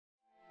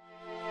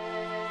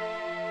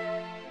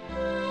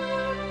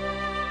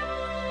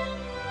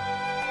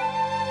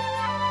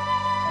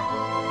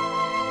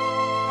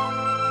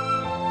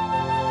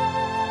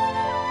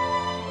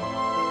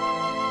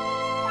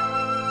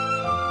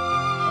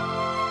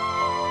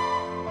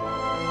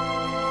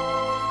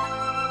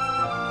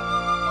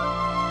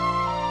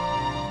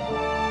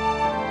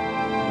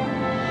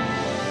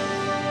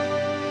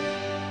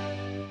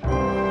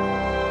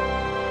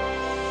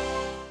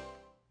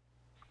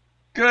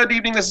Good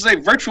evening. This is a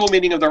virtual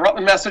meeting of the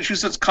Rutland,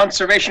 Massachusetts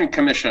Conservation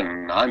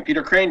Commission. I'm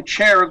Peter Crane,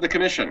 chair of the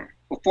commission.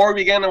 Before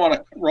we begin, I want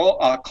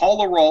to call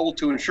the roll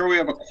to ensure we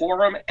have a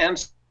quorum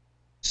and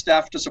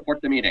staff to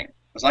support the meeting.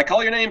 As I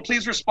call your name,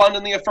 please respond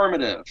in the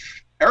affirmative.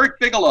 Eric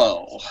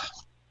Bigelow.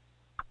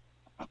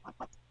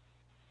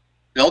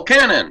 Bill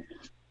Cannon.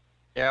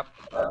 Yep.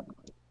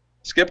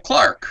 Skip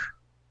Clark.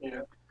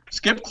 Yeah.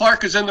 Skip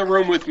Clark is in the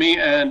room with me,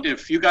 and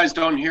if you guys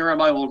don't hear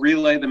him, I will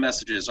relay the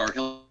messages, or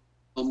he'll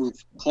move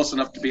close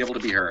enough to be able to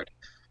be heard.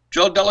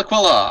 Joe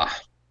Delaquilla.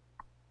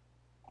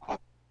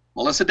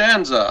 Melissa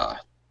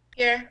Danza.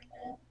 Here.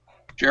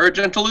 Jared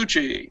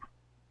Gentilucci.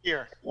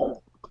 Here.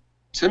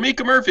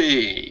 Tamika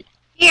Murphy.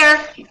 Here.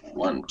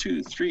 1,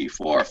 2, 3,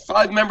 4,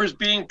 5 members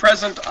being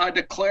present. I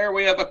declare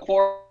we have a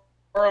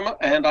quorum,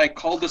 and I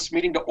call this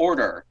meeting to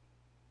order.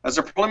 As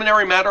a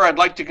preliminary matter, I'd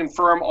like to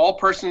confirm all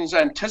persons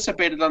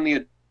anticipated on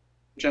the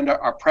agenda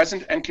are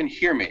present and can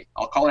hear me.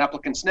 I'll call an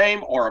applicant's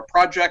name or a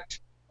project.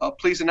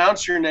 Please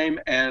announce your name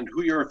and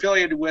who you're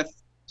affiliated with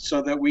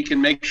so that we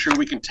can make sure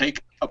we can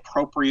take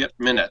appropriate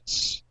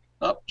minutes.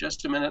 Oh,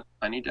 just a minute.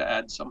 I need to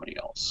add somebody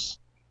else.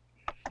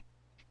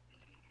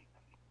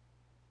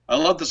 I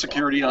love the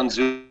security on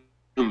Zoom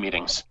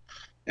meetings.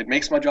 It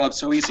makes my job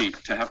so easy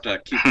to have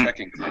to keep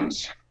checking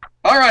things.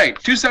 All right,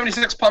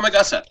 276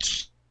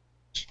 Pommogussett.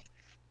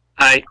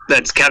 Hi,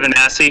 that's Kevin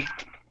Massey,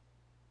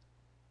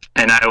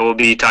 and I will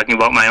be talking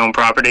about my own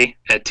property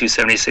at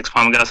 276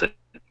 Pommogussett.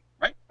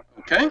 Right,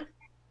 okay.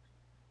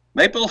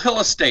 Maple Hill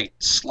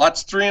Estates,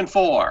 lots 3 and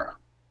 4.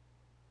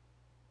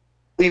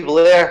 Lee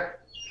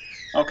Blair.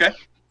 Okay.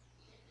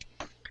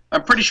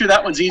 I'm pretty sure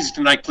that one's easy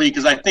tonight, Clee,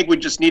 because I think we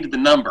just needed the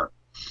number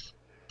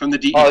from the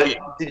DEP. Oh,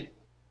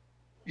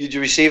 did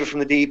you receive it from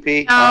the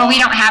DEP? Oh, we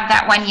don't have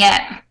that one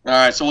yet.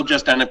 All right, so we'll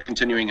just end up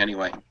continuing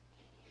anyway.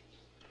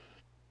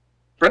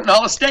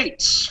 Britnal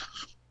Estates.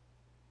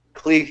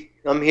 Clee,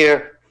 I'm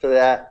here for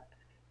that.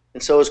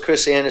 And so is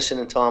Chris Anderson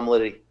and Tom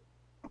Liddy.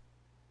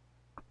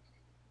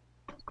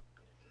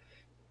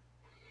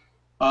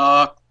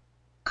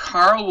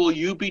 Carl, will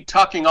you be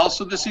talking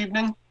also this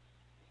evening?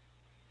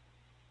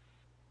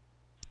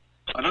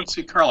 I don't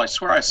see Carl. I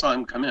swear I saw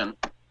him come in.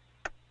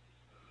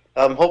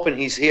 I'm hoping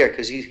he's here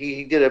because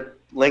he did a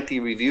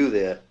lengthy review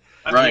there.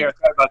 I'm Right. here.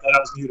 Sorry about that. I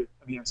was muted.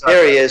 I'm here. Sorry.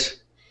 There he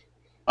is.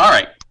 All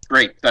right,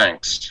 great,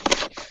 thanks.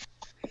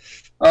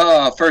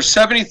 For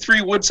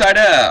 73 Woodside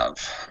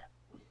Ave.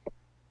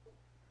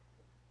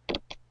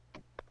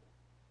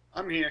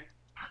 I'm here.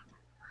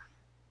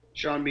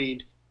 Sean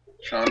Mead.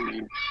 Sean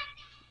Mead.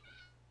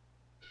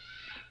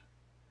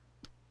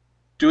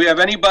 Do we have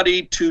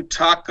anybody to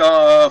talk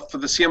for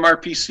the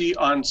CMRPC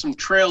on some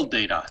trail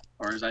data?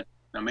 Or is that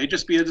may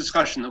just be a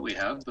discussion that we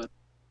have, but.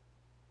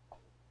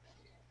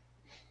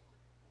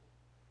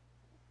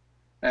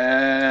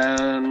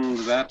 And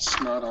that's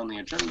not on the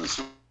agenda,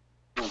 so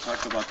we'll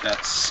talk about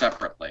that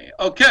separately.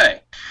 Okay,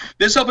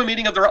 this open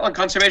meeting of the Rutland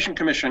Conservation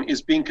Commission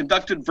is being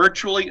conducted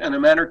virtually in a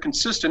manner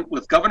consistent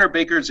with Governor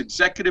Baker's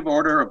executive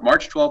order of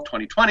March 12,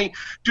 2020,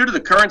 due to the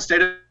current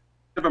state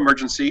of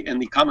emergency in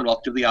the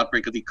Commonwealth due to the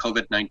outbreak of the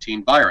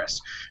COVID-19 virus.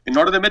 In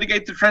order to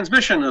mitigate the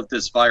transmission of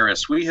this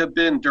virus, we have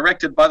been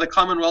directed by the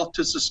Commonwealth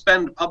to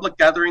suspend public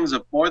gatherings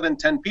of more than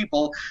 10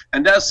 people,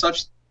 and as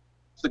such,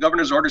 the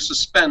governor's order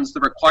suspends the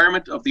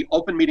requirement of the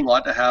open meeting law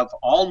to have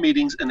all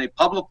meetings in a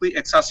publicly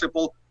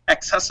accessible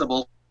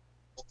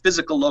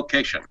physical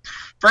location.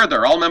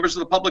 Further, all members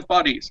of public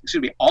bodies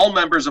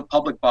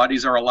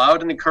are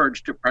allowed and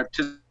encouraged to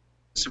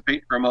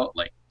participate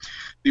remotely.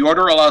 The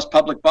order allows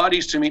public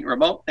bodies to meet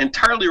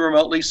entirely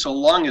remotely so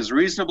long as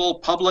reasonable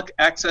public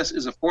access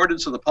is afforded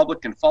so the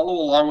public can follow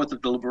along with the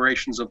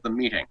deliberations of the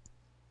meeting.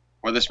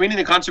 For this meeting,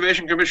 the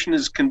Conservation Commission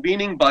is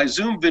convening by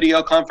Zoom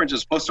video conference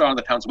as posted on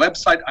the town's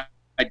website,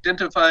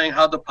 identifying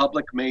how the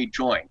public may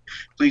join.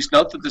 Please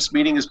note that this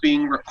meeting is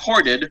being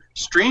recorded,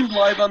 streamed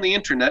live on the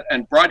internet,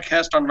 and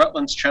broadcast on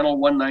Rutland's channel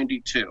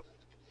 192.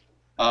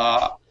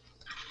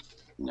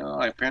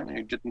 No, apparently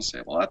I didn't say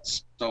that,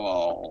 so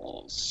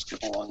I'll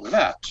skip along with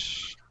that.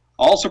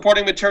 All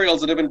supporting materials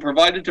that have been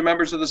provided to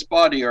members of this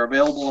body are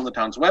available on the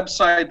town's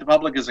website. The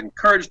public is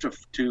encouraged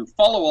to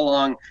follow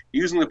along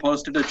using the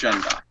posted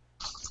agenda.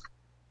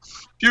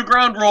 Few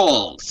ground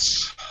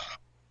rules.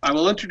 I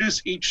will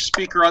introduce each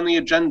speaker on the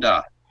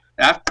agenda.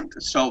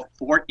 So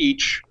for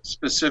each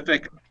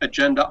specific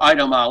agenda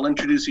item, I'll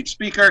introduce each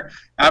speaker.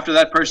 After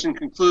that person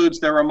concludes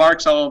their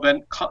remarks,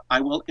 I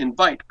will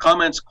invite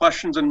comments,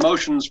 questions, and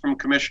motions from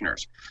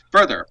commissioners.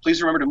 Further,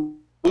 please remember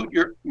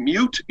to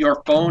mute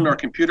your phone or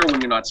computer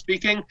when you're not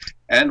speaking.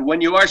 And when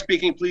you are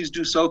speaking, please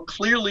do so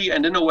clearly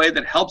and in a way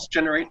that helps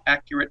generate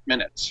accurate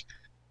minutes.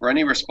 For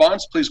any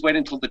response, please wait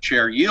until the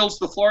chair yields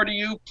the floor to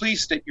you.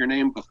 Please state your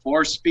name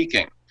before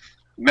speaking.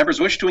 If members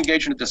wish to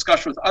engage in a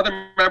discussion with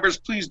other members,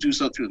 please do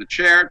so through the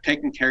chair,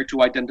 taking care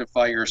to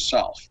identify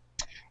yourself.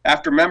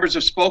 After members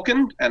have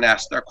spoken and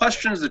asked their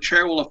questions, the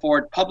chair will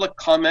afford public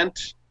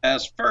comment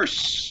as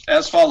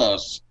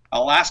follows.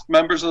 I'll ask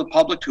members of the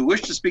public who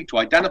wish to speak to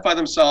identify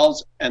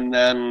themselves and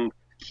then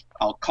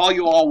I'll call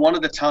you all one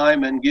at a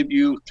time and give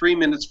you 3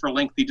 minutes for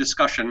lengthy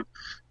discussion.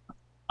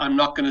 I'm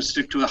not going to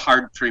stick to a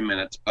hard 3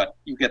 minutes, but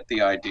you get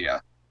the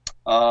idea.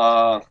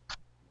 And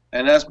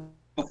as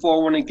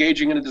before, when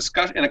engaging in a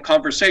discussion, in a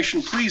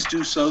conversation, please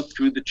do so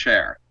through the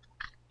chair.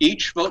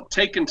 Each vote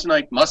taken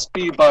tonight must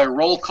be by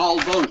roll call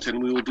vote,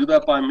 and we will do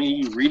that by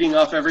me reading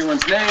off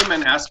everyone's name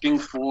and asking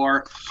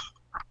for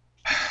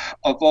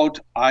a vote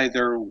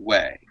either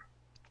way.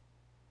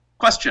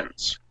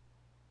 Questions?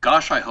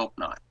 Gosh, I hope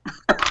not.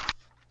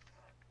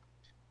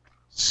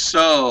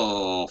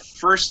 So,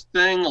 first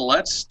thing,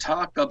 let's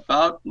talk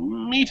about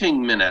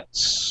meeting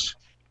minutes.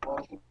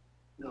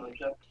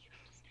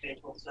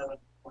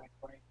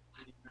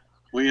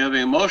 We have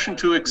a motion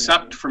to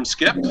accept from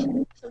Skip.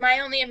 So my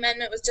only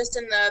amendment was just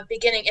in the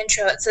beginning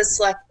intro. It says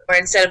select board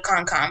instead of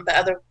Concom, but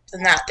other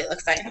than that, they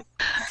look fine.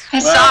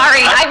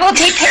 Sorry, I will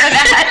take care of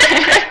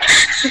that.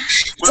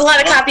 It's a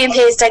lot of copy and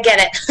paste. I get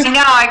it.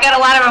 No, I got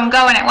a lot of them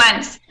going at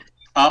once.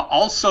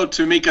 Also,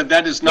 Tamika,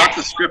 that is not Yes.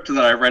 the script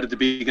that I read at the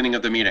beginning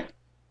of the meeting.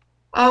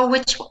 Oh,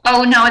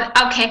 oh no,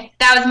 okay,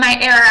 that was my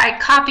error. I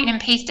copied and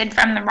pasted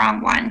from the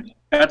wrong one.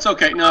 That's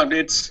okay. No,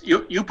 it's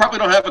you probably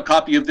don't have a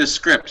copy of this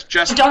script. I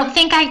Just don't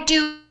think I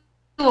do.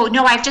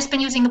 No, I've just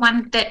been using the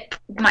one that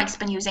Mike's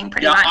been using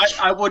pretty much.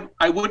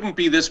 I wouldn't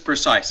be this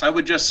precise. I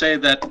would just say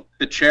that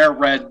the chair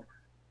read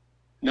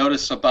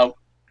notice about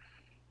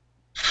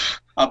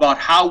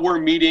how we're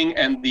meeting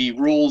and the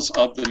rules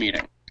of the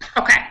meeting.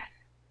 Okay,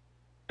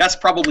 That's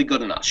probably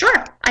good enough.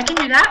 sure, I can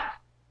do that.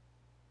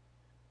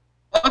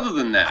 Other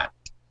than that,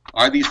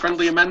 are these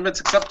friendly amendments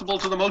acceptable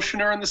to the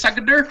motioner and the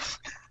seconder?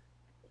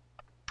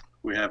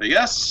 We have a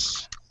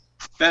yes.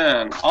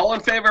 Then, all in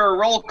favor,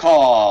 roll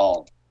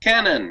call.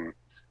 Cannon.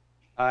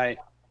 Aye.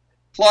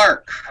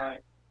 Clark. Aye.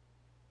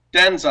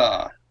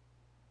 Danza.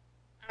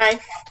 Aye.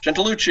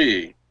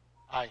 Gentilucci.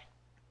 Aye.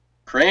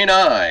 Crane,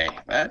 aye.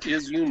 That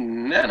is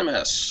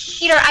unanimous.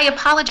 Peter, I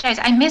apologize.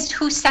 I missed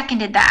who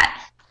seconded that.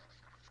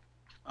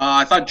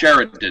 I thought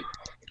Jared did.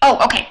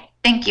 Oh, okay,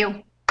 thank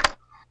you.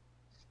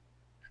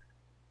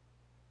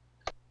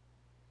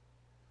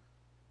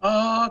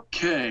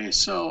 Okay,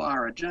 so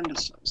our agenda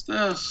says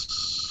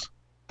this.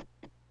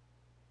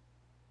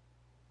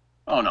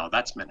 Oh no,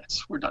 that's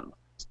minutes. We're done with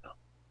this now.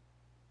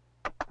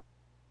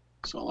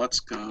 So let's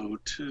go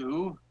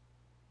to,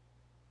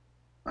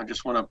 I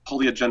just want to pull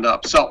the agenda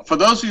up. So for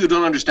those of you who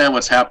don't understand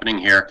what's happening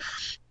here,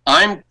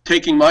 I'm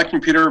taking my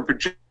computer and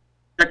projecting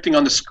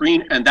on the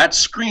screen, and that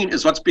screen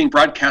is what's being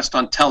broadcast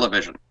on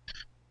television.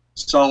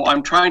 So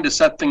I'm trying to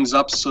set things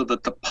up so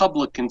that the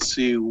public can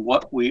see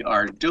what we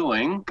are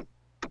doing.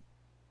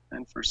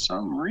 And for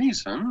some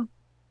reason,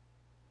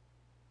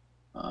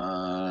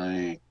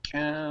 I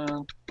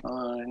can't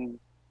find,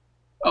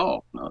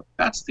 oh, no,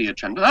 that's the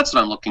agenda. That's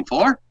what I'm looking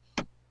for.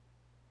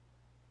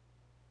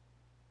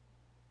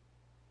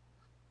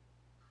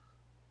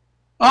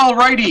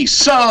 Alrighty,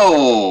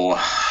 so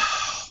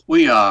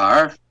we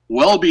are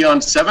well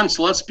beyond 7,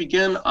 so let's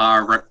begin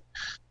our,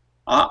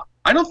 I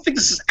don't think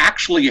this is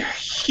actually a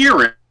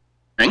hearing,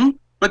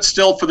 but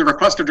still for the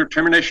request of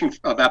determination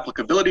of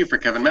applicability for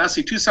Kevin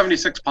Massey,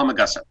 276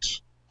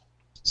 Pommogussett.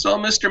 So,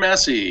 Mr.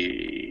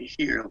 Massey,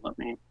 here, let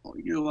me pull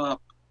you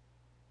up.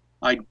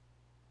 I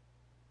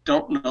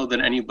don't know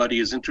that anybody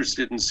is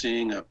interested in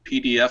seeing a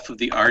PDF of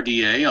the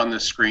RDA on the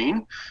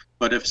screen,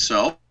 but if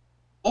so,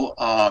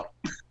 I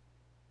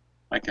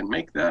can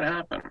make that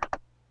happen.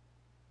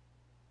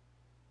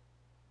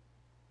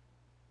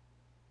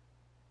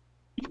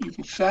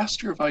 Even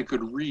faster if I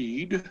could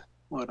read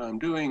what I'm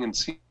doing and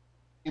see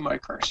my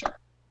cursor.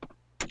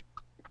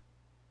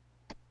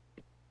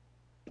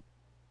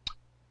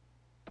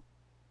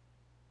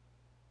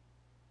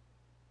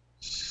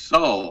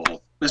 So,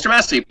 Mr.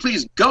 Massey,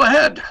 please go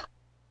ahead.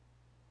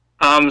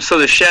 So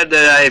the shed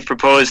that I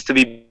proposed to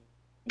be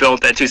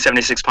built at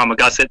 276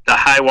 Pommogussett, the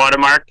high water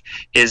mark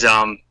is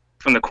from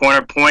the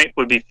corner point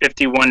would be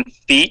 51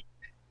 feet.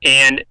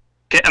 And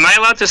am I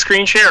allowed to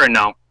screen share or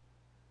no?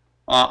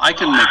 I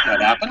can make that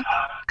happen.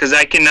 Because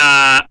I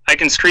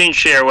can screen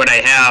share what I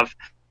have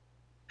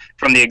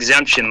from the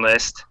exemption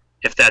list,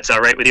 if that's all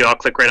right with you. I'll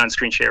click right on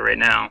screen share right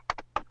now.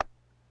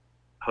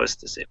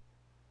 Host this.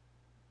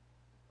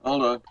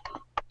 Hold on.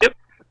 Yep.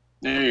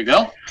 There you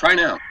go. Try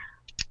now.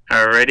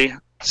 Alrighty.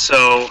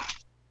 So,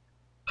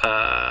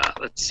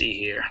 let's see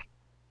here.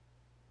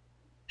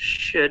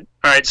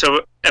 Alright,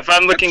 so if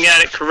I'm looking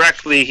at it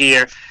correctly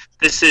here,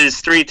 this is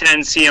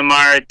 310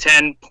 CMR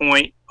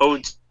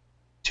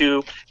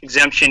 10.02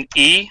 exemption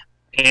E,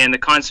 and the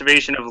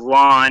conservation of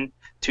lawn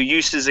to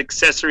uses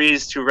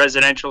accessories to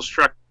residential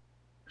structures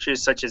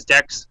such as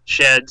decks,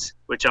 sheds,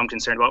 which I'm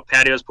concerned about,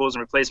 patios, pools,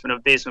 and replacement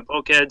of basement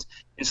bulkheads,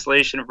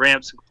 installation of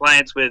ramps in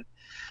compliance with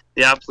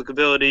the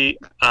applicability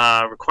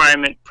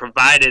requirement,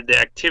 provided the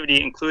activity,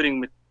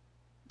 including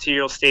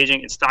material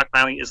staging and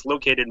stockpiling, is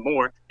located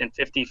more than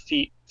 50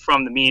 feet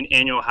from the mean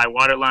annual high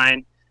water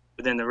line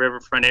within the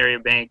riverfront area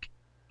bank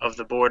of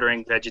the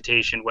bordering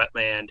vegetation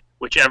wetland,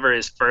 whichever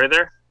is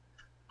further,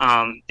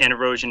 and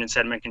erosion and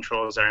sediment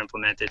controls are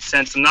implemented.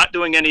 Since I'm not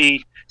doing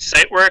any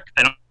site work,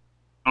 I don't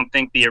don't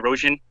think the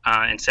erosion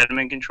and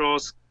sediment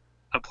controls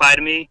apply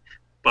to me,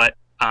 but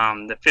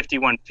the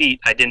 51 feet,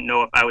 I didn't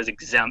know if I was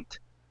exempt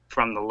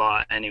from the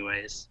law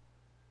anyways.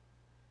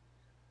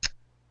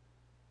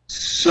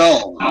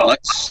 So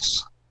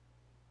let's.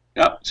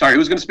 Yeah, sorry,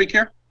 who's going to speak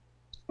here?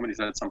 Somebody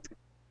said something.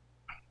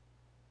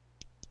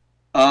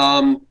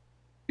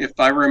 If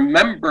I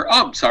remember,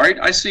 oh, sorry,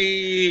 I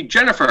see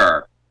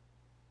Jennifer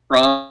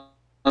from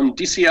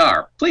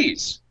DCR.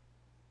 Please.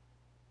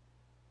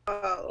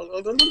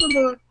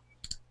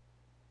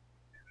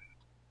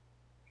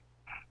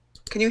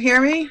 Can you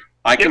hear me?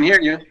 I can hear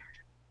you.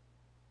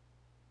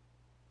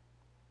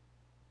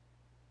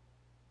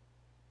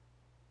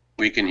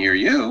 We can hear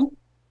you.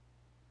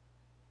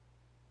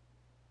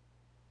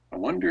 I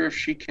wonder if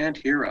she can't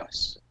hear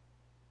us.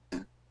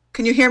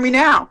 Can you hear me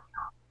now?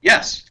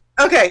 Yes.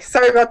 Okay,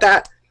 sorry about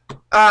that.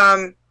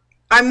 I'm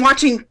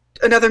watching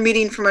another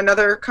meeting from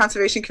another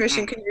conservation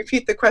commission. Can you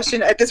repeat the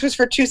question? This was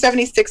for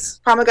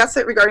 276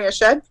 Pommogussett regarding a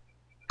shed?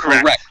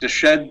 Correct. The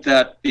shed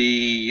that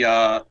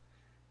the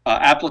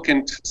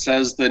applicant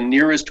says the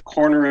nearest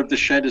corner of the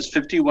shed is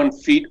 51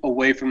 feet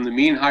away from the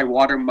mean high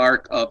water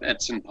mark of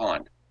Edson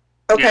Pond.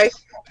 Okay.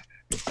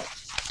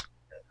 Yes.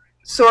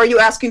 So are you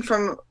asking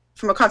from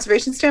a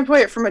conservation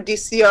standpoint or from a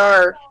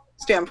DCR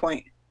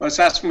standpoint? Let's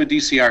ask from a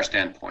DCR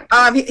standpoint.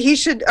 He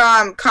should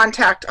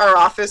contact our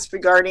office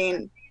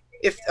regarding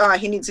if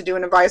he needs to do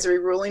an advisory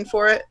ruling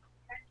for it.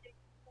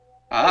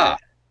 Ah.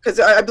 Because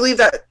I believe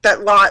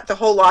that lot, the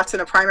whole lot's in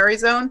a primary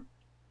zone.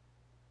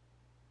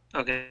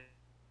 Okay.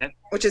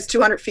 Which is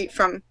 200 feet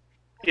from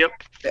Yep.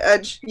 the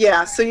edge.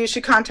 Yeah, so you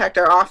should contact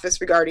our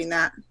office regarding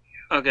that.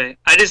 Okay.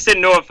 I just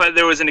didn't know if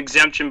there was an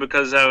exemption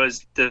because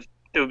it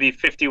would be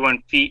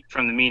 51 feet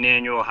from the mean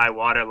annual high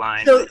water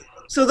line.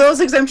 So those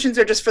exemptions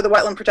are just for the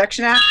Wetland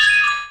Protection Act.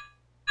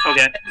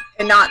 Okay.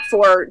 And not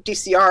for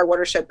DCR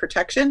watershed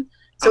protection.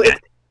 So okay.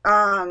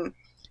 And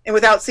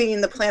without seeing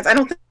the plans, I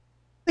don't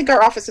think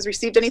our office has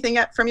received anything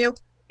yet from you.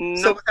 Nope.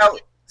 So without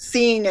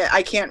seeing it,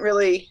 I can't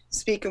really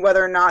speak on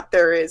whether or not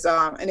there is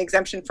an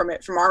exemption from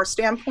it from our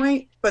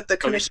standpoint, but the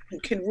commission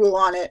can rule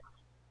on it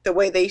the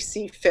way they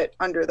see fit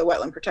under the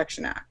Wetland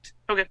Protection Act.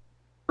 Okay.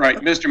 Right,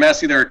 Mr.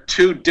 Massey, there are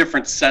two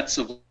different sets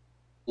of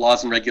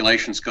laws and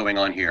regulations going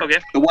on here. Okay.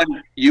 The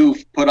one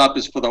you've put up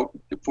is for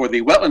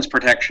the Wetlands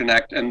Protection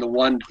Act, and the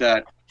one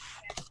that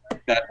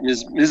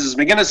Mrs.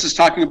 McGinnis is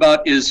talking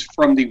about is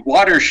from the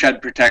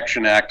Watershed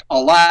Protection Act.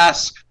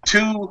 Alas,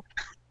 two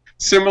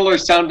similar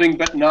sounding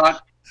but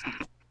not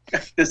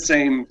the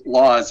same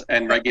laws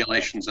and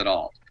regulations at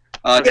all.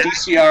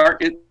 DCR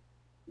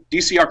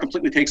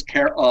completely takes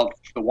care of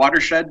the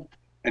watershed,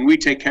 and we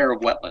take care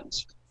of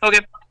wetlands. Okay.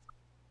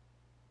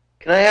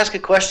 Can I ask a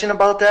question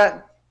about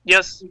that,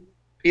 Yes.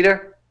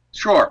 Peter?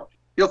 Sure.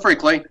 Feel free,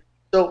 Clay.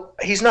 So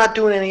he's not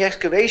doing any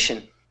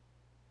excavation.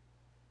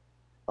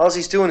 All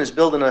he's doing is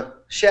building a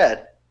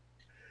shed.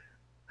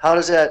 How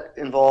does that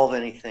involve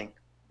anything?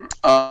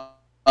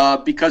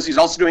 Because he's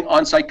also doing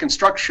on-site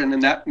construction,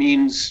 and that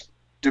means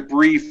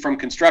debris from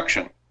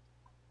construction.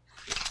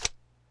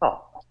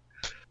 Oh,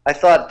 I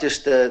thought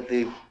just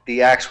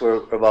the acts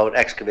were about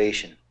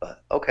excavation,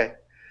 but okay.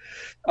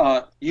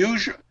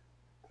 Usually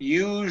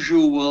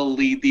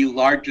the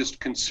largest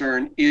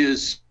concern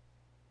is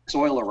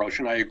soil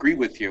erosion. I agree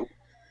with you,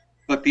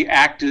 but the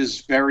act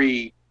is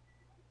very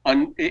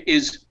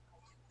is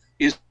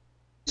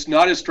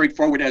not as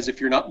straightforward as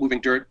if you're not moving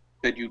dirt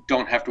that you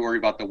don't have to worry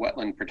about the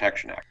Wetland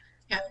Protection Act.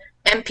 Yeah,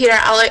 and Peter,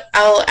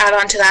 I'll add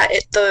on to that.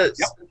 The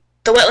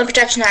Wetland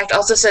Protection Act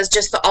also says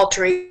just the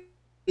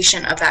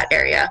alteration of that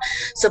area.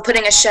 So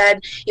putting a shed,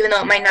 even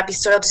though it might not be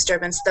soil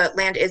disturbance, the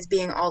land is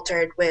being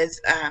altered with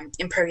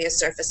impervious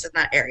surface in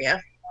that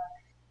area.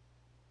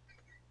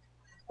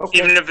 Okay.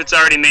 Even if it's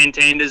already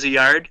maintained as a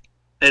yard,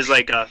 as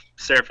like a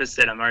surface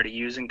that I'm already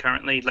using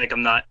currently, like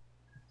I'm not.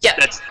 Yeah.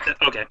 That's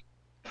okay.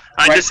 All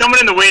right. There's someone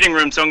in the waiting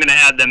room, so I'm gonna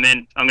add them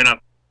in.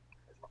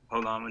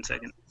 Hold on 1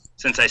 second,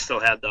 since I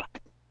still had the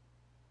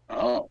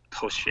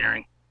post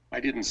sharing. I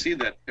didn't see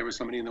that there was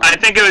somebody in the. I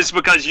think it was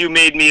because you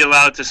made me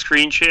allowed to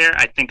screen share.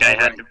 I think I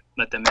had to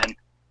let them in.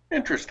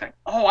 Interesting.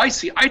 Oh, I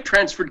see. I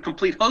transferred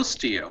complete host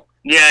to you.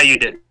 Yeah, you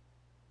did.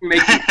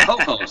 Make you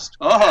co-host.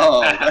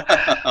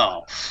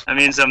 Oh. That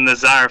means I'm the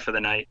czar for the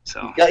night.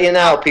 So. Got you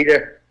now,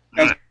 Peter.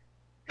 I was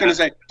going to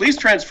say, please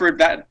transfer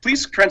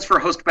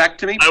host back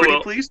to me, pretty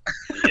please.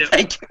 Yep.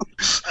 Thank you.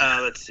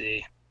 Let's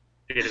see.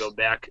 I got to go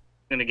back.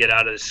 I'm going to get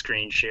out of the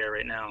screen share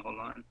right now. Hold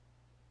on.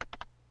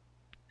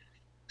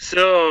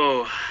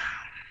 So,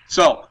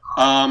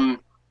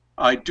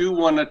 I do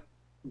want to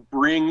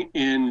bring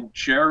in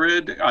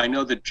Jared. I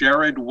know that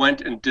Jared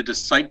went and did a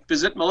site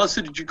visit.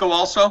 Melissa, did you go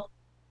also?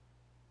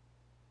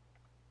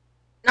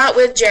 Not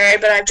with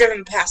Jared, but I've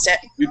driven past it.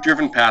 You've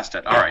driven past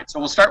it. All right. So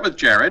we'll start with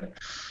Jared.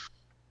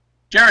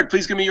 Jared,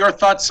 please give me your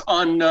thoughts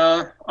on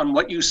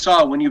what you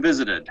saw when you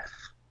visited.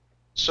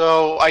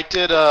 So I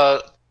did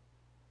a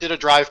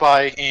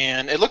drive-by,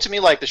 and it looked to me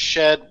like the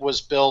shed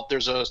was built.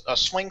 There's a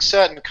swing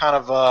set and kind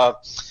of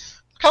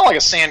like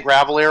a sand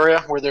gravel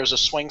area where there's a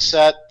swing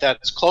set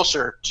that's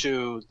closer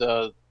to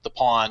the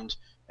pond,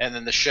 and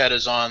then the shed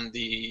is on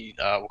the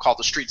we'll call it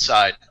the street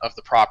side of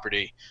the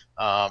property,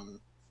 on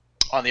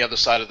the other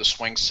side of the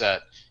swing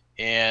set.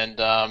 And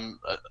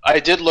I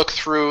did look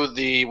through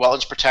the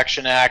Wetlands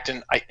Protection Act,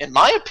 and in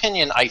my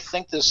opinion, I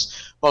think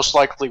this most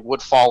likely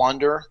would fall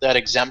under that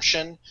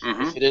exemption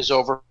if it is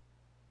over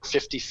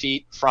 50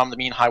 feet from the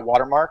mean high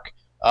water mark.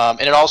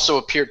 And it also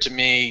appeared to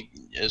me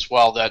as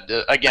well that,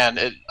 again,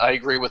 I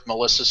agree with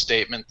Melissa's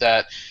statement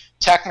that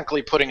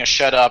technically putting a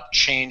shed up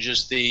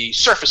changes the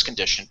surface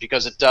condition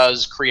because it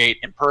does create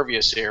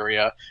impervious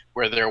area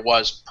where there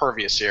was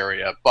pervious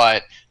area.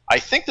 But I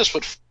think this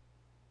would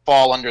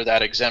fall under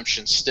that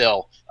exemption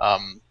still.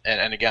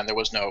 And again, there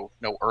was no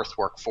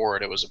earthwork for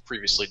it. It was a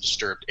previously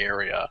disturbed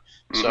area.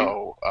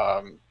 So,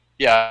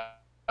 yeah.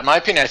 In my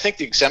opinion, I think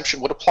the exemption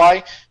would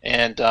apply,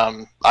 and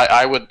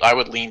I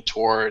would lean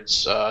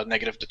towards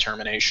negative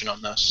determination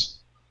on this.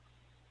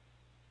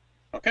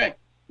 Okay,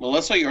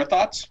 Melissa, your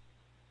thoughts?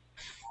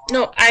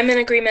 No, I'm in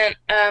agreement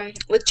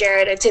with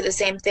Jared. I'd say the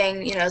same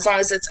thing. You know, as long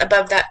as it's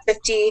above that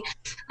 50, you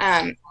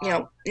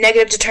know,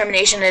 negative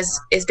determination is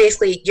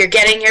basically you're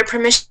getting your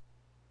permission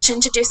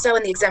to do so,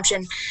 and the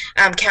exemption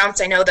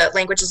counts. I know that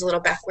language is a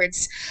little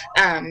backwards,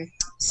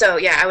 so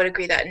yeah, I would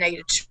agree that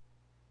negative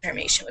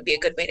determination would be a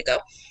good way to go.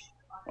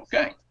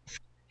 Okay.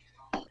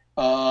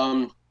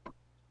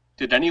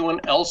 Did anyone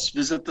else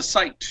visit the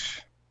site?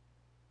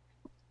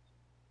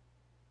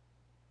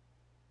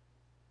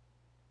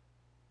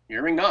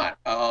 Hearing not.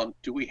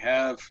 Do we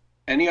have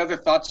any other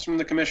thoughts from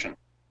the commission?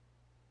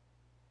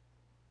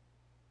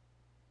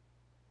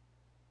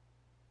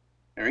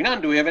 Hearing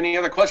none. Do we have any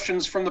other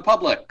questions from the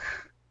public?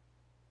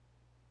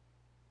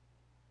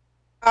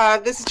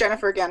 This is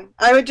Jennifer again.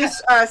 I would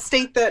just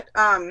state that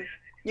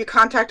you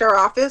contact our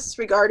office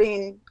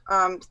regarding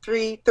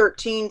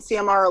 313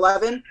 CMR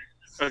 11.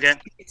 Okay.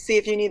 See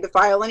if you need to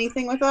file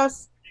anything with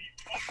us.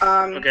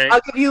 Okay.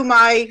 I'll give you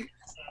my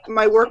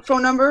work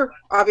phone number.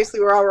 Obviously,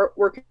 we're all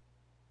working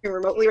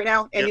remotely right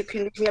now, and you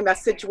can leave me a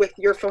message with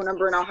your phone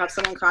number, and I'll have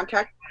someone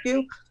contact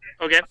you.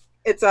 Okay.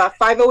 It's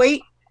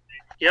 508.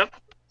 Yep.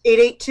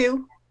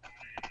 882.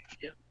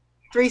 Yep.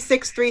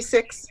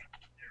 3636.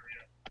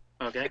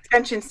 Okay.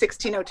 Extension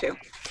 1602.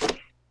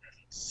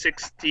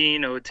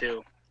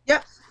 1602.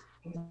 Yep.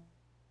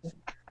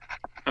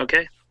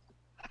 Okay.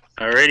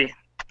 Alrighty.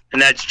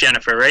 And that's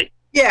Jennifer, right?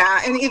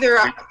 Yeah, and either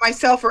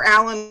myself or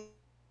Alan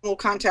will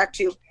contact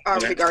you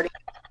regarding.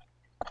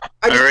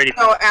 I just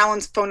know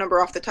Alan's phone number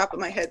off the top of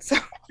my head, so.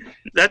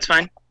 That's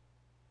fine.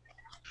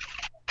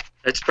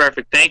 That's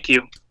perfect. Thank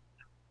you.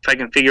 If I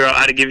can figure out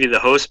how to give you the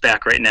host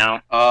back right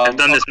now. I've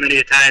done this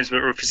many times,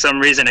 but for some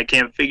reason I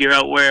can't figure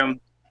out where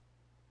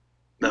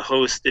the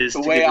host is.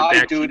 The way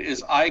I do it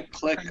is I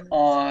click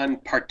on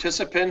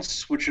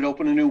participants, which should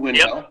open a new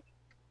window,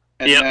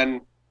 and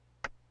then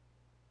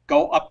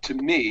go up to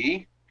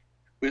me,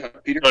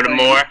 Peter. Go to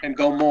more. And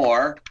go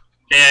more.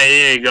 Yeah,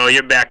 there you go.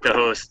 You're back to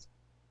host.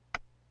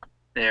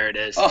 There it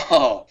is.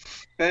 Oh,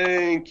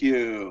 thank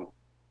you.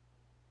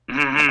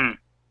 Mm-hmm.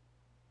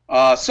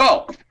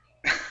 So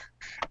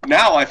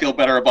now I feel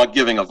better about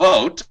giving a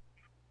vote.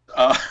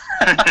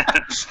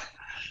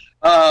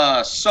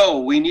 So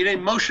we need a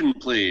motion,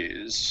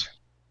 please.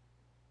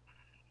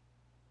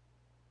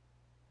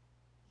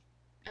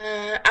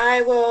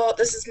 I will.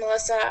 This is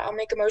Melissa. I'll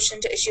make a motion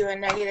to issue a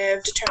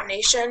negative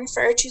determination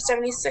for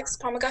 276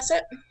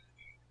 Pommogussett.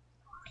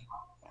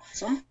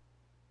 Awesome.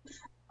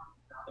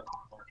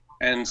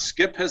 And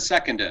Skip has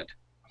seconded.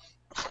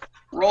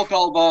 Roll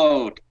call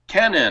vote.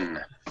 Kennan.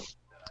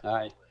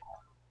 Aye.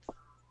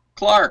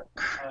 Clark.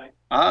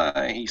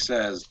 Aye, he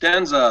says.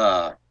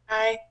 Denza.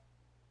 Aye.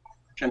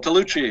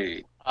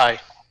 Gentilucci. Aye.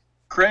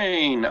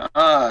 Crane.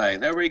 Aye.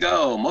 There we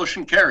go.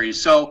 Motion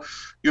carries. So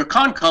your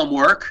Concom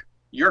work,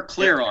 you're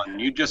clear on.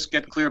 You just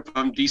get clear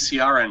from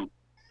DCR, and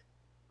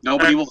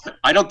nobody will.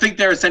 I don't think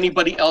there is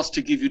anybody else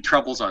to give you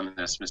troubles on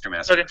this, Mr.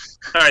 Massey. Okay.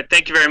 All right.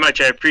 Thank you very much.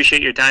 I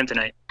appreciate your time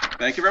tonight.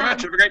 Thank you very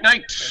much. Have a great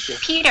night.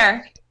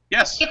 Peter,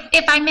 Yes.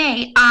 if I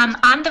may,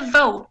 on the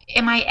vote,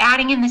 am I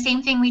adding in the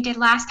same thing we did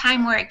last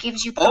time where it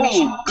gives you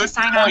permission Oh, to good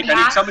sign on point.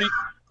 behalf?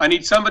 I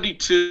need somebody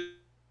to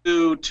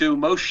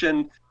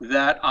motion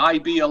that I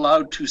be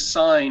allowed to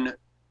sign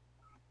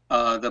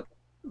the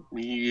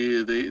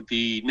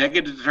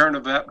negative determination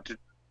of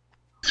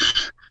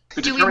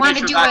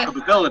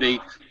applicability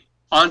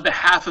on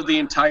behalf of the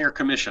entire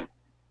commission.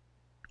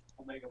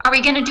 Are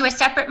we going to do a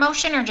separate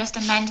motion or just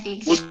amend the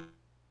existing?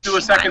 We'll do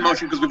a second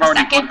motion because we've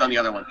already voted on the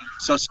other one.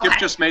 So Skip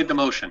just made the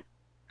motion.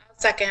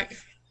 Second.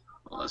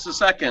 Melissa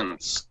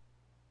seconds.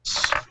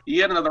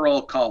 Yet another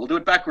roll call. We'll do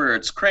it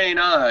backwards. Crane,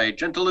 aye.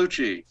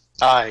 Gentilucci.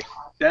 Aye.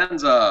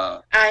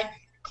 Denza. Aye.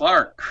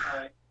 Clark.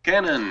 Aye.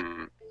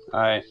 Cannon.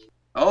 Aye.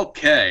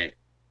 Okay.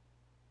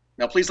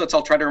 Now, please, let's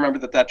all try to remember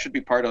that should be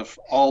part of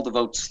all the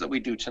votes that we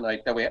do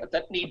tonight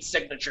that need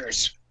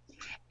signatures.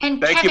 And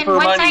Thank Kevin, you for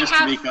once reminding us, I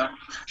have, Tamika.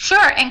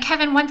 Sure, and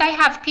Kevin, once I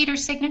have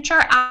Peter's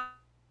signature,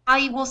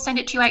 I will send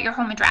it to you at your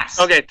home address.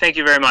 Okay. Thank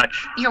you very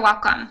much. You're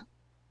welcome.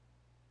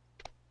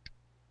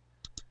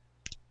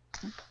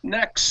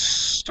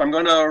 Next, I'm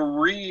going to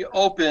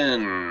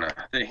reopen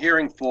the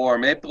hearing for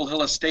Maple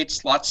Hill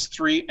Estates lots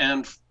 3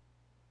 and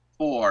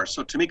 4.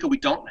 So Tamika, we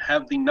don't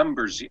have the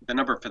number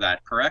for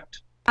that,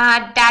 correct?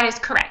 That is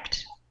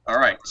correct. All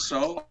right,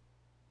 so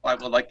I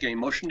would like a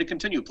motion to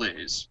continue,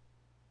 please.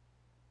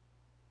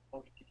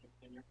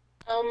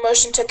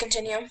 Motion to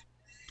continue.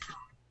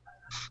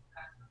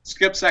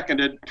 Skip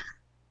seconded.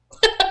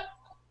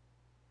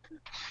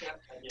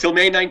 Till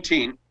May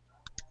 19.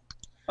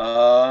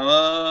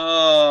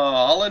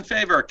 All in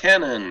favor,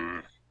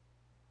 Cannon.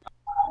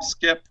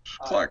 Skip,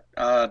 Clark,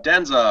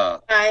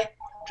 Danza. Aye.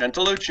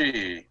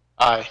 Gentilucci.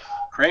 Aye.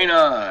 Crane,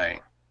 aye.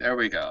 There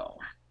we go.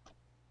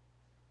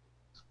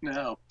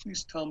 Now,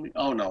 please tell me.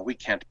 Oh, no, we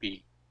can't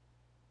be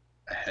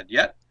ahead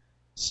yet.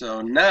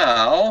 So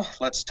now,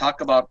 let's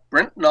talk about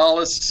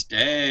Britnal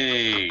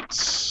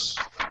Estates.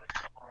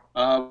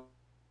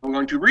 We're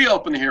going to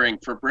reopen the hearing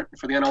for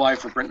the NOI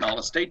for Britnal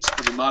Estates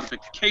for the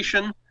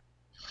modification.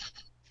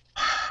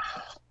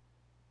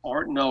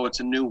 Or, no, it's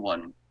a new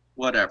one.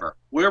 Whatever.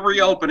 We're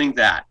reopening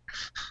that.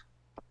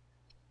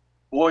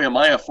 Boy, am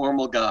I a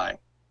formal guy.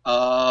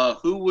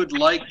 Who would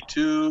like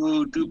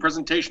to do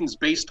presentations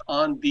based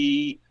on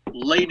the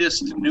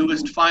latest,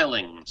 newest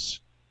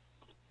filings?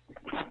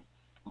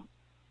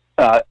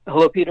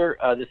 Hello, Peter.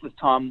 This is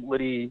Tom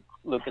Liddy,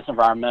 Lucas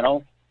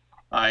Environmental.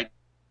 Hi,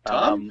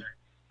 Tom.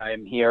 I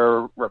am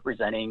here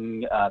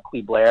representing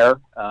Clee Blair.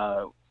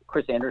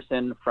 Chris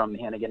Anderson from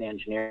Hannigan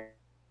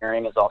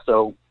Engineering is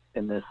also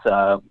in this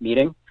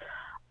meeting.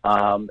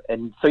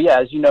 And so, yeah,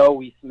 as you know,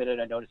 we submitted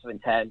a notice of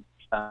intent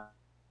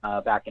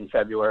back in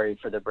February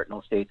for the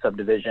Britnal Estates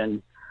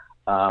subdivision.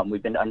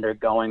 We've been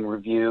undergoing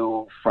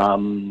review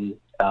from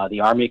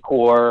the Army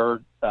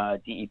Corps,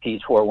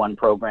 DEP's 401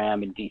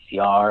 program, and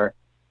DCR,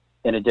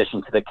 in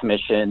addition to the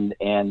commission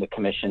and the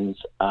commission's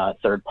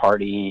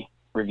third-party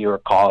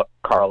reviewer, Carl,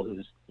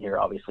 who's here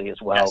obviously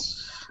as well.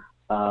 Yes.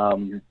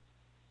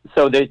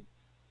 So the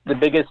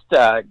biggest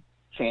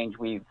change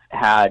we've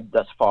had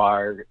thus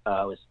far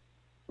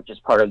which is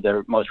part of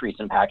the most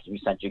recent package we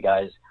sent you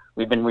guys.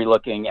 We've been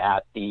relooking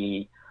at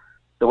the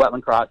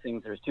wetland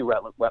crossings. There's 2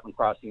 wetland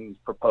crossings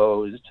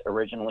proposed,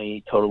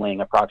 originally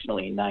totaling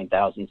approximately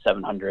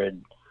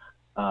 9,700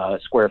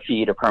 square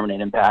feet of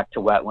permanent impact to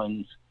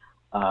wetlands.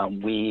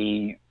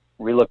 We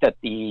relooked at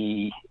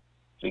the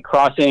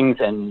crossings,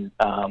 and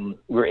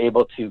we were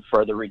able to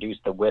further reduce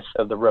the width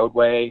of the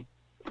roadway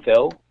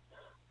fill.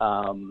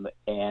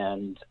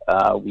 And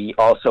we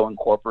also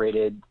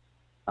incorporated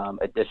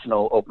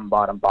additional open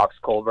bottom box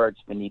culverts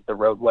beneath the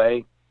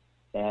roadway,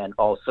 and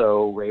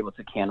also we're able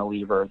to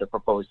cantilever the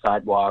proposed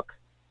sidewalk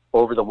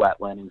over the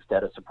wetland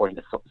instead of supporting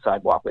the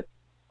sidewalk with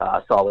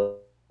solid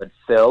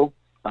fill.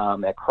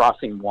 At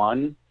crossing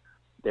 1,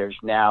 there's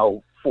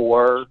now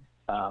 4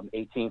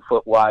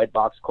 18-foot wide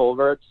box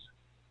culverts,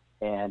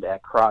 and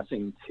at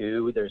crossing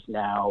 2, there's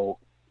now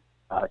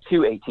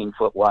 2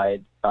 18-foot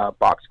wide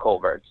box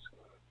culverts.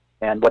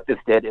 And what this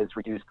did is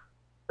reduce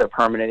the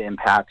permanent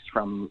impacts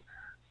from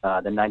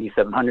the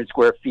 9,700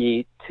 square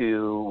feet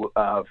to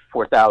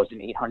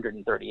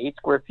 4,838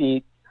 square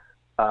feet,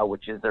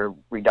 which is a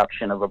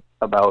reduction of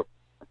about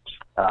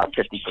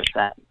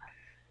 50%.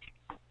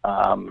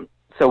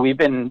 So we've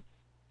been,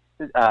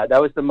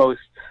 that was the most,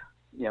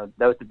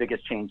 that was the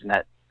biggest change in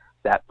that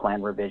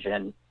plan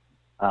revision.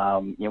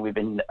 We've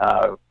been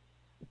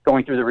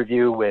going through the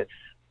review with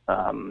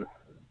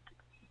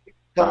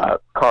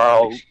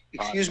Carl.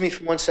 Excuse me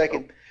for 1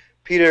 second.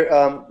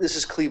 Peter, this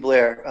is Clee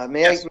Blair.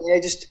 May I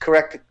just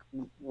correct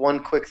one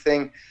quick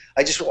thing?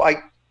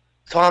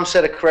 Tom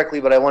said it correctly,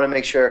 but I want to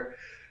make sure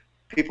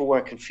people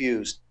weren't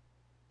confused.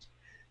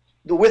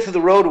 The width of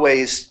the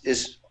roadways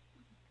is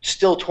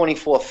still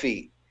 24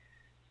 feet,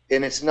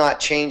 and it's not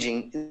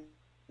changing.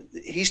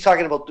 He's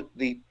talking about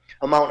the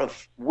amount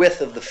of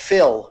width of the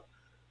fill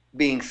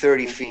being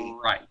 30 feet.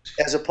 Right.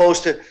 As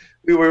opposed to,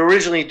 we were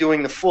originally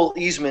doing the full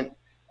easement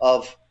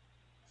of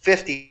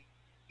 50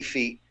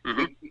 feet.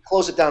 Mm-hmm. We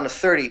close it down to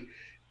 30,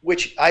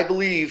 which I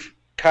believe,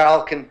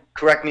 Carl can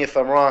correct me if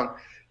I'm wrong,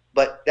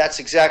 but that's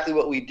exactly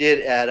what we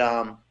did at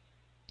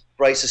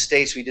Bryce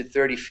Estates. We did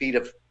 30 feet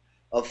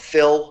of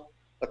fill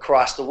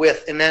across the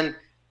width, and then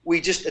we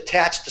just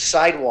attached the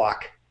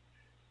sidewalk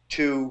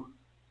to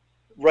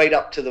right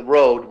up to the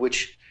road,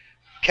 which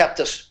kept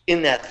us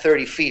in that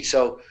 30 feet.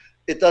 So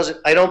it doesn't,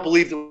 I don't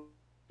believe that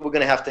we're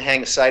going to have to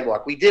hang a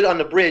sidewalk. We did on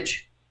the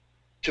bridge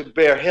to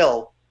Bear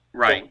Hill.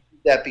 Right.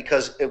 That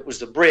because it was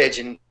the bridge,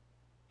 and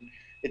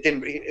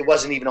it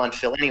wasn't even on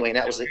fill anyway, and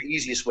that was the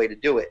easiest way to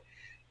do it.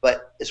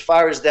 But as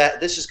far as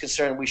this is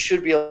concerned, we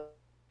should be able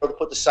to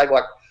put the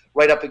sidewalk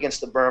right up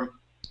against the berm,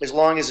 as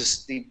long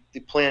as the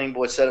planning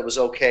board said it was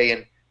okay.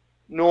 And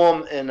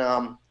Norm and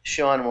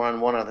Sean were on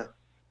one of the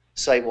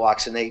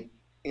sidewalks, and they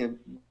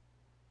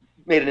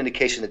made an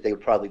indication that they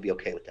would probably be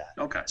okay with that.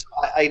 Okay. So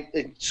I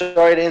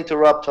sorry to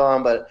interrupt,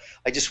 Tom, but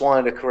I just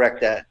wanted to correct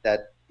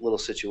that little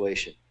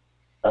situation.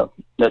 Oh,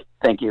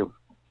 thank you.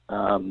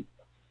 All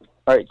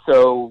right,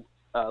 so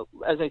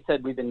as I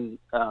said, we've been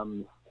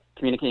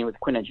communicating with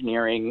Quinn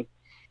Engineering.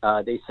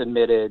 They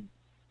submitted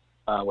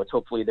what's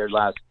hopefully their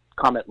last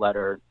comment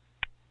letter.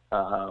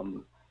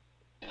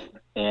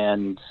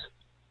 And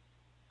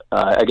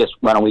I guess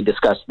why don't we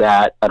discuss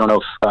that? I don't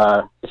know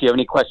if you have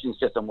any questions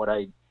just on what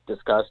I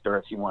discussed, or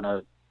if you want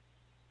to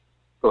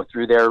go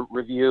through their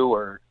review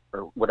or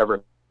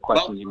whatever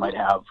questions you might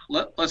have.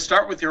 Let's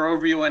start with your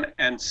overview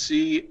and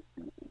see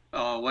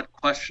what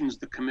questions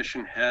the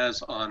commission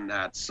has on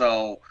that.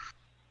 So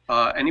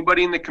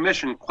anybody in the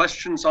commission,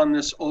 questions on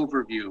this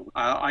overview?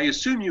 I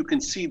assume you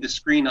can see the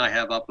screen I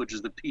have up, which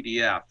is the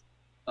PDF.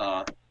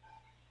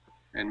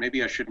 And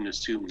maybe I shouldn't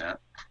assume that.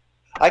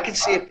 I can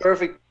see it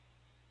perfect,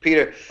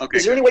 Peter. Okay,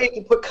 is there any way you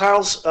can put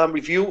Carl's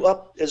review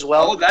up as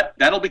well? Oh,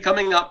 that'll be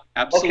coming up.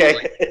 Absolutely.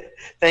 Okay.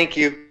 Thank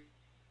you.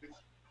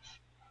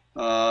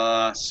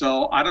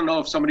 So I don't know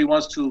if somebody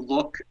wants to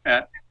look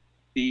at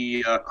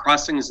the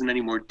crossings in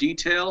any more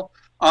detail.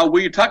 Will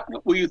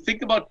you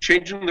think about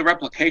changing the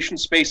replication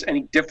space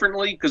any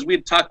differently? Because we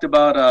had talked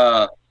about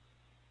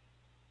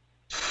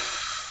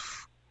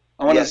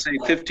I want to say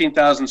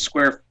 15,000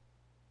 square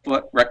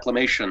foot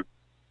reclamation.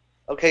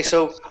 Okay,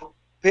 so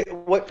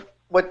what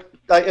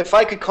if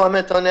I could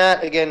comment on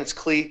that again? It's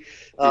Clee.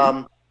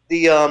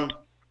 The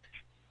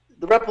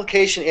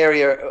replication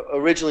area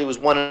originally was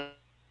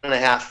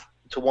 1.5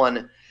 to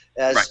 1,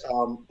 as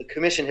right. The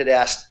commission had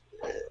asked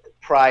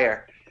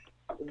prior.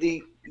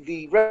 The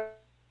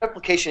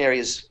replication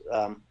areas,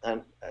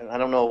 and I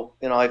don't know,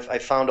 I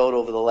found out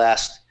over the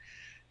last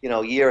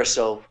year or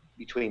so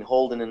between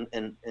Holden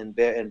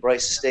and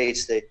Bryce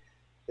Estates,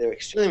 they're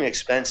extremely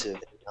expensive.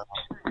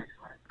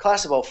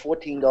 Costs about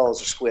 $14 a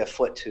square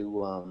foot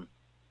to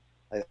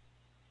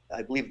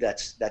I believe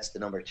that's the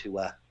number to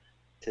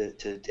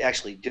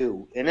actually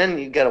do. And then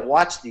you got to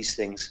watch these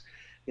things.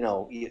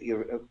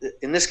 You're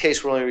in this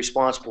case we're only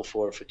responsible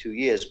for 2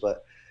 years,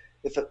 but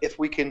if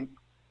we can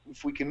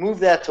move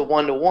that to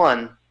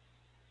 1-to-1,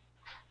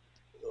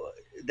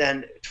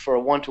 then for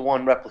a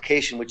 1-to-1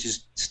 replication, which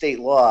is state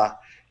law,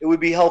 it would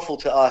be helpful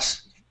to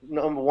us.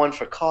 Number one,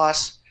 for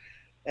costs,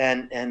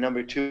 and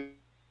number two,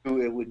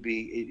 it would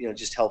be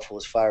just helpful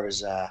as far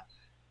as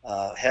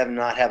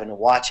not having to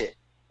watch it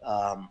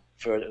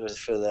for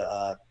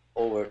the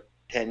over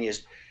 10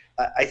 years.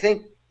 I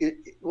think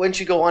once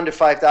you go under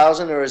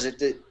 5,000, or is it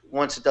that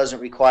once it doesn't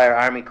require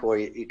Army Corps,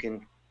 you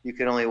can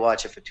only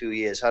watch it for 2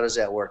 years? How does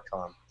that work,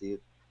 Tom? Can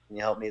you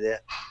help me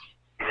there?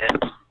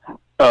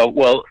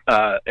 Well,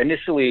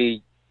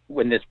 initially,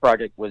 when this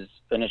project was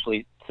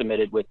initially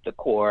submitted with the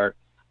Corps,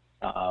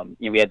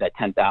 we had that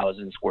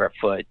 10,000 square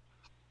foot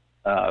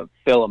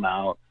fill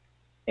amount,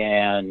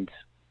 and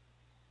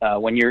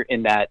when you're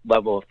in that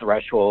level of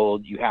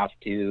threshold, you have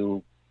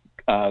to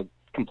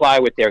comply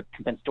with their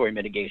compensatory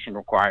mitigation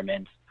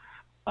requirements.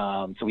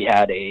 So we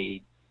had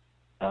a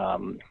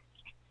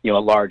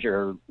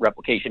larger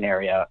replication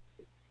area.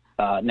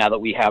 Now that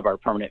we have our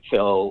permanent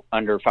fill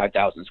under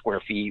 5,000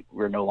 square feet,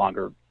 we're no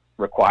longer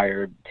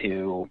required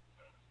to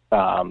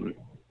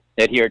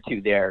adhere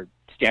to their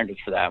standards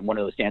for that. And one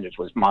of those standards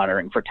was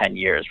monitoring for 10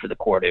 years for the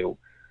Corps to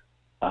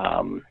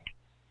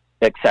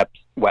accept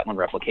wetland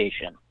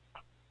replication.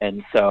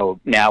 And so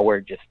now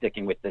we're just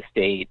sticking with the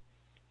state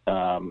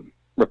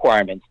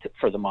requirements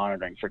for the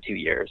monitoring for 2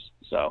 years.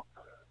 So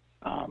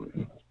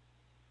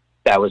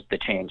that was the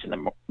change in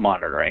the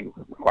monitoring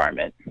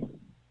requirement.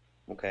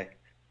 Okay.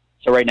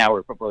 So right now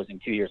we're proposing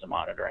 2 years of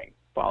monitoring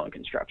following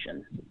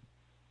construction.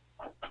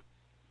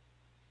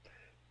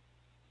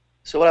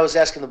 So what I was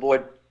asking the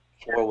board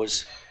for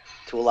was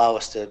to allow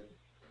us to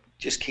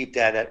just keep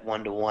that at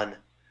 1-to-1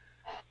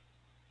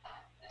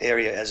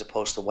 area as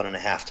opposed to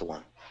 1.5 to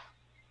 1.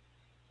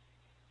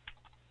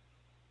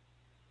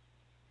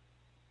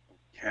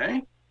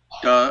 Okay.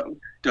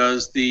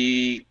 Does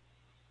the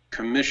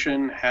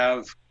commission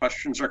have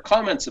questions or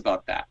comments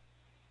about that?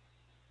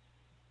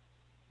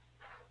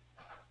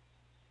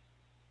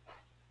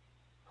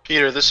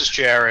 Peter, this is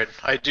Jared.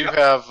 I did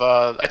have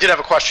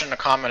a question and a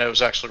comment. It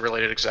was actually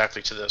related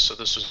exactly to this, so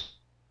this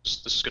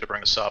is good to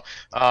bring this up.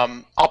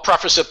 I'll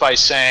preface it by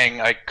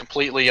saying I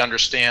completely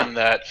understand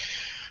that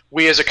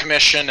we as a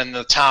commission and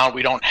the town,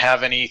 we don't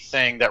have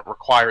anything that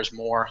requires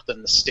more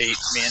than the state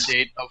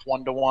mandate of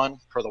 1-to-1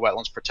 for the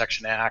Wetlands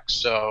Protection Act.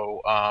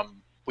 So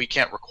we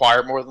can't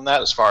require more than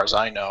that as far as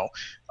I know.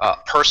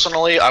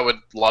 Personally, I would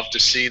love to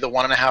see the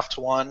 1.5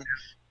 to 1,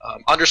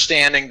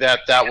 understanding that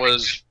that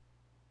was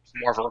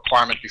more of a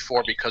requirement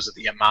before because of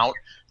the amount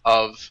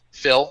of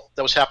fill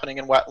that was happening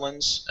in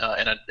wetlands,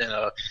 and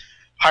a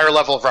higher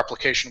level of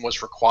replication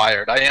was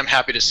required. I am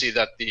happy to see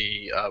that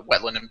the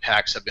wetland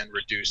impacts have been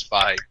reduced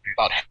by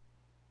about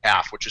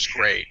half, which is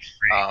great.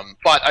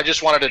 But I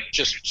just wanted to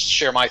just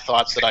share my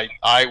thoughts that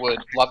I would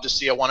love to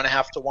see a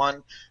 1.5 to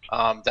 1.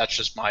 That's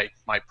just my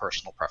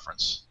personal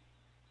preference.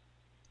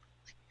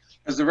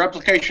 Has the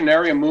replication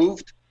area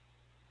moved?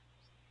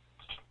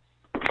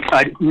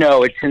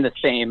 No, it's in the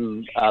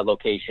same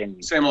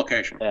location. Same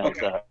location. As,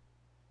 okay.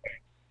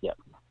 Yeah.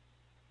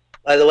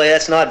 By the way,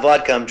 that's not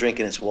vodka I'm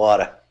drinking, it's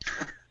water.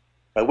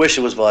 I wish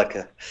it was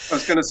vodka. I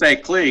was going to say,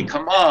 Clee,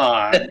 come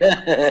on.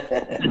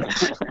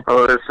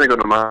 Oh, that's single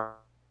to mine.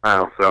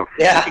 Oh, so.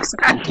 Yeah.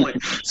 Exactly.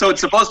 So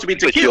it's supposed to be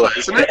tequila,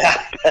 isn't it?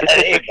 Yeah.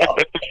 There you go.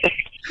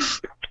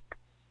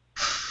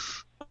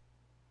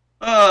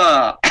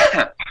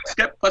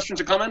 Skip,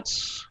 questions or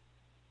comments?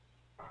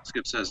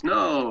 Skip says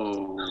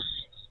no.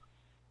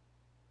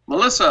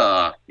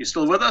 Melissa, you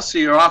still with us, or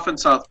you're off in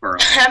Southborough?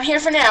 I'm here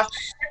for now.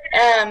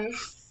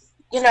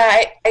 You know,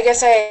 I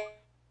guess I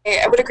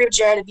would agree with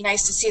Jared. It'd be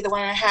nice to see the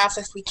 1.5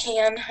 if we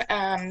can.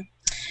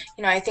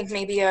 You know, I think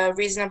maybe a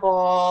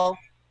reasonable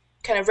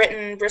kind of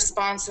written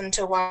response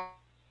into why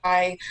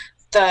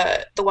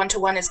the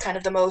 1-to-1 is kind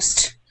of the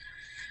most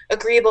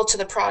agreeable to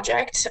the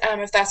project,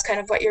 if that's kind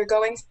of what you're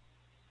going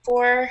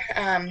for,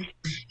 and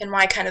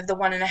why kind of the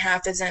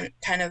 1.5 isn't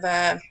kind of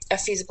a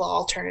feasible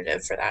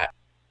alternative for that.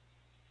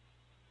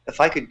 If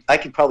I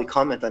could probably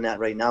comment on that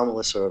right now,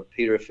 Melissa or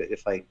Peter,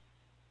 if I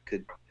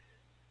could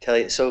tell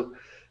you. So,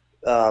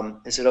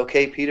 is it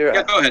okay, Peter?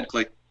 Yeah, go ahead,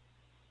 Clay.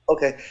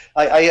 Okay.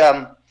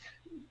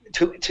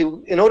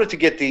 In order to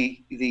get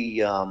the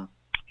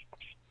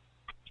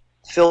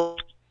fill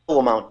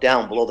amount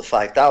down below the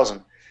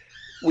 5,000,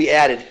 we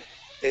added.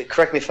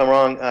 Correct me if I'm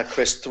wrong,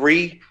 Chris.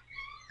 3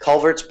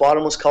 culverts,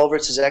 bottomless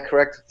culverts. Is that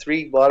correct?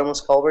 3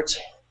 bottomless culverts.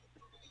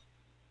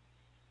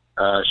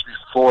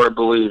 4, I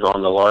believe,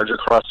 on the larger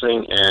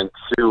crossing, and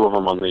 2 of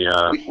them on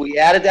the. We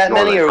added that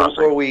many,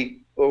 or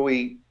we?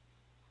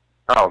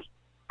 Oh,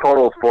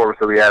 total of 4,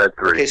 so we added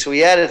 3. Okay, so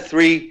we added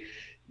 3.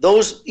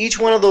 Each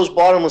one of those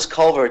bottomless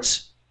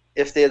culverts,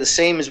 if they're the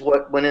same as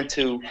what went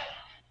into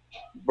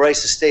Britnal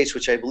Estates,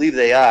 which I believe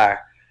they are,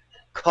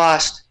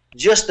 cost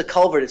just the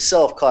culvert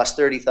itself cost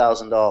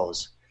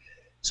 $30,000.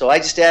 So I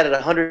just added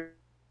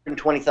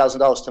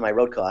 $120,000 to my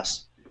road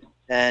costs,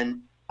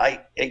 and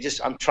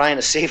I'm trying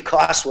to save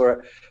costs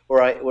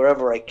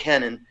wherever I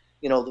can, and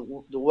you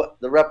know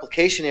the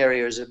replication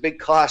area is a big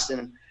cost,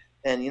 and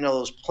you know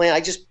those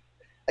plants.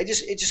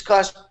 It just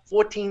cost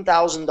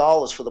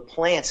 $14,000 for the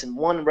plants in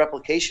one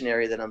replication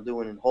area that I'm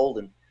doing in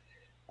Holden.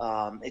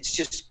 It's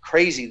just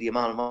crazy the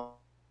amount of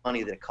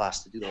money that it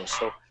costs to do those.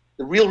 So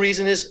the real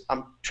reason is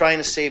I'm trying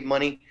to save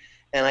money,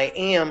 and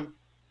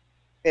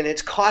and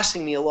it's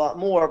costing me a lot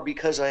more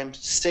because I'm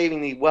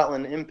saving the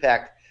wetland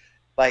impact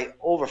by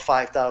over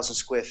 5,000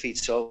 square feet.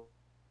 So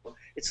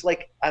it's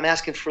like I'm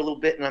asking for a little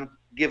bit and I'm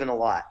giving a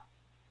lot.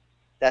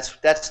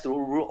 That's the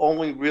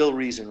only real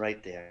reason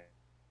right there.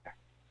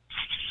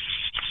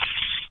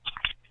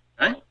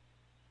 Okay.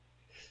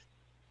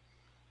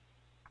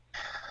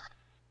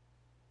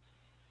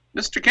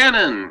 Mr.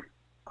 Cannon,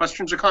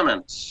 questions or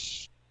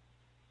comments?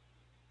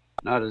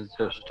 Not at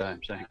this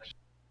time, thanks.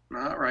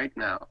 Not right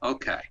now.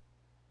 Okay.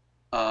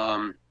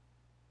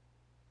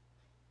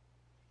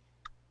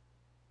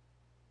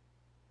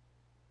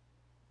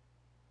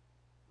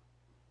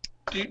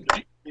 These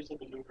are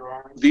the new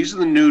drawings. These are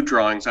the new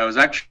drawings. I was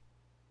actually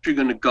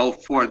going to go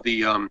for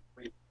the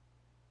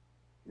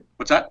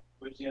what's that?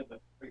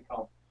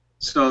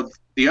 So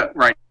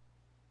right.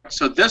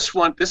 So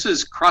this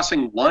is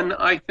crossing 1,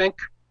 I think.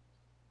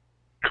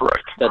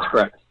 Correct. That's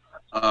correct.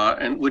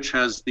 And which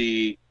has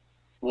the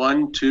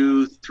 1,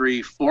 2,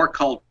 3, 4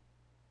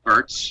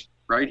 culverts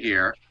right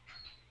here.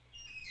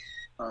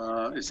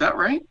 Is that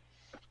right?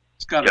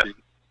 It's got to be.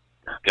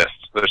 Yes,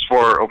 there's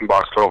 4 open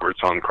box culverts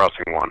on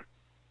crossing 1.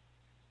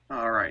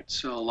 All right,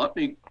 so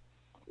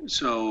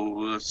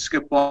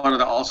skip one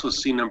to also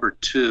see number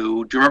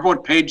 2. Do you remember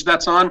what page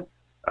that's on?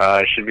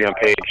 It should be on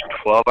page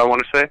 12, I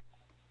want to say.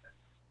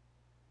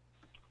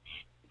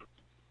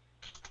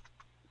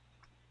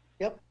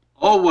 Yep.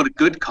 Oh, what a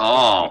good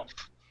call.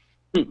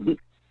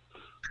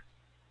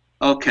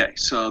 Okay,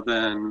 so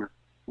then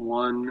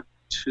 1,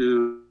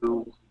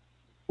 2.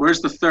 Where's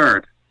the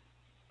 3rd?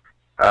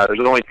 There's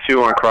only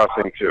 2 on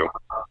crossing 2.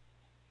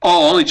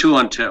 Oh, only 2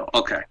 on 2.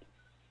 Okay.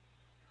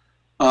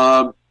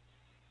 I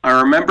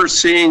remember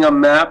seeing a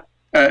map,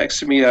 a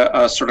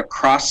sort of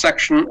cross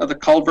section of the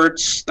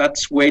culverts.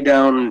 That's way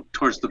down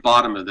towards the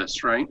bottom of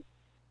this, right?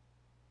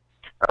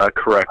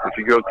 Correct. If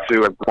you go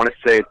to, I want to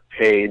say it's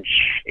page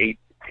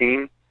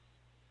 18.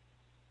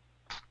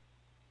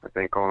 I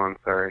think. Hold on,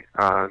 sorry.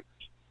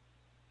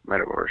 Might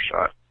have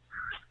overshot.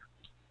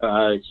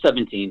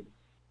 17.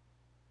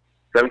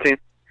 17?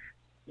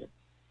 Yeah.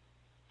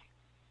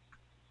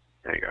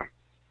 There you go.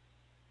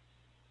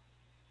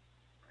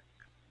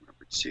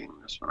 Seeing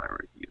this when I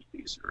reviewed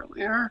these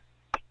earlier.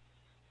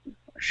 If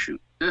I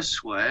shoot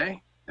this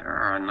way, there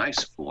are a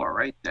nice 4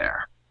 right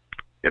there.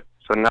 Yep.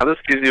 So now this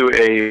gives you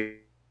a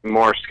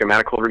more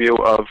schematic overview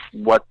of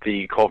what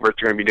the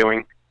culverts are going to be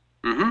doing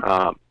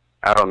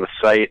out on the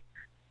site.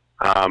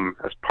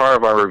 As part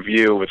of our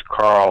review with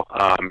Carl,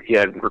 he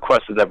had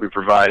requested that we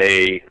provide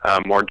a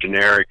more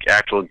generic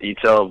actual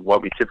detail of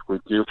what we typically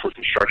do for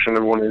construction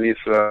of one of these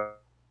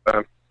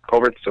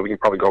culverts, so we can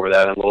probably go over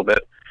that in a little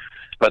bit.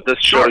 But this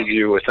shows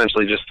you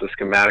essentially just a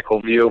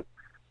schematical view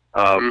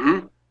of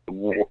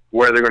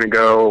where they're going to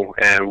go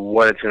and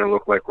what it's going to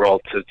look like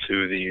relative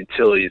to the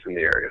utilities in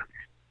the area.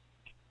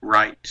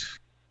 Right.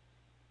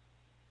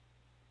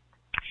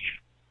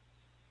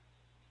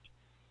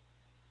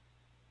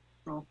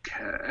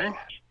 Okay.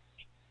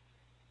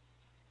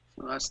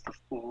 So that's the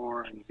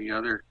 4, and the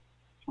other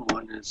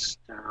one is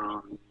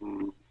down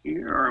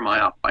here, or am I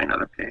off by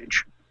another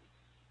page?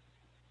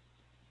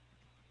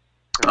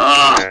 You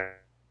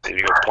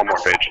got one more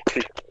page.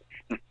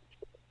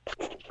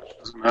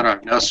 Doesn't matter.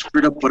 I've now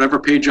screwed up whatever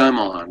page I'm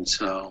on,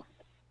 so.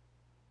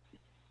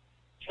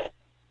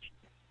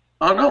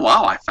 Oh no,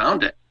 wow, I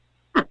found it.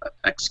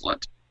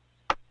 Excellent.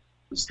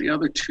 There's the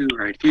other 2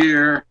 right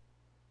here.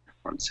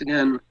 Once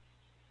again.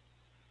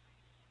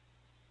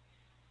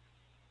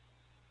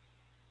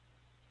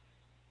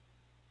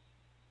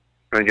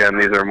 And again,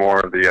 these are more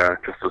of the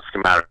just the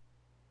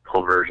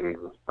schematical versions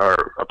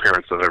or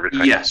appearance of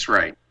everything. Yes,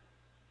 right.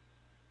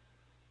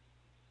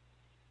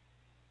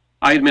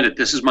 I admit it,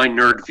 this is my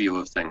nerd view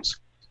of things.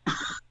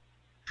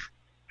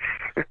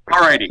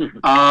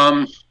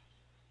 Alrighty.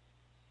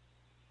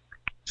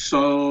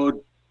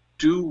 So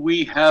do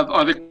we have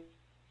other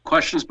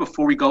questions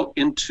before we go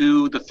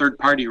into the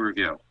third-party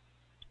review?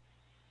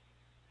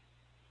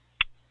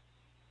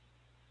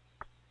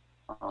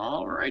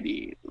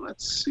 Alrighty,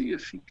 let's see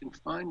if you can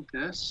find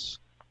this.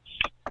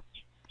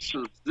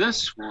 So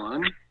this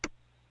one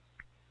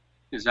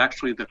is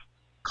actually the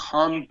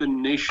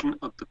combination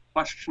of the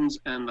questions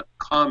and the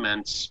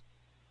comments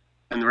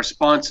and the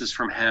responses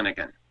from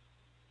Hannigan.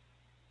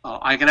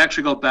 I can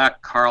actually go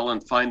back, Carl,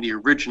 and find the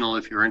original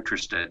if you're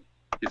interested.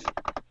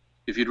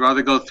 If you'd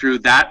rather go through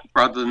that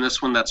rather than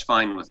this one, that's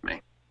fine with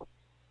me.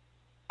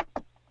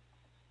 I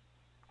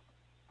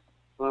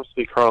don't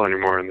see Carl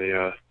anymore in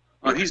the.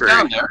 Oh, he's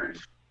down there.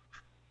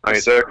 Oh,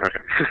 he's there? Okay.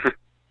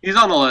 He's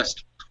on the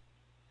list.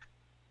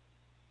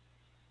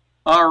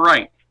 All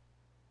right.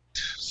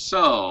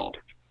 So,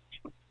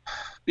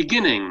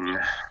 beginning.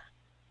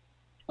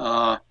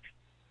 I'm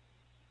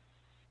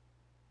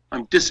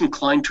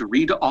disinclined to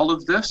read all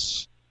of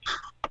this,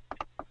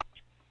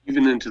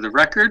 even into the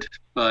record,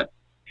 but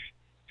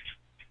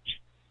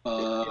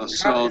so.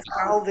 Is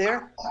Carl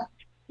there?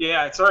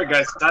 Yeah, sorry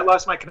guys, I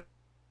lost my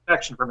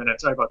connection for a minute.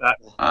 Sorry about that.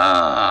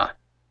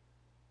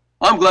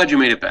 I'm glad you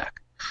made it back.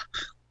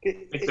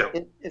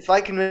 If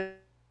I can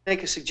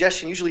make a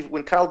suggestion, usually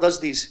when Carl does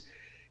these,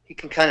 he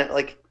can kind of,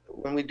 like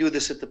when we do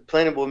this at the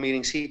planning board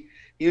meetings, he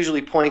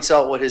usually points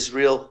out what his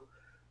real,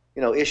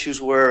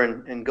 issues were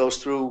and goes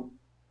through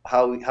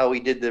how he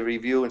did the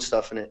review and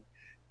stuff, and it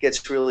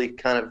gets really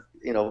kind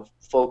of,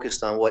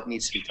 focused on what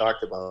needs to be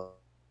talked about.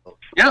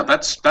 Yeah,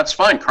 that's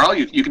fine. Carl,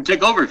 you can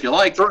take over if you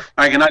like. Sure.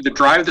 I can either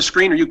drive the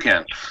screen or you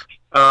can.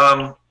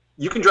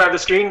 You can drive the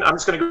screen. I'm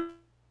just going to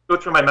go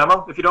through my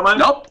memo, if you don't mind.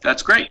 Nope,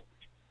 that's great.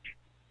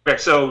 Okay,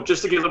 so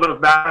just to give a little bit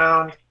of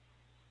background,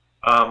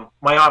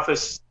 my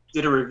office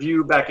did a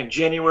review back in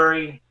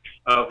January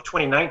of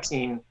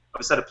 2019 of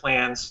a set of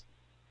plans.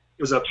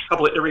 It was a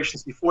couple of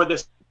iterations before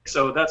this,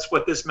 so that's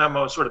what this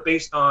memo is sort of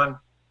based on,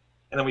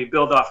 and then we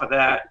build off of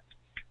that.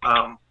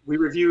 We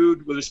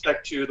reviewed with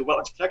respect to the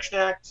Wetlands Protection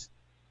Act,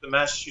 the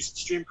Massachusetts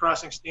Stream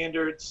Crossing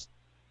Standards,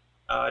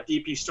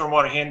 DEP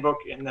Stormwater Handbook,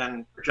 and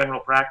then for general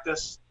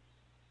practice.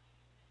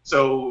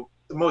 So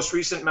the most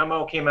recent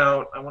memo came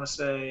out, I want to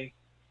say,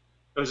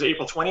 it was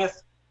April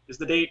 20th is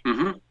the date.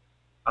 Mm-hmm.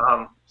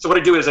 So what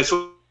I do is I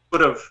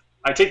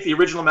take the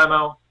original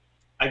memo,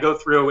 I go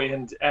through,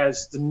 and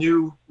as the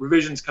new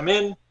revisions come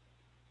in,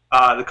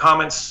 the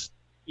comments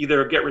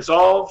either get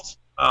resolved,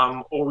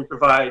 or we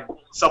provide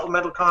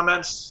supplemental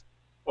comments,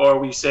 or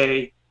we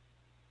say,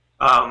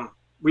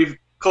 we've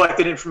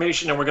collected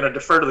information and we're going to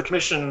defer to the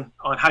commission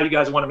on how you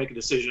guys want to make a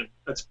decision.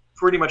 That's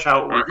pretty much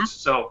how it works. Mm-hmm.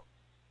 So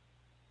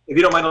if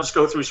you don't mind, I'll just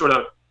go through sort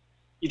of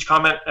each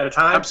comment at a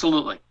time.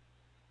 Absolutely.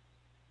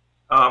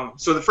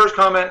 So the first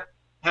comment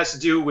has to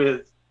do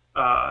with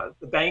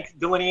the bank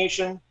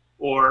delineation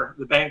or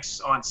the banks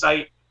on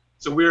site.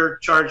 So we're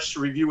charged to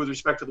review with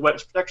respect to the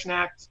Wetlands Protection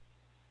Act.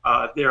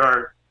 There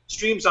are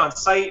streams on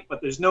site,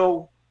 but there's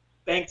no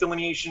bank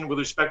delineation with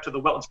respect to the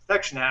Wetlands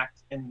Protection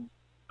Act. And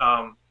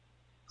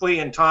Clea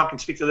and Tom can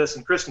speak to this,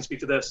 and Chris can speak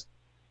to this.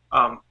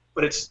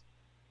 But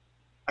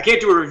I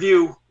can't do a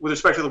review with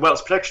respect to the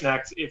Wetlands Protection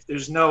Act if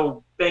there's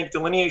no bank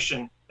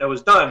delineation that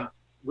was done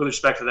with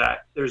respect to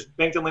that. There's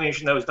bank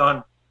delineation that was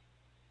done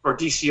for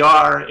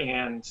DCR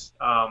and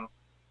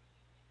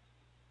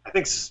I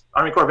think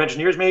Army Corps of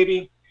Engineers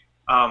maybe.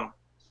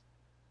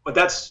 But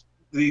that's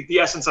the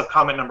essence of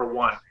comment number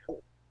 1.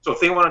 So if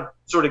they want to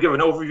sort of give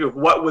an overview of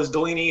what was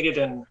delineated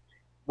and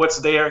what's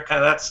there,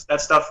 kind of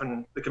that stuff,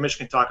 and the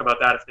commission can talk about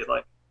that if they'd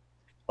like.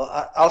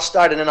 Well, I'll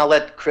start, and then I'll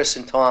let Chris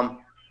and Tom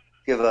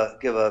give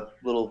a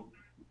little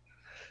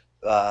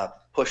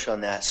push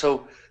on that.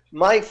 So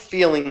my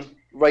feeling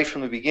right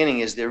from the beginning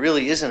is there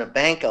really isn't a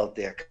bank out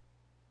there,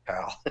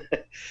 Carl.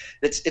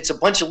 It's a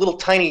bunch of little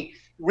tiny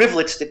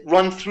rivulets that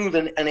run through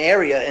an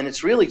area, and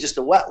it's really just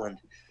a wetland.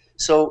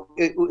 So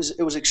it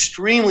was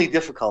extremely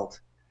difficult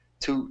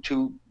to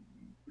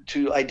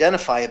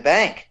identify a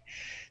bank.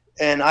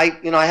 And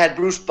I had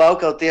Bruce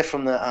Bauk out there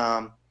from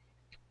the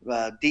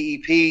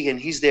DEP, and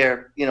he's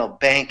their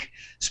bank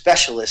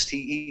specialist.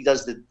 He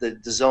does the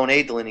zone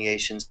A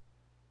delineations,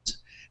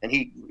 and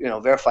he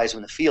verifies them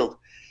in the field.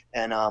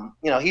 And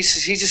you know, he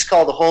just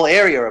called the whole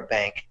area a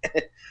bank.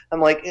 I'm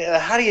like,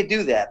 how do you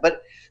do that?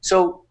 But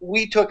so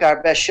we took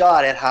our best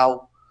shot at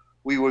how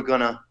we were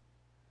gonna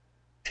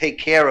take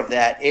care of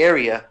that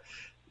area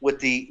with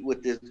the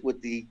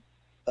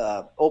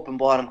open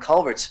bottom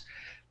culverts,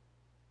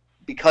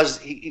 because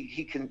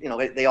he can, you know,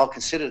 they all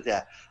considered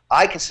that.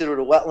 I consider it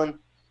a wetland.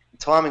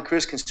 Tom and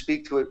Chris can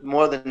speak to it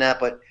more than that,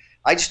 but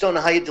I just don't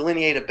know how you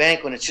delineate a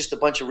bank when it's just a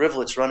bunch of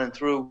rivulets running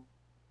through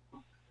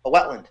a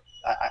wetland.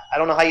 I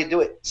don't know how you do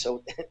it.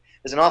 So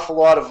there's an awful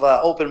lot of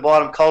open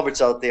bottom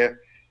culverts out there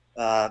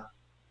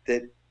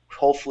that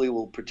hopefully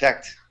will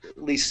protect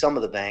at least some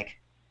of the bank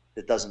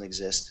that doesn't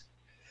exist.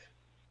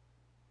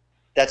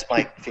 That's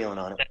my feeling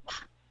on it.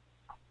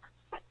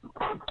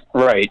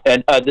 Right,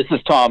 and this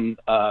is Tom,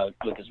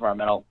 Lucas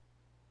Environmental.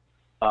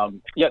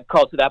 Yeah,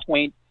 Carl, to that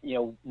point, you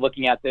know,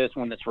 looking at this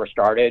when this first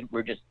started,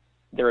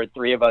 there are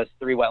three of us,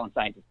 three wetland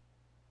scientists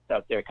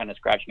out there kind of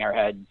scratching our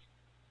heads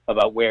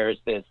about where's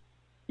this,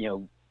 you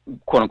know,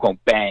 quote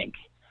unquote bank.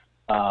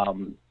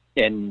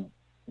 And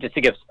just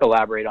to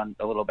elaborate on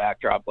a little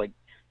backdrop, like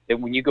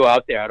when you go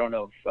out there, I don't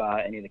know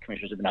if any of the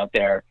commissioners have been out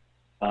there,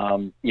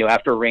 you know,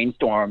 after a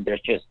rainstorm,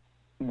 there's just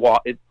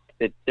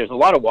there's a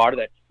lot of water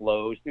that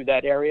flows through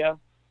that area,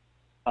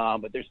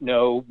 but there's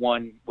no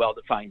one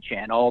well-defined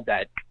channel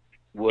that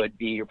would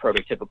be your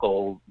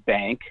prototypical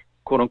bank,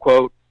 quote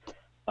unquote,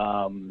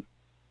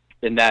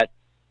 in that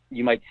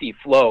you might see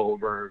flow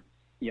over,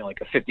 you know, like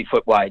a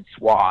 50-foot wide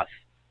swath,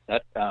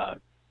 that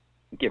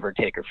give or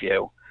take a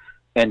few.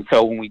 And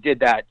so when we did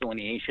that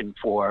delineation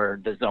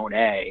for the Zone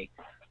A,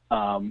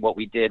 what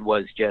we did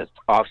was just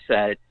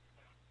offset.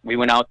 We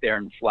went out there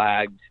and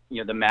flagged, you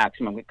know, the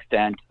maximum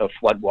extent of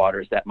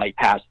floodwaters that might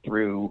pass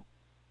through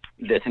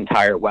this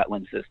entire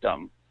wetland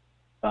system.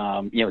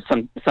 You know,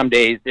 some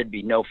days there'd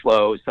be no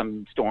flow.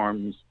 Some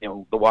storms, you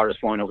know, the water's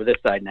flowing over this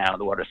side now,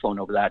 the water's flowing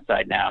over that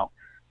side now.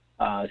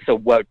 So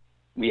what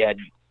we had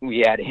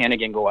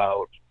Hannigan go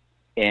out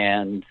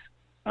and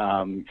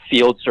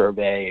field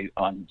survey,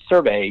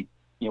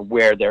 you know,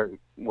 where they're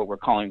what we're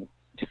calling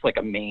just like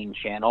a main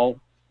channel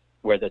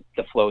where the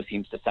flow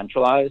seems to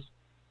centralize.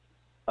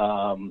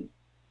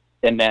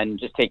 And then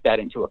just take that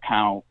into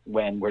account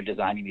when we're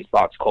designing these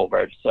box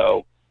culverts.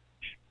 So,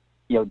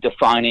 you know,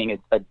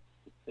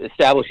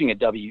 establishing a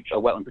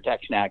Wetland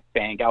Protection Act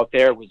bank out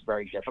there was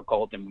very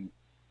difficult, and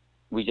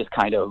we just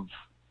kind of,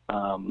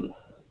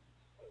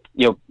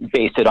 you know,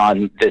 based it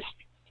on this,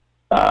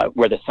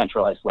 where the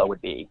centralized flow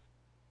would be.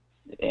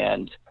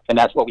 And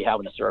that's what we have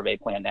in the survey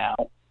plan now,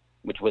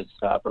 which was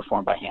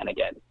performed by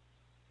Hannigan.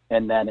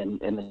 And then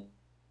in the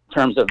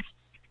terms of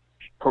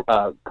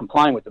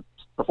complying with the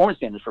performance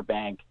standards for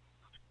bank,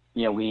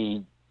 you know,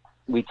 we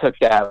took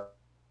that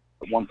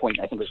I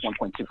think it was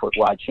 1.2 foot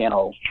wide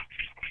channel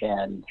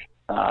and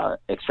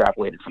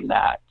extrapolated from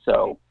that.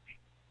 So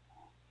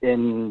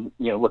in,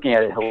 you know, looking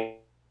at it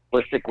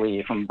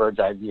holistically from a bird's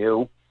eye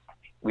view,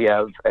 we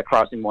have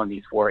crossing one of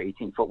these 4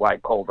 18-foot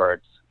wide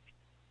culverts,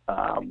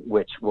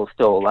 which will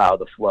still allow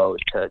the flow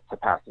to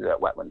pass through that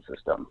wetland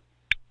system.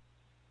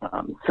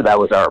 So that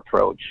was our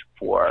approach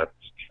for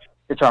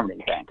determining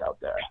the bank out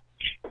there.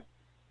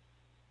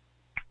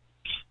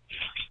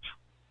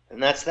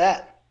 And that's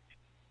that.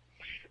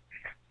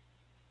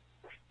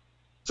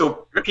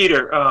 So,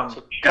 Peter,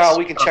 so Carl,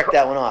 we can check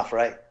that one off,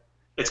 right?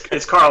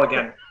 It's Carl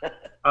again.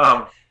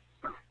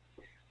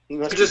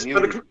 Just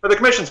for the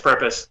commission's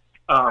purpose,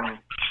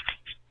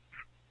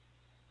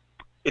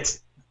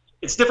 it's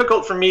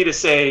difficult for me to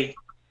say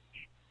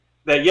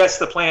that yes,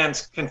 the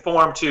plans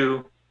conform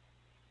to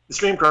the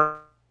stream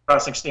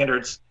crossing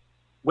standards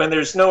when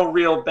there's no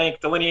real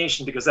bank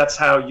delineation, because that's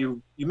how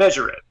you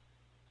measure it.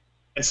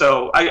 And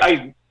so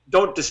I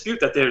don't dispute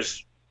that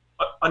there's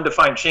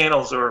undefined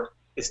channels, or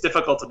it's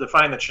difficult to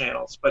define the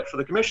channels. But for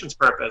the commission's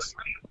purpose,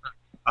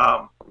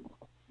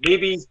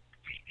 maybe,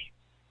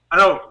 I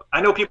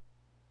know people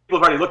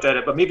have already looked at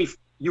it, but maybe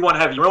you want to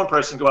have your own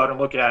person go out and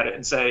look at it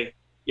and say,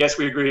 yes,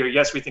 we agree, or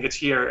yes, we think it's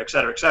here, et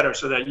cetera,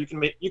 so that you can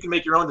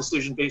make your own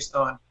decision based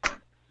on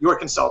your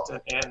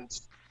consultant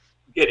and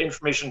get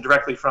information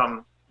directly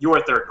from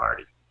your third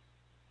party.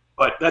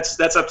 But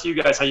that's up to you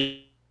guys how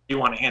you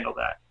want to handle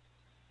that.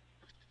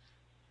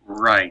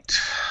 Right.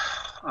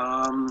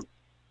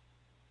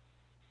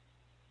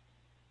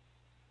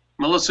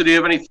 Melissa, do you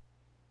have any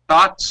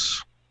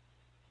thoughts?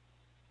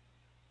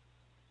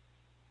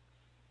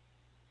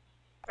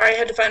 I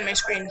had to find my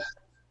screen.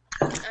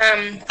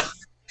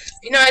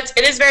 You know,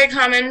 it is very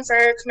common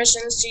for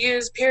commissions to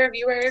use peer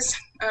reviewers.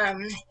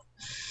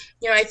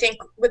 You know, I think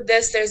with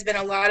this, there's been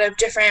a lot of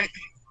different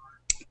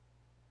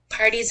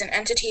parties and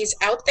entities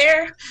out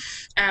there.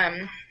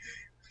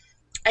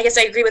 I guess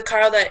I agree with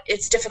Carl that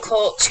it's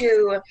difficult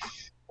to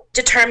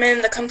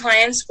determine the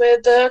compliance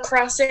with the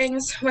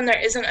crossings when there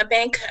isn't a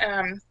bank.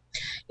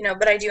 You know,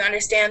 but I do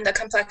understand the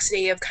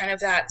complexity of kind of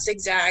that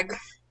zigzag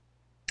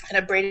kind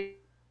of braided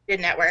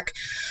network.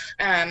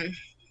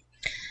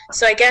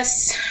 So I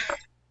guess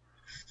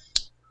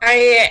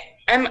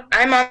I'm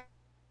on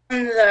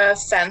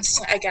the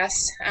fence, I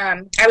guess.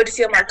 I would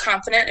feel more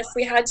confident if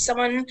we had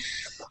someone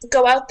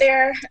go out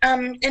there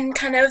and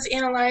kind of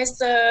analyze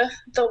the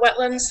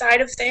wetland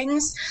side of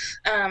things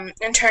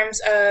in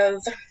terms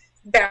of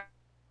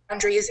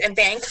boundaries and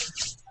bank.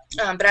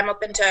 But I'm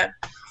open to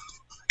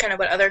kind of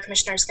what other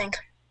commissioners think.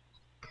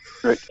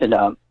 Right. And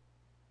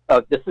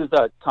this is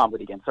Tom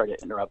Wood again. Sorry to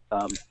interrupt.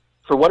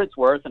 For what it's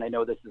worth, and I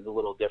know this is a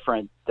little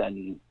different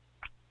than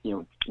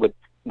with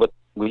what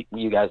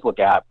you guys look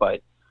at,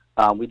 but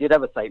we did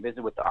have a site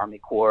visit with the Army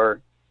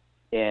Corps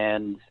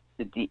and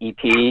the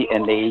DEP,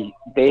 and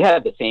they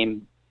had the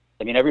same.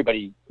 I mean,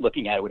 everybody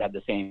looking at it would have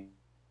the same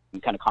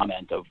kind of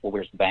comment of, well,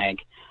 where's the bank?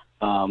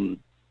 In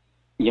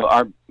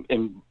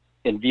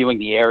viewing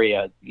the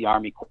area, the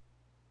Army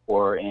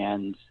Corps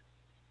and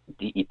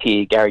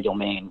DEP, Gary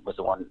Gilmain was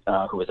the one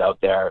who was out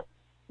there.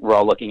 We're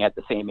all looking at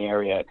the same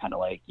area, kind of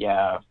like,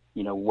 yeah,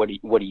 what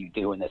do you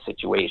do in this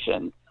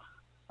situation?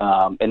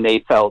 And they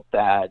felt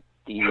that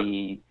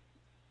the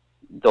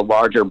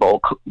larger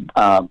bulk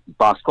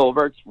box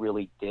culverts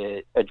really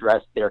did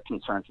address their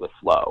concerns with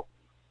flow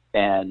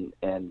and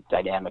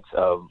dynamics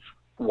of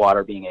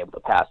water being able to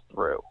pass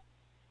through.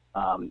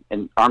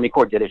 And Army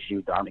Corps did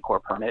issue the Army Corps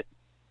permit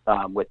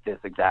with this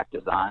exact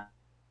design.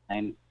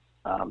 So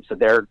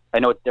I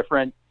know it's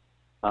different,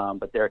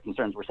 but their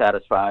concerns were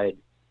satisfied.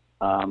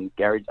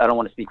 Gary, I don't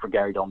want to speak for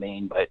Gary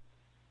Domain, but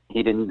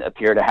he didn't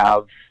appear to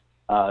have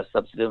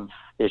substantive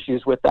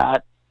issues with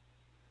that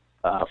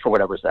for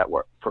whatever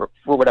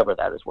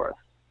that is worth.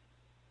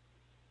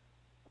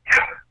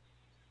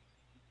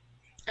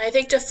 I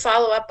think to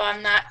follow up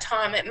on that,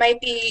 Tom, it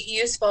might be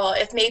useful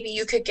if maybe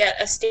you could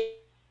get a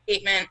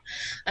statement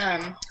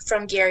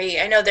from Gary.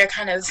 I know they're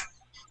kind of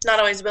not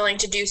always willing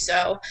to do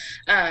so,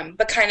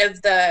 but kind of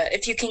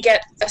if you can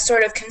get a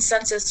sort of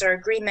consensus or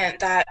agreement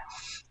that,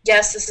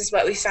 yes, this is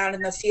what we found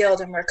in the field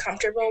and we're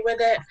comfortable with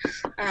it.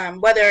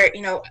 Whether,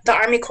 the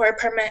Army Corps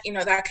permit,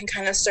 that can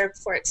kind of serve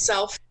for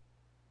itself.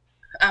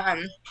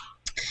 And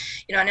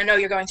I know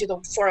you're going through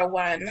the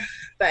 401,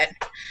 but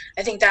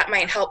I think that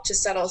might help to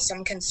settle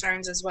some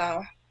concerns as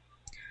well.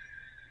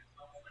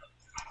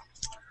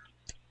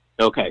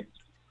 Okay.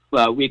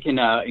 Well, we can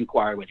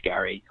inquire with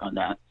Gary on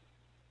that.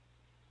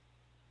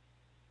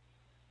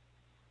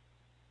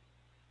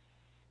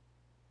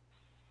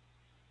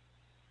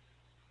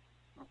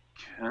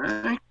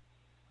 Okay.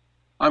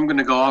 I'm going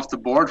to go off the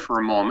board for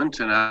a moment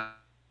and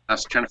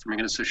ask Jennifer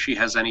McGinnis if she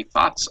has any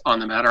thoughts on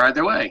the matter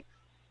either way.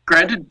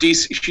 Granted,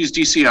 she's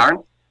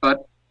DCR,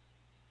 but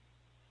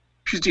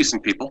she's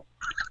decent people.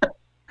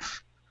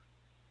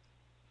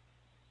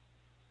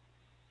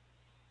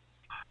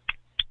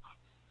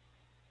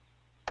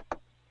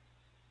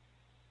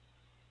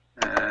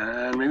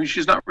 And maybe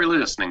she's not really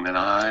listening, then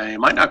I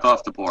might not go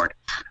off the board.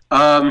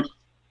 Hi,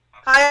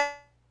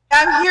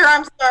 I'm here.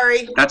 I'm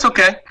sorry. That's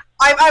okay.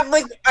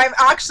 I'm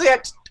actually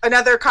at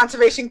another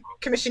Conservation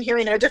Commission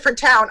hearing in a different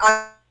town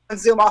on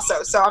Zoom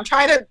also. So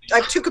I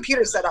have two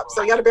computers set up,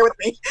 so you got to bear with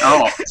me.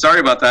 Oh, sorry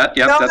about that.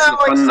 Yep, that's a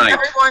fun night.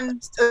 Everyone,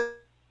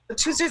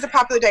 Tuesday's a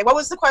popular day. What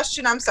was the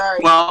question? I'm sorry.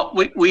 Well,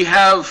 we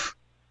have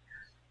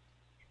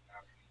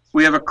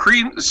a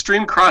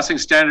stream crossing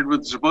standard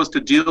we're supposed to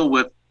deal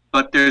with,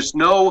 but there's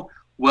no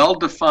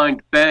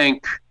well-defined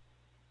bank,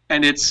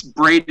 and it's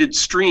braided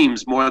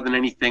streams more than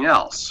anything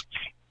else.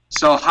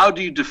 So how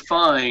do you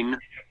define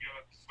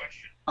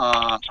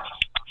how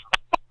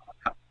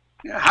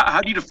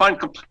do you define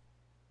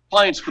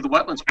compliance with the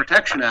Wetlands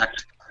Protection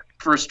Act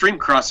for a stream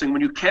crossing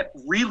when you can't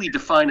really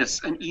define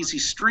an easy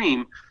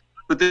stream,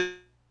 but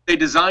they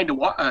designed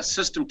a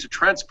system to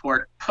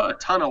transport a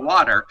ton of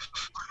water?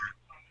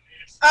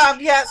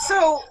 Yeah,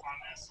 so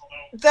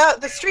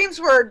the streams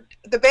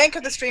the bank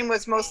of the stream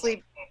was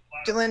mostly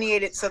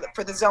delineated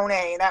for the Zone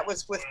A, and that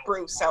was with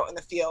Bruce out in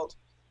the field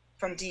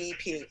from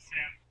DEP.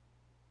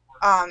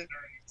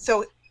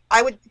 So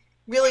I would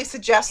really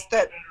suggest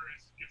that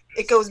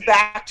it goes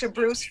back to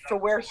Bruce for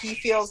where he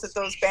feels that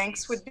those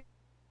banks would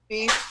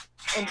be,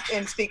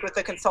 and speak with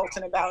the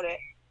consultant about it.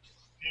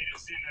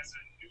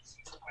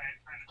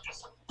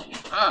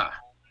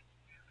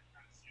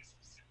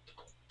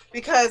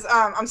 Because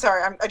I'm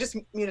sorry, I just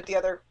muted the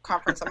other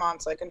conference I'm on,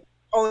 so I can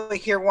only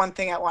hear one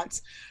thing at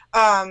once.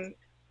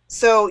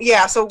 So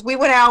yeah, so we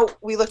went out,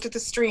 we looked at the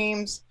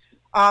streams,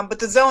 but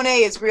the Zone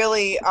A is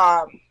really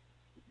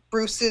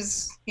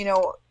Bruce's,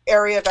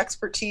 area of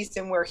expertise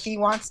and where he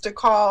wants to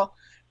call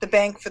the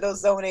bank for those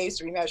Zone A's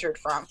to be measured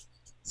from.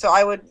 So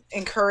I would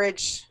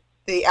encourage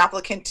the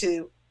applicant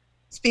to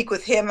speak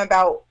with him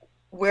about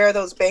where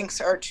those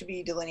banks are to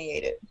be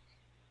delineated.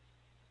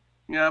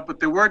 Yeah, but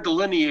they were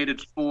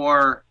delineated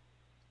for,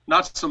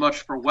 not so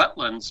much for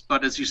wetlands,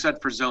 but as you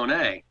said, for Zone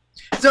A.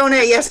 Zone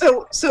A, yes.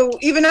 Yeah, so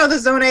even though the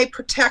Zone A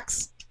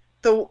protects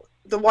the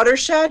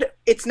watershed,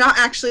 it's not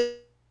actually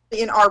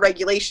in our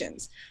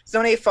regulations.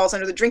 Zone A falls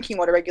under the drinking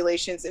water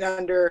regulations and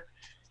under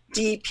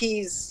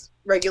DEP's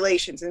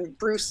regulations, and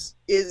Bruce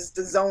is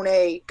the Zone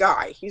A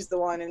guy. He's the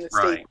one in the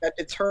state that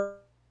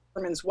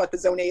determines what the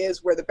Zone A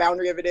is, where the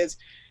boundary of it is,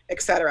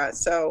 etc.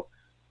 So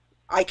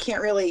I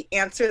can't really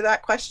answer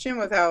that question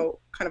without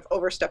kind of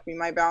overstepping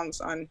my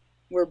bounds on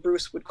where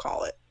Bruce would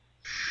call it.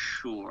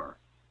 Sure.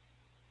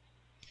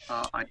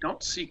 I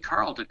don't see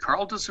Carl. Did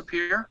Carl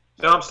disappear?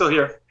 No, I'm still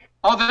here.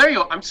 Oh, there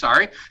you are. I'm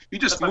sorry. You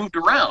just moved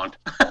around.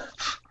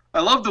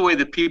 I love the way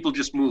that people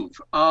just move.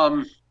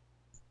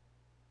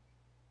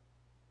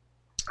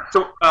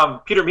 So,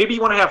 Peter, maybe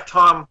you want to have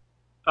Tom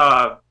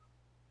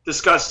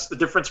discuss the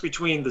difference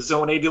between the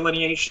Zone A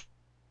delineation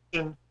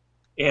and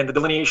the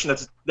delineation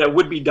that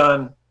would be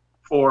done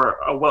for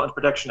a Wetland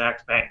Protection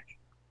Act bank.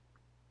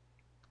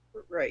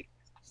 Right.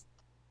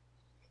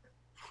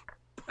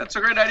 That's a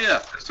great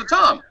idea. So,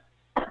 Tom.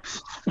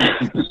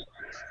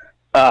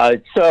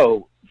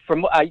 So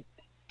from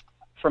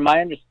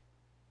my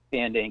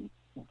understanding,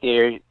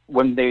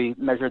 when they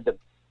measured the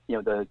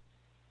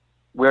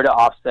where to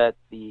offset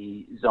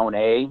the Zone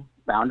A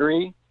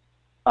boundary,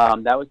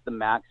 that was the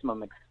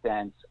maximum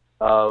extent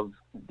of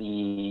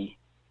the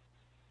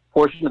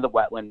portion of the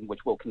wetland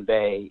which will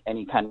convey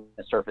any kind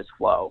of surface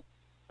flow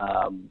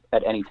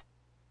at any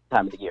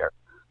time of the year.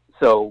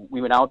 So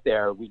we went out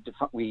there,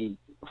 we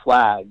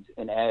flagged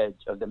an edge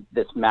of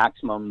this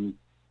maximum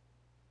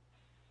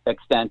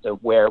extent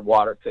of where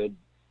water could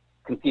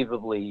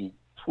conceivably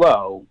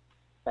flow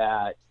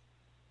at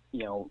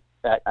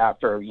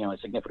after a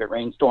significant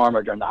rainstorm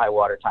or during the high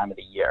water time of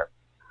the year.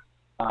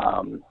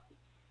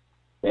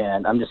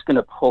 And I'm just going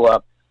to pull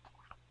up,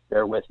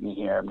 bear with me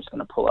here, I'm just going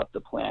to pull up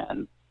the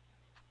plan.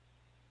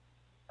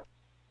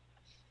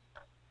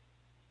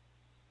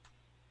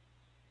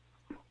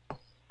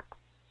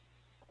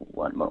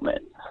 One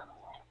moment.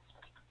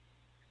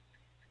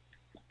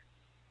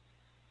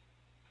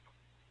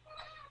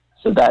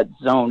 So that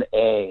Zone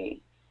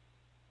A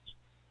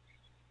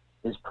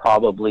is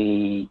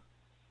probably,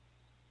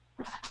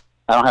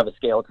 I don't have a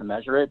scale to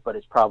measure it, but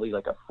it's probably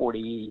like a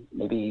 40,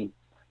 maybe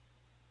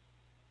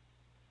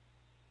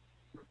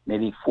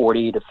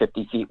 40 to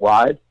 50 feet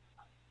wide.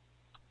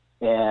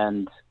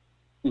 And,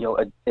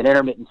 an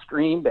intermittent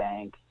stream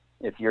bank,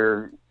 if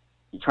you're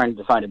trying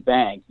to define a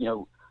bank,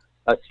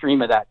 a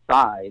stream of that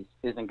size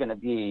isn't going to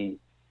be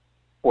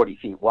 40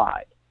 feet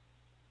wide.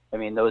 I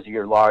mean, those are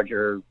your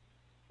larger,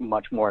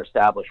 much more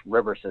established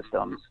river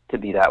systems to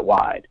be that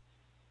wide.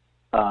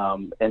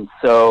 And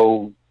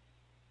so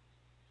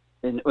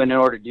in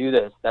order to do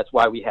this, that's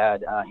why we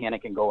had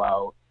Hannikin go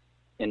out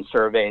and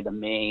survey the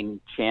main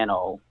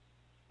channel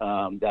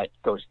that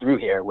goes through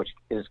here, which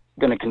is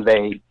going to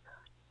convey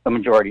a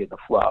majority of the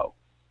flow.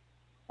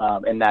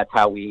 And that's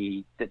how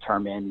we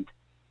determined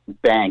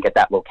bank at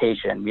that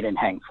location. We didn't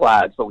hang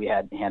flags, but we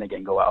had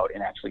Hannigan go out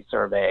and actually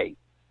survey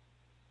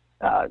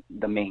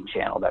the main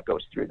channel that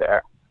goes through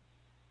there.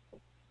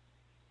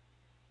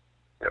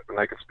 Yep, and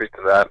I can speak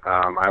to that.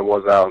 I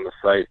was out on the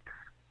site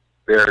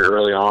very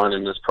early on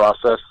in this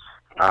process.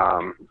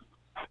 I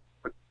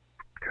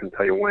couldn't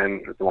tell you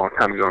when. It's a long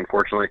time ago,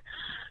 unfortunately.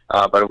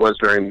 But it was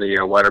during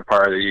the wetter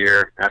part of the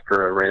year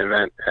after a rain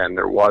event, and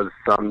there was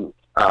some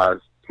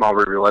small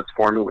rivulets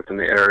forming within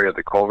the area of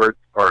the culvert,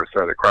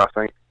 the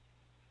crossing.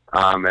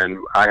 And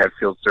I had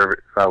field service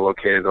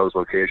located those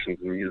locations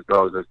and used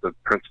those as the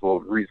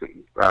principal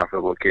reason for the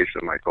location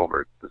of my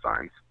culvert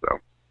designs. So,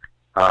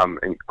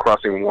 and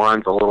crossing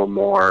one's a little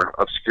more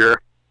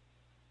obscure.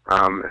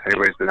 If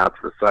anybody's been out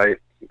to the site,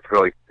 it's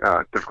really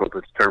difficult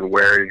to determine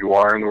where you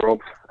are in the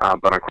world.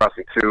 But on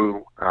crossing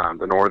two,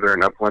 the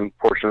northern upland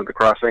portion of the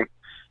crossing,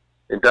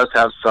 it does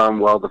have some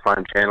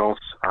well-defined channels.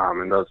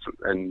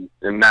 And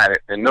in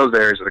those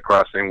areas of the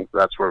crossing,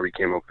 that's where we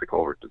came up with the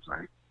culvert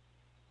design.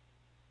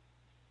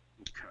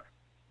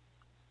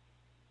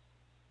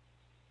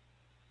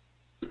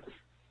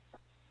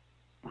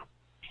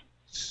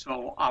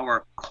 So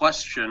our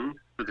question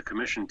for the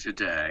commission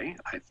today,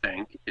 I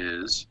think,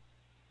 is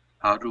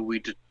how do we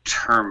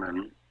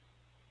determine?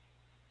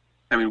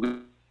 I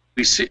mean,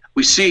 I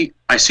see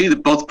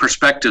the both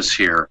perspectives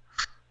here.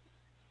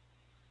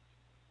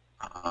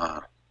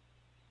 In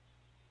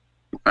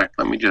fact,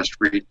 let me just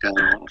read down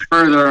a little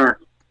further.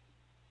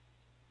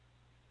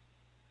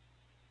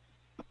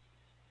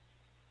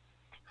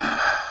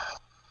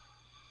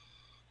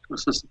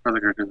 This is the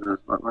further to the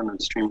wetland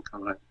and stream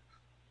cover.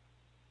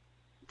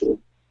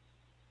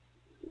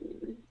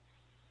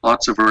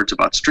 Lots of words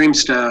about stream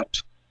stat.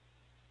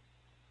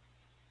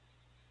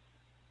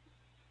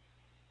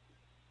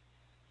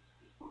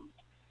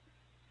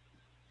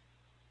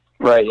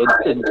 Right,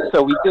 and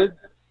so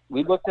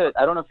we looked at,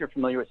 I don't know if you're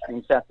familiar with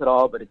stream stats at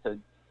all, but it's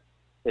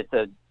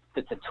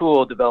a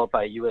tool developed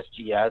by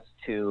USGS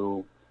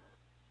to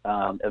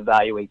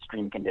evaluate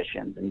stream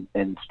conditions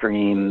and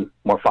stream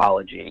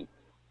morphology.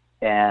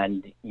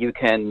 And you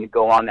can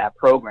go on that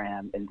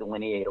program and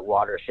delineate a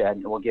watershed,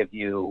 and it will give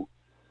you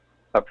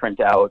a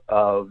printout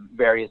of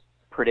various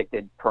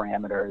predicted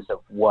parameters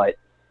of what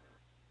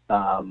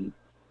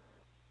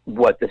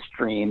the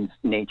stream's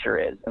nature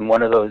is. And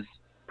one of those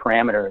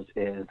parameters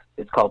is,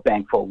 it's called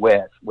bank full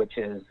width, which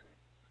is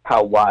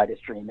how wide a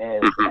stream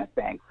is at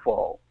bank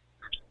full.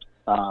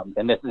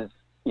 And this is,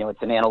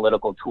 it's an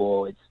analytical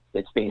tool.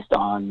 It's based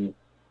on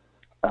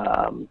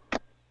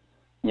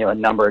a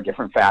number of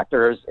different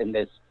factors. And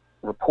this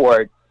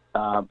report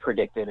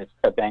predicted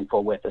a bank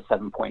full width of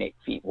 7.8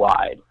 feet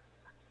wide.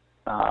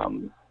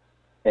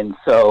 And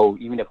so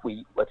even if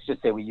let's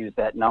just say we use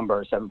that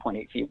number,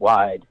 7.8 feet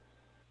wide,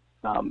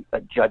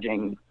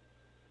 judging,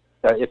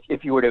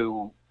 if you were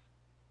to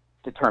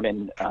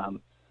determine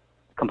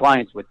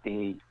compliance with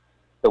the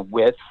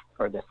width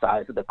or the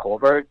size of the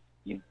culvert,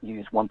 you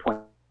use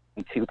 1.2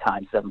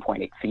 times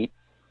 7.8 feet.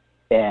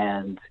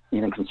 And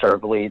even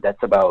conservatively,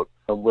 that's about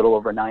a little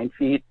over 9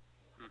 feet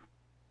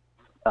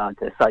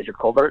to size your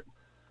culvert.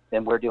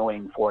 And we're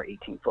doing 4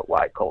 18-foot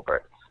wide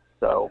culverts.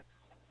 So,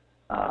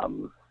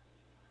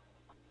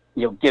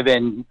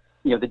 given,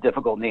 the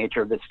difficult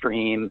nature of the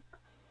stream,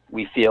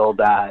 we feel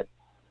that,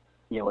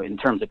 in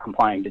terms of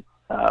complying to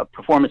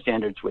performance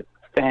standards with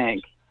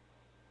bank,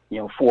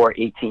 4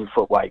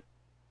 18-foot wide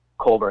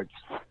culverts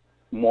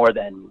more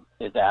than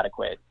is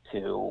adequate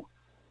to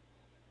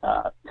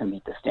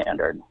meet the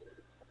standard.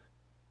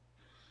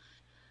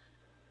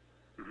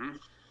 Mm-hmm.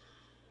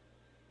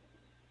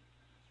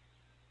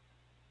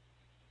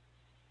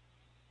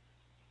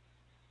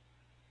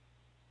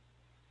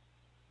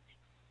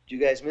 Do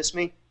you guys miss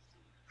me?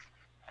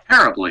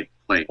 Terribly,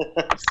 late.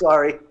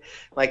 Sorry,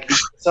 for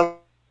some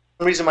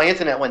reason my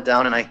internet went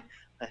down and I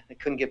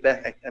couldn't get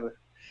back. I'm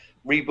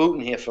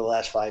rebooting here for the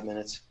last 5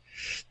 minutes.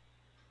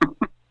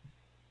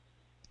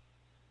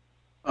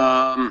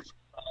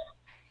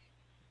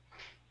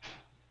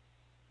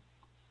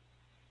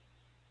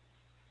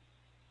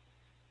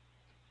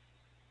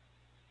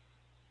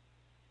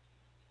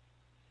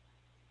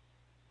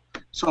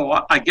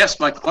 So I guess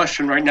my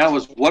question right now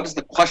is, what is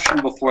the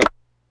question before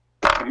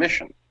the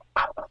commission?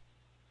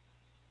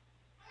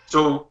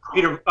 So,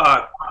 Peter,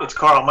 it's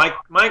Carl.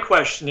 My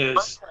question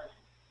is,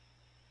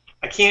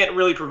 I can't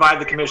really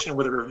provide the commission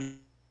with a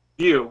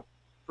review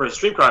for the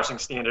stream crossing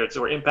standards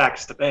or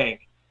impacts to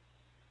bank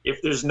if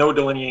there's no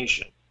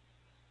delineation.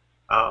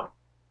 So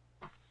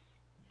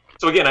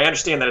again, I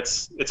understand that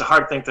it's a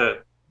hard thing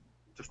to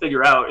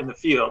figure out in the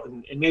field,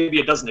 and maybe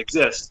it doesn't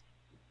exist.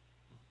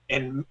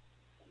 And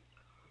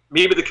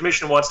maybe the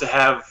commission wants to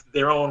have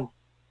their own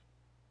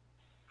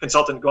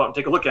consultant go out and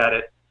take a look at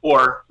it,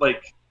 or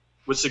like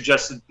was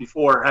suggested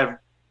before, have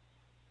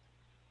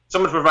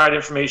someone provide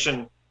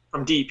information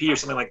from DEP or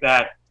something like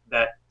that,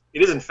 that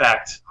it is in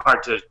fact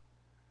hard to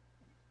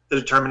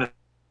determine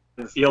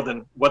in the field,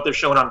 and what they're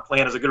showing on the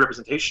plan is a good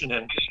representation,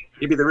 and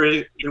maybe there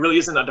really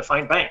isn't a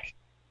defined bank.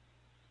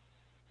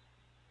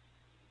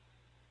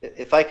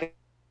 If I could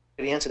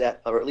answer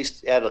that, or at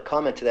least add a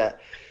comment to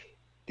that,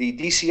 the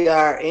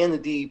DCR and the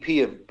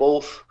DEP have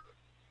both,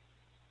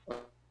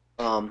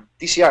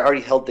 DCR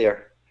already held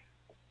their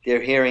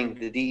hearing.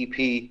 The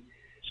DEP,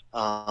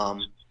 I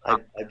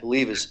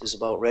believe, is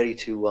about ready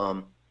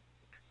to,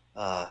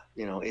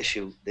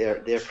 issue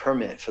their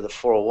permit for the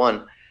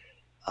 401.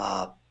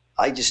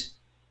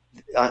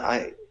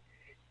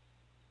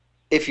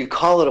 If you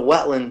call it a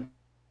wetland,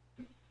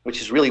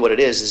 which is really what it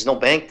is, there's no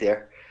bank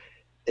there.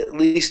 At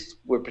least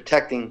we're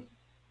protecting,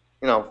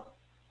 an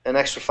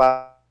extra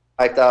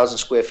 5,000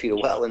 square feet of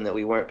wetland that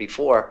we weren't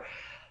before.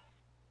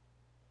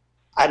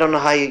 I don't know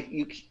how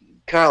you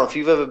Carl, have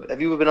you ever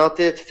been out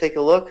there to take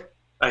a look?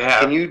 I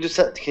have.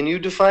 Can you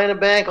define a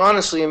bank?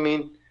 Honestly, I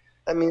mean.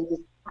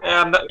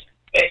 Yeah,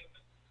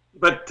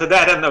 but to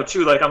that end, though,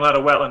 too, like, I'm not a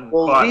wetland.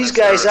 Well, these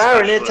guys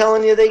are, and they're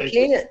telling you they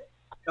can't.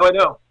 No, I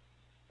know.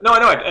 No, I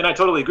know, and I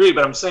totally agree.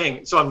 But I'm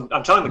saying, so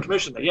I'm telling the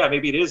commission that, yeah,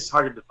 maybe it is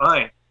hard to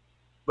define,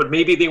 but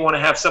maybe they want to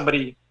have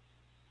somebody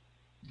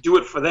do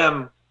it for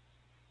them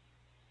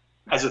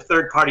as a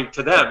third party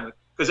to them,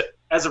 because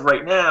as of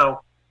right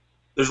now,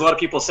 there's a lot of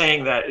people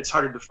saying that it's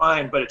hard to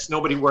define, but it's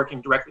nobody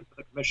working directly for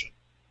the commission.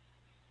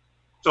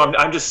 So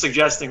I'm just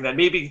suggesting that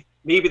maybe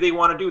they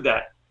want to do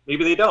that.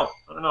 Maybe they don't.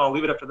 I don't know. I'll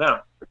leave it up to them.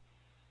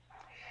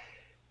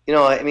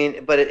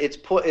 But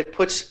it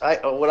puts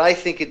what I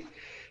think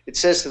it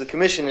says to the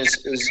commission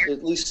is,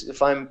 at least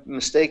if I'm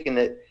mistaken,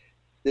 that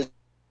there's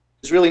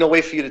really no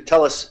way for you to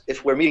tell us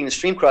if we're meeting the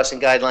stream crossing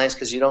guidelines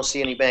because you don't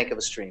see any bank of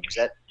a stream.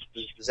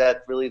 Is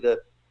that really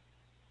the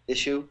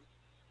issue?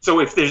 So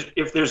if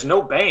there's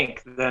no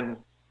bank, then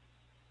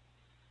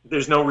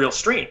there's no real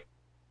stream,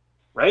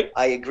 right?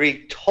 I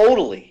agree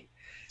totally.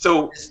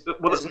 So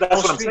that's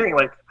what I'm saying.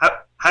 Like,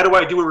 how do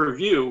I do a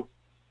review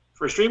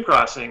for a stream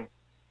crossing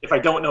if I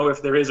don't know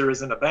if there is or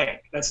isn't a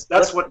bank? That's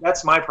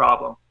my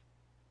problem.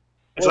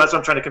 And so that's what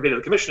I'm trying to convey to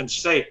the commission, and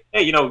say,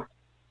 hey,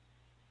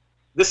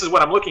 this is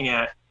what I'm looking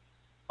at.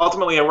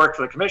 Ultimately, I work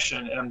for the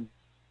commission, and I'm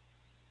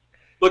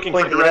looking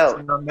for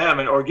direction on them,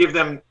 or give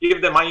them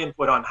my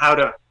input on how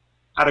to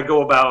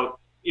go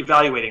about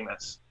evaluating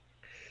this.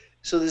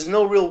 So there's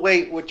no real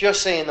way. What you're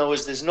saying, though,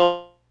 is there's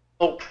no.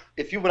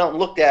 If you went out and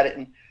looked at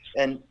it,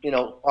 and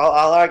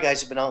all our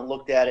guys have been out and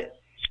looked at it,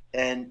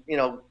 and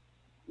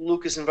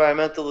Lucas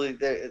Environmental,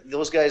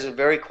 those guys are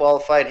very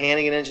qualified.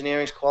 Hannigan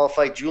Engineering's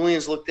qualified.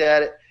 Julian's looked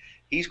at it.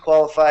 He's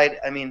qualified.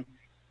 I mean,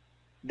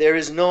 there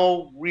is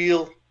no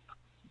real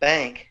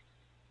bank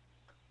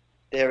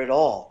there at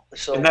all.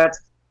 So and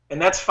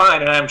that's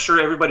fine, and I'm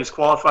sure everybody's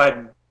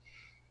qualified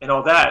and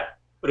all that.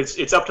 but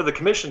it's up to the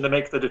commission to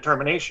make the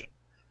determination.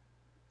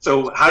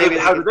 So how do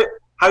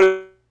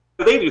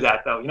they do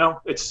that though? You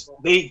know, it's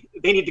they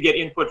need to get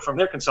input from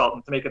their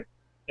consultant to make an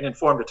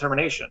informed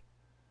determination.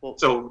 Well,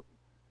 so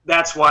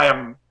that's why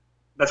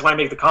I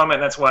make the comment.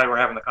 And that's why we're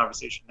having the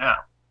conversation now.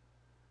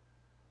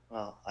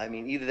 Well, I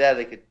mean, either that or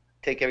they could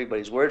take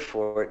everybody's word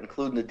for it,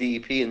 including the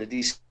DEP and the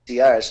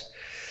DCRs.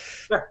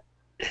 Yeah.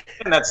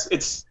 And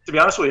it's to be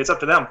honest with you, it's up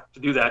to them to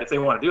do that. If they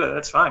want to do that,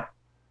 that's fine.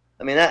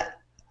 I mean,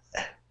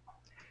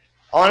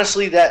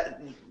 honestly,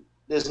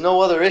 there's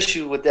no other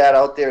issue with that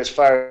out there as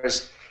far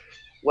as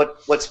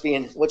what's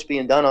being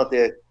done out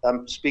there.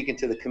 I'm speaking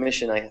to the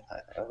commission. I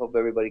hope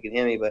everybody can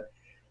hear me, but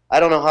I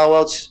don't know how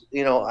else,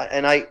 you know,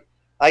 and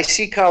I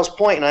see Carl's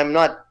point, and I'm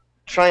not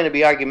trying to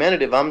be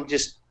argumentative. I'm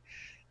just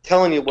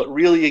telling you what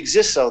really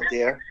exists out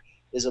there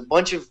is a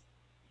bunch of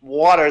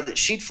water that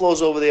sheet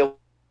flows over there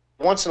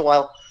once in a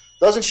while,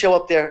 doesn't show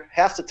up there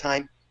half the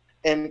time,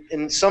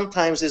 and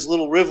sometimes there's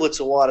little rivulets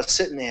of water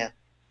sitting there.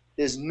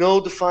 There's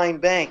no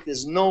defined bank.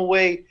 There's no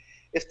way.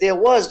 If there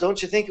was,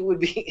 don't you think it would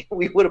be?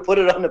 We would have put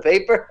it on the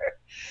paper.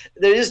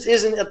 There just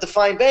isn't a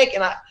defined bank,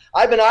 and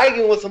I've been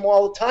arguing with them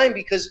all the time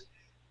because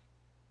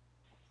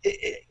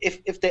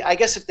if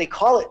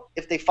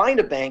they find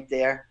a bank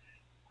there,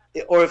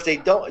 or if they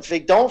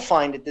don't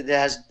find it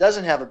that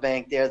doesn't have a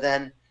bank there,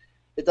 then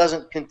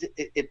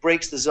it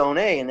breaks the zone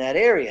A in that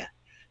area.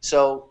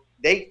 So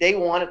they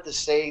want it to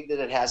say that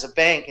it has a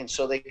bank, and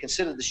so they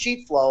consider the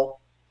sheet flow,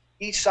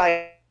 each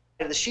side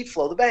of the sheet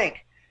flow, the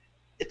bank.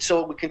 So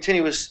it would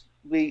continuously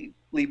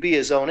be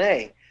a zone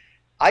A.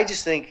 I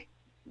just think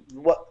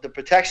what the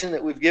protection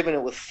that we've given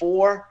it with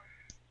 4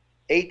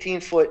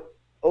 18-foot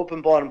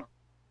open bottom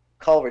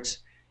culverts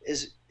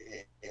is,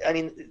 I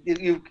mean,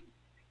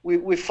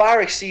 we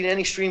far exceed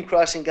any stream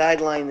crossing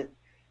guideline.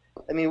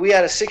 I mean, we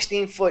had a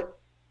 16-foot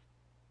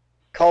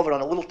culvert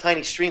on a little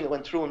tiny stream that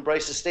went through in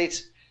Britnal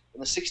Estates,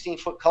 and the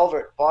 16-foot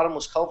culvert,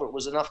 bottomless culvert,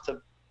 was enough to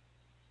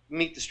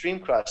meet the stream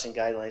crossing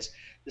guidelines.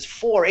 There's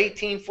 4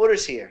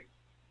 18-footers here,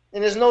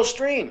 and there's no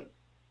stream.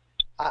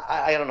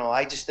 I don't know.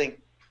 I just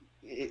think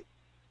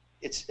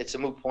it's a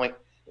moot point.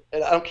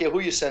 And I don't care who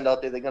you send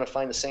out there; they're going to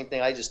find the same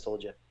thing I just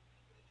told you.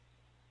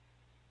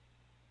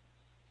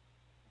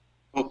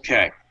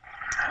 Okay.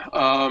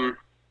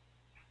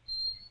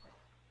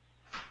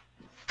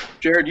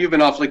 Jared, you've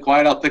been awfully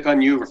quiet. I'll pick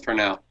on you for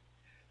now.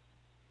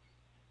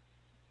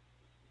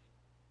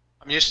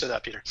 I'm used to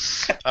that, Peter.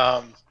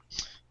 I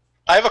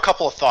have a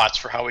couple of thoughts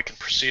for how we can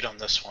proceed on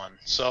this one.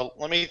 So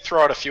let me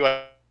throw out a few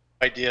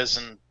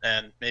ideas,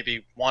 and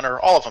maybe one or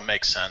all of them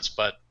make sense.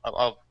 But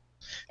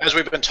as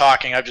we've been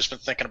talking, I've just been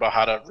thinking about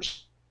how to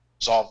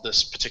resolve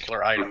this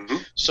particular item. Mm-hmm.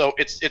 So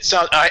it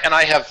sounds, and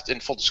I have, in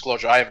full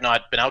disclosure, I have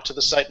not been out to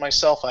the site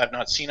myself. I have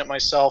not seen it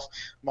myself.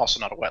 I'm also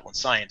not a wetland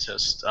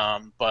scientist,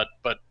 but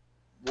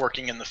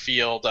working in the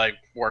field, I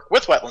work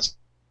with wetland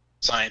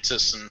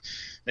scientists and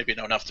maybe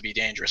know enough to be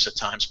dangerous at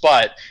times.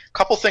 But a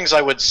couple things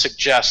I would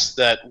suggest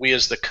that we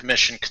as the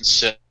commission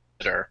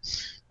consider.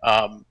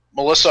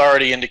 Melissa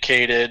already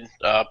indicated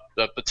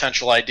the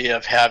potential idea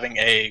of having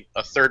a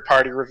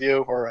third-party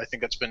review, or I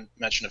think that's been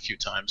mentioned a few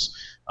times.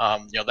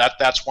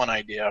 That's one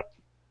idea.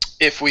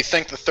 If we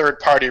think the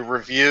third-party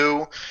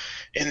review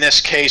in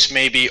this case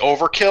may be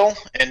overkill,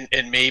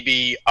 and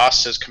maybe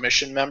us as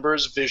commission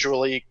members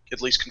visually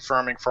at least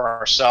confirming for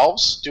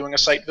ourselves doing a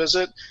site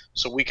visit,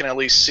 so we can at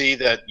least see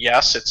that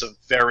yes, it's a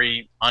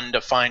very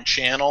undefined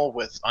channel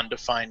with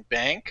undefined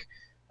bank.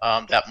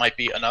 That might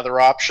be another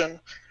option.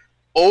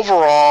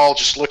 Overall,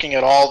 just looking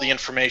at all the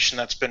information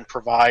that's been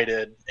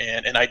provided,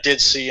 and I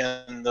did see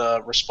in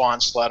the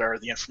response letter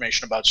the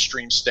information about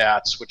stream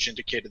stats, which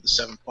indicated the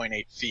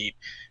 7.8 feet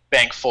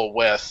bank full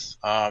width,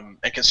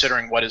 and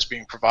considering what is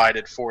being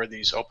provided for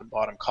these open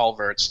bottom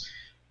culverts,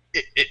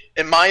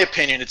 in my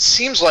opinion, it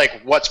seems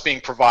like what's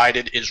being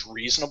provided is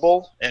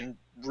reasonable, and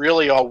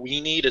really all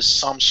we need is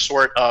some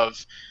sort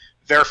of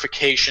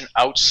verification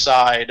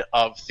outside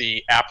of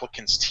the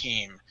applicant's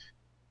team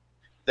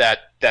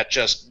that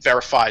just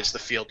verifies the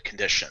field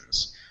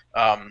conditions.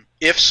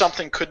 If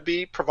something could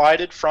be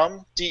provided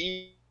from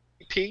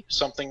DEP,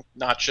 something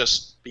not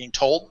just being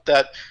told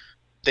that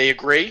they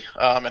agree,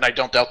 and I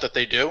don't doubt that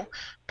they do,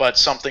 but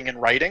something in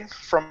writing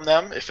from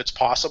them, if it's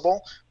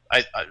possible,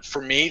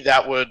 for me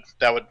that would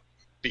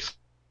be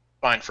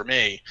fine for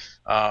me.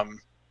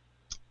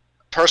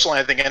 Personally,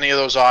 I think any of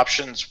those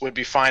options would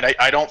be fine.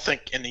 I don't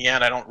think in the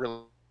end, I don't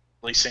really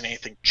see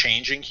anything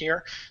changing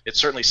here. It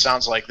certainly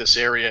sounds like this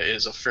area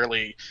is a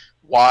fairly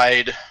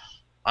wide,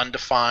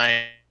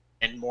 undefined,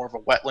 and more of a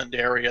wetland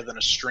area than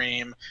a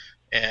stream.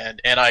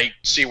 And I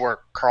see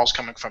where Carl's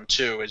coming from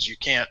too, is you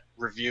can't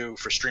review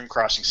for stream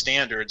crossing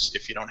standards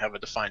if you don't have a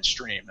defined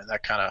stream, and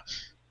that kind of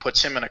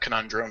puts him in a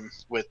conundrum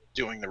with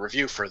doing the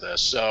review for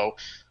this. So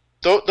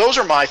those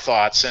are my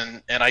thoughts,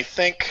 and I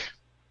think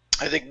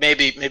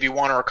maybe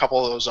one or a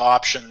couple of those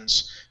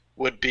options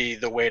would be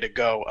the way to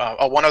go.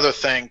 One other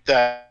thing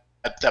that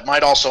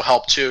might also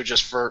help too,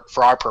 just for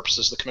our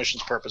purposes, the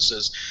commission's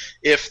purposes,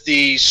 if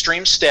the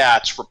stream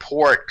stats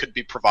report could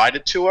be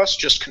provided to us,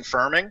 just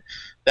confirming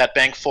that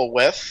bank full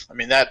width, I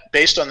mean, that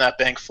based on that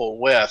bank full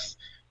width,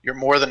 you're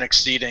more than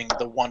exceeding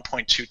the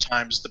 1.2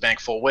 times the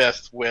bank full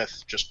width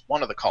with just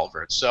one of the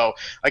culverts. So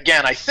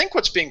again, I think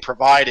what's being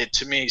provided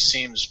to me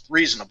seems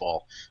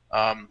reasonable.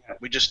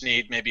 We just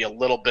need maybe a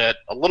little bit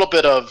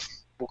of,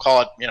 we'll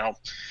call it, you know,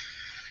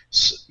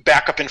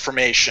 backup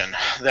information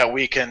that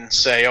we can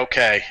say,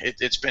 okay,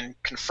 it's been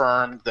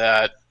confirmed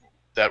that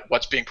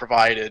what's being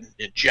provided,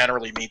 it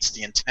generally meets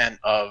the intent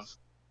of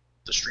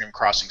the stream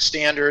crossing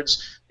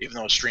standards, even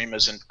though a stream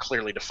isn't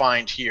clearly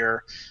defined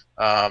here.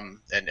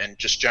 And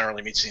just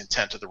generally meets the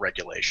intent of the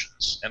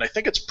regulations. And I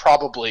think it's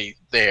probably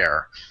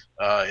there.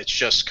 It's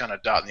just kind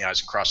of dotting the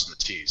I's and crossing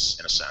the T's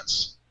in a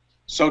sense.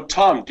 So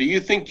Tom, do you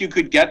think you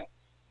could get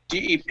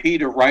DEP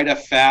to write a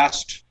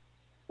fast,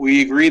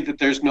 we agree that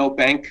there's no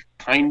bank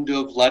kind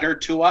of letter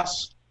to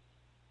us?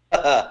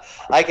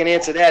 I can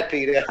answer that,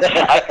 Peter.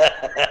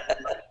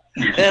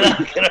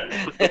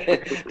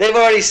 They've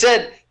already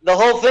said the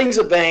whole thing's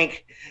a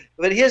bank.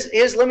 But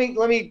here's let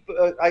me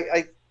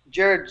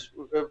Jared's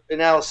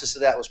analysis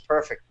of that was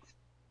perfect.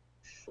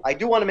 I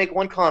do want to make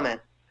one comment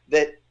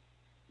that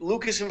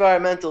Lucas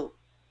Environmental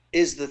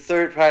is the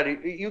third party.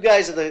 You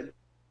guys are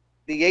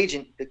the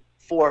agent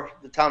for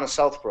the town of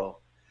Southborough,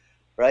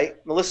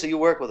 right? Melissa, you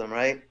work with them,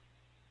 right?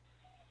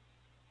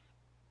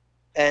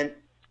 And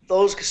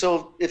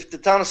so if the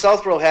town of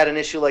Southborough had an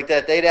issue like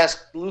that, they'd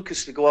ask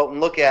Lucas to go out and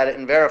look at it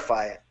and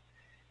verify it.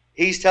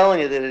 He's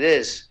telling you that it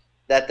is,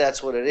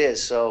 that's what it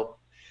is. So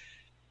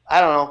I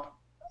don't know.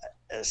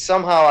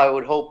 Somehow I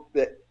would hope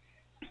that,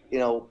 you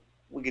know,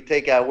 we could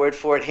take our word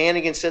for it.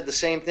 Hannigan said the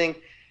same thing.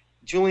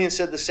 Julian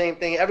said the same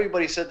thing.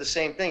 Everybody said the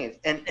same thing.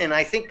 And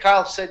I think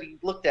Kyle said he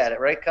looked at it,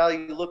 right? Kyle,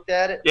 you looked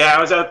at it? Yeah,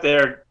 I was out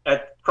there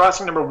at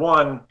crossing number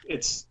 1.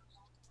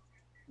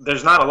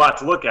 There's not a lot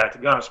to look at, to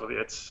be honest with you.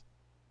 It's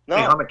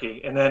pretty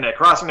hummocky. And then at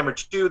crossing number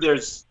 2,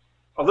 there's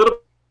a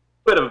little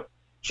bit of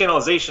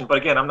channelization, but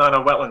again, I'm not a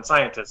wetland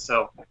scientist,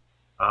 so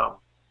I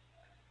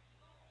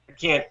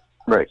can't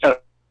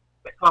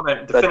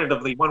comment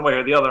definitively one way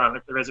or the other on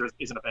if there is or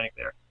isn't a bank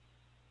there.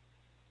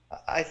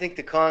 I think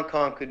the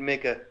Concom could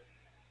make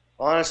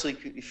honestly,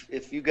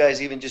 if you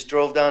guys even just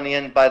drove down the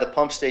end by the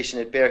pump station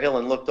at Bear Hill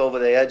and looked over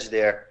the edge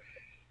there,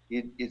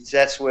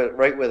 that's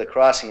right where the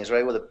crossing is,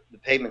 right where the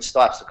pavement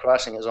stops. The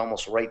crossing is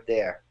almost right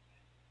there.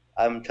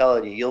 I'm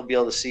telling you, you'll be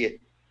able to see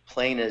it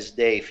plain as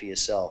day for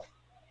yourself.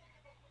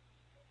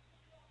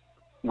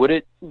 Would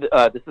it,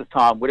 this is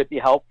Tom, would it be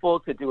helpful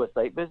to do a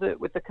site visit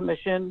with the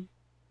commission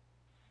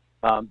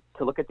to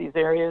look at these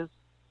areas?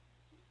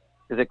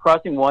 Is it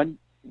crossing 1?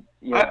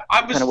 You know,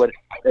 kind of what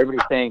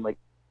everybody's saying, like,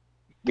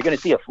 you're going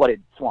to see a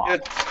flooded swamp. Yeah,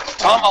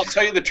 Tom, I'll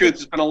tell you the truth.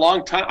 It's been a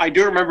long time. I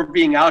do remember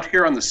being out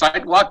here on the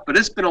sidewalk, but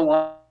it's been a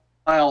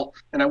while,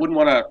 and I wouldn't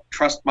want to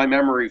trust my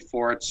memory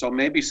for it. So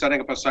maybe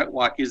setting up a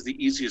sidewalk is the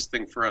easiest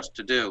thing for us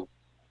to do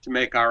to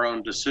make our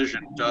own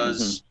decision.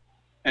 Does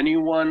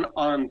anyone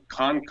on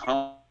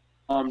Concom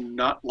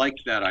not like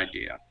that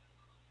idea?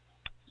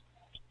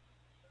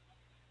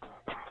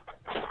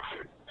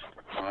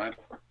 I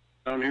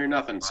don't hear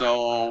nothing.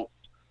 So,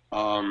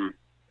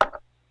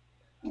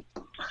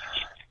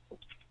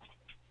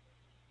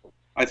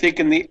 I think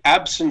in the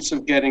absence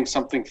of getting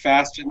something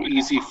fast and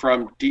easy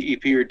from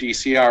DEP or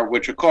DCR,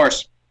 which of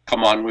course,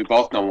 come on, we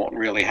both know won't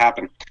really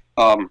happen.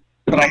 But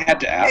I had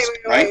to ask,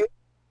 right?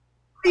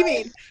 What do you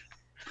mean?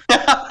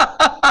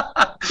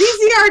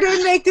 DCR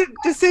didn't make the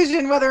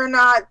decision whether or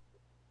not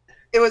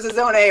it was a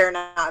zone A or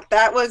not.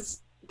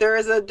 There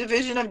is a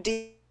division of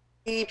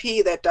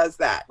DEP that does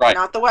that,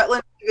 not the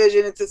wetland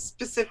division. It's a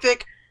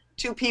specific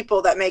 2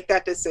 people that make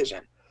that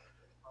decision.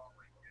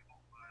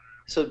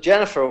 So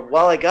Jennifer,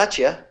 while I got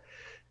you,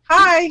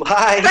 hi.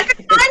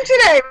 Second time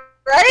today,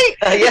 right?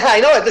 Yeah, I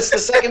know it. This is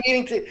the second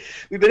meeting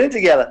we've been in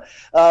together.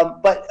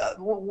 But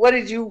what do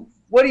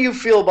you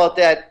feel about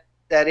that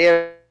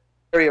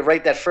area,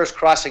 right? That first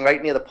crossing,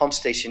 right near the pump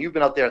station. You've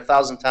been out there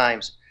 1,000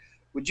 times.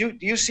 Do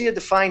you see a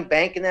defined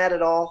bank in that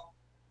at all?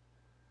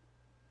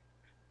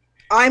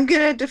 I'm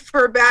going to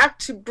defer back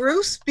to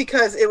Bruce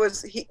because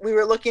we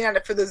were looking at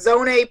it for the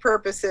Zone A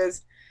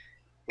purposes.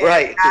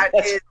 Right.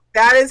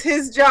 That is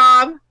his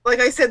job. Like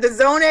I said, the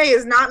Zone A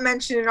is not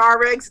mentioned in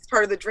our regs. It's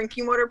part of the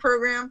drinking water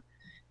program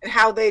and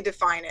how they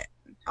define it.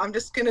 I'm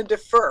just going to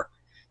defer.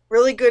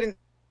 Really good in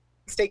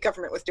state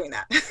government with doing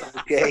that.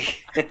 Okay.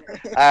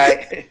 All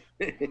right.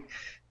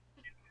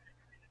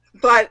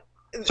 But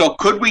so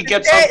could we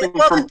get something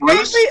from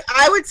Bruce?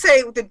 I would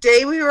say the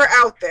day we were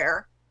out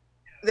there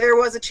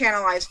was a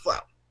channelized flow.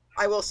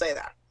 I will say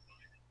that.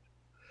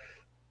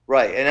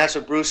 Right, and that's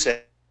what Bruce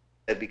said,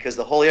 because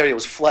the whole area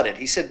was flooded.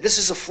 He said, "This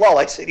is a flow."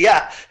 I said,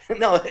 "Yeah,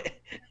 no,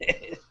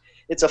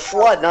 it's a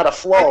flood, not a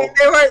flow." I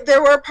mean,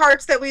 there were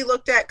parts that we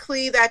looked at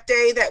Clee that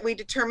day that we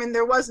determined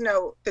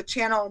the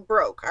channel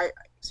broke. I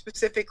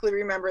specifically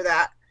remember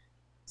that.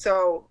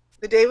 So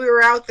the day we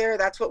were out there,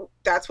 that's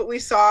what we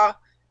saw.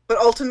 But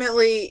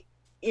ultimately,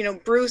 you know,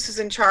 Bruce is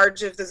in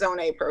charge of the Zone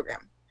A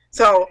program.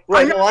 So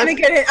I'm not going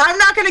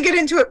to get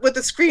into it with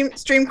the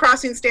stream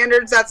crossing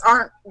standards.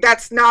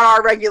 That's not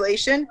our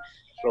regulation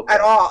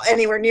at all,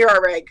 anywhere near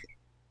our reg.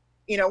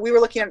 you know, we were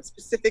looking at it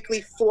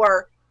specifically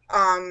for,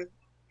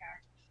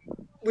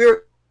 we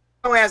were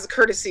going as a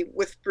courtesy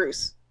with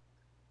Bruce.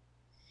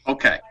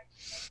 Okay.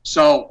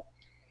 So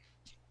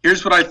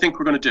here's what I think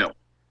we're going to do.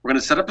 We're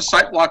going to set up a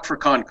site walk for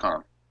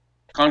Concom.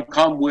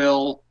 Concom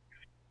will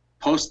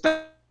post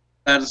that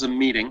as a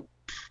meeting,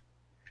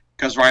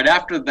 because right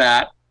after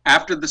that,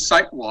 after the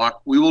site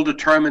walk, we will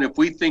determine if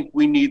we think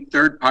we need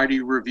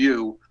third-party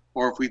review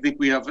or if we think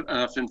we have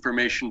enough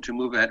information to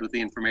move ahead with the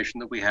information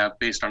that we have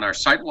based on our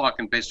site walk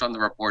and based on the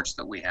reports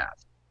that we have.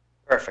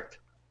 Perfect.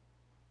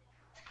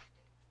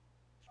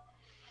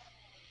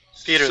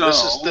 Peter,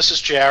 So, this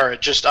is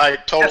Jared. Just I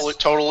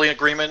totally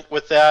agreement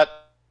with that.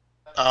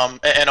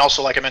 And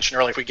also, like I mentioned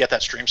earlier, if we get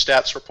that stream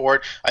stats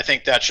report, I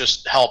think that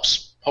just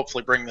helps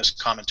hopefully bring this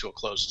comment to a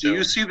close too. do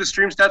you see the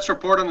stream stats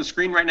report on the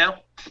screen right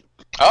now?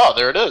 Oh,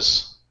 there it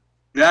is.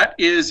 That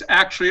is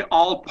actually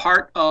all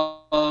part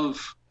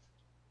of.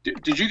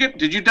 Did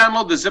you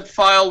download the zip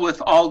file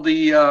with all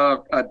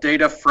the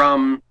data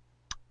from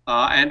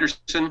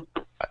Anderson?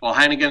 Well,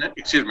 Hannigan,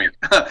 excuse me,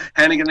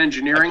 Hannigan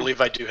Engineering. I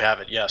believe I do have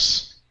it.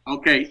 Yes.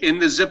 Okay, in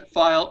the zip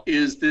file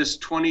is this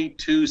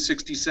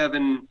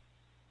 2267.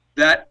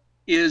 That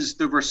is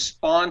the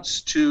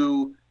response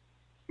to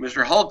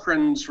Mr.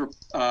 Hulkren's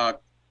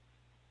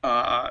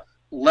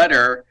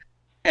letter,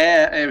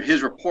 and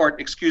his report,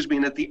 excuse me,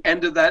 and at the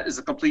end of that is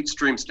a complete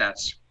stream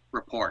stats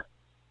report.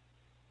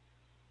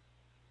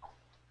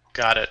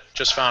 Got it.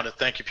 Just found it.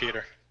 Thank you,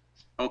 Peter.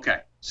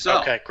 Okay,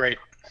 so. Okay, great.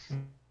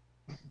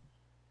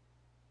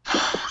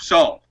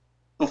 So,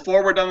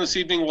 before we're done this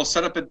evening, we'll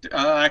set up a,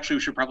 actually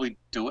we should probably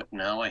do it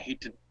now. I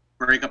hate to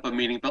break up a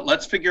meeting, but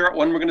let's figure out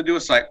when we're going to do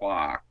a site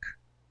walk.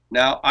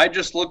 Now, I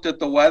just looked at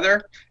the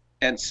weather,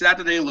 and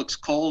Saturday looks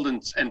cold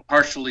and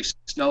partially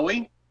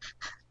snowy.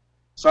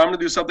 So I'm going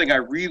to do something I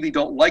really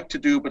don't like to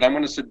do, but I'm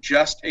going to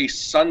suggest a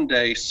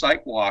Sunday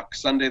site walk,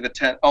 Sunday the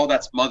 10th. Oh,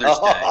 that's Mother's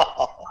Day.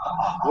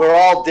 We're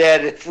all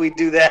dead if we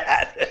do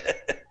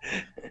that.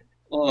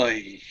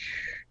 Oy.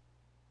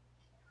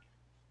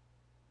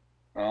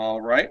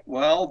 All right,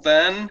 well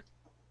then,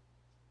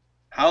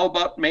 how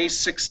about May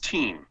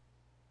 16?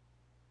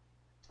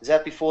 Is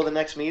that before the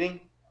next meeting?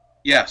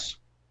 Yes.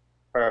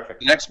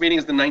 Perfect. The next meeting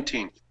is the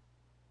 19th.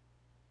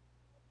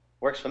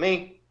 Works for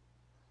me.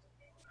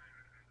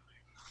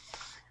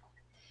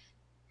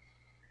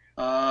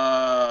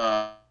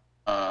 I'm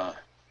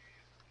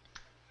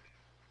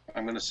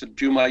going to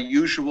do my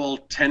usual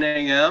 10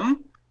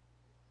 a.m.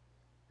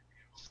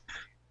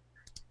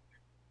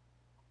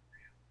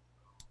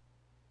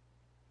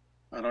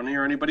 I don't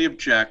hear anybody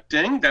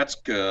objecting. That's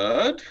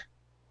good.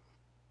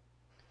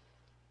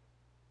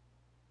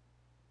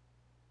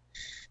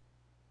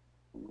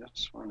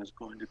 This one is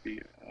going to be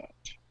at...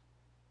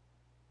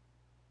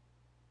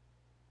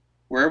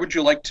 Where would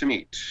you like to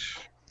meet?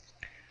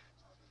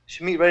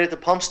 Should meet right at the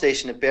pump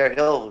station at Bear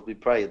Hill would be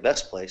probably the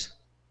best place.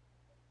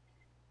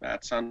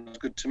 That sounds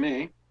good to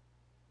me.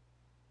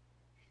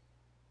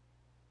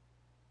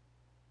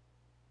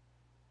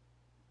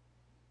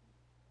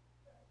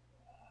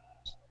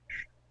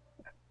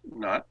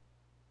 Not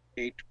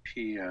 8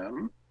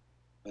 p.m.,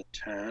 but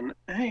 10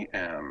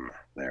 a.m.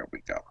 There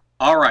we go.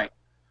 All right.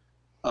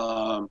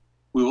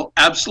 We will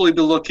absolutely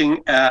be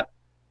looking at,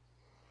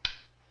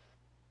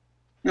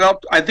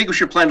 I think we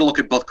should plan to look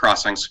at both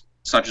crossings,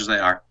 such as they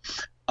are.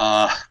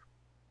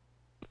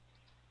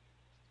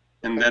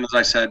 And then, as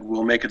I said,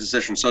 we'll make a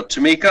decision. So,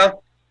 Tamika,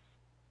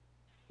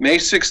 May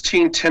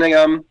 16, 10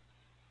 a.m.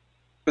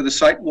 for the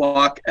site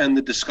walk and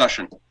the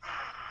discussion.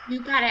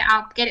 You got it.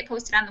 I'll get it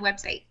posted on the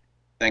website.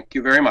 Thank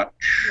you very much.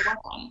 You're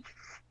welcome.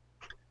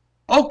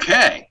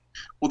 Okay.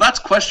 Well, that's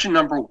question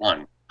number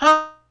 1.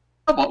 How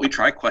about we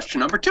try question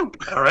number 2?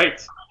 All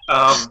right.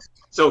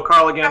 So,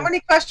 Carl, again. How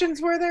many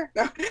questions were there?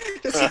 No.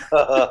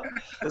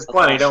 There's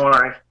plenty, don't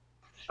worry.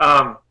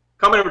 Comment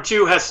number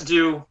 2 has to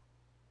do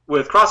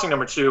with crossing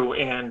number 2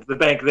 and the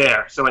bank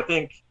there. So I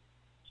think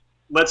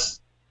let's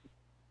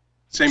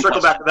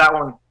circle back to that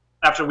one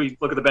after we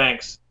look at the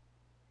banks.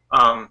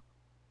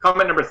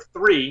 Comment number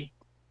 3,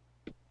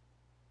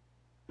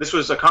 this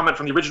was a comment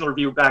from the original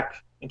review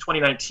back in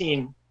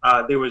 2019.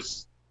 There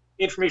was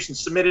information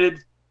submitted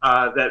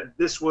that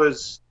this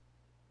was,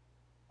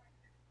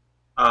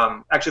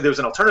 actually there was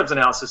an alternatives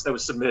analysis that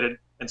was submitted.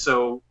 And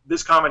so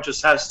this comment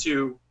just has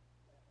to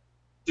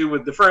do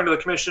with deferring to the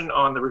commission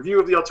on the review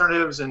of the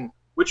alternatives and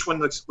which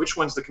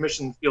ones the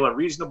commission feel are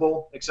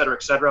reasonable, et cetera,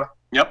 et cetera.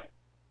 Yep.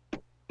 So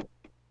I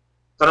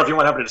don't know if you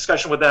want to have a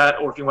discussion with that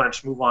or if you want to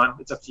just move on.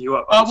 It's up to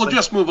you. We'll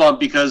just move on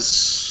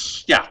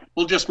because, yeah,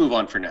 we'll just move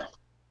on for now.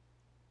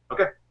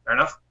 Okay, fair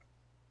enough.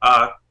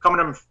 Comment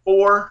number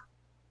 4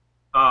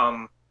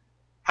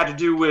 had to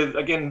do with,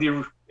 again,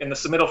 in the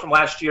submittal from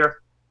last year,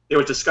 there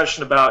was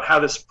discussion about how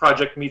this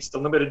project meets the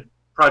limited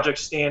project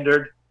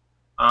standard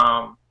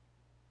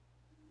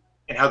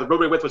and how the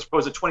roadway width was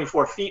proposed at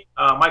 24 feet.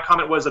 My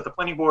comment was that the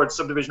planning board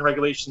subdivision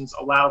regulations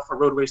allow for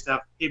roadways to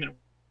have pavement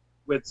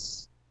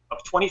widths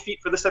of 20 feet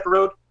for this type of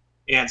road,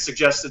 and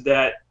suggested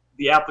that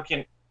the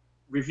applicant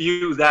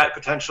review that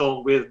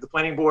potential with the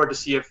planning board to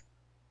see if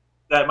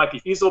that might be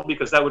feasible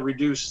because that would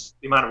reduce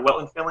the amount of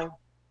wetland filling.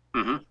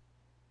 Mm-hmm.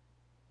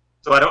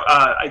 So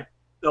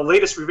the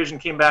latest revision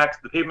came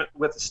back. The pavement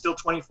width is still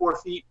 24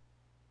 feet.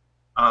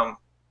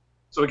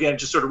 So again,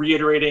 just sort of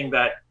reiterating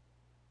that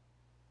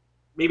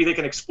maybe they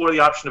can explore the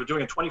option of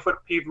doing a 20-foot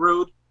paved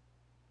road.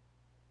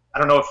 I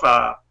don't know if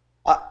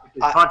they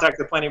contact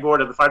the planning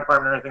board or the fire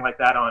department or anything like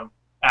that on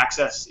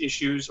access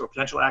issues or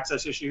potential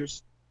access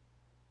issues.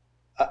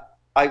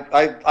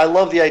 I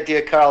love the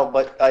idea, Carl,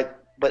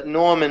 but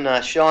Norm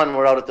and Sean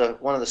were out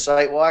at one of the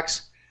site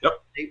walks. Yep.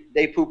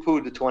 They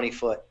poo-pooed the 20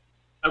 foot.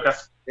 Okay.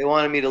 They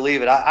wanted me to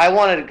leave it.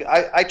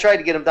 I tried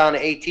to get them down to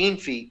 18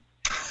 feet,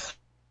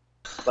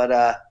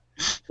 but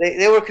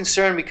they were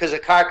concerned because a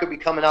car could be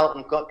coming out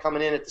and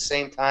coming in at the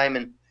same time,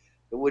 and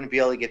it wouldn't be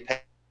able to get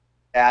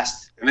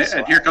past.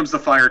 And here comes the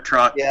fire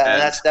truck.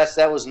 Yeah, and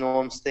that was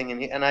Norm's thing,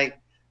 and I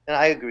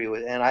agree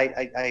with, and I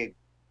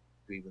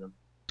agree with him.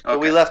 Okay. But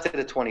we left it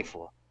at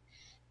 24.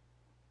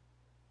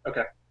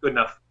 Okay, good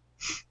enough.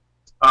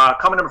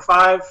 Comment number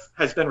 5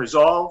 has been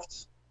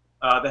resolved.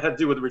 That had to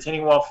do with the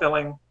retaining wall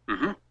filling.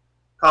 Mm-hmm.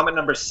 Comment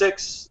number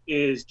 6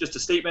 is just a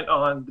statement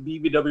on the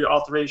BVW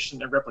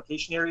alteration and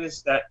replication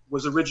areas. That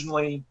was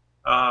originally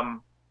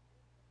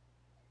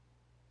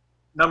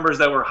numbers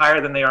that were higher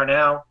than they are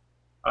now.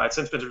 It's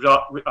since been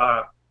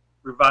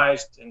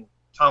revised, and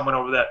Tom went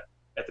over that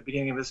at the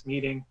beginning of this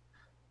meeting.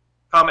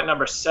 Comment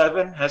number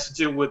 7 has to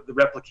do with the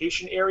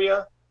replication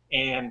area,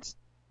 and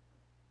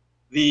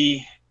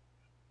the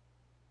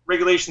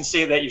regulations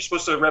say that you're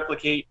supposed to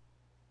replicate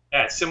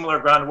at similar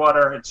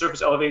groundwater and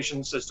surface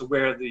elevations as to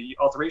where the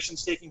alteration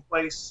is taking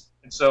place.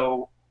 And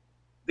so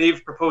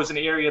they've proposed an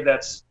area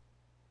that's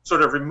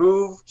sort of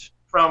removed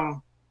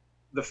from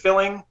the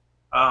filling,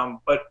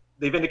 but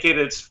they've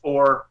indicated it's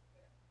for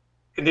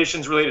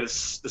conditions related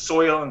to the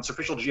soil and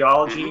superficial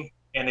geology. Mm-hmm.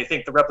 And they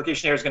think the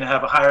replication area is going to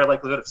have a higher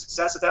likelihood of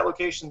success at that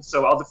location.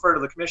 So I'll defer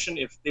to the commission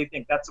if they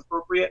think that's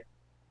appropriate,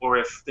 or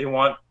if they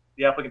want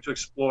the applicant to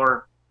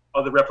explore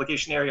other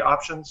replication area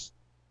options.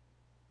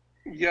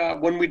 Yeah,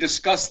 when we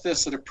discussed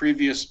this at a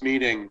previous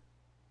meeting,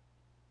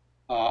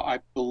 I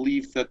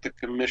believe that the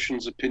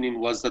commission's opinion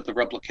was that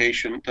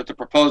the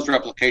proposed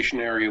replication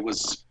area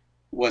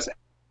was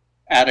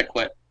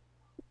adequate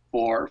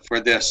for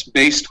this,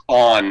 based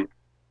on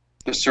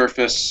the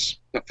surface,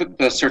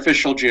 the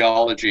superficial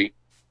geology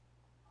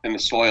and the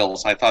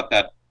soils. I thought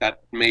that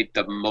made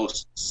the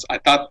most. I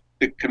thought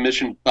the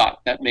commission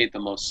thought that made the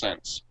most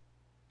sense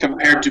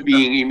compared to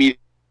being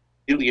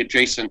immediately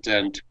adjacent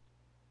and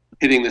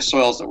hitting the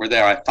soils that were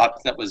there. I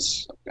thought that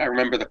was. I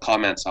remember the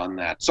comments on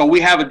that. So we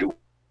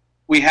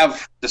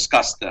have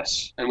discussed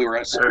this, and we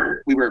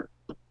were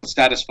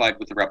satisfied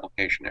with the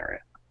replication area.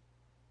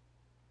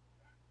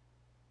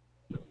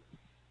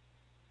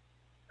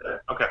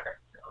 Okay.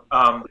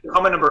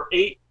 Comment number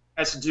 8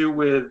 has to do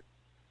with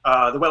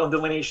the wetland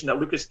delineation that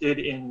Lucas did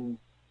in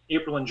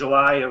April and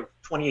July of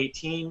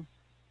 2018.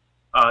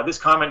 This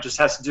comment just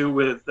has to do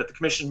with that the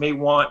commission may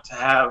want to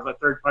have a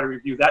third-party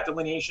review that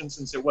delineation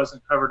since it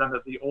wasn't covered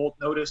under the old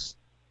notice.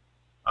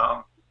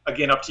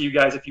 Again, up to you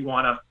guys if you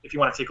want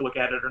to take a look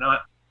at it or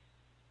not.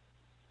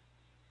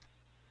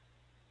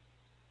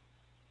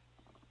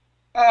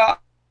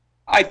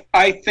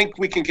 I think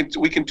we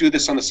can do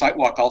this on the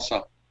sidewalk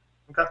also.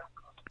 Okay.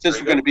 Since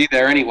we're going to be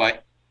there anyway.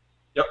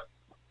 Yep.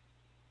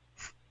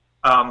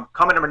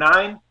 Comment number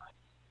 9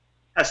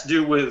 has to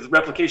do with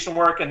replication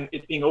work and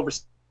it being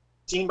overseen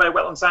by a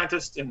wetland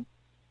scientist. And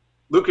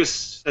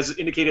Lucas has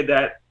indicated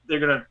that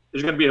there's going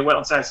to be a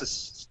wetland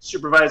scientist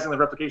supervising the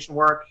replication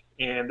work,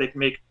 and they can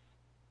make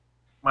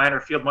minor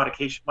field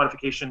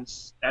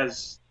modifications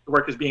as the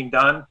work is being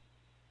done,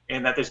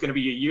 and that there's going to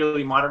be a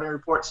yearly monitoring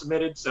report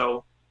submitted.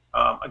 So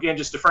again,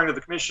 just deferring to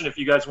the commission if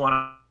you guys want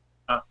to.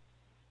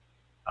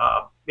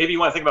 Maybe you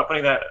want to think about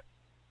putting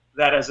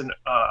that as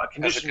a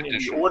condition in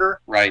the order.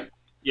 Right.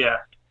 Yeah.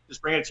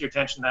 Just bring it to your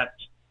attention that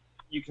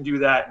you can do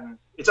that, and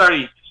it's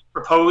already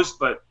proposed.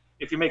 But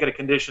if you make it a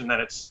condition,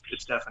 then it's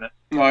definite.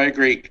 No, I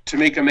agree. To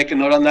make a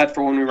note on that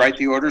for when we write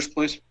the orders,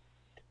 please.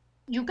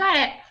 You got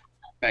it.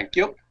 Thank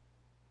you.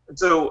 And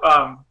so,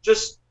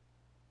 just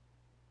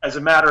as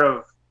a matter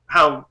of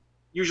how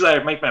usually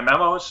I make my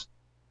memos,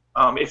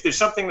 if there's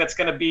something that's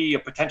going to be a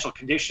potential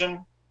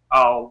condition,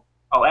 I'll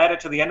add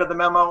it to the end of the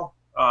memo.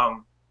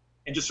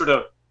 And just sort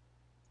of,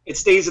 it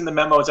stays in the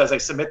memos as I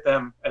submit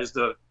them as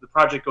the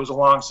project goes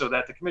along, so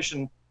that the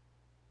commission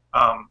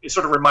is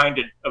sort of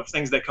reminded of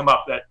things that come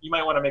up that you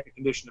might want to make a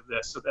condition of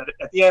this, so that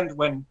at the end,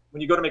 when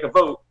you go to make a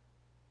vote,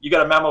 you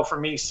got a memo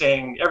from me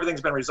saying everything's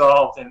been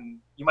resolved and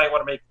you might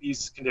want to make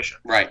these conditions.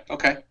 Right.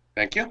 Okay.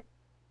 Thank you.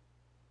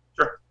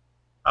 Sure.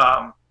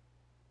 Comment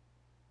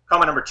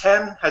number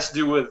 10 has to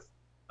do with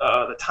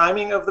the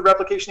timing of the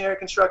replication area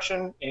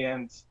construction,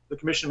 and the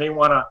commission may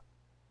want to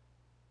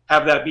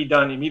have that be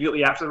done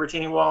immediately after the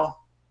retaining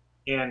wall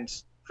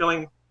and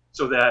filling,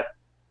 so that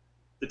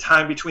the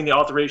time between the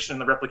alteration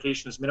and the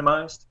replication is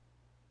minimized.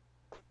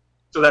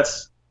 So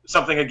that's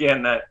something,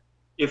 again, that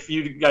if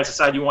you guys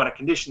decide you want to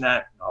condition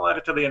that, I'll add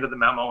it to the end of the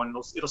memo, and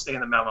it'll stay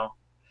in the memo.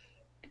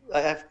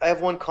 I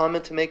have one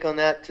comment to make on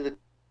that to the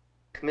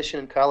commission,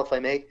 and Carl, if I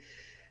may.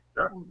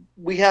 Sure.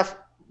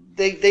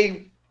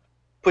 They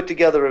put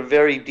together a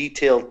very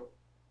detailed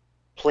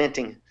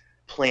planting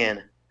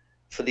plan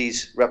for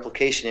these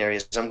replication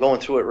areas. I'm going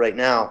through it right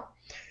now,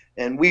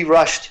 and we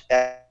rushed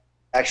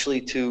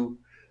actually to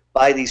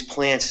buy these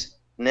plants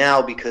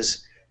now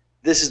because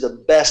this is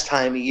the best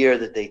time of year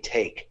that they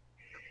take.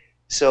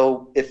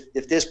 So if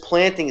there's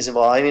plantings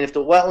involved, I mean, if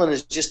the wetland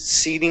is just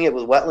seeding it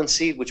with wetland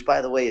seed, which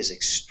by the way is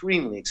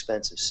extremely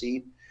expensive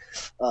seed,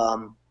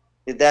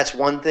 that's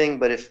one thing.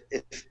 But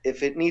if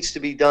it needs to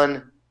be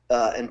done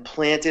and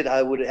planted,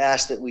 I would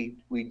ask that we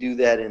do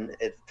that at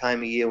the time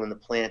of year when the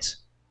plants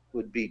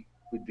would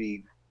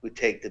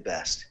take the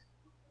best.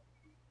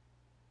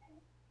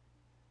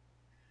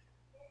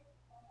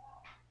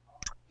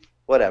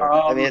 Whatever.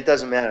 I mean, it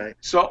doesn't matter.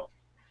 So,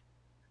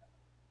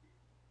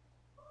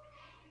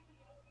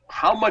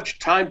 how much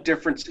time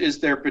difference is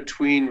there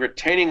between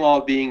retaining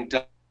wall being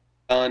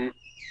done,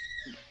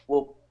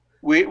 well,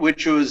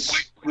 which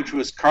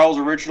was Carl's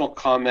original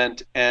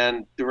comment,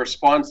 and the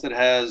response that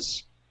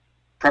has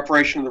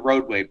preparation of the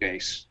roadway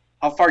base?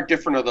 How far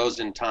different are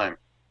those in time,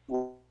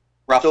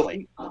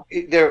 roughly? So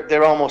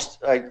they're almost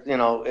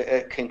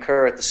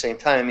concur at the same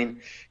time. I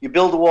mean, you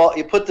build a wall,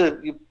 you put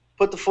the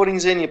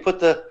footings in, you put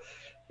the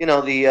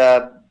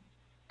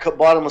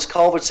bottomless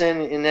culverts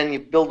in, and then you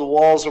build the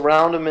walls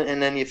around them,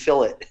 and then you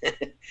fill it.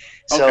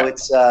 So okay.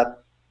 It's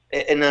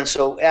and then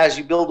so as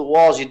you build the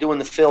walls, you're doing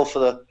the fill for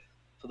the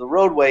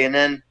roadway, and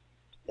then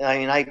I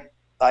mean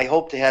I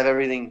hope to have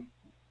everything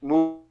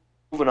moving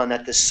on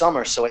that this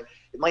summer. So it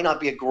might not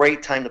be a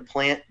great time to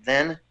plant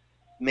then.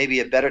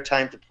 Maybe a better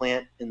time to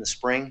plant in the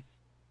spring.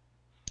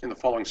 In the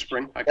following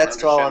spring.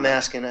 That's all I'm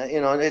asking.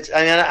 It's.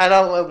 I mean, I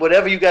don't.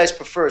 Whatever you guys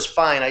prefer is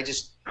fine. I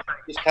just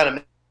kind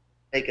of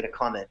making a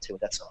comment to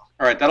it. That's all.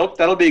 All right,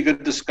 that'll be a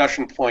good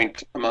discussion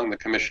point among the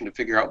commission to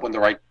figure out when the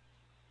right.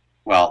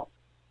 Well,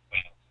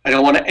 I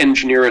don't want to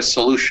engineer a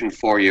solution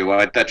for you.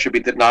 That should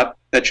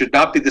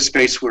not be the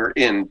space we're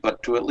in,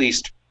 but to at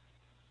least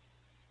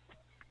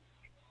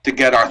to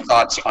get our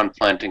thoughts on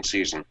planting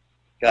season.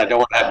 I don't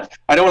want to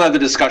have the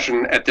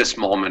discussion at this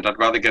moment. I'd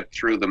rather get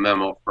through the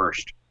memo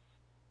first.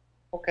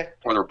 Okay.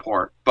 Or the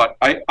report, but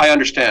I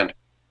understand.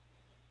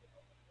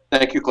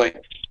 Thank you, Clay.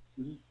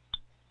 Mm-hmm.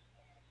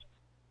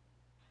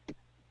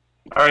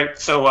 All right,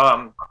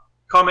 so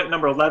comment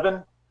number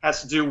 11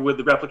 has to do with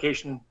the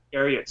replication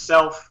area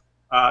itself.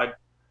 The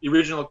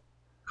original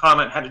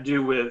comment had to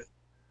do with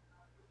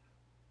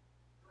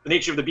the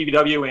nature of the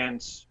BBW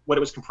and what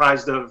it was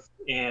comprised of,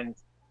 and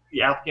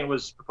the applicant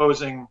was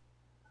proposing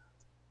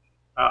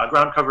a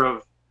ground cover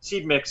of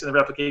seed mix in the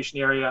replication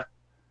area.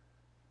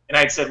 And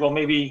I had said, well,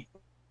 maybe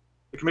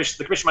the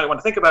commission might want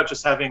to think about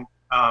just having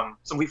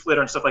some leaf litter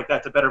and stuff like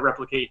that to better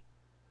replicate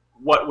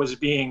what was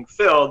being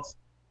filled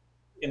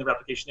in the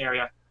replication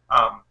area.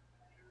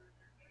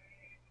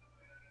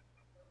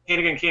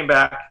 Hannigan came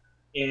back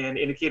and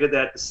indicated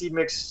that the seed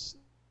mix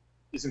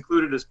is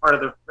included as part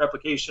of the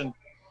replication,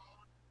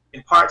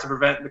 in part to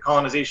prevent the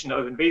colonization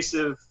of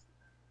invasive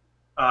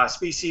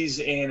species,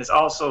 and is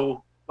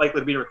also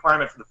likely to be a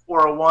requirement for the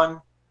 401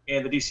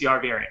 and the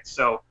DCR variants.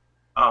 So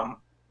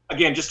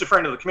again, just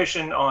deferring to the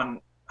commission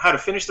on how to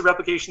finish the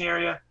replication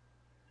area.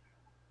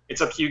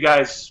 It's up to you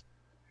guys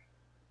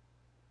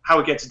how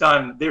it gets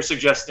done. They're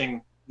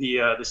suggesting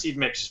the seed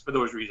mix for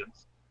those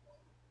reasons.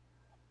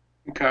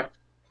 Okay.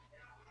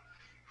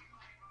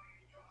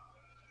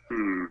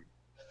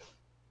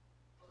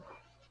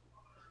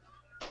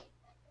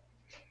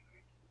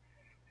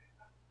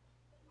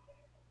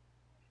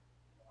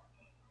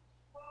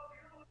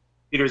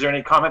 Peter, is there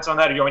any comments on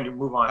that, or are you going to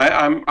move on?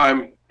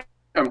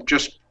 I'm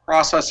just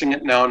processing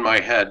it now in my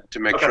head to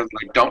make sure that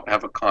I don't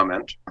have a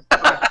comment.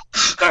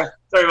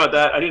 Sorry about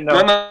that. I didn't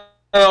know.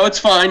 No, it's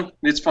fine.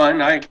 It's fine.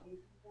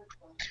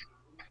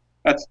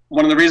 That's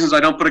one of the reasons I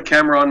don't put a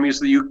camera on me, is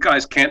that you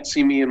guys can't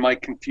see me in my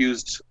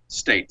confused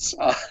states.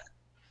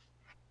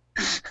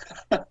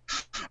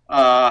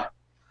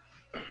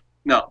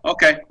 No.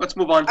 Okay, let's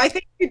move on. I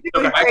think you're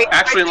doing great.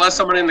 Actually, unless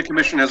someone in the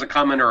commission has a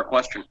comment or a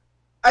question.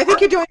 I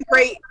think you're doing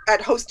great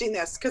at hosting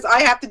this, because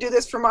I have to do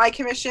this for my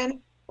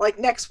commission like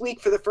next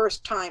week for the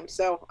first time,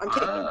 so I'm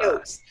taking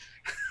notes.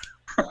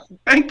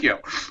 Thank you.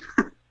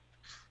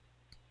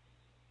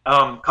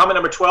 Comment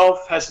number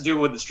 12 has to do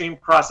with the stream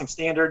crossing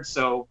standards.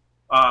 So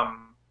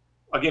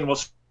again, we'll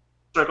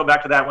circle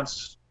back to that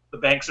once the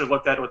banks are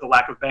looked at, or the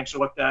lack of banks are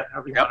looked at,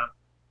 however you want to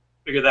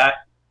figure that.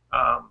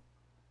 Comment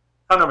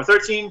number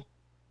 13,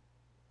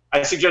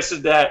 I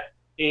suggested that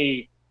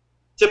a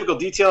typical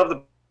detail of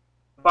the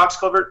box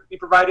culvert be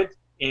provided,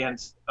 and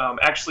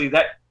actually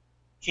that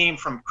came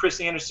from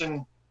Chris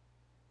Anderson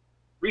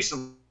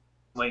recently.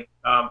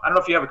 I don't know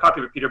if you have a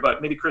copy of it, Peter,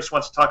 but maybe Chris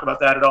wants to talk about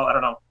that at all. I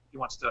don't know if he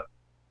wants to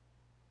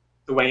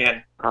weigh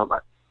in.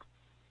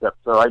 Yep.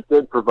 So I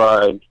did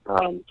provide.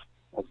 I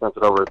sent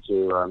it over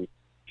to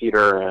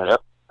Peter, and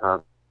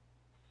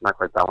not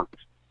quite that one.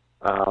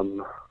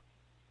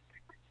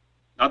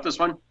 Not this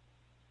one.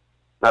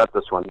 Not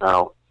this one.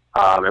 No.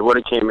 It would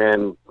have came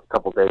in a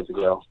couple days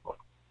ago.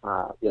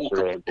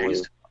 yesterday, I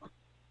believe.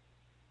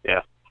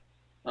 Yeah.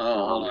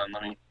 Oh, hold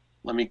on.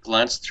 Let me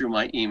glance through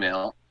my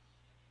email.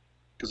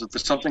 Because if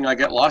there's something I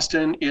get lost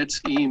in, it's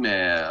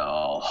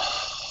email.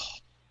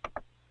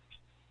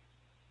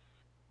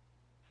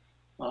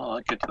 Oh,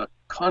 I get to the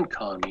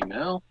Concon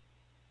email.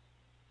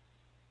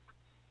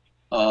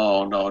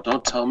 Oh, no,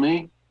 don't tell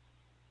me.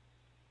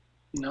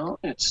 No,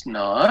 it's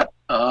not.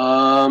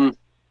 I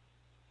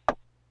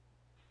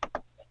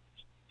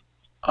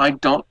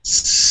don't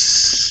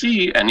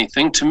see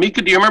anything.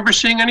 Tamika, do you remember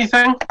seeing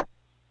anything?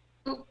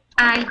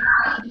 I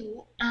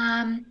do.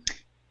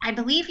 I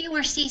believe you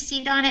were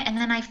CC'd on it, and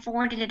then I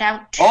forwarded it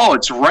out. Oh,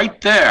 it's right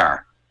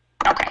there.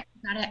 Okay,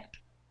 got it.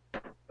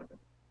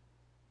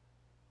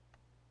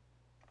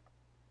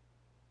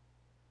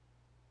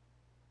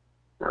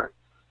 All right.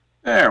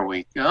 There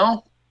we go.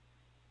 All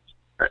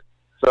right.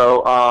 So,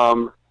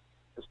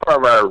 as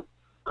part of our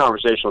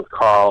conversation with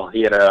Carl,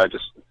 he had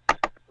just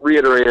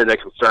reiterated a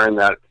concern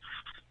that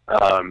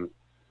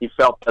he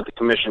felt that the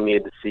commission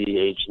needed to see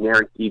a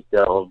generic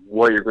detail of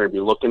what you're going to be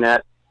looking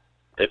at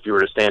if you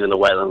were to stand in the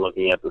wetland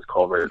looking at this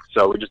culvert.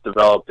 So we just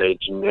developed a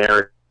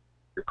generic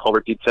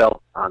culvert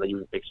detail that you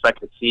would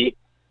expect to see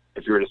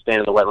if you were to stand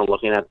in the wetland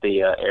looking at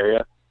the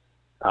area.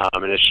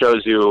 And it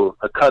shows you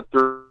a cut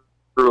through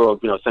of,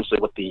 essentially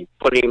what the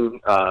footing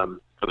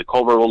for the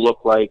culvert will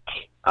look like,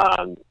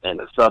 and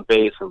the sub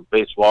base and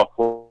base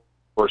wall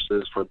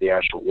forces for the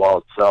actual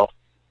wall itself.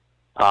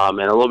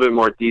 And a little bit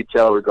more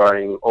detail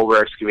regarding over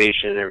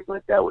excavation and everything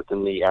like that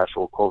within the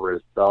actual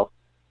culvert itself.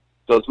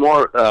 So it's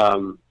more,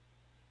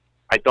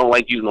 I don't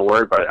like using the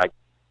word, but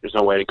there's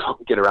no way to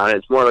get around it.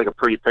 It's more like a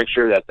pretty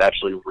picture that's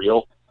actually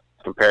real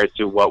compared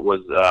to what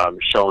was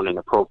shown in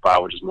the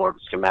profile, which is more of a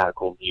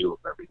schematical view of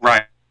everything.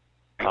 Right.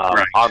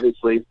 Right.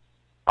 Obviously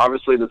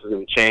this is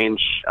going to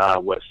change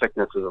with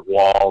thicknesses of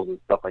walls and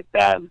stuff like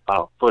that, and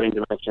footing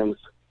dimensions,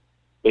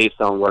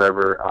 based on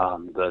whatever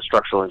the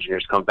structural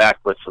engineers come back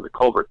with for the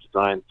culvert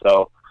design.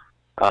 So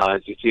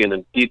as you see in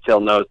the detail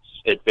notes,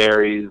 it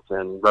varies,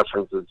 and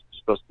references are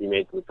supposed to be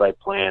made to the site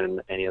plan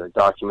and any other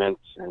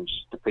documents, and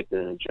just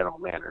depicted in a general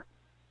manner.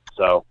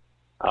 So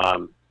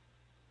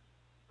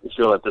we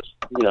feel that this,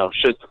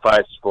 should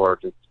suffice for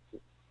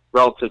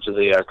relative to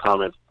the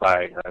comments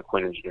by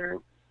Quinn Engineering.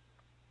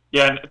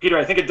 Yeah, and Peter,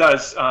 I think it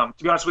does. To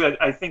be honest with you,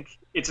 I think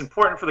it's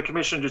important for the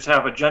commission to just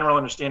have a general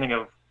understanding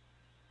of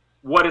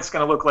what it's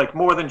going to look like,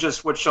 more than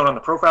just what's shown on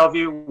the profile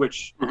view,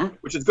 which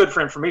is good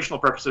for informational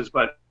purposes,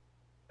 but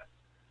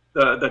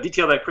the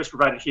detail that Chris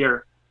provided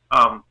here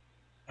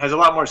has a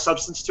lot more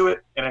substance to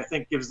it, and I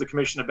think gives the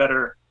commission a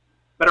better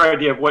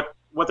idea of what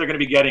they're going to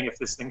be getting if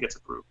this thing gets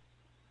approved.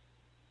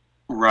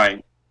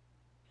 Right.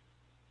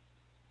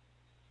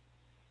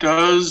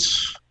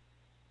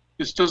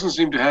 This doesn't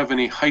seem to have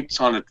any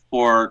heights on it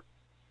for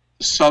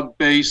the sub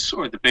base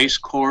or the base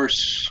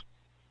course.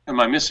 Am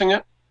I missing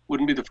it?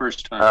 Wouldn't be the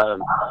first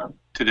time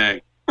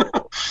today.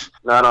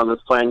 Not on this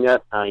plan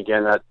yet.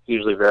 Again, that's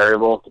usually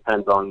variable.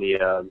 Depends on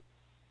the.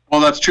 Well,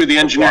 that's true. The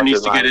engineer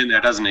needs to get in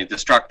there, doesn't he? The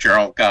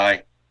structural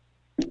guy.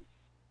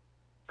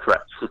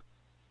 Correct.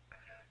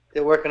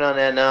 They're working on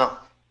that now.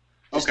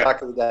 Just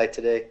talked to the guy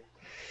today.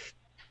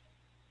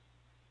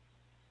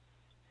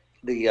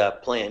 The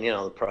plan,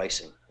 the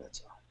pricing.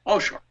 That's all. Oh,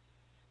 sure.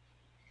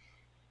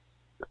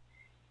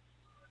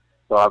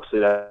 So obviously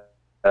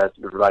that's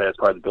provided as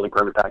part of the building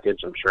permit package.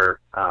 I'm sure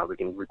we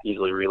can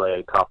easily relay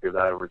a copy of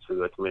that over to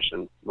the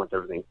commission once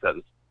everything's set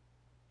in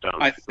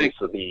stone. I think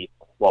to the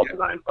wall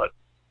design, but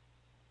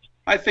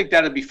I think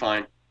that'd be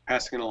fine.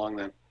 Passing it along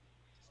then.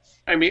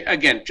 I mean,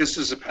 again, just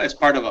as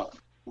part of a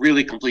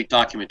really complete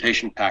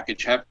documentation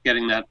package,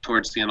 getting that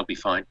towards the end will be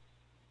fine.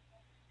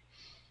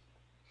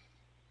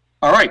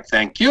 All right,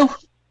 thank you.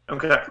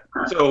 Okay,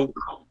 so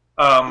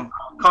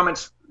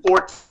comments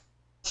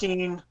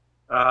 14,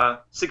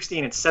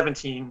 16, and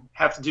 17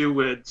 have to do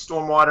with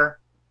stormwater,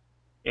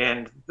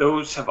 and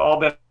those have all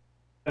been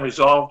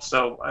resolved,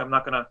 so I'm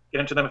not going to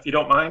get into them if you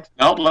don't mind.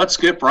 No, let's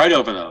skip right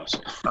over those.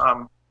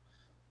 Comment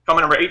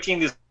number 18,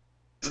 this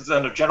is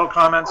under general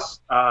comments.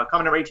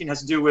 Comment number 18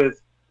 has to do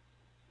with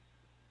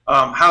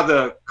how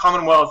the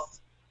Commonwealth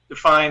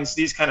defines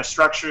these kind of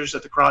structures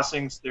at the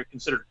crossings. They're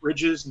considered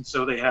bridges, and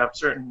so they have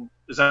certain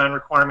design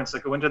requirements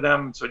that go into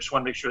them. So I just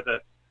want to make sure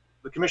that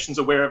the commission's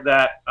aware of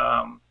that.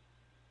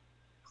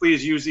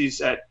 Please use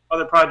these at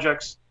other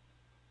projects,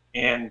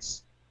 and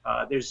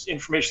there's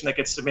information that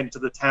gets submitted to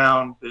the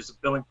town. There's a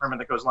building permit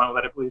that goes along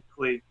with that, I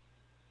believe.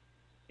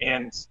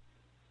 And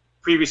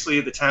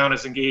previously, the town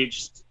has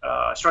engaged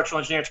a structural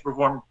engineer to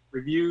perform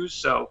reviews.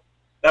 So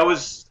that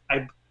was,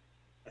 I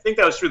think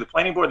that was through the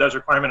planning board. That was a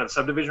requirement of the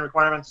subdivision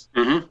requirements.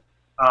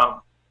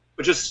 But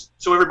just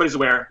so everybody's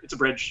aware, it's a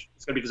bridge.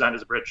 It's going to be designed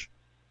as a bridge.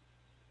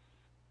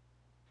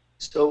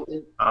 So,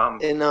 go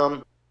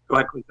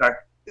ahead, please. Sorry.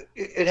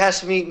 It has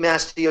to meet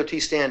Mass DOT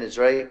standards,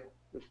 right?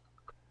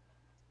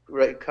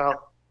 Right,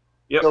 Carl?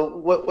 Yep. So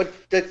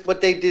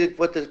what they did,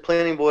 what the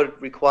planning board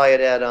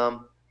required at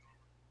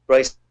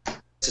Britnal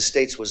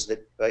Estates was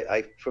that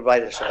I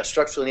provided, a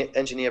structural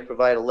engineer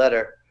provided a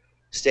letter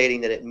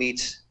stating that it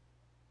meets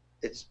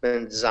it's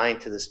been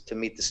designed to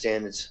meet the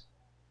standards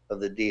of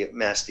the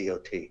Mass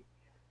DOT,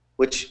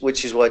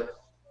 which is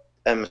what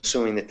I'm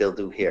assuming that they'll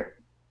do here.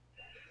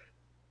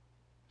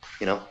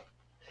 You know,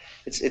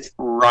 it's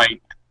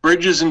right.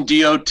 Bridges and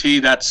DOT,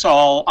 that's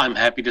all I'm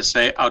happy to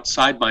say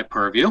outside my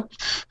purview.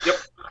 Yep.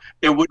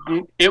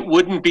 It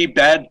wouldn't be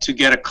bad to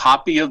get a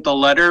copy of the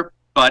letter,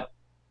 but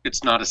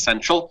it's not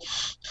essential.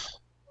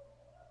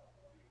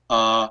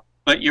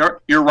 But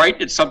you're right.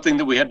 It's something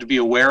that we had to be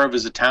aware of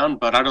as a town,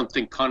 but I don't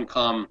think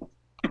Concom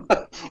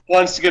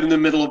wants to get in the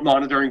middle of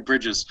monitoring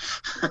bridges.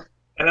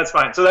 And that's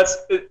fine. So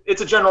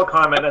it's a general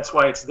comment. That's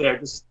why it's there,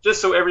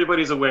 just so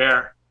everybody's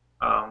aware.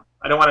 I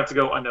don't want it to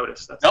go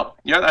unnoticed. Nope.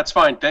 Yeah, that's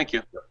fine. Thank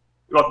you. You're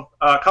welcome.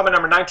 Comment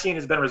number 19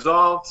 has been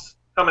resolved.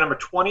 Comment number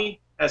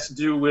 20 has to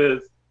do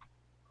with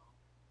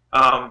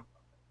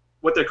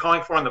what they're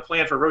calling for on the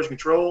plan for erosion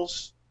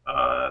controls.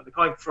 They're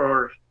calling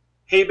for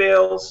hay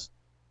bales.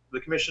 The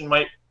commission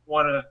might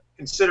want to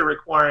consider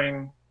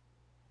requiring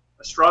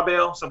a straw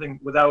bale, something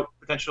without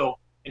potential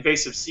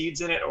invasive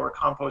seeds in it, or a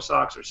compost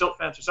box or silt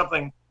fence or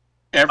something.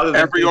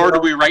 Every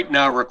order we write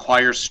now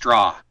requires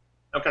straw.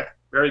 Okay,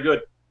 very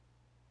good.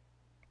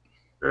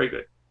 Very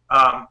good.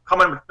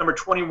 Comment number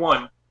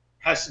 21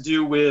 has to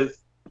do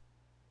with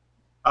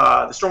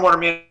the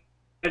stormwater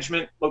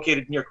management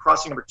located near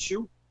crossing number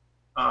 2.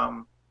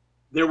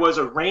 There was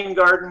a rain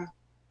garden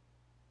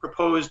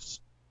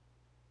proposed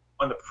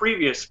on the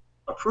previous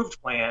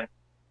approved plan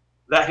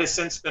that has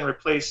since been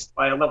replaced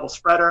by a level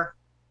spreader.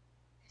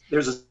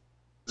 There's a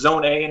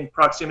zone A in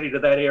proximity to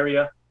that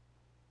area.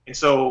 And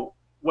so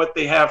what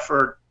they have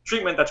for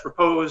treatment that's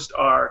proposed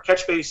are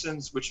catch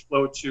basins, which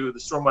flow to the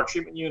stormwater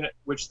treatment unit,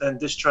 which then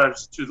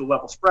discharge to the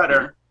level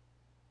spreader.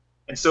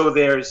 And so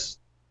there's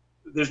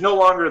no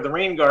longer the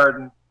rain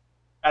garden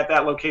at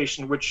that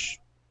location, which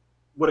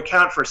would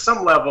account for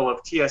some level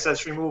of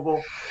TSS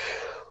removal.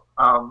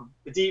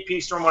 The DEP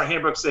Stormwater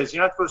Handbook says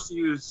you're not supposed to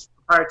use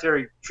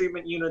proprietary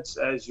treatment units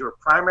as your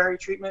primary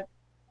treatment.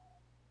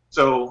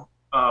 So,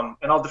 and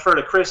I'll defer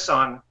to Chris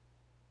on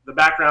the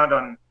background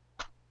on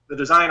the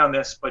design on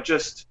this, but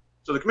just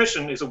so the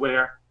commission is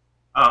aware,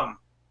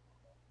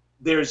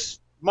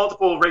 there's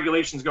multiple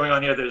regulations going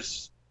on here.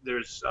 There's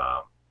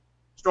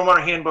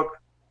Stormwater Handbook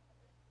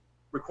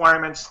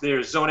requirements,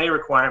 there's Zone A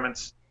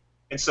requirements,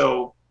 and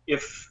so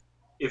if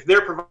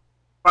they're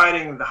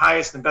providing the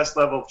highest and best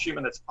level of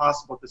treatment that's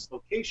possible at this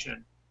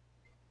location,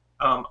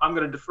 I'm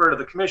going to defer to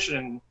the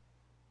commission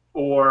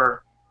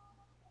for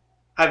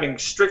having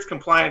strict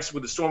compliance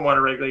with the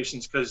stormwater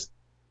regulations, because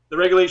the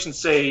regulations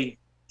say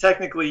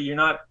technically you're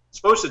not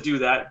supposed to do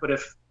that, but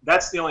if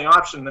that's the only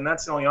option, then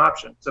that's the only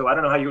option. So I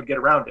don't know how you would get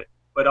around it,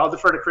 but I'll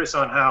defer to Chris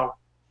on how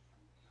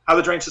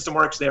the drain system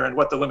works there and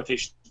what the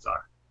limitations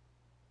are.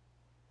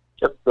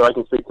 Yep, so I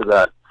can speak to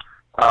that.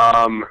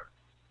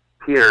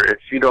 Peter, if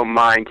you don't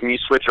mind, can you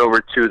switch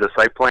over to the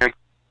site plan?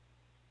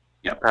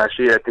 Yep.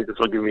 Actually, I think this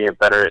will give me a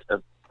better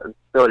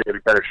ability to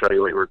better show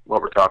you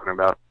what we're talking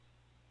about.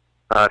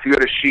 If you go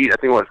to sheet,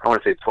 I want to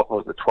say 12,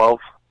 what was it, 12?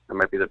 That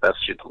might be the best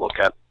sheet to look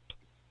at.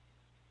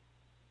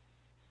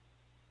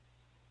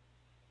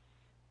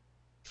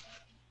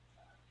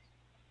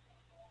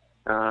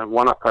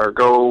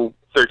 Go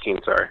 13,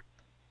 sorry.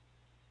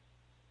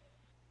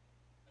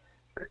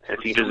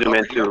 If you just zoom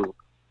into,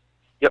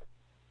 yep.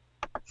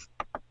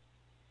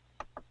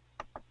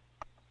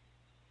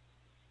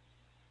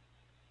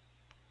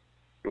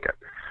 Okay.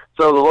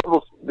 So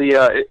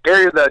the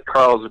area that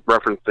Carl's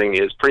referencing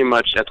is pretty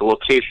much at the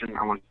location.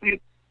 I want to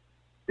see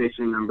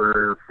station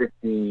number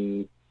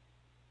 50.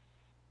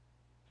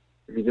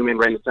 If you zoom in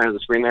right in the center of the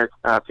screen there,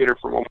 Peter,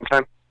 for one more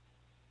time.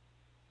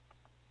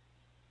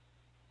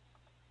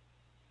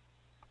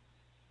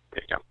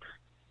 There you go.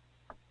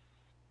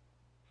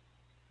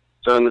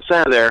 So in the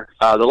center there,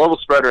 the level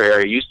spreader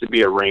area used to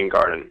be a rain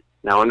garden.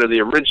 Now, under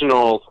the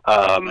original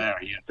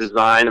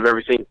design of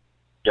everything,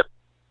 yep,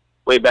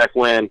 way back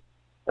when,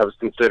 that was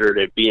considered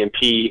a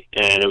BMP,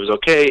 and it was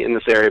okay in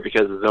this area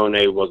because the Zone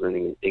A wasn't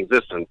in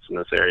existence in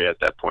this area at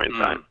that point in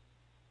time.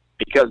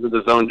 Because of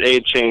the Zone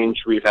A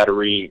change, we've had to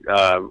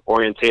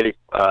reorientate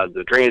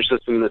the drainage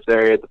system in this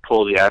area to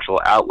pull the actual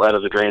outlet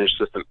of the drainage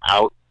system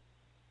out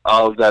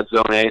of that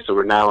Zone A, so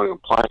we're now in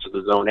compliance with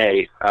the Zone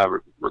A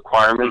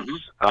requirements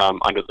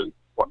under the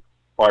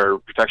water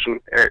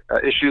protection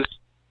issues.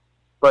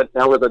 But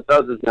now what that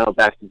does is now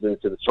backs us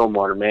into the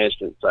stormwater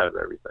management side of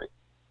everything.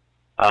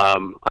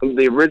 Under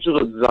the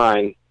original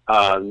design,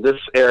 this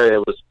area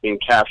was being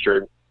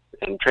captured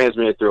and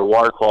transmitted through a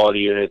water quality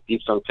unit,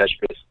 deep sunk catch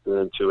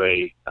basin, into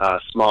a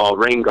small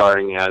rain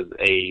garden as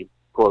a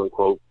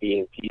quote-unquote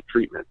BMP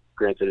treatment.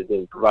 Granted, it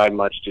didn't provide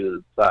much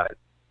to the side.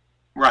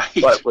 Right.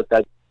 But with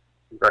that,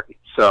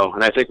 so,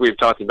 and I think we've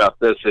talked about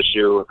this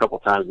issue a couple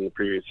times in the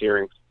previous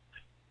hearings.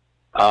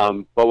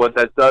 But what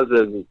that does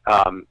is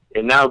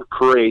it now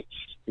creates,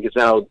 because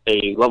now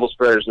a level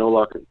spreader is no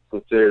longer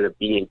considered a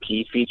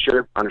BMP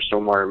feature under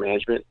stormwater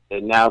management.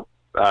 It now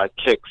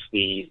kicks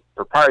the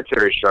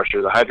proprietary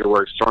structure, the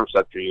HydroWorks storm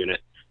scepter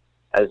unit,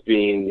 as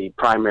being the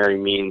primary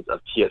means of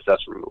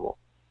TSS removal.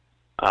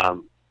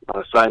 On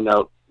a side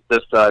note,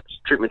 this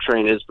treatment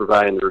train is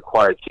providing the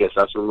required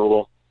TSS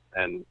removal,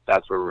 and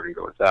that's where we're going to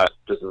go with that,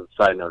 just as a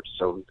side note,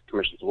 so the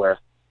Commission's aware.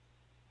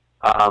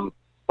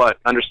 But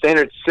under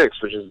Standard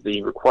 6, which is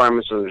the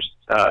requirements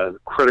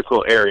of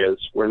critical areas,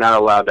 we're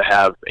not allowed to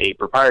have a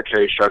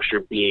proprietary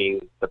structure being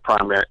the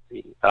primary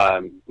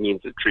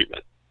means of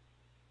treatment.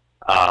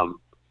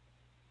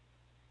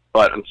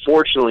 But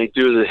unfortunately,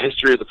 due to the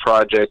history of the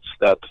project,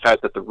 the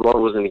fact that the road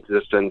was in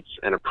existence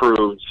and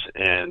approved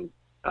and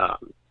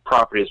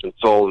property has been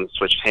sold and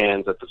switched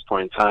hands at this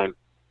point in time,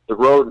 the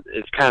road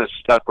is kind of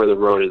stuck where the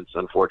road is,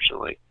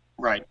 unfortunately.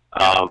 Right.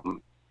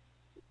 So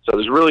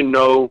there's really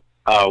no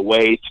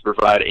way to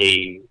provide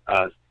a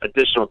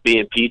additional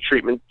B&P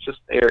treatment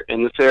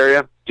in this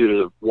area due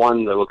to,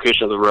 one, the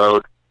location of the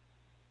road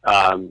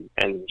and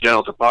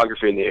general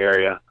topography in the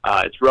area.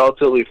 It's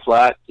relatively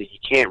flat, so you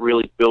can't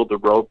really build the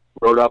road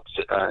up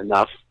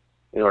enough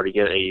in order to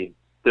get a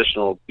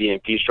additional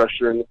B&P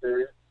structure in this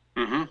area.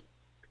 Mm-hmm.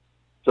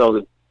 So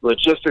the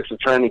logistics of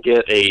trying to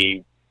get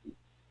a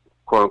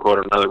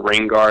quote-unquote another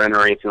rain garden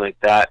or anything like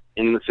that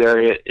in this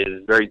area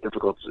is very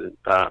difficult to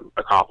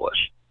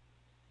accomplish.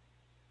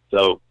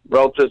 So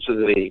relative to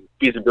the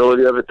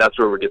feasibility of it, that's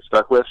where we get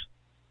stuck with.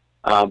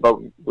 But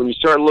when you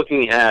start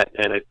looking at,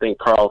 and I think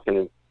Carl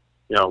can,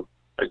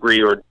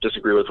 agree or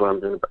disagree with what I'm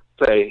going to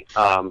say,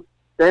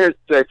 Standard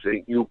 6,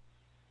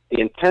 the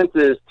intent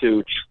is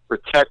to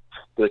protect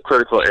the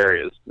critical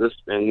areas.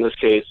 In this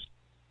case,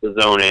 the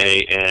Zone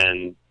A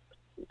and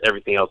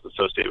everything else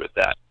associated with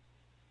that.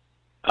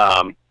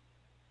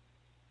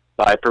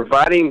 By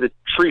providing the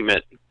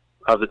treatment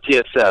of the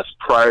TSS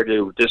prior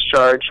to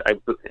discharge,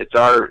 it's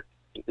our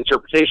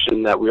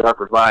interpretation that we are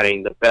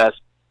providing the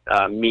best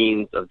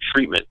means of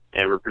treatment,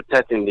 and we're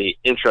protecting the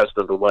interest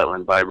of the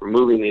wetland by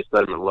removing the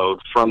sediment load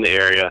from the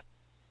area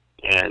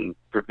and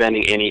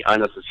preventing any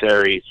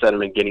unnecessary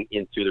sediment getting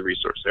into the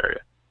resource area.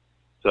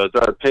 So it's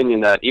our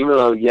opinion that even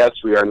though, yes,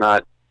 we are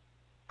not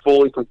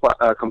fully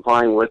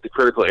complying with the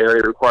critical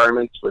area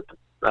requirements with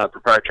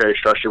proprietary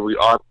structure, we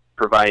are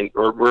providing,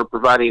 or we're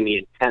providing the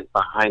intent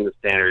behind the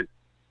standard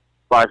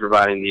by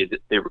providing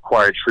the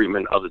required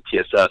treatment of the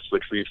TSS,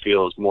 which we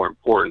feel is more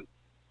important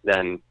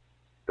than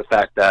the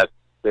fact that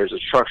there's a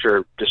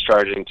structure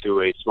discharging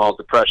to a small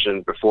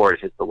depression before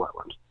it hits the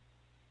wetland.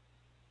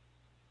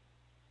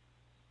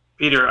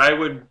 Peter, I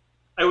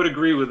would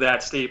agree with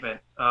that statement.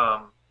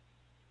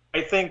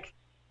 I think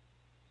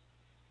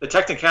the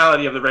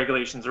technicality of the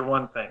regulations are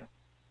one thing,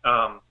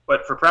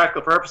 but for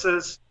practical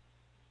purposes,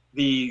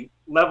 the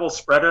level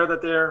spreader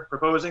that they're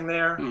proposing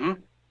there,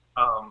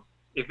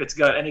 if it's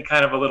got any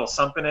kind of a little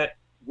sump in it,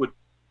 would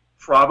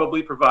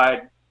probably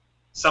provide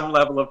some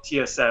level of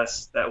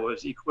TSS that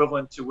was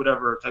equivalent to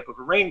whatever type of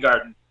a rain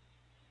garden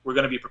we're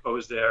going to be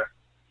proposed there.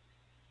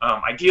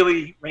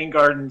 Ideally, rain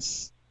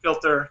gardens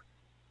filter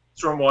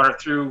stormwater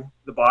through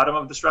the bottom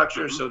of the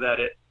structure so that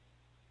it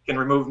can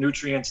remove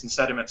nutrients and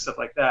sediment, stuff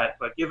like that.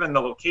 But given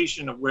the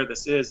location of where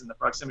this is and the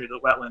proximity to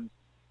the wetland,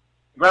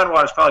 the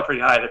groundwater is probably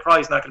pretty high. There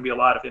probably is not going to be a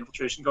lot of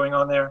infiltration going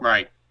on there.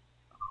 Right.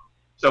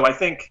 So I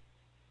think,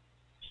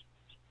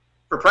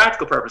 for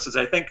practical purposes,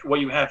 I think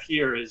what you have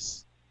here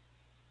is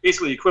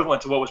basically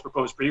equivalent to what was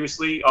proposed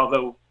previously,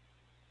 although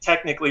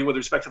technically, with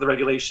respect to the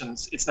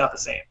regulations, it's not the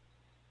same.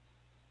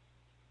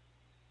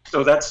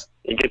 So that's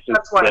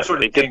why I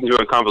sort of gets into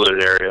a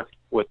convoluted area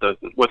within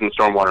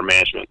stormwater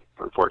management,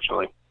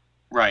 unfortunately.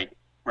 Right.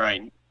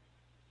 Right.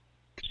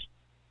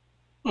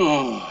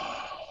 Oh.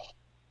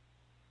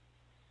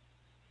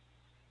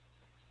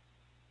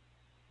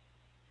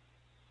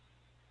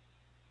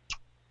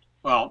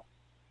 Well,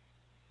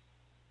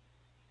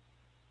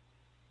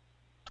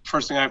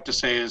 first thing I have to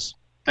say is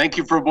thank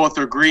you for both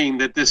agreeing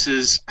that this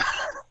is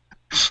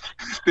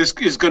this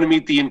is going to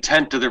meet the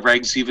intent of the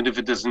regs, even if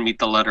it doesn't meet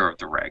the letter of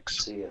the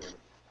regs.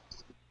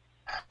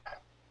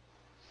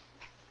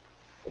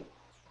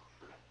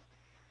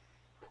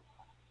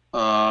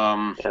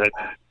 Go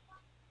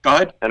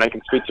ahead. And I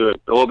can speak to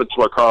it a little bit to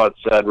what Carl had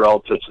said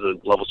relative to the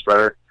level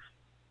spreader.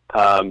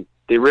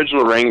 The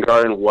original rain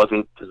garden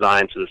wasn't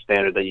designed to the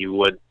standard that you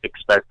would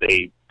expect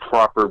a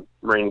proper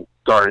rain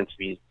garden to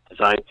be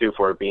designed to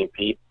for a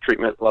B&P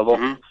treatment level.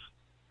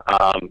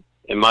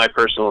 In my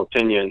personal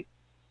opinion,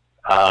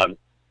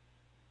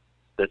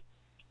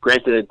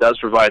 granted it does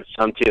provide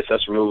some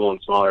TSS removal in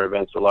smaller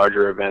events. The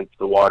larger events,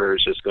 the water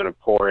is just going to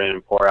pour in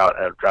and pour out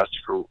at a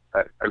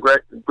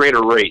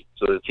greater rate.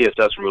 So the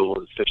TSS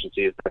removal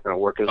efficiency is not going to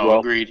work as well.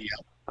 Agreed. Yeah.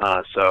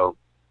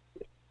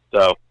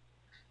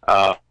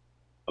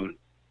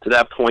 To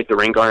that point, the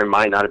rain garden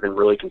might not have been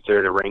really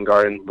considered a rain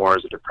garden, more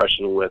as a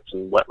depression with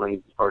some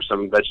wetland or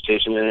some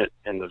vegetation in it,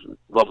 and the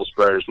level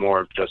spreader is more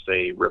of just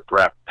a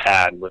rip-rap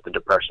pad with a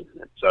depression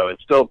in it. So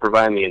it's still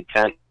providing the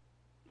intent,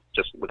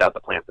 just without the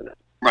plants in it.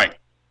 Right,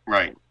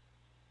 right.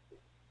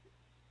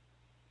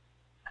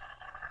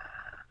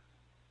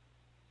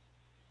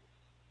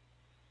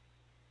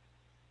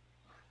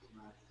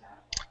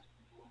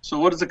 So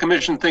what does the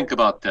commission think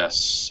about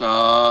this?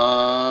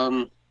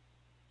 I'm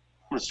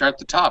going to start at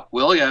the top.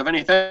 Will, you have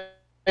anything?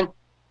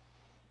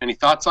 Any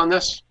thoughts on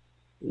this?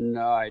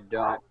 No, I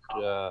don't.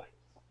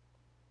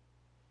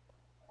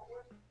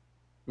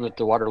 With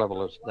the water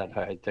level is that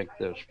high, I think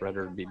the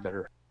spreader would be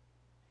better.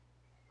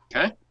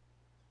 Okay.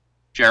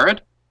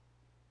 Jared?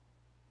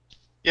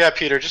 Yeah,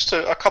 Peter, just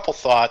a couple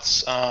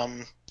thoughts.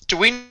 Do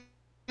we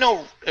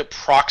know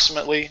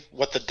approximately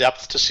what the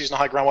depth to seasonal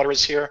high groundwater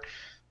is here?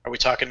 Are we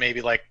talking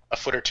maybe like a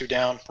foot or two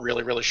down,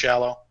 really, really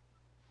shallow?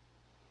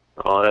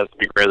 Well, it has to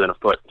be greater than a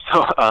foot.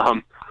 So,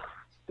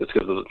 just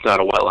because it's not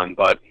a wetland,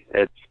 but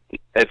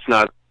it's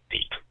not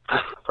deep,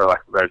 for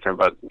lack of a better term.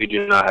 But we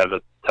do not have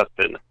a test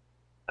pit in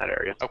that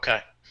area.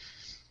 Okay.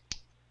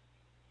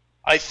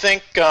 I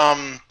think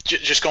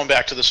just going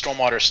back to the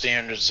stormwater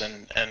standards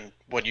and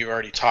what you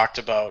already talked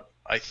about,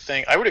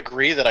 I would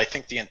agree that I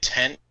think the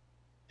intent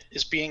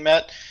is being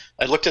met.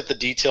 I looked at the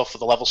detail for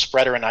the level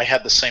spreader, and I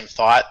had the same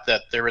thought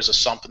that there is a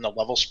sump in the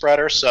level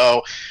spreader.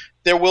 So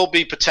there will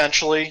be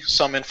potentially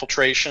some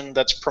infiltration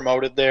that's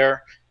promoted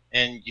there,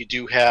 and you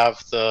do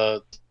have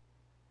the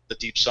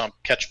deep sump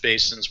catch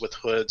basins with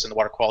hoods and the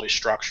water quality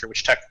structure,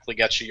 which technically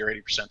gets you your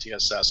 80%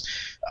 TSS.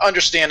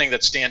 Understanding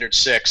that Standard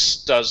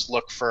 6 does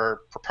look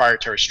for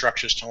proprietary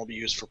structures to only be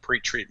used for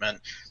pre-treatment,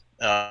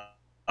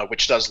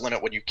 which does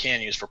limit what you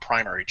can use for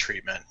primary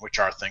treatment, which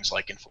are things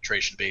like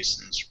infiltration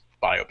basins,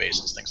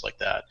 biobasins, things like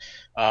that.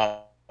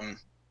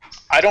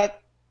 I don't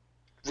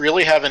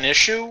really have an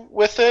issue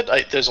with it.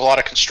 There's a lot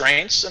of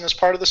constraints in this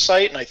part of the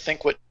site, and I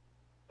think what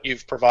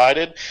you've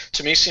provided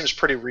to me seems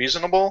pretty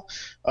reasonable.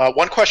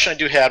 One question I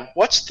do have,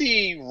 what's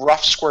the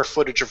rough square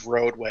footage of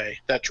roadway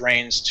that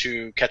drains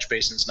to catch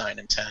basins 9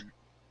 and 10?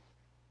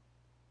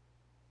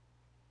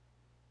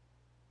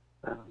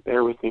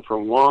 Bear with me for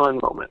one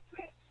moment.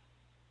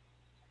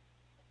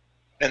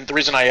 And the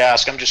reason I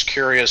ask, I'm just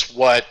curious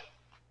what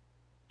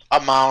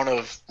amount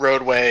of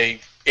roadway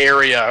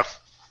area,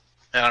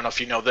 and I don't know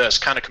if you know this,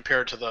 kind of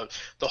compared to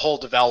the whole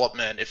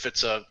development, if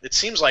it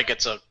seems like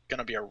it's going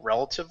to be a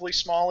relatively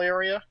small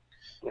area,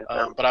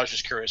 but I was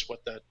just curious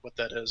what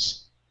that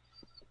is.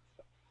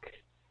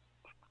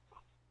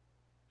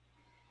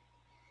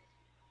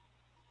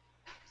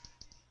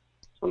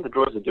 Some of the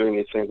drawers are doing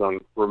these things on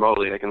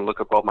remotely. I can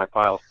look up all my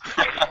files.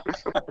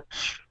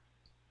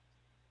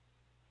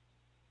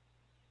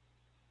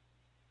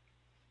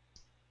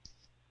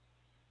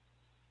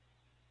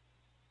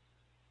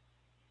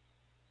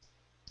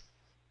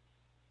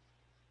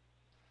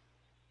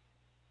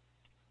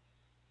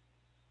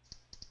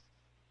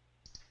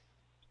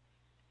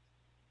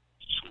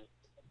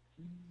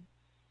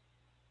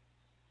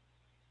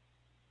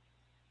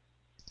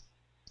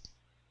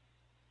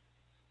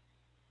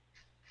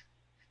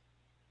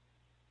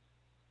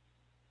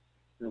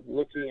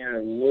 Looking at a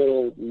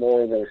little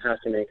more than half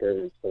an acre of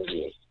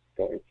impervious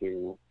going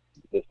to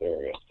this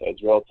area, so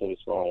it's a relatively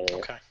small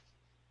area. Okay.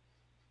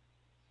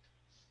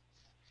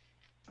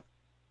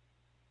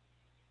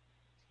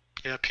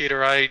 Yeah,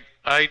 Peter, I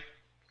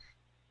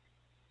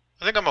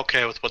think I'm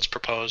okay with what's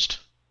proposed.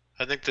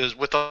 I think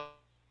with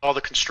all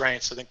the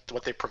constraints, I think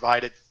what they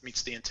provided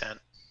meets the intent.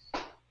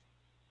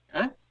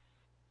 Okay.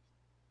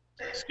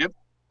 Skip,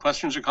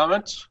 questions or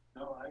comments?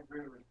 No, I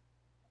agree with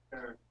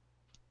Jared.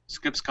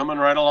 Skip's coming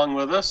right along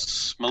with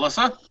us.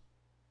 Melissa?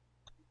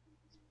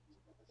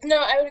 No,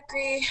 I would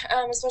agree,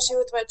 especially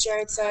with what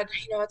Jared said.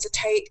 You know, it's a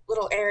tight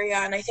little area,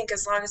 and I think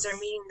as long as they're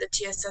meeting the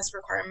TSS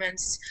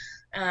requirements,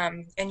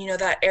 and you know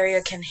that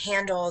area can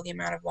handle the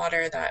amount of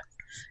water that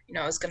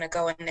is going to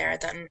go in there,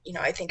 then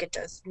I think it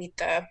does meet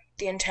the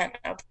intent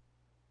of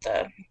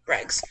the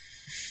regs.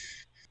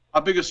 How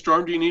big a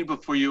storm do you need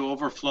before you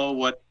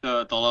overflow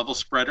the level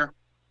spreader?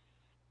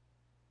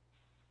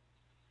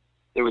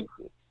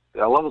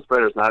 A level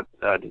spreader is not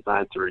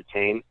designed to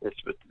retain. It's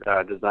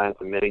designed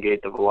to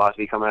mitigate the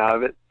velocity coming out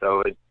of it.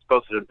 So it's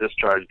supposed to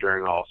discharge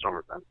during all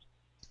storm events.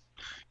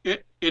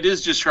 It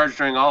is discharged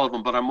during all of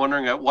them, but I'm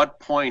wondering at what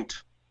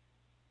point.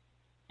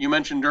 You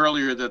mentioned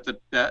earlier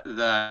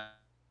that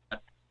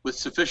with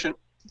sufficient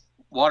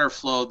water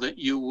flow that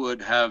you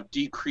would have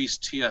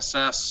decreased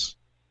TSS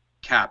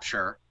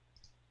capture.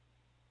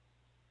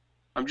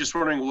 I'm just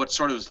wondering what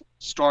sort of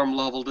storm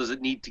level does it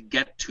need to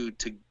get to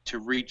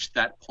reach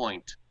that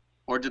point?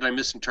 Or did I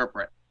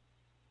misinterpret?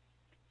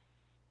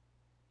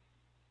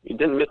 You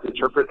didn't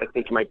misinterpret. I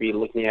think you might be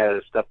looking at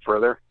it a step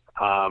further.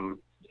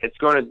 It's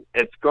going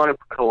to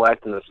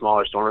collect in the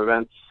smaller storm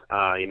events.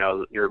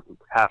 Your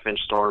half-inch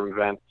storm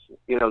events.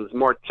 There's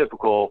more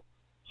typical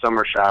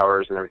summer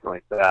showers and everything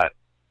like that.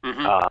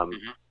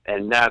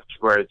 And that's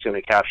where it's going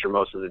to capture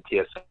most of the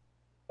TSS,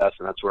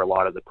 and that's where a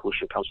lot of the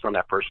pollution comes from.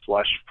 That first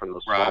flush from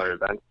those smaller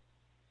events.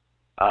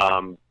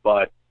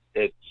 But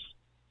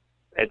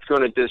it's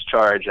going to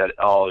discharge at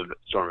all of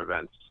storm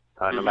events,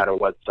 no matter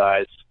what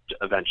size,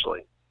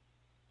 eventually.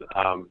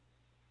 I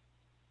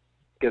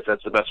guess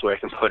that's the best way I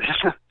can put it.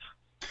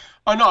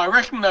 Oh, no, I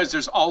recognize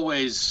there's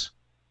always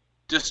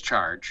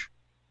discharge.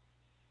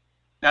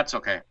 That's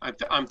okay.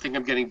 I'm thinking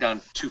I'm getting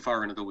down too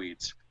far into the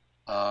weeds.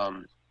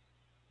 But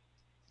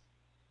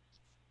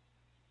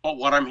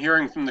what I'm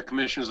hearing from the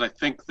commission is I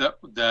think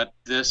that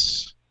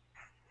this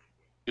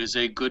is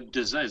a good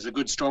design, is a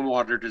good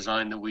stormwater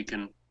design that we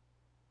can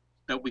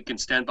that we can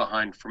stand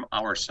behind from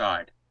our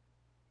side.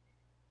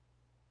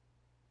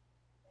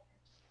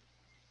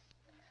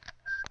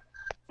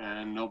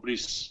 And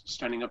nobody's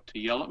standing up to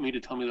yell at me to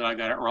tell me that I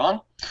got it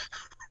wrong.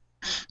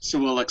 So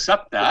we'll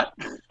accept that.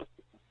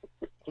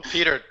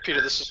 Peter,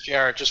 this is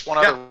Jared. Just one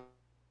other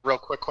real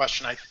quick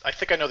question. I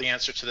think I know the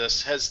answer to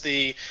this. Has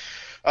the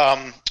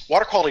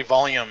water quality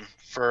volume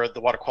for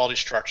the water quality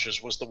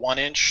structures, was the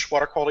 1-inch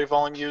water quality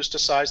volume used to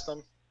size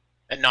them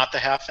and not the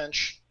 1/2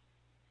 inch?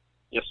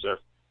 Yes, sir.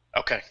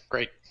 Okay,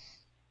 great.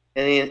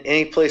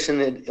 Any place with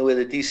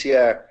a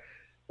DCR,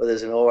 whether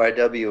there's an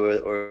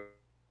ORW or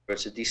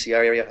it's a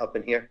DCR area up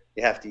in here,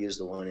 you have to use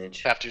the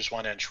 1-inch. Have to use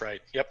 1-inch,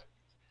 right? Yep.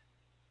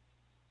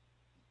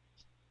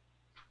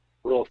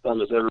 Rule of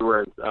thumb is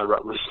everywhere in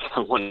Rutland,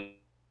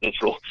 1-inch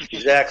rule.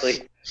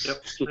 Exactly.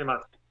 Yep, pretty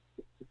much.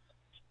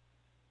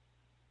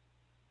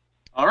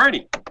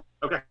 Alrighty.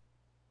 Okay.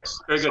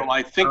 Very good. So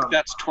I think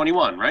that's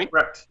 21, right?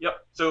 Correct.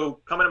 Yep. So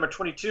comment number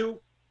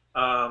 22,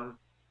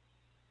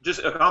 just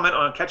a comment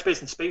on catch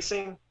basin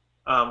spacing.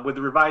 With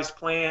the revised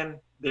plan,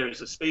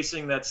 there's a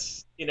spacing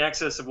that's in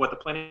excess of what the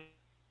planning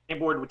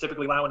board would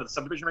typically allow under the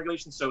subdivision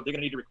regulations, so they're going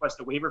to need to request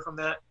a waiver from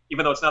that,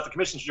 even though it's not the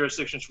commission's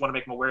jurisdiction. Just want to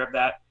make them aware of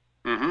that.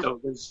 Mm-hmm. So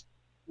there's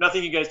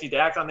nothing you guys need to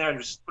act on there, and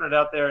just put it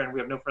out there, and we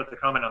have no further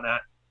comment on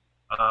that.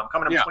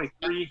 Comment number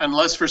 23.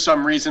 Unless for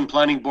some reason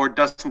planning board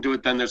doesn't do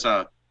it, then there's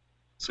a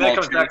small Then it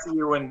comes change. back to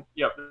you, and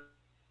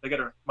they got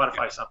to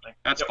modify something.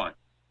 That's fine.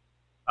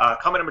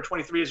 Comment number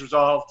 23 is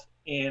resolved,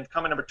 and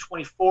comment number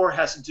 24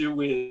 has to do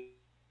with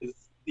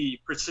the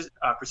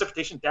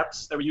precipitation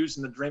depths that were used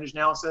in the drainage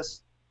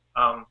analysis.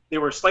 They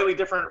were slightly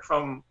different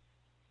from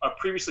a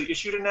previously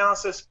issued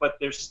analysis, but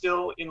they're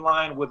still in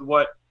line with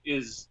what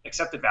is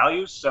accepted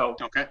values. So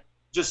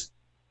just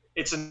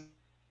it's a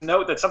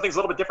note that something's a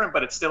little bit different,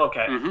 but it's still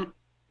okay. Mm-hmm.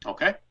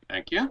 Okay,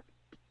 thank you. And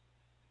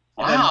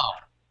Wow.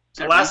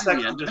 The last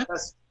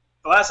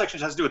section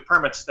has to do with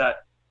permits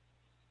that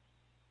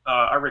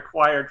are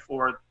required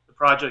for the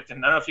project,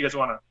 and I don't know if you guys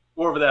want to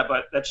go over that,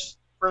 but that's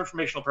for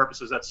informational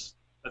purposes. That's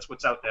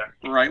what's out there.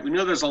 Right. We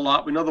know there's a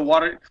lot. We know the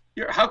water.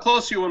 How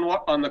close are you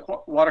on the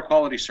water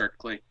quality cert,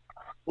 Clee?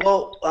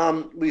 Well,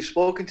 we've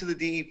spoken to the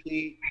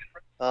DEP.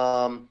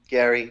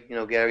 Gary,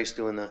 Gary's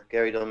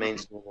Gary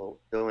Domain's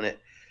doing it,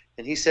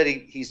 and he said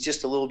he's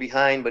just a little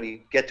behind, but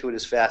he'd get to it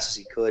as fast as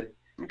he could.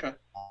 Okay.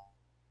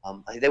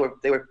 They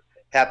were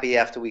happy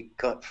after we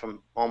cut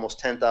from almost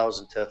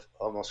 10,000 to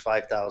almost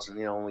 5,000.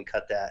 When we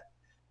cut that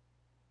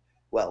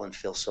wetland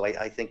fill, so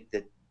I think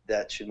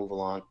that should move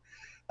along.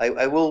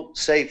 I will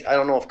say, I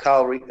don't know if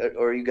Kyle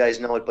or you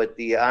guys know it, but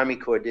the Army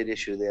Corps did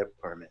issue their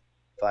permit.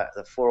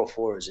 The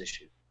 404 is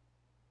issued.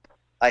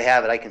 I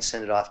have it. I can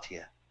send it off to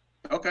you.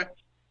 Okay.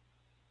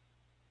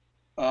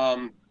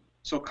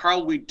 So,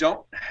 Carl, we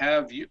don't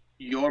have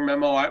your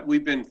memo.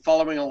 We've been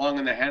following along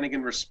in the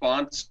Hannigan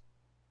response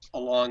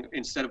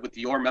instead of with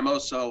your memo.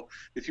 So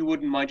if you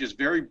wouldn't mind just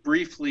very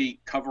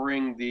briefly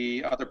covering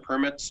the other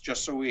permits,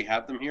 just so we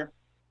have them here.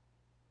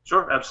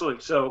 Sure,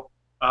 absolutely. So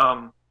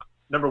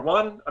number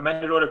 1,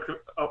 amended order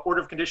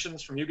of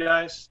conditions from you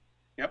guys.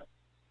 Yep.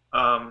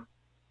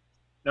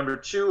 Number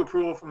 2,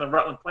 approval from the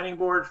Rutland Planning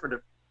Board for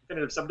the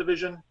definitive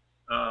subdivision.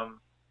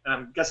 And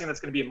I'm guessing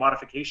that's going to be a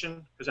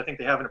modification because I think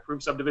they have an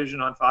approved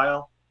subdivision on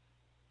file.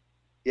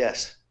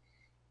 Yes.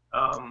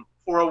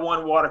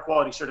 401 water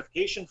quality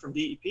certification from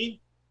DEP.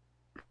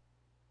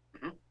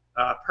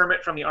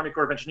 Permit from the Army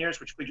Corps of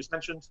Engineers, which we just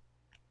mentioned.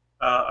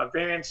 A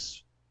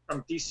variance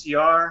from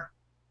DCR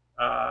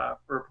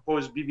for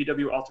proposed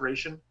BBW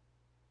alteration.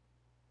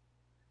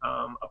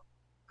 A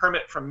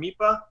permit from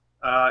MIPA,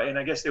 and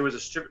I guess there was a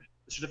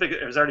certificate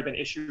that has already been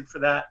issued for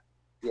that.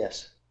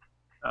 Yes.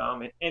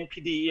 An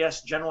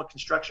NPDES general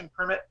construction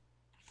permit.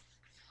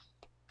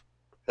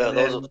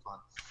 Those are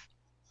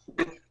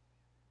fun.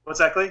 What's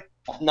that, Clay?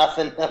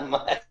 Nothing.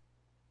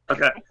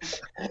 Okay.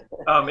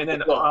 And then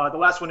the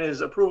last one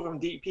is approval from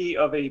DEP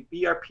of a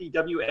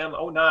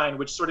BRPWM09,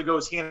 which sort of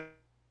goes hand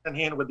in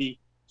hand with the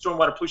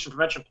stormwater pollution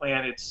prevention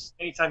plan. It's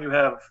anytime you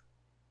have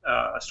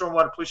a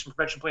stormwater pollution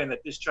prevention plan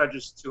that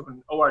discharges to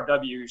an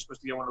ORW, you're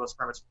supposed to get one of those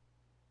permits.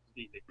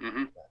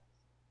 Mm-hmm.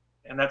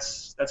 And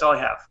that's all I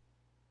have.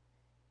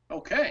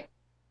 Okay.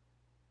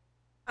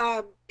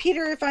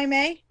 Peter, if I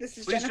may, this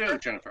is Please Jennifer. do,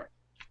 Jennifer.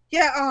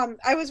 Yeah,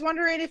 I was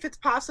wondering if it's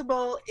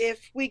possible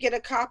if we get a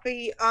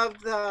copy of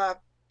the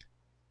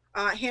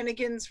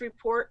Hannigan's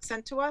report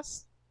sent to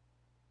us.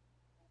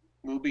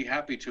 We'll be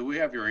happy to. We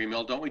have your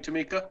email, don't we,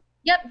 Tamika?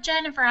 Yep,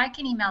 Jennifer, I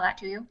can email that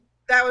to you.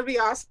 That would be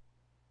awesome.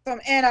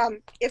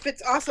 And if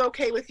it's also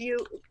okay with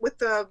you, with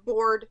the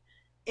board,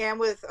 and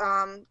with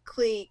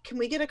Clee, can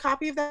we get a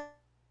copy of that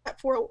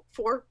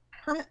 404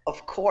 permit?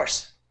 Of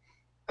course.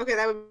 Okay,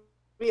 that would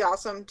be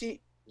awesome. Do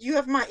you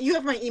have my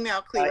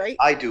email, Clee, right?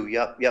 I do.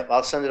 Yep.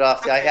 I'll send it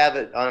off. Okay. I have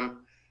it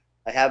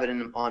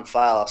on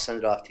file. I'll send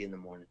it off to you in the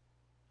morning.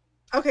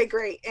 Okay,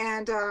 great.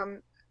 And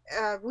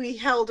we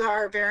held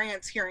our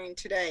variance hearing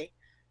today,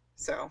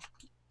 so.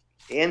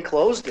 And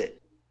closed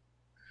it.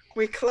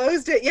 We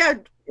closed it, yeah,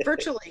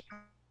 virtually. It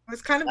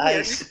was kind of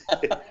nice.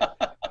 weird.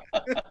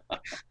 All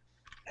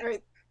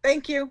right.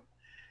 Thank you.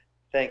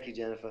 Thank you,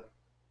 Jennifer.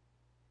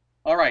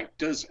 All right,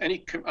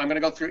 I'm going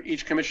to go through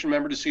each commission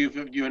member to see if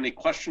you have any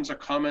questions or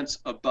comments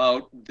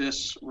about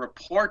this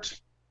report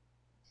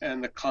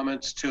and the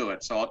comments to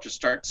it. So I'll just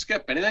start.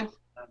 Skip, anything?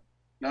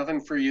 Nothing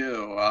for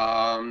you.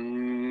 I'll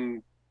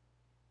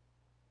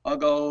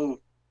go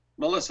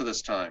Melissa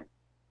this time.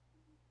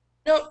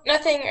 No,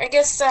 nothing. I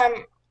guess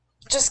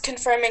just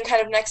confirming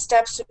kind of next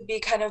steps would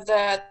be kind of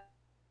the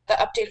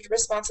updated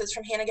responses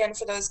from Hannigan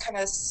for those kind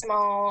of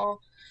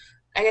small,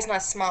 I guess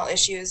not small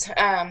issues,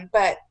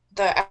 but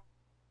the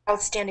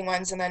outstanding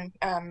ones. And then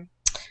I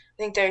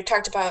think they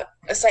talked about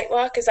a site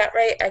walk. Is that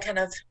right? I kind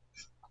of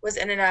was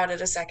in and out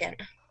at a second.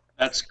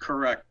 That's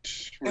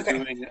correct. We're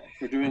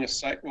doing a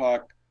site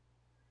walk.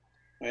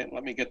 Wait,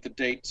 let me get the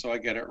date so I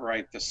get it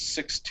right. The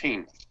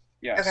 16th.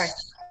 Yes. Okay.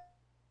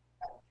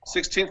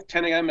 16th,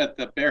 10 a.m. at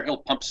the Bear Hill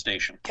Pump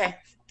Station. Okay.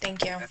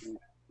 Thank you.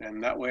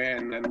 And that way,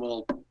 and then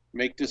we'll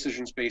make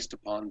decisions based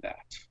upon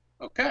that.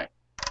 Okay.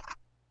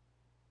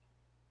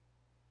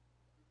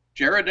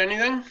 Jared,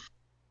 anything?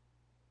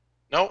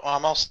 No,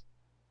 I'm all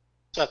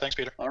set. Thanks,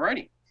 Peter. All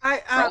righty.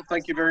 Well,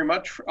 thank you very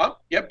much.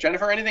 Yep,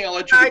 Jennifer, anything? I'll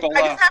let you go.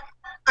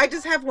 I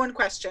just have one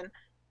question.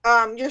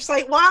 Your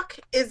site walk,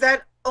 is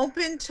that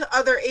open to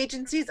other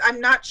agencies?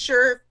 I'm not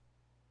sure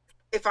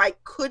if I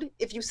could,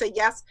 if you say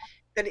yes,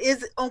 that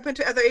is open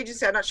to other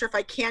agencies. I'm not sure if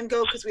I can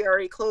go because we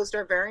already closed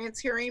our variance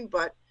hearing,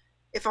 but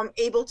if I'm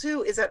able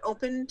to, is that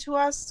open to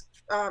us?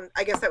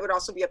 I guess that would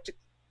also be up to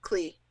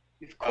Clee.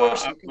 Of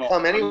course, you can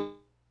come anyway.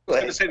 I'm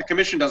going to say the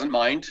commission doesn't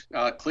mind.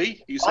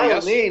 Clee, you say Fine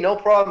yes? with me, no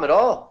problem at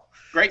all.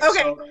 Great.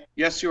 Okay. So,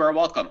 yes, you are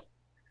welcome.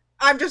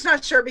 I'm just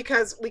not sure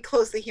because we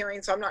closed the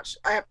hearing, so I'm not.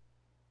 I have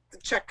to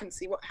check and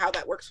see how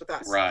that works with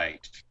us.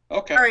 Right.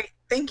 Okay. All right.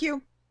 Thank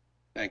you.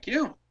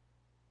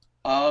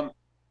 Are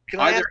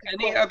there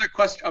any other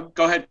questions?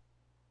 Go ahead,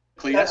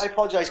 please. I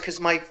apologize because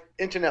my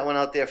internet went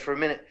out there for a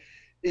minute.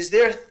 Is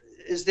there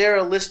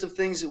a list of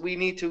things that we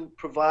need to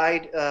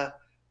provide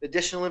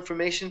additional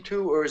information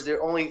to, or is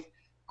there only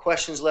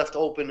questions left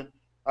open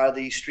are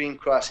the stream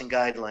crossing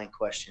guideline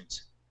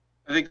questions?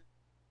 I think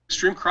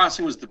stream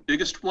crossing was the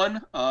biggest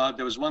one.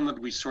 There was one that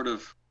we sort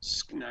of,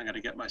 now I got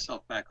to get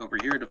myself back over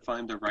here to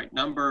find the right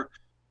number,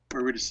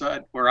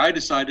 where I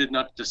decided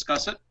not to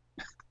discuss it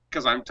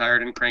because I'm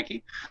tired and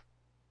cranky.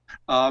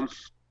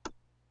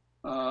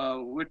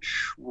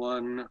 Which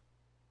one?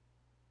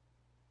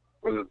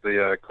 Was it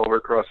the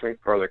culvert crossing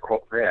or the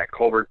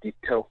culvert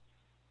detail?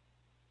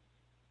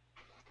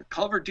 The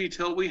culvert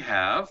detail we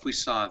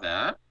saw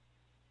that.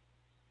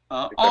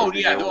 Oh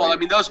yeah, well I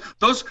mean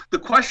the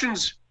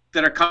questions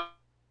that are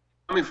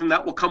coming from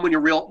that will come when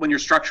your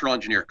structural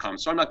engineer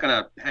comes. So I'm not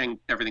going to hang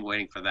everything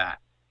waiting for that.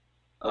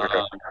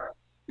 Okay.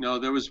 No,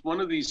 there was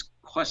one of these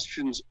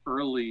questions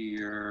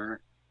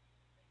earlier.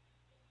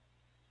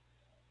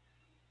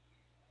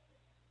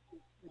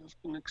 It's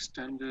been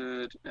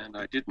extended, and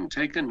I didn't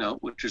take a note,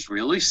 which is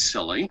really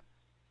silly.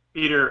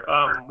 Peter,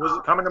 was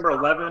it comment number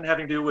 11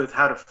 having to do with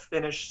how to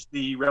finish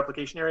the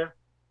replication area?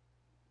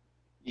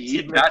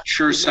 Yeah, that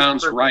sure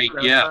sounds right.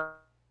 Yeah.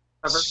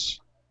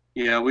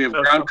 Yeah, we have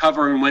ground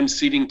cover and when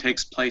seeding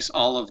takes place,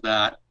 all of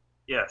that.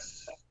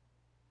 Yes.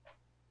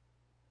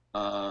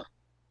 I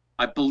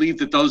believe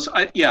that those.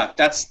 Yeah,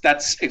 that's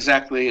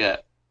exactly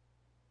it.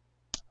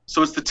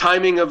 So it's the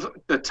timing of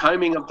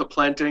the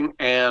planting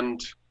and.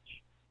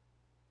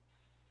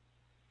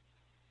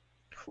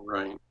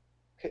 Right.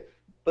 Okay.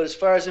 But as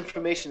far as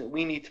information that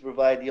we need to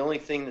provide, the only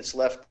thing that's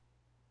left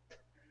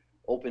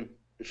open,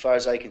 as far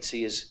as I can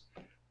see, is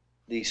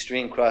the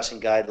stream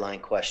crossing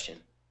guideline question.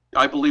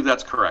 I believe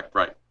that's correct,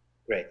 right.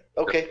 Great.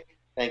 Okay.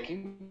 Thank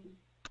you.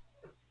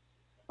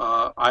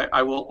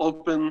 I will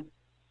open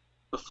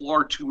the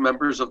floor to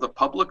members of the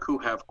public who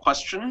have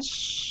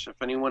questions.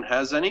 If anyone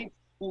has any,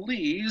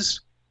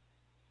 please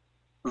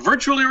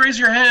virtually raise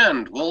your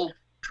hand. We'll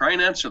try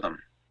and answer them.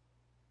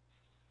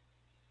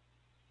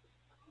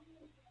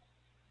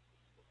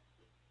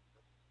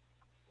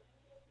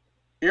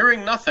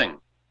 Hearing nothing,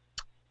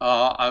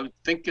 I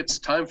think it's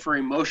time for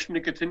a motion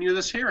to continue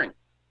this hearing.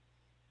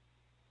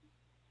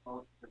 I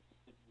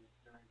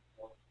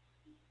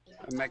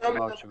make a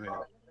motion.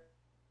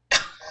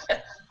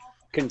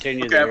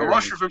 Continue. Okay, I have a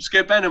motion from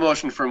Skip and a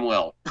motion from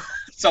Will.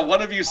 So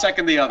one of you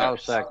second the other. I'll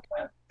second.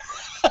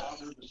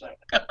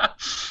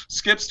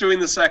 Skip's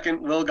doing the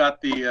second. Will got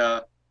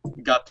the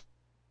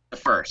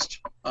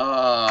first.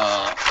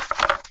 Other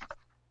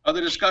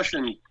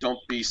discussion? Don't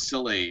be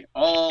silly.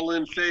 All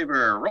in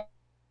favor?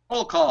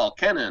 Roll call.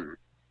 Kennan.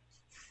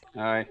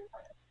 Aye.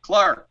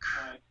 Clark.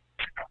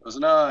 Was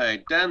an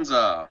aye.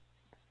 Danza.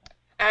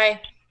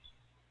 Aye.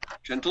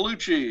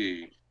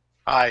 Gentilucci.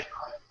 Aye.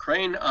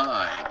 Crane,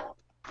 aye.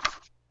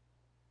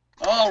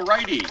 All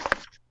righty.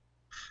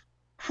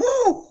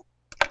 Whew.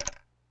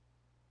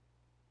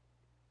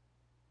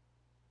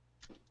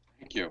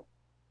 Thank you.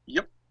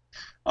 Yep.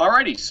 All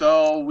righty.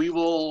 So we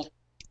will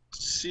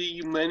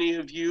see many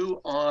of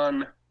you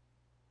on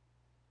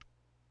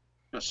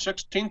the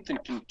 16th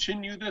and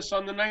continue this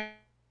on the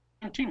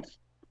 19th.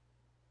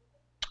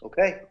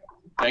 Okay.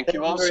 Thank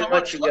you all very so much,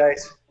 much. you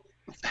guys.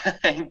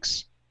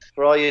 Thanks.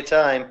 For all your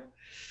time.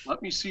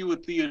 Let me see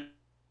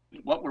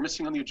what we're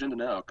missing on the agenda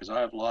now, because I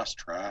have lost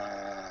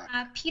track.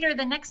 Peter,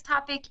 the next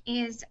topic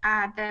is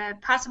the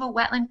possible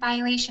wetland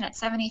violation at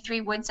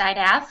 73 Woodside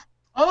Ave.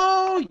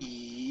 Oh,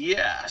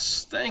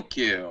 yes. Thank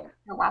you.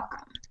 You're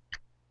welcome.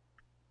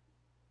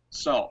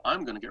 So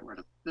I'm going to get rid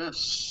of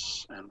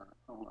this. And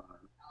hold on.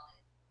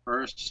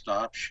 First,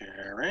 stop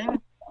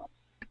sharing.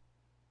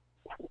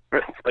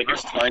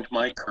 First, find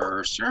my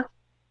cursor.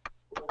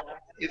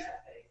 I'm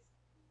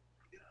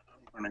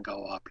going to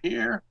go up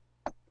here.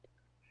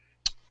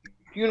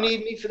 You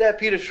need me for that,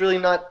 Peter. It's really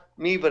not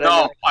me, but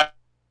no, I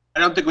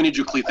don't think we need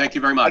you, Cleve. Thank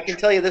you very much. I can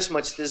tell you this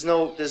much: there's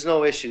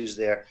no issues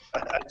there.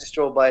 I just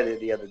drove by there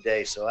the other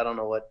day, so I don't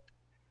know what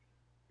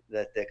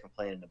that they're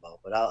complaining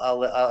about. But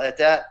I'll at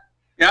that.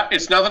 Yeah,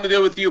 it's nothing to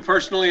do with you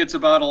personally. It's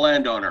about a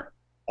landowner.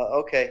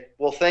 Okay.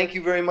 Well, thank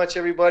you very much,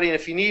 everybody. And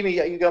if you need me,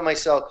 you got my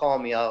cell. Call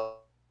me. I'll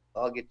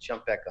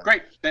jump back on.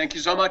 Great. Thank you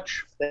so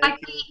much. Thank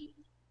you.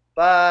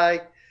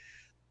 Bye.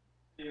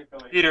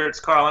 Peter, it's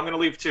Carl. I'm going to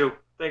leave too.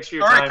 Thanks for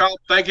your time. All right, time. Carl.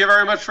 Thank you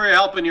very much for your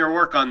help and your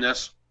work on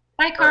this.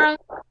 Bye, Carl.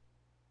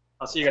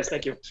 I'll see you guys.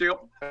 Thank you. See you.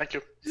 Thank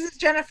you. This is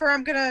Jennifer.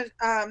 I'm going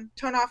to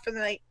tone off for the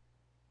night.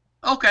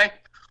 Okay.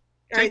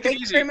 All right. Thank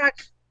you very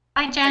much.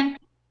 Bye, Jen.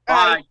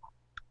 Bye.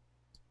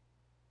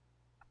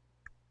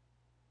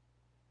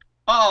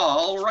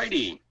 All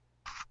righty.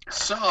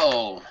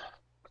 So,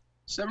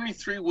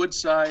 73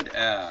 Woodside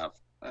Ave.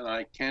 And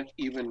I can't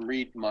even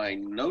read my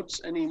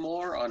notes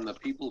anymore on the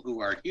people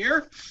who are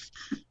here.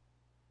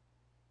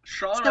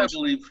 Sean, I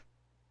believe.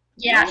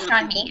 Yeah,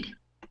 Sean Mead.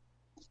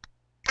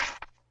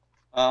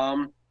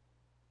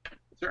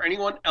 Is there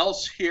anyone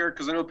else here?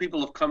 Because I know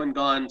people have come and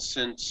gone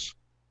since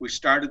we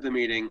started the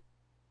meeting.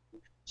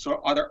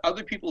 So are there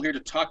other people here to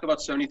talk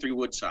about 73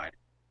 Woodside?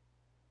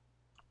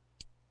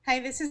 Hi,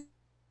 this is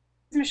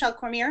Michelle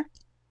Cormier.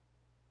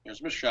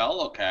 There's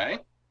Michelle, okay.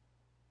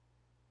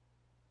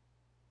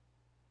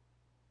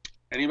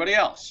 Anybody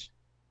else?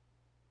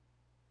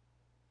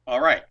 All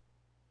right.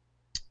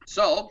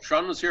 So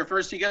Sean was here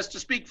first. He gets to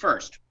speak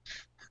first.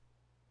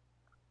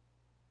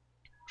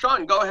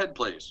 Sean, go ahead,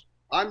 please.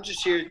 I'm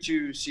just here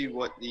to see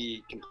what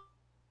the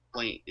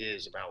complaint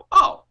is about.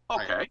 Oh,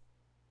 okay.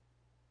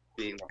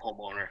 Being the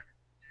homeowner.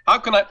 How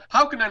can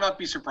I not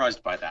be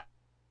surprised by that?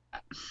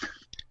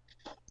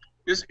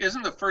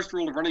 Isn't the first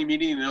rule of running a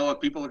meeting to know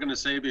what people are going to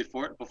say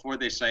before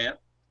they say it?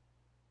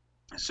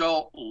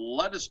 So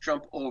let us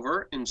jump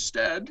over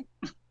instead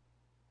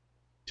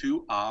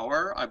to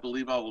our, I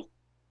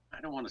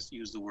don't want to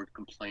use the word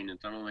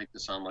complainant. I don't make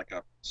this sound like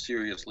a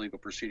serious legal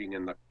proceeding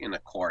in a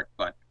court,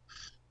 but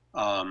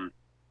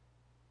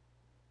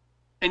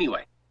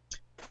anyway,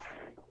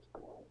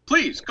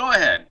 please go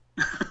ahead.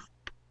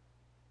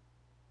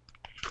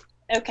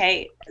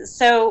 Okay,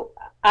 so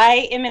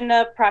I am in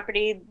a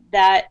property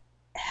that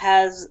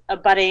has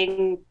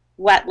abutting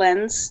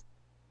wetlands,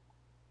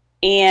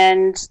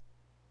 and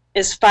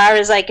as far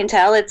as I can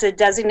tell, it's a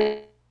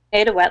designated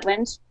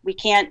wetland. We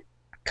can't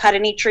cut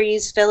any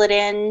trees, fill it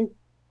in,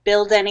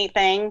 build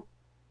anything.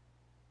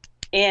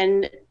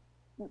 And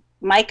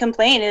my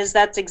complaint is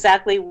that's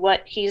exactly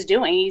what he's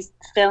doing. He's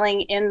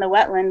filling in the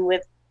wetland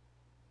with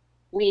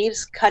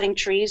leaves, cutting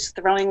trees,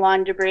 throwing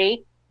lawn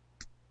debris.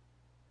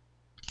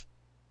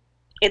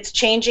 It's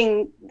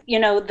changing,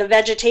 the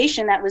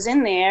vegetation that was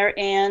in there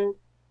and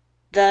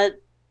the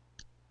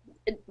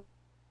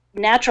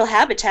natural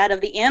habitat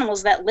of the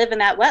animals that live in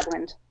that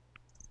wetland.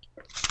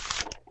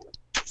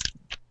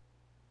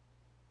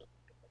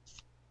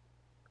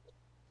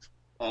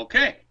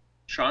 Okay.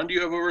 Sean, do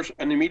you have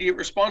an immediate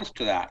response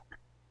to that?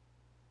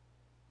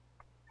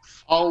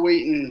 I'll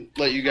wait and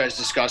let you guys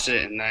discuss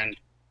it, and then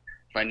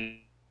if I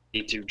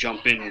need to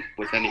jump in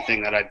with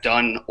anything that I've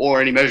done or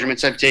any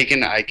measurements I've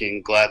taken, I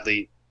can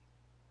gladly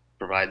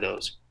provide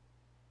those.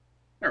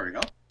 There we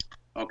go.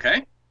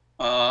 Okay.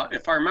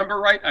 If I remember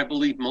right, I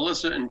believe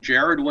Melissa and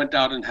Jared went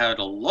out and had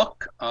a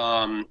look.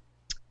 I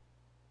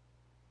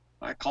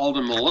called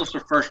in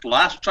Melissa first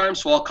last time,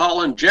 so I'll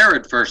call in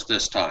Jared first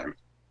this time.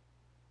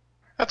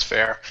 That's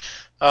fair.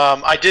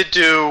 I did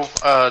do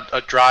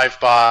a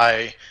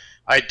drive-by.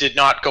 I did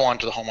not go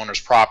onto the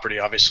homeowner's property,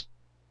 obviously,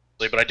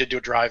 but I did do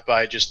a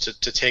drive-by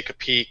just to take a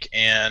peek.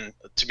 And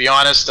to be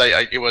honest,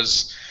 it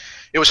was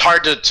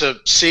hard to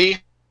see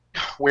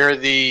where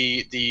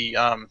the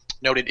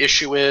noted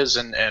issue is,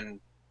 and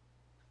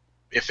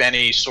if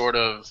any sort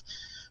of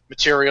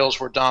materials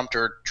were dumped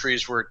or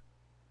trees were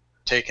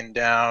taken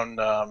down.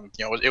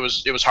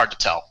 It was hard to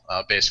tell.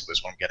 Basically,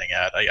 is what I'm getting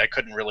at. I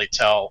couldn't really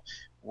tell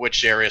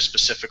which area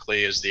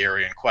specifically is the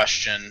area in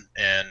question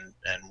and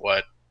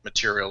what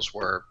materials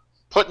were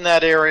put in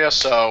that area.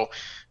 So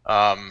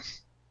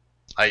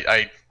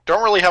I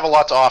don't really have a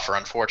lot to offer,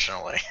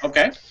 unfortunately.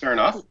 Okay, fair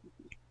enough.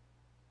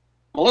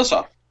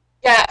 Melissa.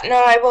 Yeah, no,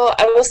 I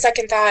will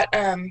second that.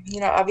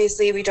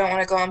 Obviously we don't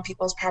want to go on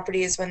people's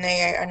properties when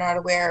they are not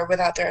aware or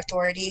without their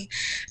authority.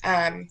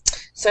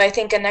 So I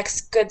think a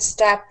next good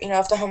step,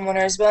 if the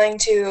homeowner is willing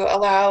to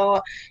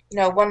allow,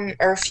 one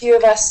or a few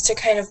of us to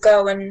kind of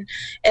go and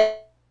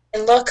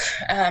and look.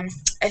 I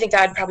think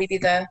that would probably be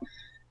the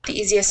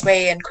easiest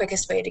way and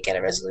quickest way to get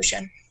a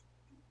resolution.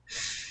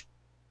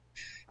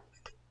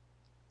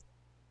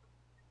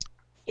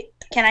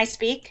 Can I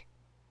speak?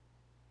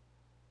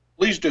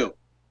 Please do.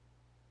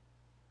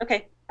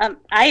 Okay.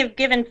 I have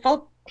given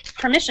full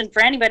permission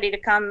for anybody to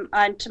come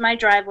onto my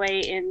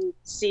driveway and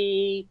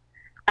see.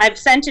 I've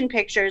sent in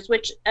pictures,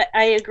 which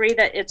I agree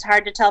that it's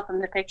hard to tell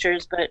from the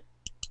pictures, but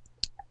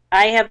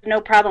I have no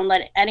problem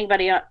letting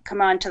anybody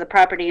come onto the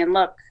property and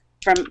look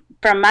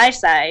from my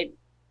side.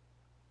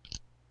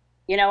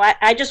 You know,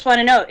 I just want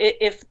to know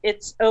if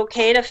it's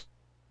okay to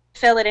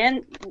fill it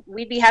in.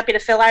 We'd be happy to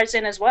fill ours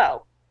in as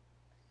well.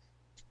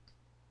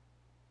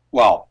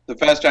 Well, the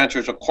fast answer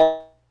is, of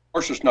course,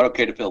 it's not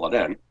okay to fill it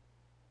in.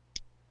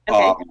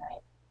 Okay.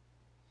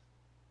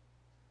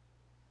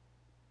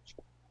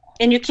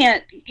 And you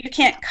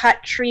can't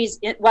cut trees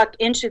walk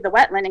into the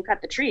wetland and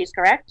cut the trees,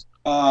 correct?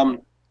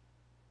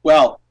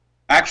 Well,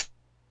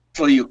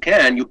 actually, you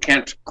can. You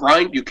can't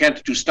grind. You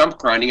can't do stump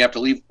grinding. You have to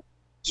leave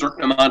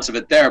certain amounts of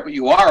it there, but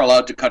you are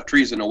allowed to cut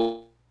trees in a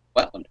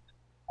wetland.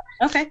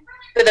 Okay.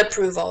 With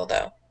approval,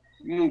 though.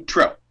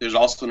 True. There's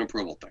also an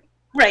approval thing.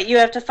 Right. You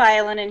have to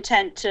file an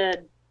intent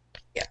to.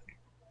 Yeah.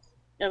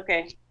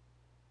 Okay.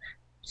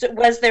 So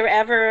was there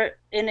ever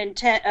an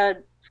intent?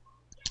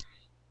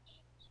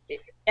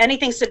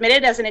 Anything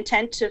submitted as an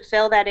intent to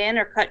fill that in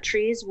or cut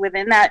trees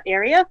within that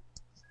area?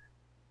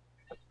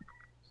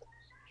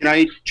 Can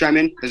I chime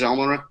in as a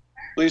homeowner?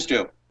 Please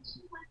do.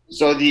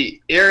 So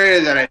the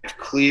area that I've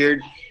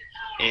cleared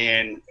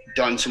and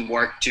done some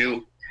work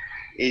to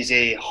is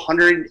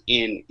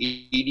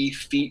 180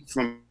 feet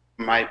from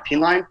my pin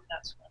line.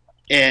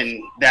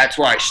 And that's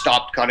where I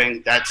stopped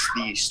cutting. That's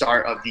the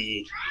start of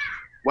the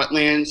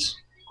wetlands,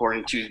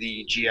 according to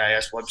the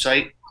GIS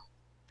website.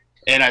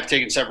 And I've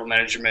taken several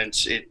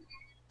measurements.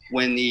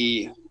 When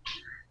the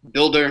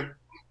builder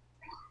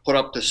put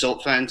up the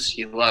silt fence,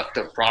 he left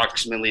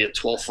approximately a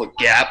 12-foot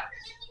gap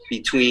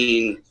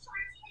between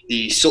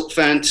the silt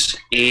fence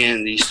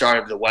and the start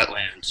of the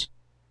wetlands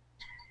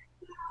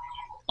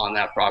on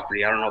that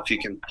property. I don't know if you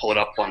can pull it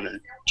up on the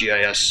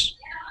GIS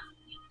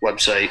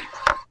website.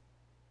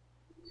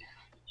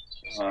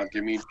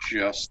 Give me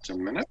just a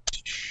minute.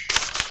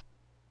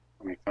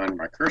 Let me find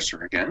my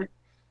cursor again.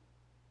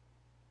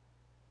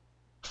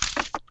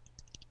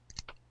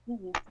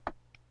 Mm-hmm.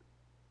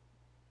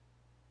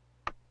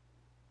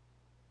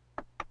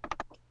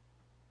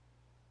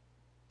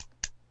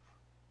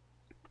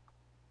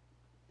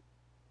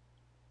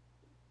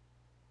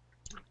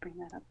 Bring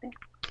that up there.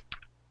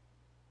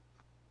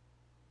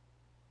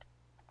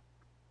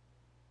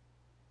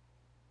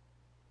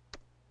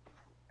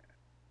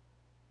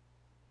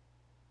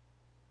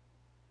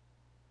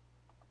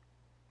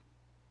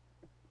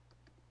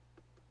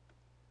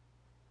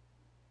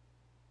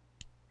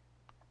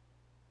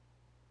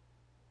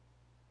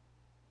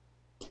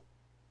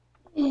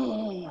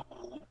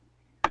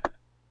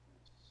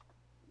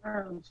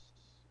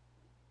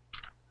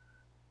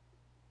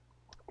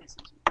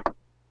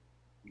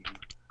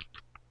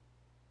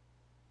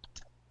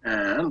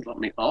 And let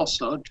me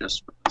also,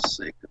 just for the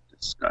sake of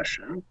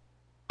discussion,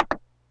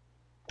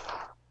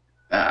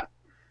 that.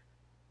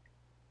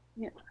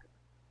 Yeah.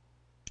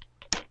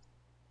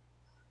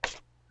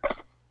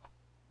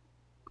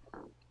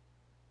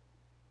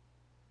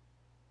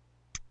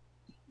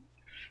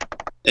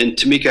 And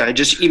Tamika, I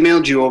just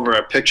emailed you over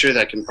a picture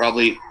that can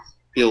probably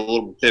be a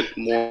little bit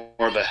more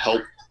of a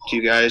help to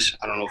you guys.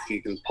 I don't know if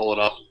you can pull it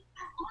up.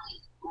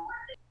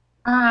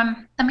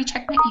 Let me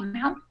check my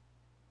email.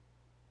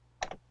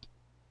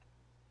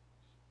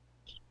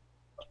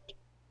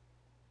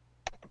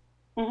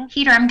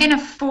 Peter, I'm going to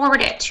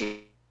forward it to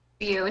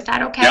you. Is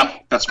that okay?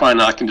 Yep, that's fine.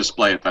 I can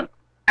display it then.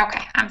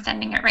 Okay, I'm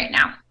sending it right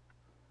now.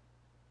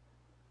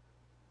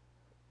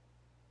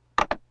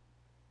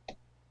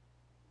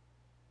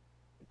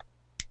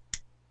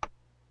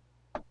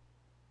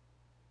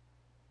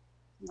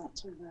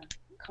 That's where the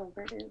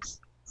culvert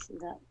is. See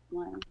that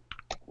line?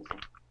 Okay.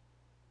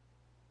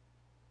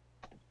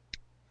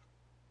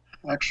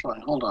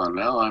 Actually, hold on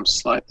now. I'm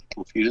slightly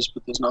confused,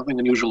 but there's nothing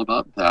unusual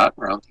about that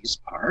around these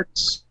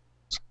parts.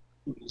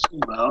 Let me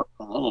zoom out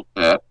a little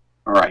bit.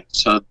 All right,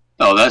 so,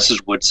 oh, this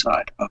is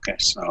Woodside. Okay,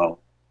 so,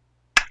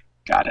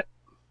 got it.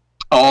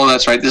 Oh,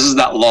 that's right. This is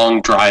that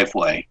long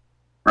driveway,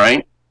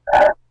 right?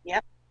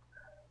 Yep,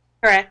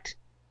 correct.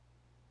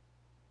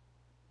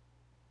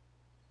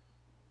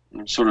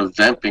 I'm sort of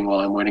vamping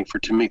while I'm waiting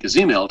for Tamika's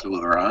email to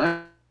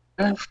arrive.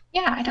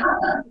 Yeah, I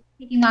don't know.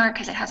 Maybe longer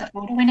because it has a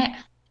photo in it.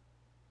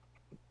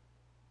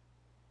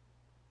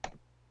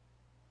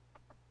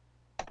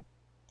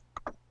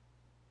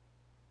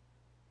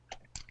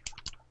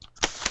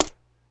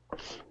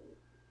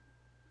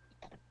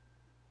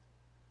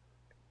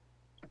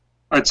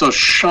 All right, so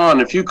Sean,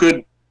 if you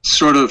could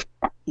sort of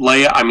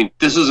lay, I mean,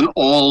 this is an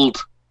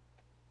old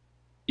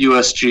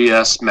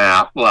USGS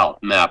map, well,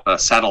 a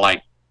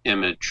satellite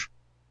image.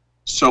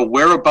 So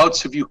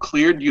whereabouts have you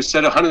cleared? You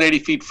said 180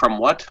 feet from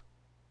what?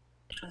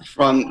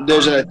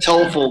 There's a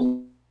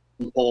telephone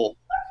pole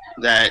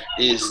that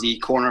is the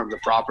corner of the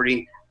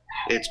property.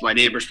 It's my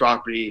neighbor's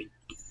property.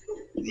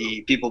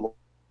 The people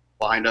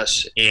behind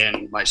us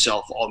and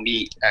myself all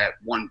meet at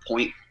one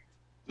point.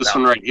 This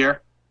one right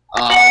here?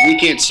 We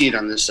can't see it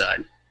on this side.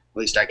 At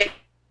least I can.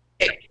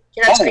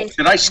 Oh,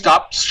 did I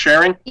stop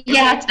sharing?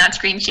 Yeah, it's not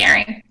screen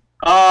sharing.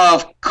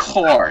 Of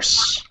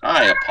course.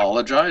 I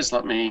apologize.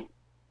 Let me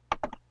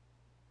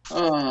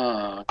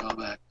go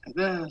back to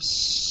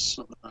this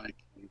so that I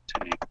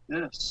can take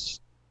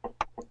this,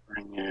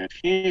 bring it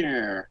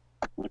here,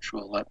 which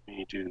will let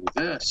me do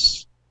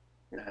this.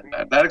 And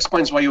that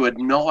explains why you had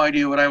no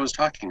idea what I was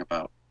talking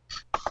about.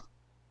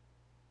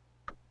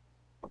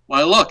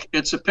 Why, look,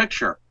 it's a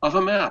picture of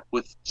a map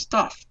with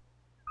stuff.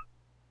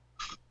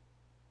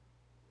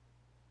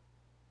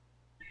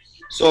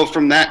 So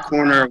from that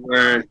corner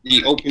where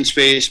the open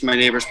space, my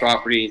neighbor's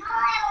property,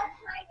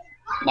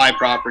 my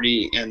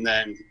property, and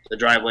then the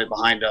driveway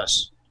behind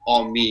us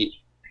all meet,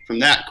 from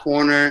that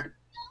corner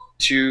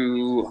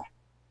to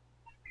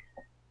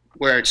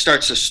where it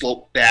starts to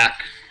slope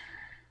back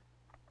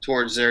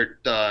towards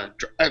the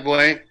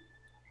driveway,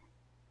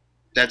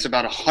 that's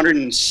about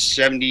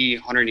 170,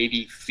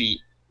 180 feet,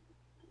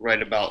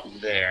 right about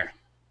there.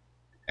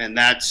 And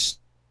that's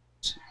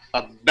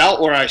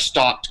about where I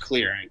stopped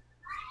clearing.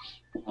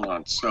 Hold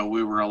on. So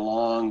we were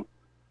along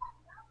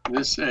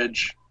this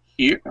edge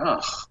here.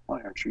 Ugh, why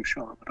aren't you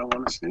showing what I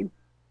want to see?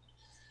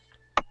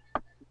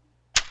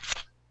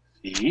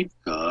 See,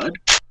 good.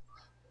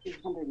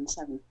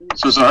 107 feet.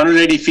 So it's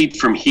 180 feet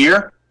from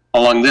here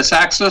along this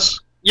axis?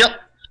 Yep.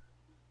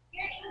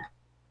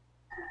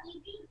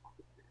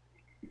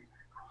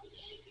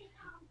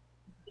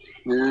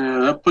 Yeah,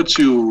 that puts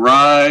you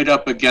right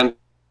up against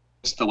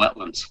the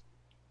wetlands.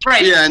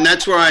 Right. Yeah, and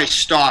that's where I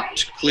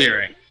stopped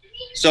clearing.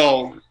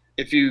 So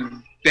if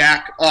you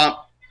back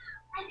up,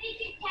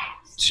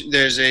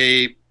 there's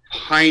a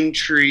pine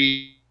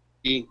tree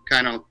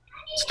kind of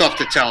stuff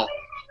to tell.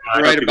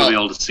 I don't think I'll be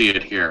able to see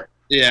it here.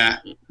 Yeah,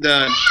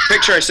 the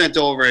picture I sent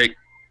over,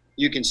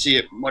 you can see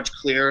it much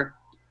clearer.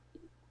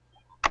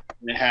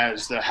 And it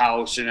has the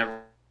house and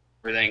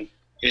everything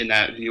in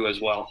that view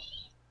as well.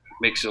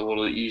 Makes it a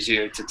little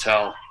easier to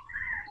tell.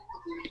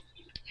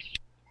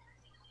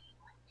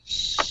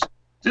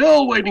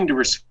 Still waiting to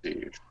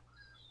receive.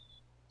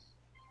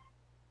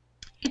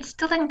 It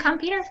still didn't come,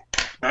 Peter?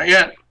 Not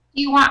yet.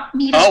 You want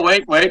me to... Oh,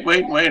 wait.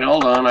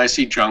 Hold on. I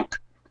see junk.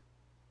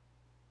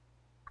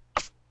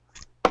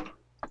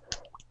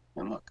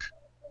 And look.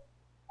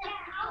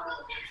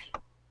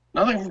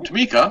 Nothing from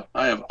Tamika.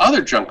 I have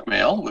other junk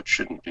mail, which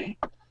shouldn't be.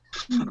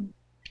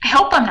 I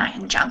hope I'm not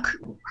in junk.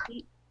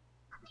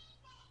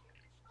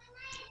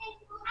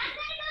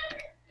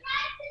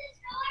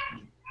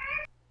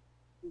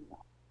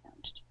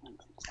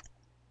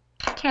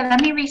 Here,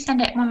 let me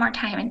resend it one more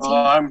time and see.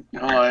 Now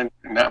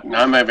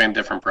I'm having a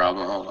different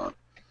problem. Hold on.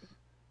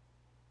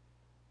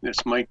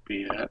 This might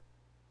be it.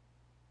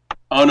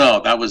 Oh no,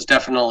 that was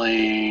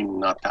definitely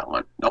not that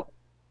one. Nope.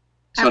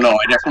 So Okay. no,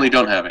 I definitely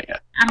don't have it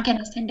yet. I'm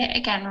gonna send it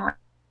again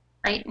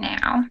right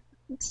now.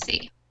 Let's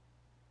see.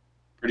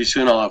 Pretty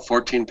soon I'll have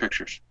 14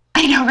 pictures.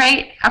 I know,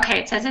 right? Okay,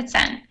 it says it's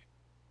sent.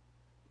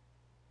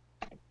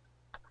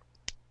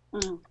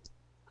 Mm.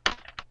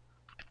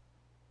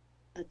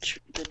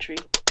 The tree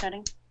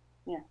cutting?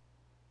 Yeah.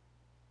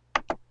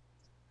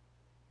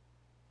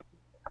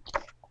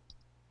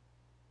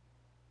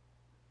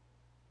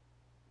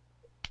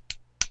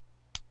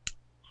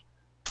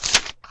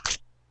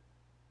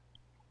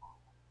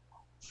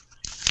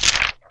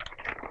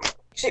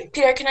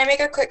 Peter, can I make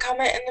a quick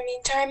comment in the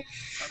meantime?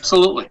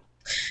 Absolutely.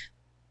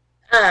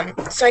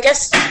 So I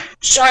guess,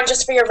 Sean,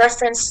 just for your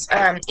reference,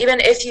 even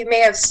if you may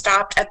have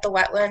stopped at the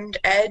wetland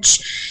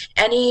edge,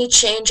 any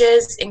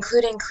changes,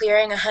 including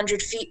clearing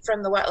 100 feet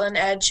from the wetland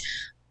edge,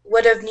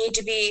 would have need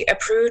to be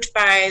approved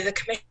by the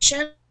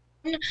commission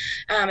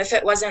if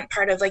it wasn't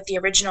part of like the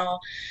original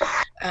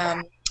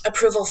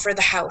approval for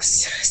the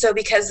house. So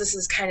because this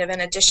is kind of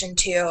an addition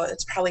to,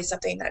 it's probably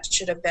something that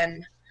should have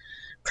been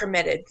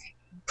permitted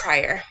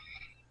prior.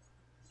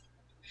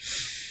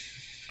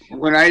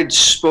 When I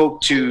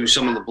spoke to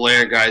some of the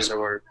Blair guys that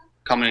were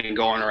coming and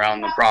going around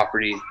the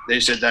property,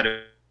 they said that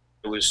it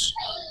was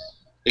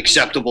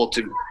acceptable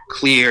to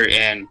clear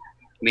and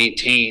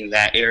maintain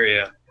that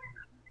area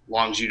as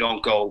long as you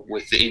don't go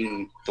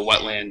within the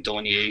wetland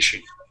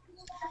delineation.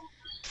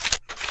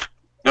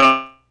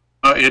 No,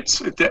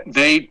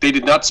 they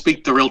did not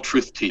speak the real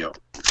truth to you.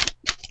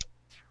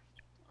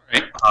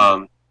 Right.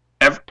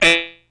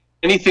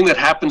 Anything that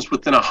happens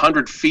within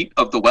 100 feet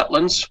of the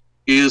wetlands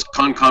is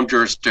Concom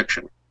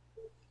jurisdiction.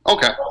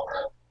 Okay.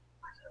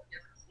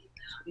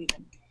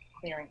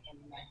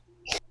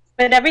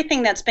 But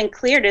everything that's been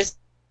cleared is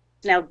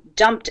now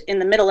dumped in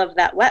the middle of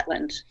that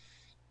wetland.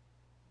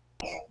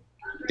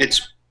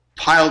 It's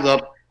piled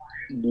up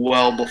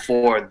well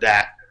before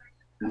that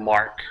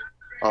mark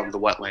of the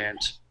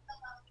wetlands.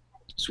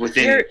 It's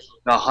within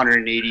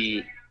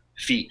 180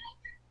 feet.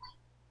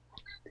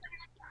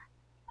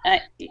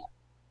 I'm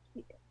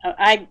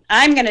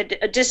going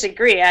to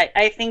disagree.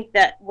 I think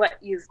that what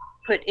you've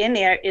put in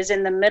there is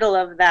in the middle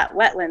of that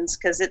wetlands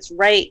because it's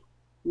right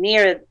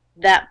near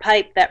that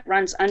pipe that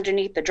runs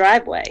underneath the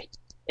driveway.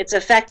 It's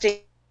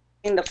affecting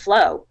the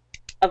flow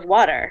of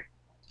water.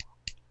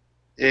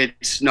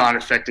 It's not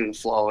affecting the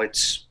flow.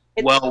 It's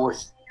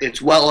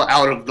well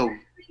out of the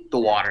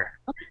water.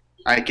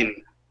 I can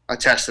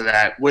attest to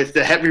that. With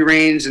the heavy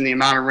rains and the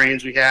amount of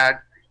rains we had,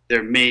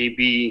 there may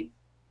be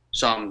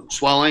some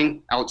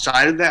swelling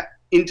outside of that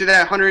into that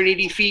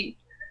 180 feet,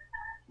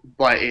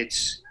 but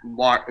it's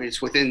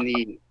within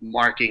the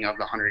marking of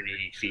the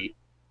 180 feet.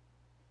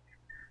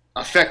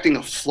 Affecting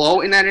the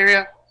flow in that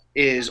area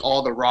is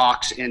all the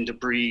rocks and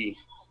debris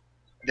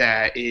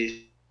that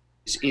is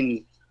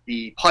in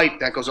the pipe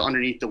that goes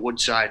underneath the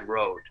Woodside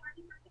Road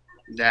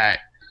that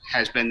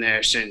has been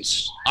there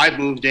since I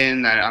moved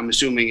in, that I'm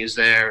assuming is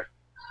there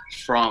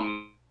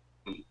from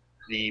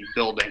the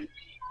building.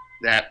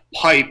 That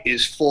pipe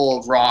is full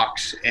of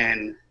rocks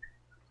and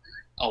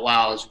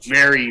allows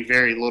very,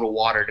 very little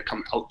water to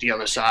come out the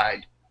other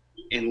side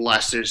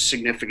unless there's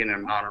significant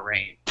amount of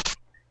rain.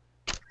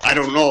 I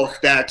don't know if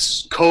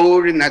that's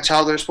code and that's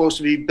how they're supposed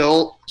to be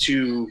built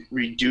to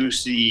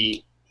reduce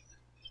the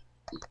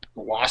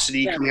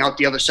velocity coming out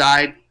the other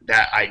side.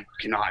 That I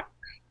cannot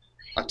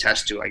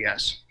attest to, I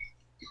guess.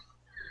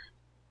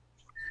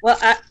 Well,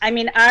 I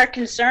mean, our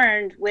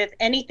concern with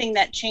anything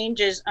that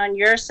changes on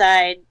your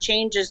side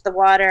changes the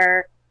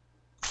water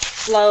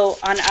flow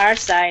on our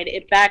side.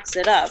 It backs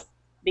it up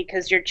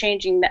because you're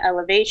changing the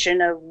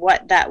elevation of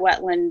what that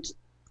wetland.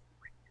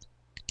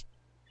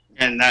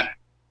 And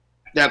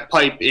that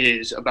pipe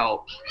is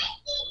about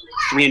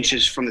 3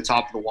 inches from the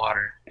top of the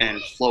water and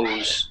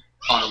flows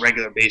on a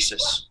regular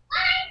basis,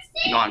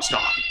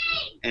 nonstop,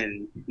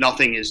 and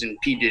nothing is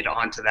impeded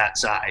onto that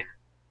side.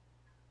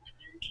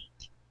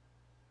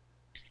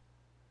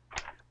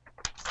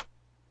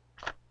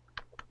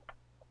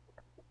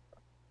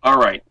 All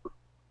right.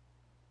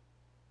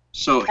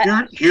 So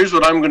here's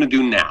what I'm going to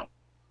do now.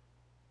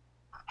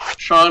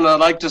 Sean, I'd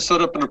like to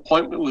set up an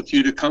appointment with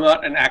you to come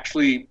out and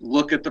actually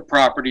look at the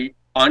property,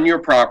 on your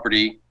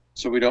property,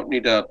 so we don't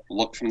need to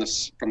look from the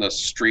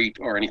street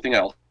or anything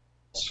else.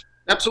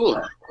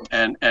 Absolutely.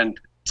 And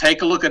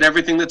take a look at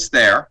everything that's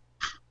there.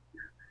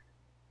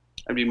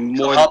 I'd be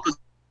more to help us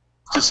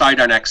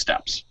decide our next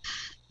steps.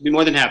 Be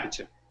more than happy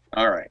to.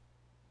 All right.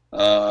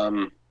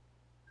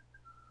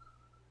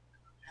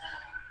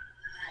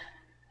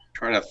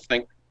 Trying to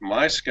think.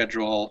 My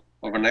schedule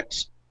over the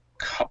next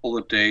couple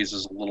of days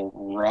is a little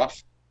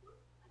rough,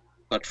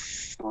 but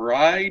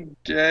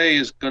Friday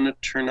is going to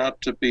turn out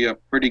to be a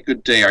pretty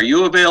good day. Are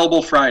you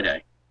available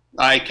Friday?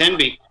 I can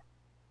be.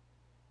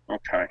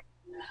 Okay.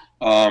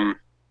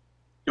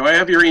 Do I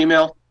have your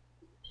email?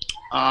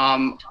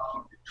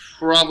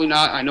 Probably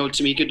not. I know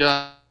Tamika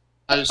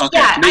does. Okay,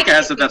 yeah, Tamika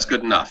has it. That's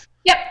good enough.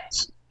 Yep.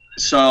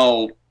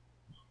 So,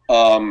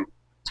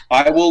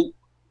 I will.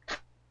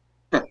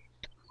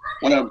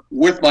 When I'm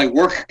with my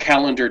work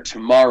calendar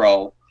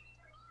tomorrow,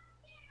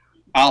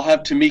 I'll have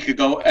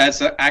Tamika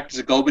act as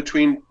a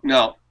go-between.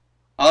 No,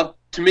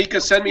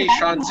 Tamika, send me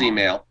Sean's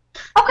email.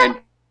 Okay. And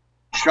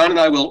Sean and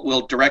I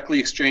will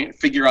directly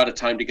figure out a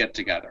time to get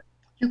together.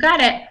 You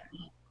got it.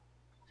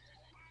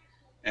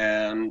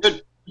 And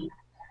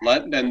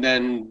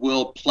then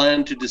we'll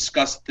plan to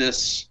discuss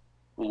this,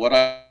 what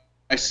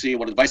I see,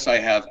 what advice I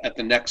have at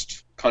the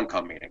next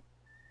Concom meeting.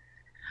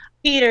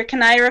 Peter,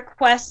 can I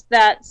request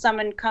that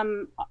someone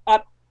come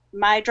up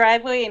my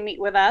driveway and meet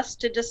with us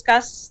to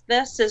discuss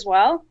this as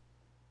well?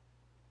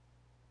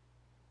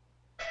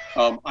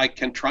 I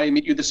can try and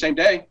meet you the same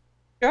day.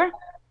 Sure.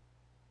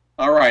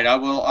 All right, I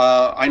will.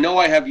 I know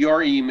I have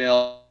your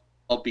email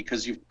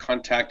because you've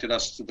contacted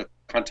us through the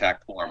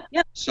contact form.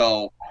 Yep.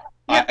 So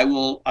yep. I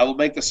will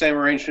make the same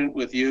arrangement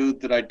with you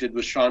that I did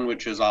with Sean,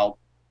 which is I'll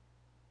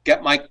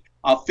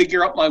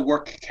figure out my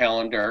work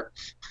calendar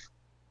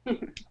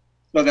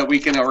so that we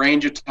can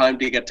arrange a time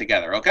to get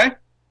together. Okay.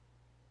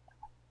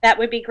 That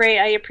would be great.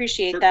 I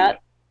appreciate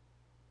that.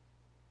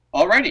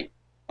 All righty.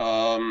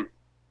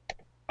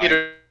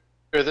 Peter,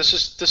 this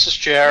is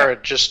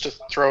Jared. Just to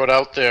throw it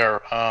out there,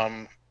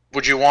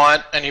 would you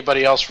want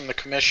anybody else from the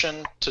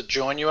commission to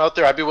join you out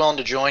there? I'd be willing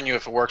to join you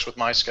if it works with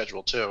my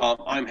schedule too.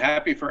 I'm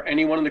happy for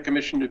anyone in the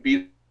commission to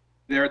be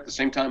there at the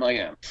same time I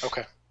am.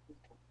 Okay.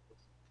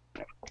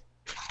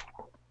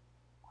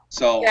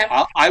 So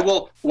yeah. I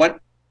will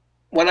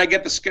when I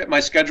get my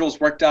schedules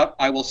worked out,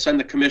 I will send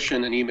the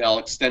commission an email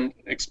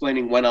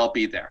explaining when I'll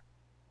be there.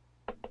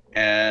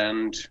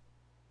 And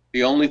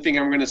the only thing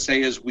I'm going to say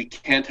is we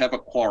can't have a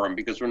quorum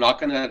because we're not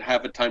going to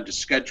have a time to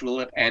schedule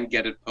it and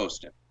get it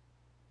posted.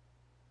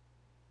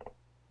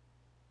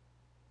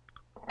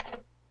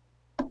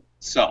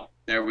 So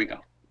there we go.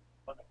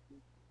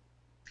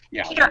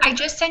 Yeah. Peter, I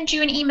just sent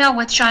you an email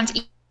with Sean's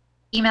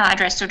email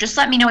address, so just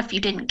let me know if you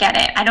didn't get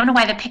it. I don't know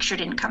why the picture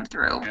didn't come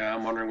through. Yeah,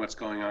 I'm wondering what's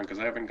going on because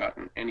I haven't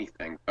gotten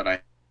anything, but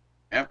I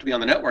have to be on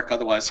the network,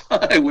 otherwise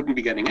I wouldn't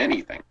be getting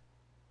anything.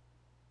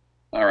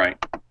 All right.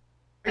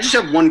 I just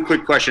have one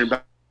quick question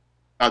about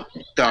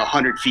the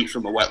 100 feet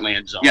from the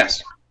wetland zone.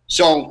 Yes.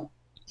 So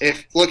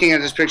if looking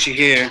at this picture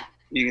here,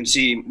 You can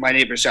see my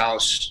neighbor's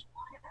house,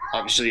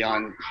 obviously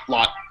on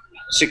lot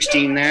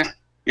 16 there.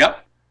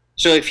 Yep.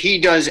 So if he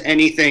does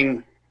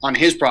anything on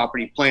his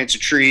property, plants a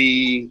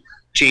tree,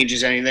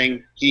 changes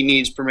anything, he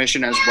needs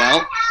permission as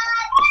well.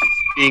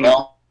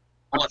 Well,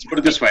 let's put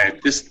it this way.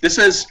 This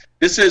is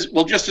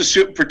we'll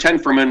just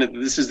pretend for a minute that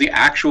this is the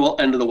actual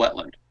end of the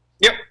wetland.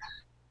 Yep.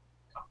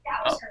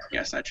 Oh,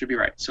 yes, that should be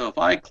right. So if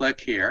I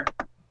click here,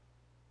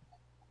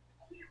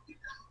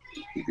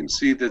 you can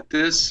see that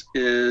this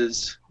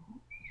is,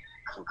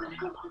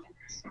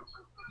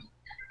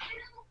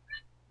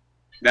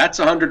 that's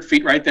 100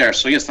 feet right there.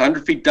 So yes, the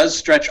 100 feet does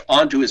stretch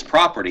onto his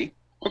property.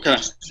 Okay.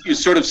 You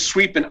sort of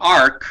sweep an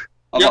arc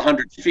of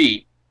 100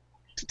 feet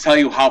to tell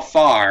you how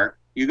far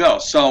you go.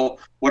 So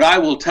what I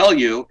will tell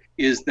you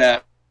is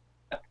that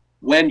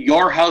when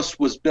your house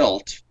was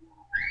built,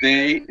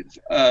 they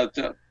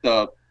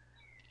the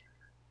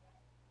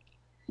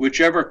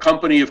whichever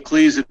company of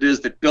Cleese it is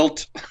that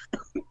built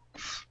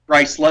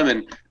Rice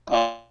Lemon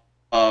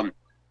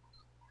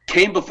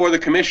came before the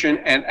commission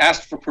and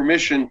asked for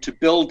permission to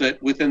build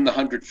it within the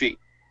 100 feet.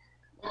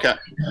 Okay.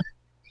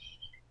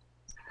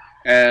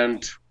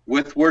 And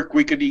with work,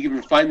 we could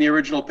even find the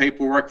original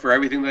paperwork for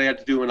everything they had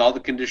to do and all the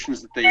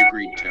conditions that they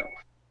agreed to.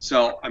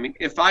 So, I mean,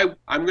 if I'm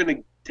going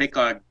to take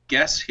a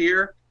guess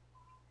here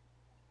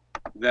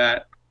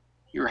that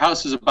your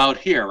house is about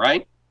here,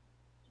 right?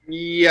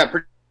 Yeah,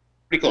 pretty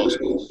close.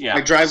 Yeah.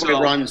 My driveway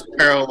runs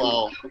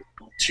parallel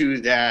to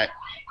that.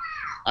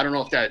 I don't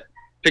know if that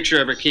picture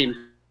ever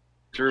came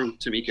through,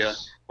 Tamika,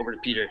 over to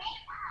Peter.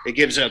 It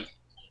gives a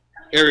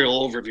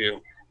aerial overview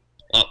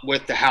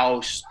with the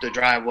house, the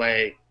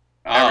driveway.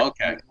 Oh,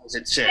 okay. As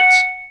it sits.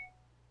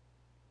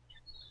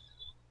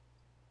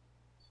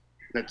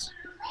 I was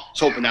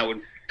hoping that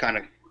would kind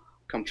of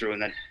come through,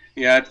 and then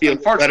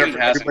unfortunately, better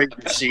for everybody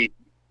to see.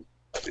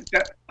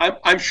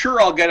 I'm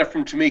sure I'll get it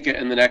from Tamika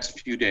in the next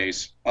few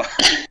days.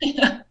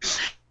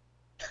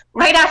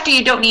 Right after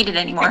you don't need it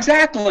anymore.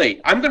 Exactly.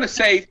 I'm going to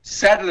say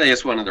Saturday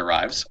is when it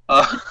arrives.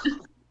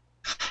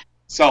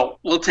 So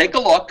we'll take a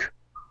look,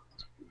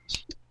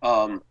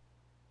 and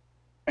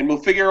we'll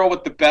figure out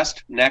what the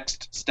best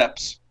next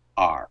steps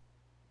are.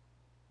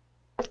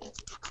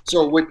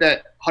 So with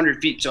that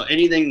 100 feet, so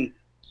anything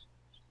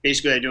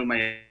basically I do in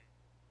my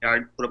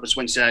yard, put up a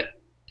swing set,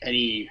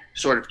 any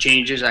sort of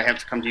changes, I have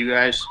to come to you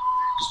guys?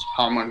 Just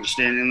how I'm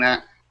understanding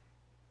that?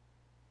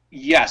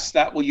 Yes,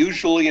 that will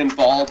usually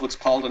involve what's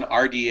called an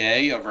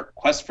RDA, a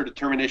request for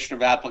determination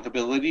of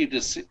applicability,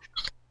 to see,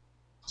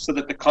 so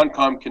that the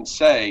Concom can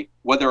say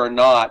whether or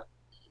not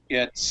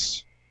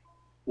it's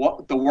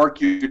what the work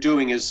you're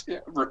doing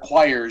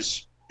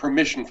requires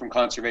permission from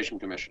Conservation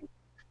Commission.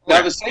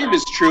 Now, the same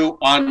is true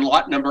on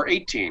lot number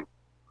 18,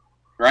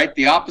 right?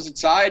 The opposite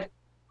side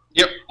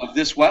of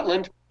this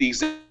wetland, the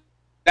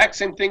exact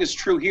same thing is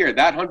true here.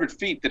 That 100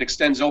 feet that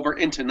extends over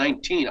into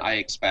 19, I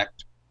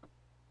expect.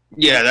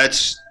 Yeah,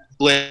 that's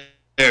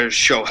Blair's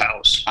show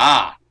house.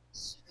 Ah.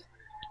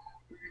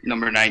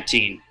 Number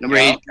 19. Number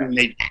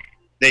 18,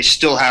 they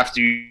still have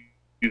to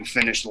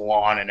finish the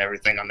lawn and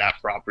everything on that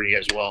property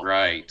as well.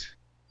 Right.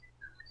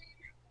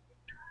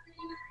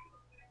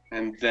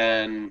 And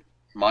then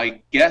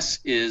my guess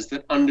is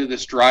that under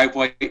this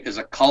driveway is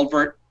a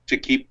culvert to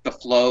keep the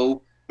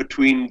flow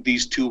between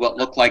these two what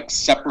look like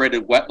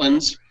separated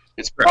wetlands.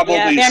 It's probably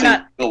a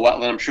single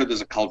wetland. I'm sure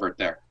there's a culvert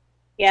there.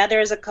 Yeah,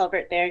 there is a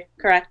culvert there,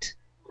 correct.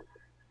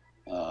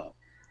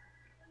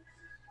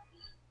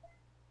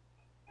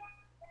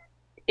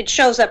 It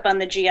shows up on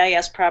the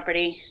GIS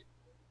property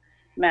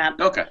map.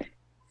 Okay.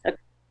 The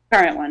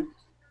current one.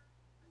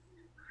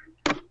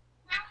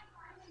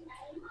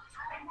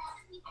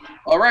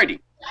 Alrighty.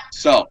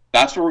 So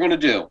that's what we're going to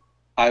do.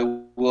 I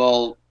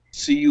will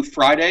see you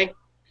Friday.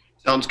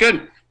 Sounds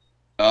good.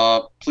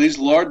 Please,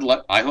 Lord,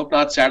 I hope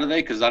not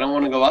Saturday, because I don't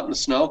want to go out in the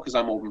snow, because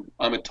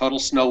I'm a total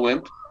snow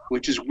wimp,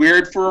 which is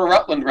weird for a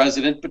Rutland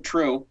resident, but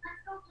true.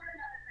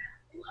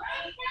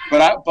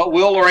 But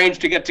we'll arrange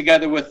to get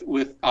together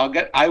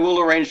I will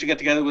arrange to get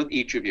together with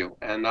each of you,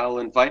 and I'll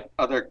invite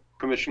other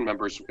commission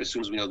members as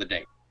soon as we know the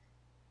date.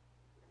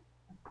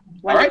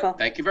 Wonderful. All right.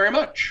 Thank you very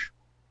much.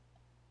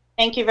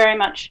 Thank you very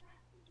much.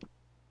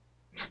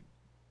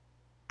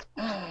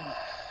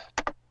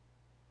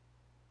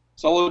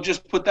 So we'll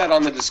just put that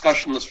on the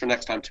discussion list for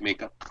next time,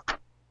 Tamika.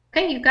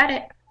 Okay, you got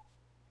it.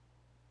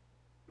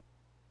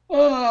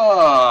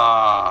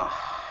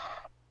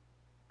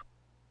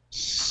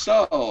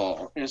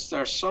 So, is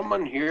there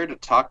someone here to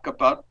talk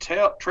about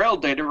trail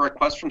data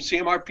request from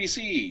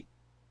CMRPC?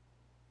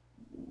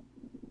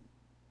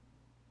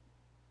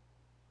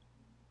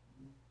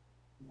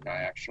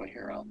 Actually,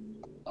 here, I'll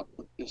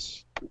put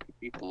this group of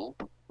people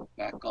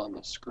back on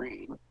the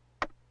screen.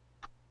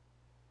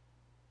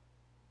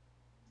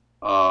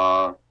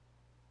 Tamika,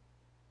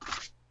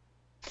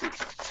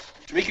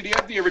 do you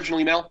have the original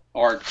email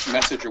or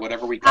message or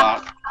whatever we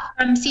got?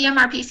 From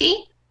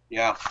CMRPC?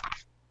 Yeah.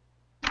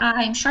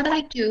 I'm sure that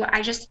I do.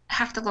 I just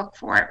have to look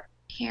for it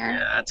here.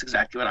 Yeah, that's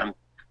exactly what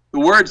the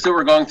words that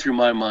were going through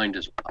my mind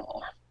as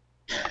well.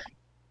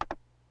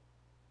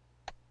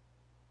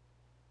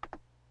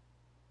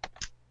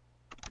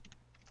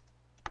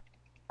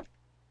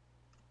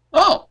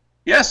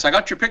 Yes, I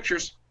got your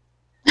pictures.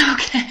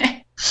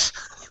 Okay.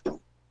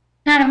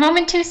 Not a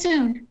moment too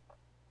soon.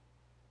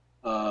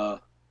 All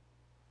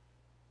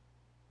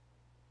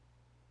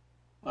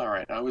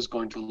right, I was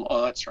going to.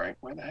 Oh, that's right.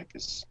 Where the heck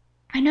is?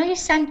 I know you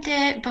sent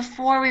it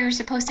before we were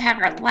supposed to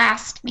have our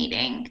last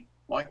meeting.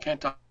 Why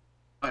can't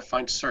I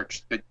find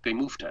search? They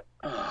moved it.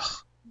 Ugh.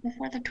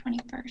 Before the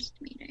 21st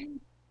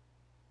meeting.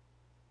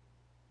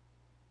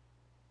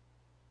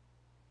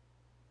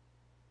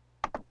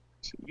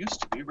 So it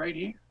used to be right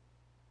here.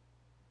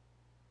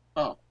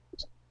 Oh.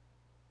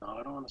 No,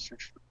 I don't want to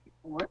search for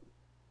people. What?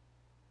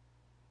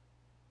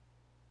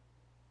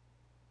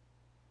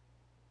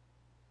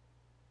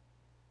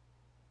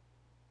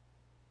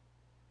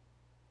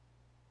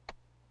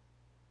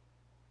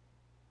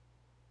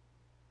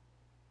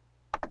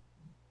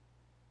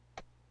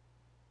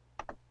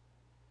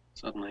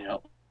 Suddenly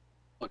Outlook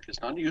is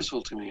not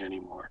useful to me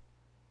anymore.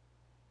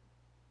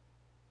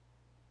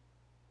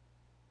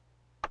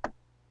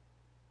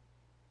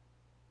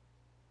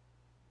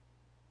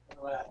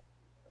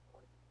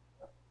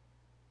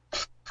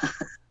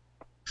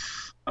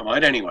 I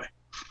might anyway.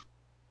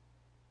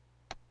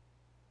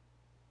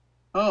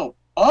 Oh,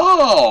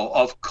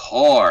 of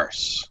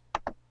course.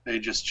 They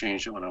just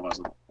changed it when I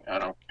wasn't looking. I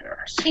don't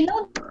care. You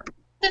know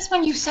this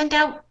one you sent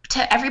out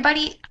to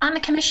everybody on the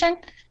commission?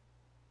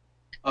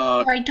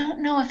 Or I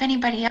don't know if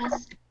anybody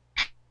else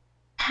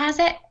has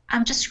it.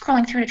 I'm just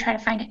scrolling through to try to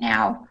find it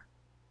now.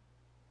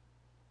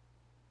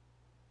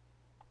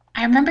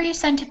 I remember you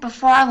sent it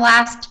before our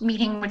last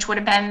meeting, which would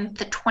have been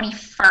the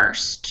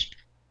 21st.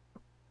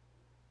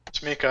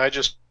 Tamika, I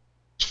just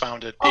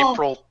found it. Oh.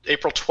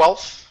 April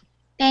 12th.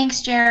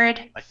 Thanks,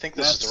 Jared. I think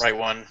this is the right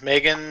one.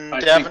 Megan I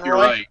Davenroy? think you're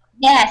right.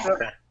 Yes,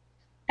 Okay.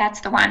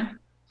 that's the one.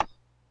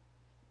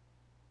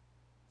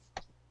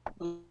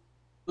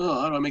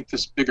 Oh, how do I make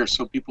this bigger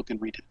so people can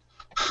read it?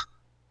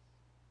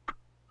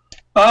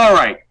 All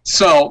right.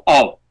 So,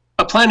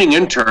 a planning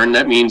intern,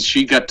 that means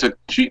she's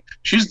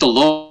the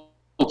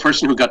local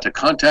person who got to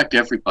contact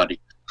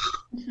everybody.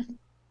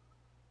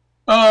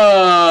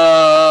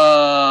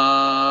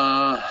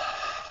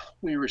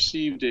 We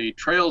received a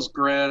trails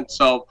grant.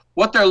 So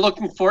what they're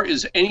looking for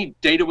is any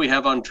data we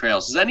have on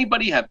trails. Does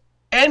anybody have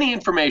any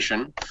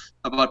information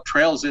about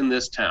trails in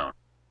this town?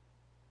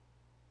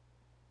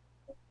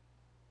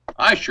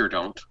 I sure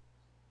don't.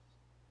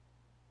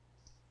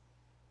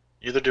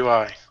 Neither do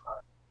I.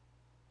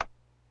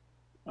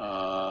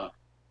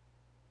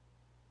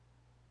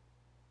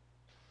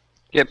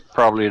 Skip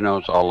probably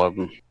knows all of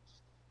them.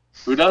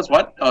 Who does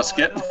what? Oh,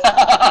 Skip.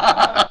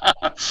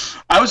 I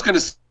was going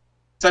to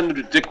send him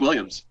to Dick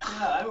Williams.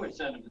 Yeah, I would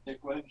send him to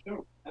Dick Williams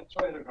too. That's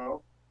the way to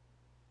go.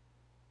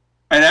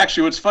 And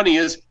actually, what's funny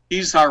is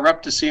he's our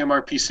rep to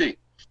CMRPC.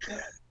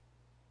 Yeah.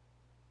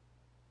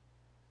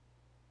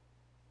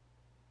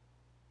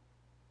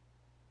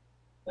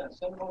 Yeah,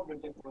 send him over to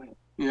Dick Williams.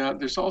 Yeah,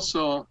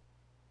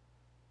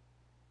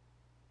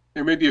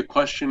 there may be a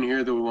question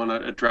here that we want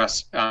to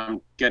address. I'm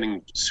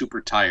getting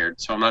super tired,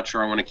 so I'm not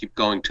sure I want to keep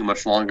going too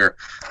much longer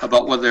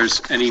about whether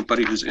there's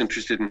anybody who's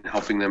interested in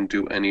helping them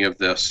do any of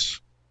this.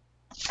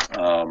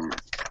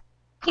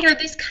 Peter,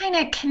 this kind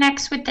of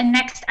connects with the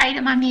next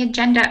item on the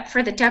agenda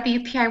for the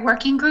WPI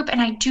working group,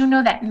 and I do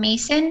know that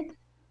Mason,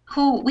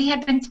 who we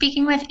had been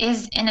speaking with,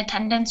 is in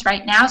attendance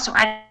right now, so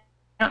I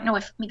don't know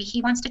if maybe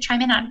he wants to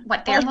chime in on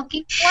what they're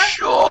looking for.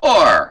 Sure.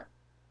 All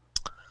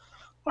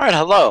right,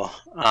 hello.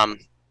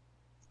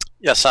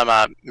 Yes,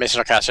 I'm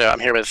Mason Ocasio. I'm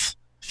here with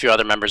a few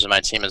other members of my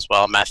team as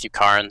well, Matthew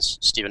Carnes,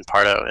 Stephen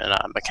Pardo, and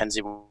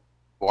Mackenzie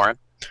Warren.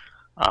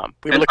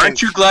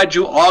 Aren't you glad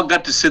you all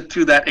got to sit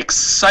through that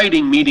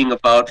exciting meeting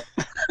about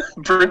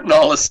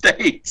Britnal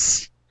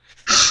Estates?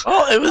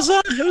 Well, it was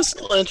a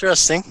little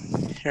interesting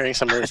hearing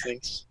some of those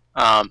things.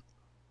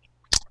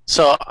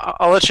 So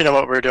I'll let you know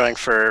what we're doing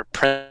for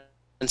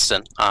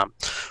Princeton.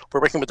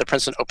 We're working with the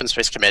Princeton Open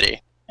Space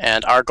Committee,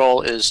 and our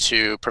goal is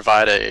to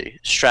provide a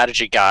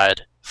strategy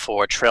guide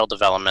for trail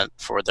development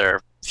for their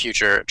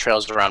future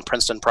Trails Around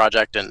Princeton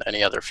project and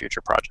any other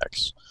future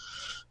projects.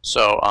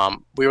 So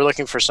we were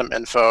looking for some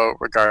info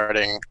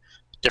regarding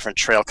different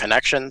trail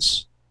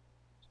connections,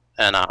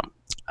 and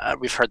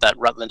we've heard that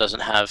Rutland doesn't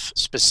have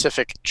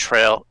specific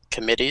trail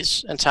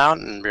committees in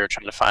town, and we were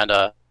trying to find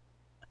a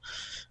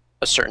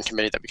certain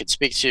committee that we could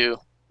speak to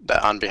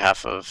that on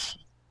behalf of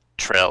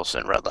trails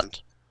in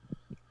Rutland.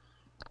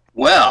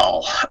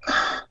 Well,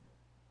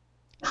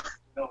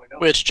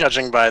 which,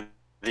 judging by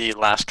the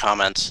last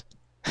comments,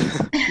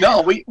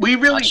 no, we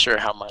really not sure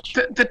how much.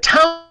 The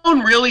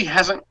town really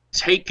hasn't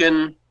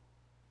taken.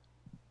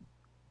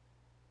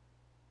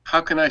 How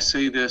can I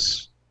say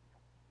this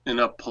in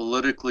a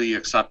politically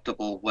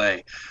acceptable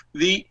way?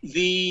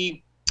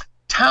 The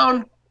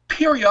town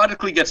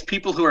periodically gets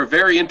people who are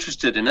very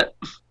interested in it,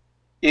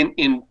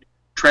 in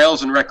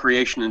trails and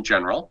recreation in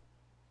general,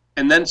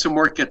 and then some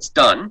work gets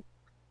done,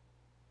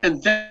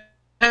 and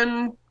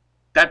then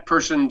that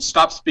person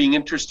stops being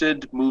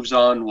interested, moves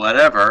on,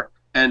 whatever,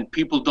 and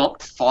people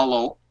don't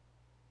follow.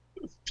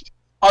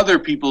 Other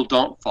people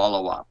don't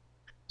follow up.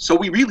 So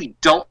we really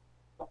don't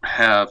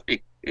have a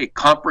a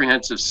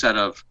comprehensive set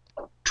of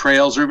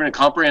trails or even a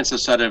comprehensive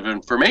set of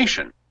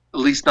information, at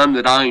least none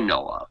that I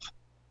know of.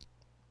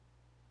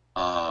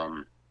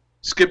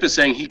 Skip is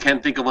saying he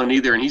can't think of one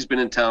either, and he's been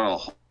in town a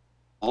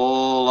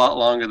whole lot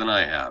longer than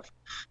I have.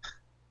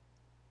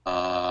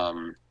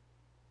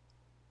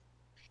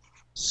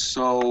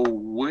 So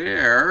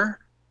where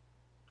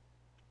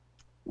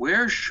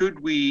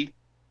should we,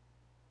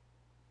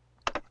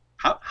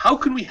 how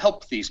can we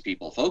help these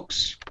people,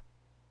 folks?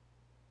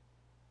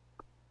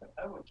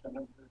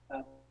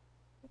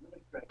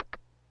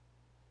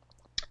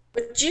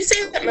 Would you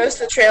say that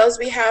most of the trails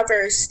we have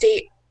are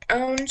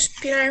state-owned,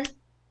 Peter?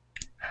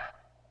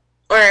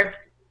 Or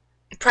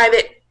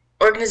private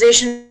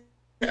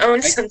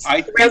organization-owned?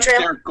 I think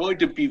they're going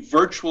to be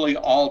virtually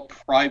all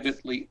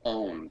privately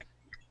owned.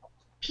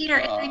 Peter,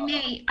 if I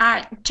may,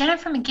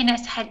 Jennifer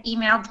McGinnis had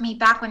emailed me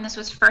back when this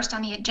was first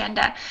on the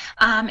agenda,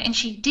 and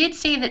she did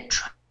say that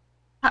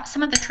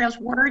some of the trails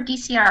were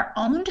DCR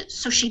owned,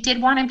 so she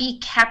did want to be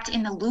kept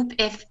in the loop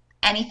if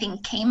anything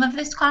came of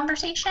this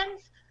conversation.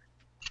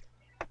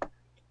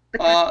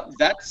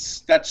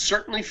 That's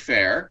certainly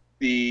fair.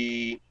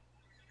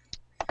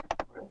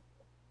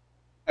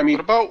 I mean,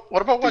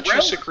 what about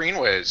Wachusett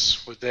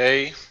Greenways? Would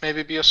they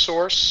maybe be a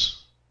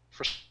source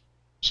for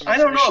some I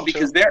don't know, information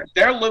because too?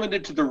 they're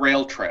limited to the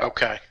rail trail.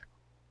 Okay.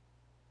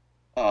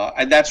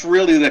 And that's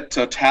really the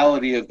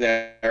totality of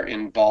their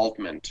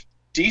involvement.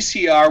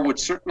 DCR would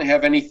certainly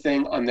have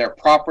anything on their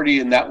property,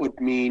 and that would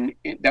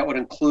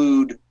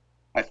include,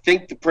 I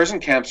think the prison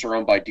camps are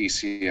owned by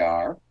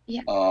DCR.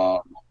 Yeah.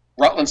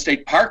 Rutland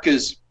State Park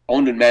is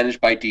owned and managed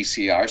by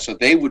DCR, so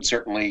they would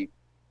certainly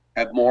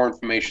have more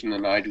information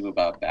than I do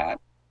about that.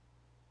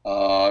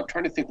 I'm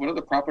trying to think, what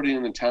other property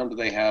in the town do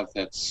they have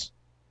that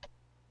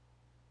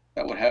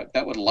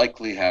would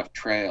likely have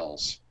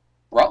trails?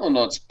 Rutland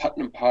owns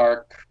Putnam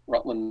Park.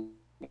 Rutland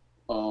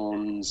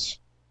owns,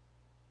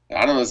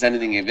 I don't know if there's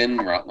anything in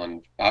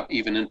Rutland,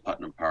 even in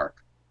Putnam Park.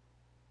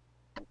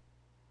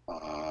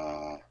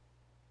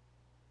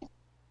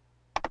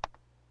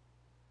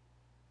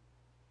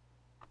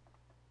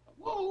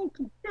 Whoa,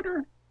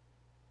 computer.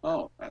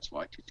 Oh, that's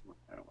why TT went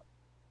that away.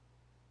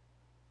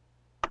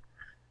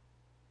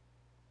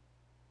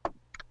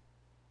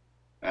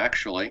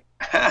 Actually,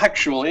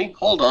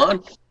 hold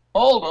on.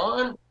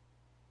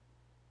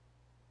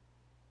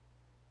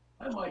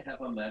 I might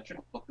have a magic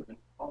book of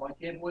I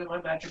gave away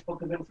my magic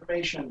book of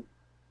information.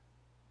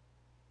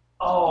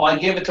 Oh, I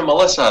gave it to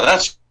Melissa.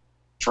 That's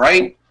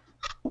right.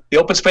 The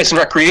Open Space and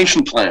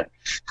Recreation Plan.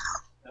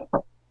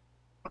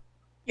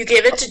 You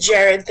gave it to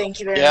Jared. Thank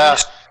you very much. Yeah,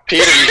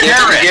 Peter, you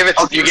gave it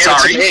to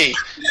me,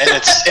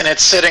 and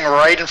it's sitting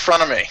right in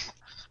front of me.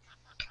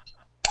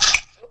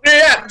 Open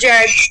it up,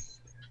 Jared.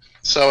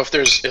 So if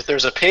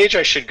there's a page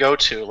I should go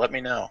to, let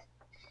me know.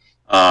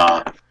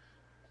 I'm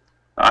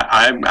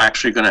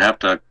actually going to have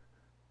to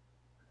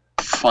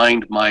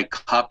find my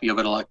copy of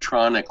it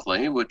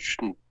electronically, which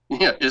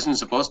isn't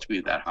supposed to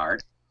be that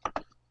hard.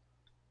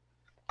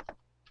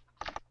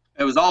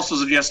 It was also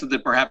suggested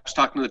that perhaps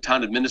talking to the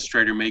town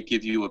administrator may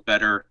give you a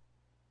better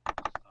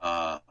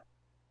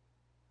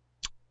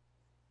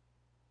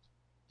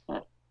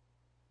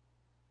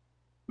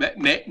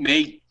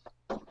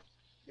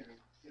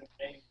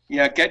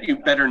get you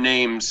better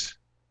names.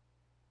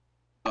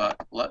 But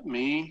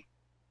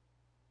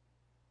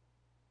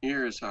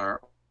here's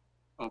our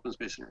Open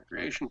Space and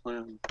Recreation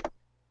Plan.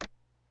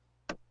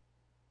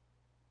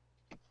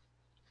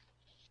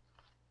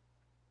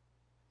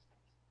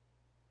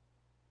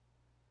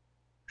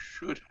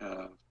 Should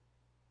have.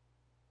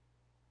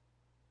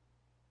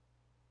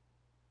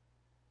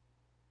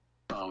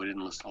 Oh, we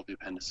didn't list all the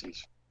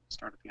appendices.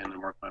 Start at the end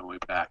and work my way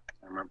back.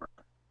 I remember.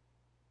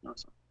 There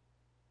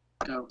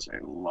was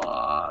a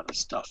lot of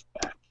stuff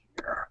back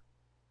here.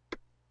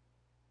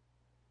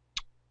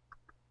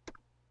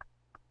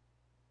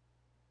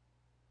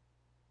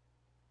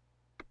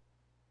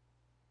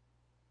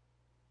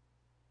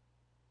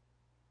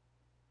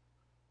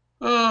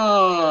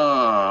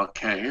 Oh,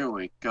 okay, here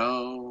we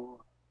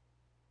go.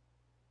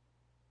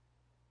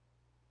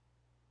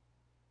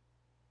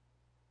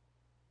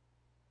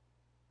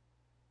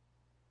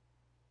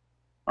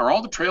 Are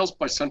all the trails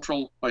by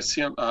Central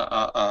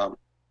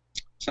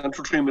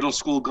Tree Middle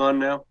School gone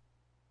now?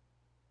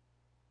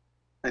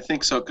 I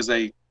think so, because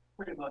they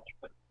pretty much,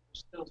 but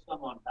there's still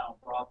some on town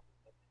property.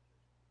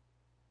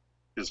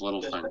 Just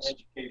little just things. For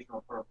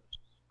educational purposes.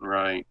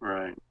 Right,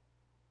 right.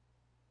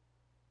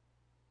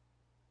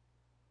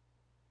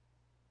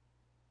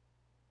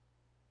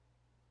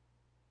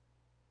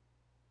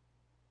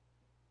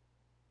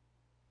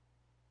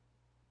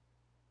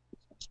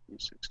 That's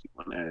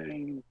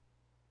 61A.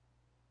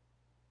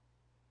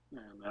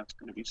 And that's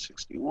going to be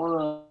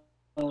 61.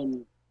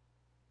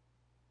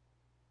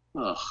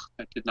 Ugh,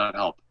 that did not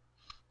help.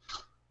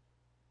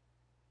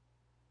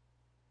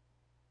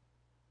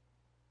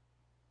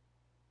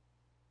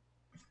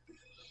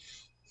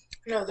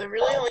 No, the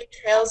really only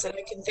trails that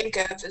I can think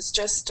of is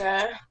just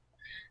the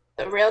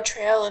rail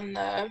trail and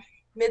the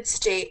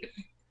mid-state.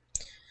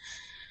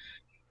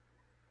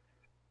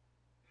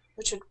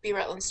 which would be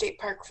Rutland State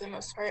Park for the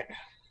most part.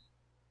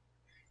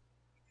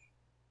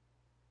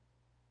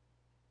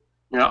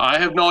 Yeah, I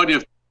have no idea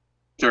if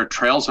there are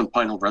trails in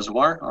Pine Hill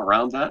Reservoir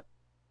around that.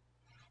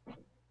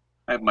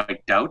 I have my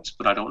doubts,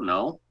 but I don't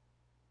know.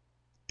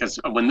 Because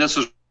when this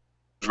was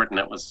written,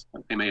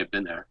 they may have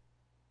been there.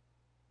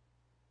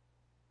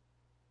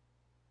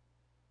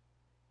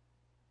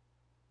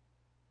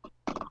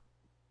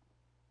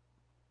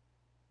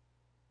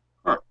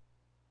 Huh.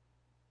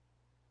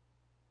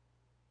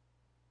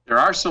 There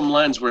are some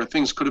lands where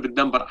things could have been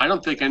done, but I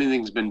don't think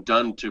anything's been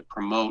done to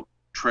promote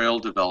trail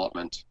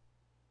development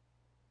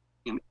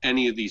in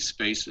any of these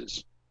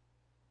spaces.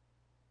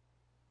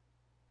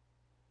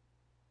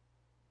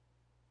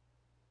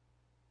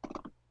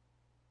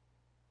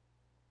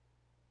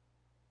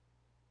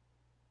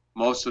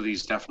 Most of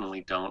these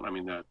definitely don't. I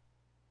mean,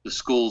 the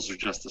schools are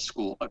just the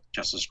schools.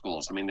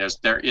 I mean,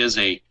 there is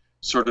a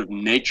sort of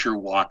nature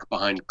walk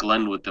behind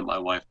Glenwood that my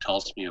wife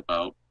tells me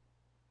about.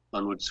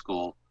 Glenwood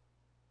School.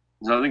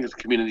 There's nothing at the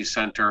community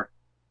center.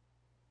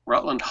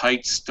 Rutland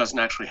Heights doesn't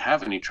actually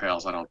have any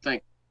trails, I don't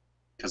think,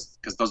 because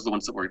those are the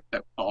ones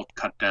that all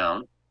cut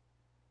down.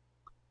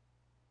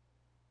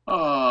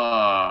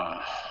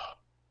 Hope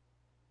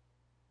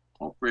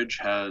Ridge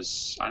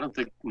has, I don't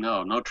think,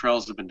 no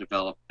trails have been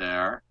developed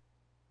there.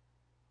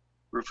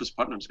 Rufus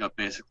Putnam's got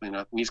basically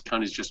nothing. East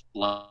County's just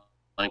blank.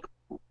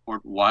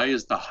 Why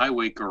is the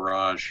highway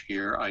garage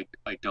here? I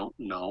don't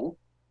know.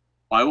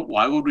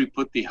 Why would we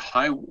put the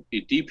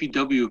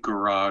DPW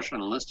garage on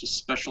a list of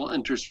special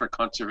interest for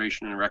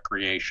conservation and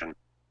recreation?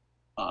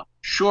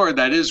 Sure,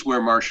 that is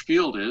where Marsh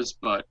Field is,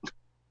 but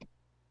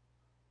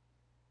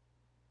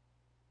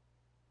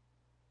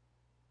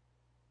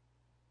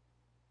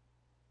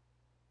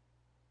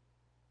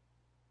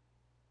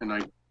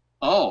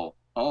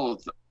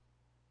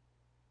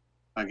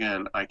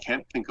again, I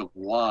can't think of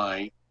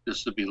why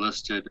this would be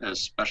listed as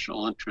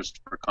special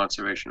interest for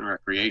conservation and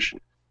recreation.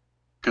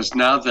 Because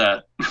now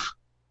that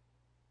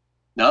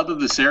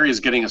this area is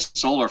getting a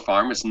solar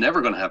farm, it's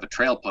never going to have a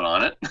trail put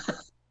on it.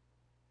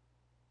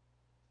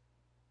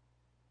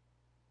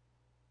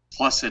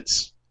 Plus,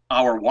 it's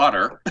our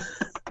water.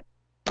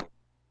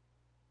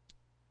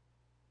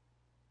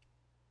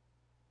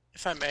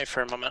 If I may,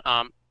 for a moment,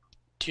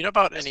 do you know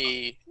about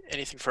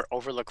anything for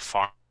Overlook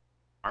Farm?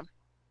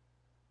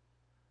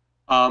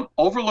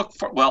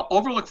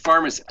 Overlook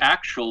Farm is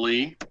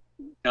actually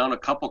down a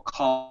couple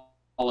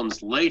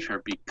columns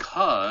later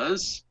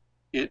because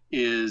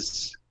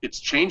it's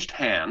changed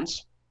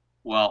hands.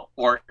 Well,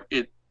 or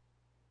it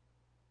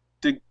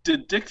did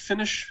Dick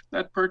finish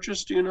that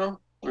purchase? Do you know?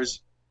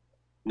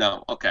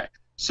 No. Okay.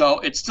 So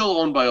it's still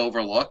owned by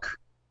Overlook.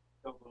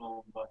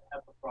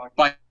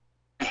 By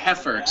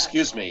Heifer,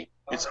 excuse me.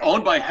 It's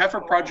owned by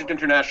Heifer Project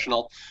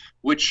International,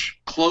 which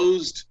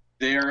closed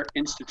their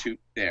institute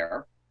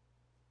there,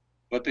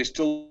 but they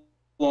still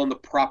own the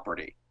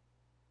property.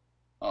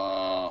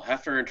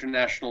 Heifer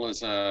International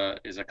is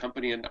a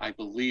company in, I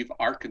believe,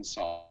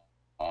 Arkansas.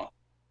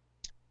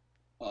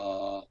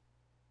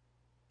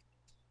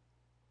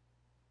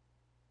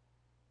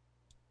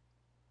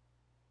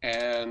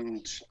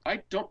 And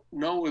I don't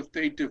know if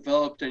they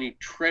developed any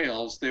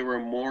trails. They were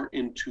more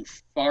into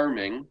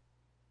farming,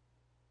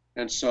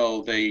 and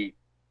so they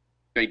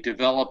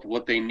developed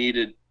what they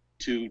needed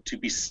to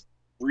be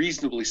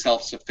reasonably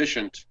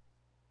self-sufficient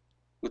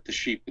with the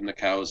sheep and the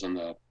cows and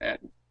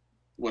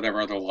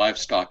whatever other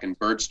livestock and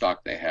bird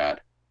stock they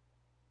had.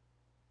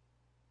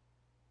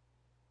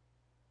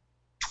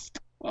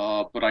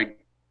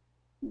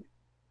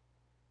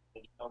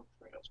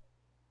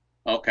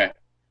 Okay.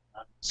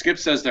 Skip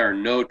says there are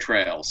no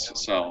trails,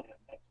 so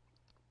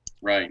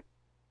right.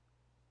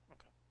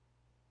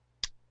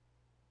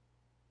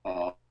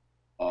 So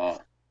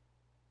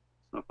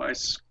if I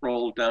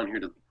scroll down here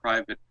to the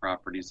private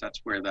properties,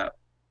 that's where that.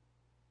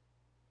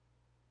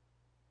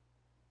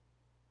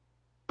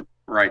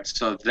 Right,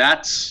 so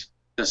that's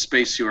the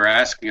space you were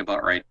asking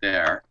about right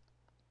there.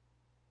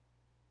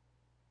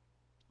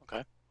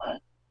 Okay.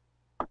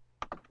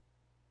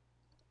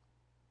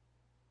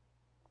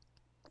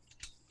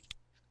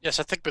 Yes,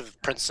 I think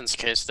with Princeton's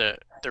case, they're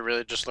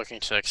really just looking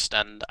to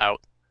extend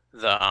out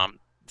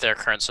their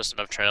current system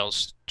of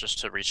trails just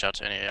to reach out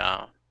to any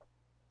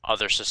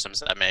other systems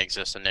that may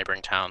exist in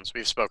neighboring towns.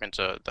 We've spoken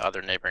to the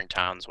other neighboring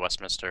towns,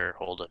 Westminster,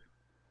 Holden,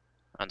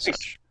 and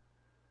such.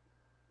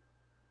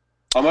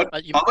 How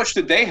much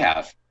did they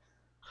have?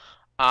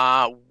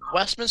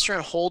 Westminster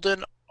and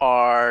Holden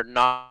are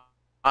not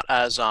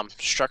as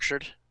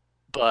structured,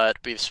 but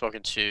we've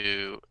spoken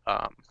to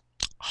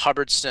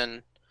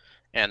Hubbardston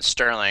and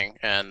Sterling,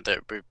 and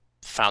we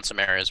found some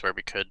areas where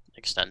we could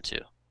extend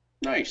to.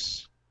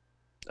 Nice.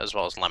 As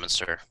well as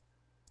Leominster.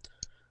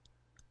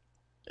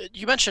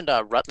 You mentioned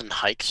Rutland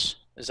Hikes.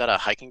 Is that a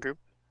hiking group?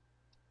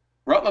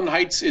 Rutland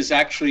Heights is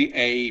actually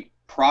a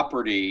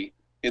property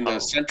in the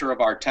center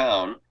of our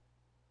town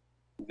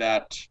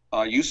that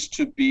used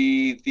to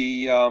be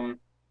the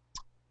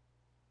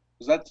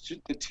was that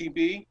the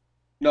TB?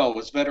 No, it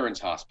was Veterans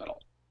Hospital.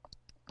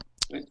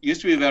 It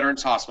used to be a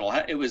Veterans Hospital.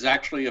 It was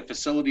actually a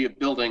facility of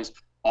buildings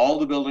All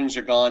the buildings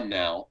are gone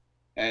now,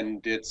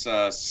 and it's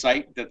a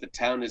site that the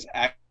town is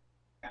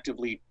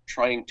actively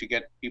trying to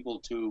get people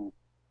to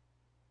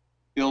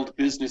build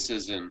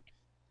businesses in.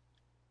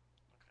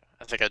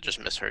 I think I just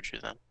misheard you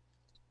then.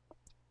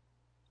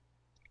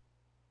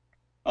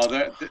 Oh,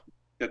 that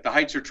the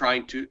Heights are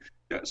trying to.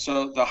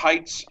 So the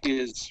Heights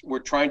we're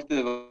trying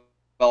to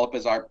develop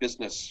as our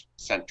business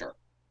center.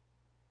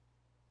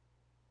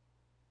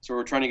 So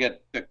we're trying to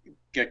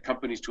get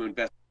companies to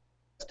invest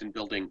in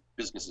building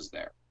businesses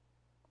there.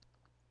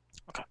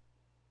 Okay.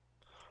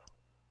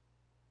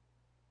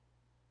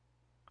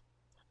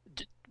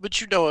 Would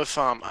you know if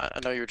I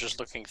know you were just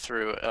looking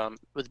through,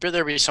 would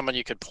there be someone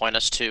you could point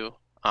us to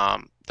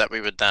that we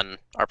would then,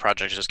 our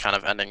project is just kind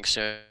of ending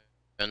soon,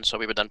 and so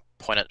we would then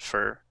point it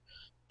for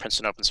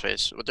Princeton Open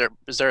Space?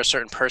 Is there a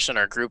certain person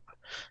or group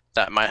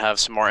that might have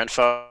some more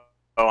info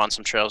on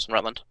some trails in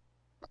Rutland?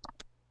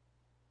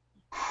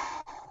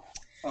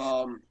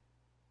 I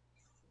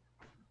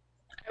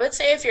would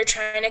say if you're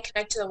trying to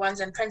connect to the ones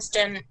in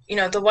Princeton, you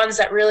know, the ones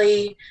that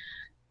would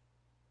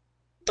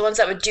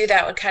do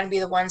that would kind of be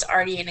the ones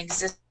already in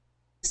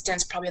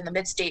existence, probably on the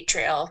Mid-State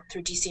Trail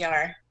through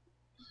DCR.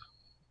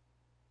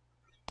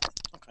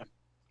 Okay.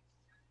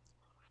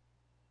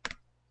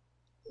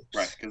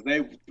 Right, because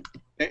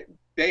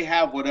they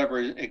have whatever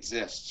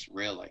exists,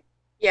 really.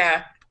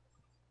 Yeah.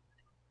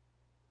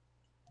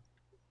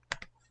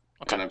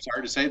 Okay. And I'm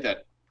sorry to say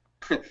that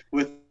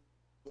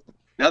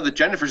now that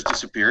Jennifer's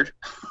disappeared,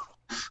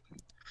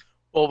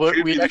 well,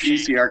 we actually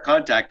DCR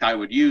contact I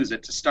would use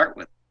it to start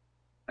with.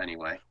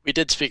 Anyway, we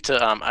did speak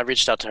to. I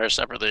reached out to her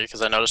separately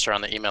because I noticed her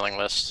on the emailing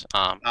list.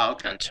 Oh,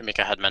 okay. And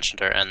Tamika had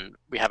mentioned her, and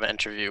we have an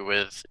interview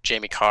with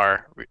Jamie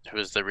Carr, who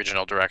is the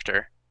regional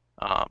director,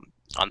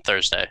 on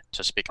Thursday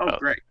to speak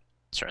about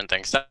certain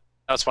things.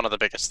 That's one of the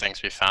biggest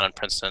things we found in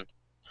Princeton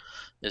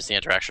is the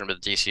interaction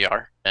with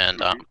DCR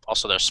and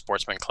also their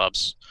sportsman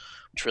clubs,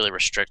 which really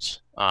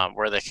restrict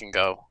where they can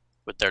go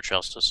with their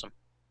trail system.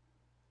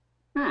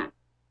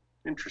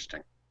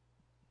 Interesting.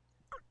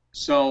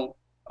 So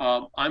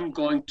I'm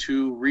going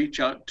to reach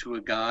out to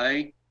a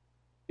guy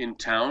in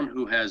town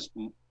who has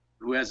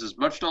as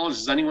much knowledge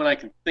as anyone I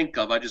can think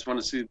of. I just want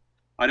to see.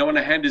 I don't want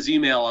to hand his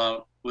email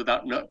out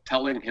without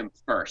telling him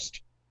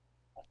first.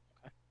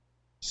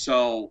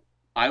 So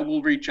I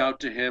will reach out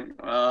to him.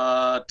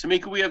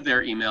 Tamika, we have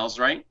their emails,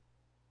 right?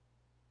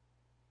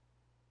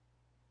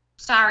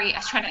 Sorry, I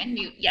was trying to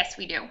unmute. Yes,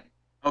 we do.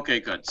 Okay,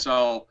 good.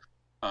 So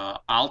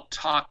I'll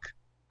talk.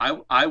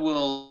 I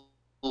will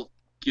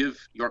give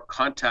your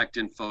contact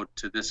info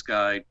to this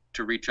guy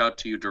to reach out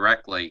to you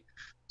directly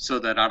so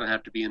that I don't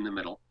have to be in the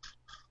middle.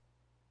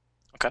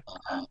 Okay.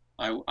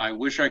 I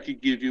wish I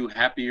could give you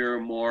happier,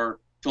 more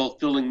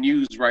fulfilling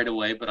news right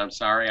away, but I'm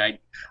sorry,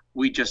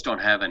 we just don't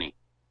have any.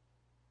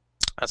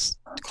 That's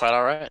quite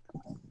all right.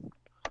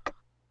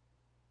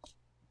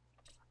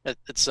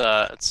 It's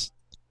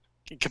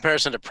in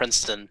comparison to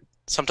Princeton.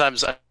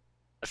 Sometimes I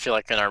feel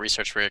like in our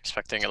research we're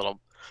expecting a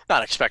little,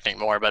 not expecting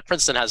more, but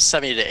Princeton has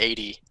 70 to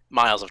 80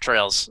 miles of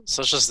trails,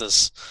 so it's just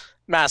this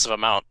massive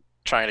amount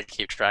trying to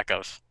keep track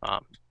of.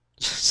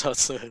 So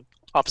it's the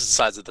opposite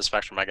sides of the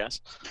spectrum, I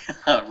guess.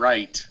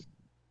 Right.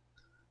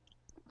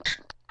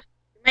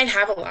 We might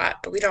have a lot,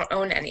 but we don't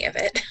own any of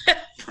it.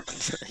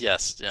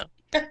 Yes, yeah.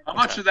 How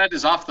much of that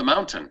is off the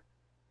mountain?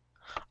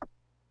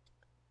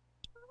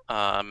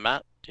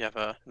 Matt, do you have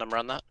a number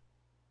on that?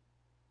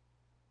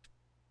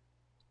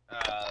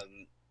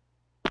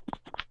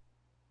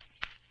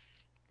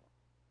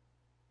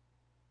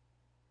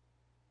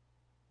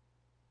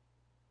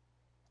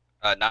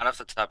 Not off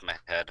the top of my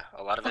head.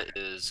 A lot of it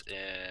is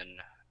in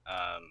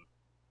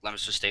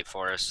Leominster State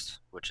Forest,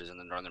 which is in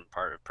the northern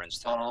part of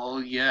Princeton. Oh,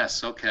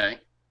 yes, okay.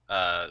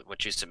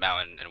 Wachusett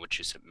Mountain and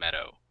Wachusett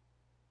Meadow.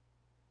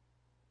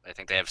 I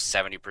think they have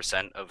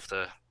 70% of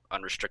the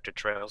unrestricted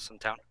trails in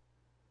town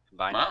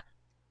combined. Wow.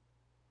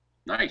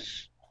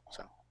 Nice.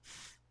 So.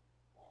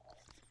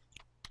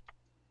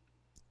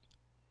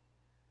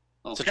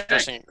 It's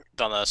interesting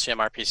on the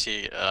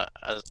CMRPC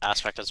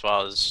aspect as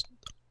well is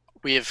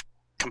we have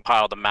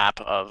compiled a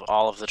map of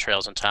all of the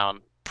trails in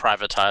town,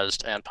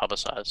 privatized and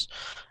publicized,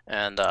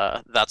 and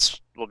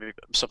we'll be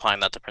supplying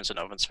that to Princeton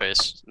Open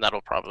Space, and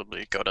that'll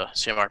probably go to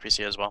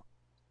CMRPC as well.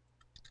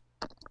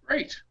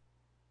 Great.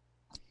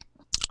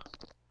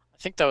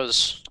 I think that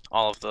was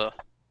all of the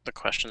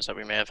questions that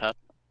we may have had.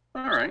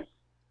 All right.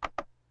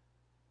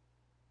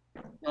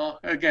 Well,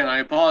 again, I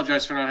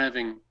apologize for not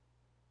having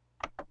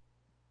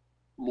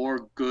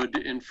more good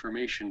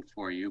information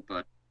for you,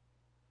 but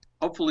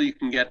hopefully you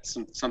can get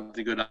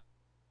something good out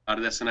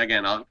of this. And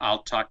again,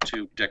 I'll talk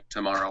to Dick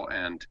tomorrow,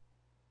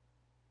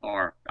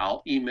 or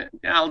I'll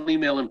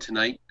email him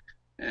tonight,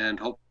 and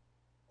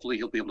hopefully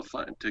he'll be able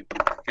to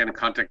get in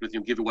contact with you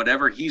and give you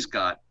whatever he's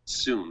got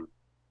soon,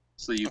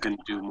 so you can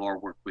do more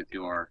work with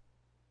your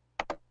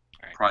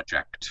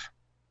project.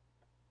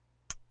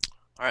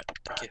 All right,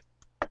 thank you.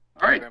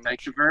 All right,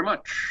 thank you very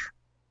much.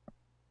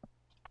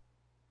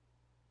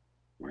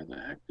 Where the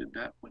heck did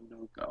that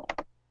window go?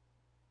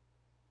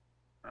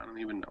 I don't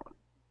even know.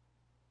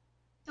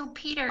 So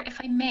Peter, if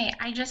I may,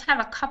 I just have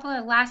a couple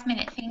of last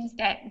minute things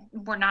that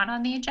were not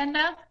on the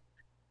agenda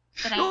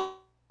that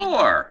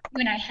Sure. you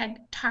and I had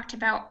talked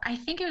about. I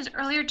think it was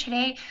earlier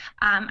today.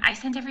 I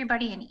sent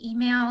everybody an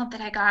email that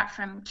I got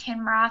from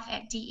Kim Roth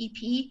at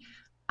DEP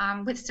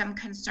with some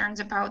concerns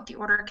about the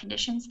order of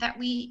conditions that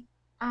we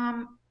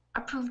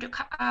approved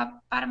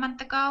about a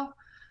month ago.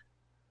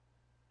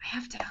 I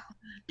have to.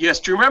 Yes.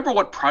 Do you remember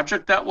what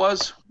project that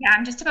was? Yeah,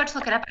 I'm just about to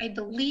look it up. I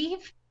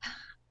believe.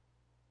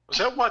 Was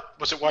it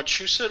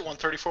Wachusett,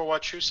 134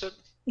 Wachusett?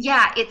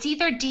 Yeah, it's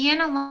either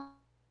Deanna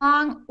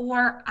Long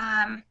or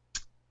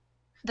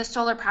the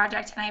solar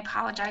project, and I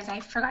apologize, I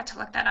forgot to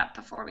look that up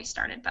before we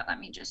started, but let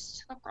me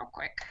just look real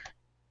quick.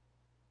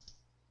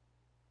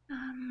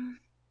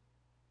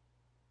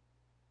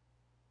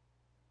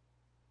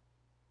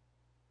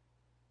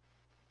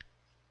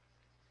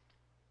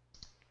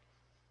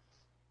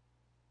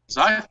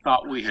 I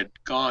thought we had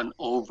gone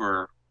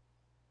over.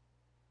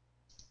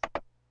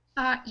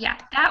 Yeah,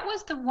 that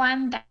was the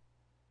one that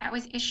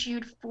was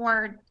issued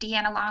for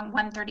Deanna Long,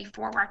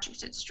 134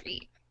 Wachusett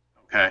Street.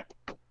 Okay.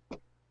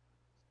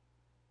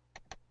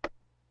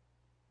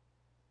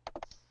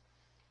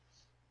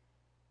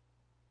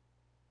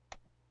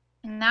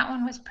 And that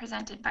one was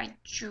presented by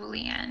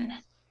Julian.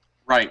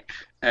 Right.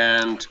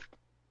 And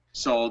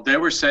so they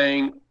were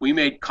saying we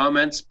made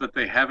comments, but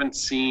they haven't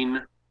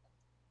seen,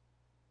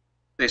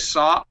 they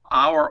saw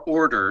our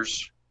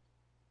orders.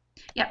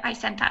 Yep, I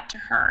sent that to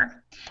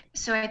her.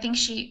 So I think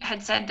she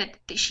had said that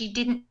she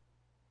didn't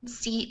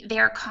see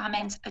their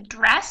comments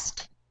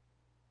addressed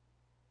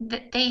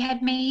that they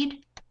had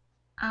made.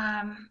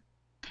 And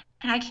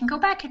I can go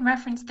back and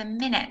reference the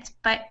minutes,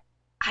 but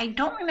I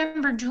don't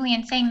remember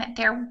Julian saying that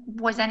there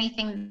was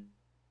anything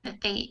that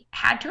they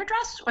had to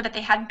address or that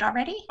they hadn't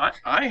already.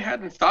 I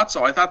hadn't thought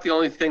so. I thought the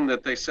only thing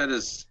that they said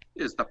is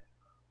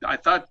I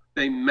thought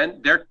they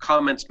meant their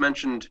comments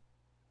mentioned.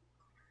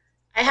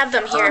 I have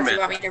them here if you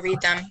want me to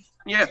read them.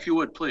 Yeah, if you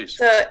would, please.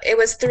 So it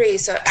was 3.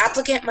 So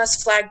applicant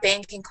must flag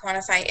bank and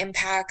quantify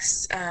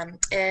impacts.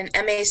 In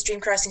MA stream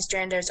crossing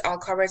standards, all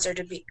culverts are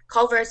to be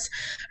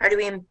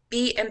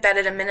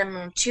embedded a minimum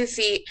of 2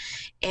 feet,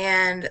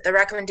 and the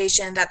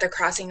recommendation that the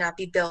crossing not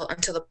be built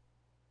until the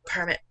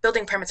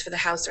building permits for the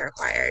house are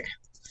acquired.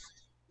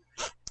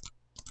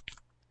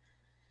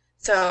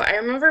 So I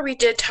remember we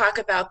did talk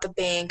about the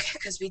bank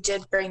because we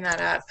did bring that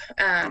up.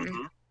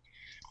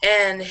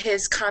 And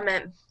his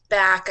comment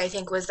back, I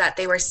think, was that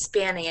they were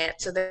spanning it,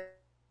 so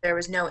there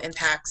was no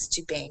impacts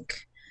to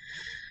bank.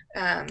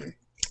 And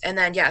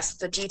then, yes,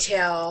 the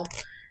detail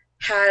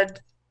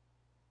had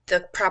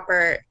the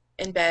proper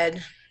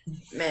embedment.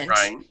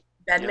 Right.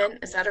 Embedment,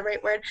 is that a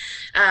right word?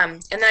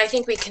 And then I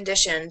think we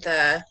conditioned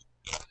the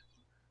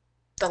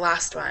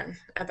last one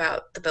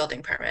about the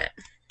building permit.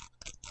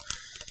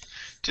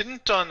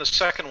 On the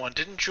second one,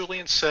 didn't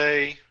Julian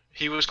say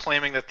he was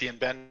claiming that the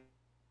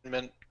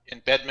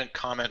embedment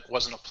comment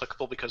wasn't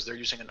applicable because they're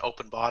using an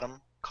open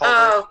bottom culvert?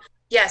 Oh,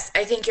 yes,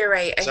 I think you're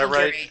right. Is that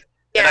right?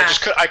 Yeah.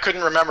 And I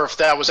couldn't remember if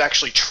that was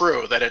actually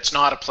true, that it's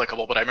not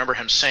applicable, but I remember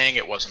him saying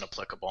it wasn't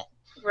applicable.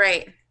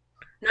 Right.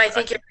 No, I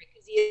think you're right,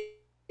 because he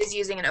is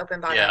using an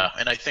open bottom. Yeah,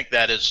 and I think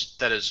that is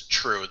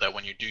true, that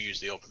when you do use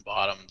the open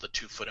bottom, the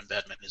 2-foot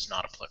embedment is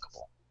not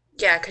applicable.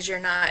 Yeah, because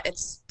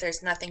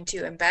there's nothing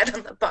to embed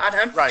on the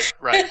bottom. Right,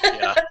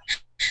 yeah.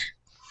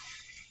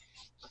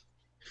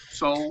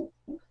 So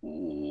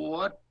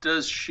what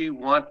does she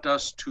want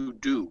us to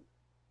do?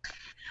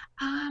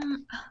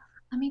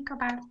 Let me go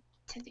back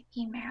to the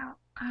email.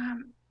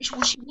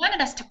 She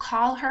wanted us to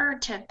call her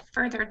to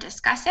further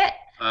discuss it.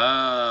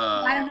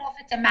 I don't know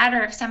if it's a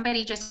matter of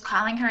somebody just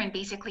calling her and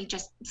basically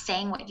just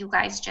saying what you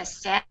guys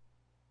just said,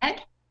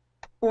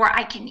 or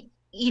I can,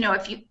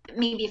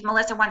 if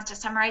Melissa wants to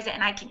summarize it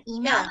and I can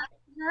email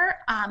her,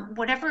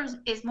 whatever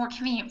is more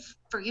convenient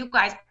for you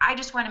guys. I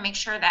just want to make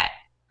sure that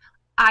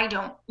I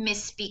don't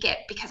misspeak it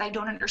because I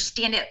don't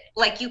understand it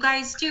like you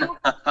guys do.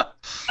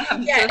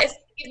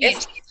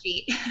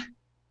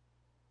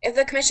 If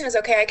the commission is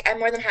okay, I'm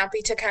more than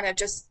happy to kind of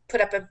just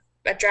put up a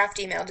draft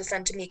email to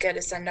send to Mika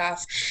to send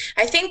off.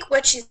 I think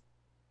what she's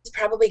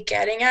probably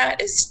getting at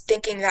is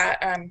thinking that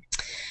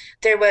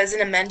there was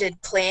an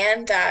amended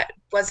plan that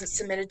wasn't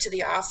submitted to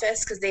the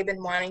office because they've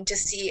been wanting to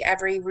see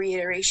every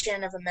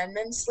reiteration of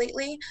amendments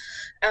lately.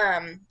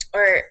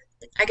 Or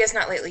I guess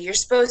not lately, you're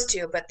supposed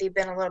to, but they've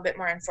been a little bit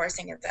more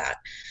enforcing of that.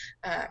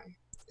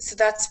 So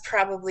that's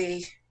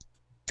probably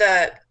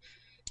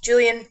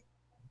Julian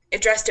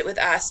addressed it with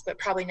us, but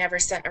probably never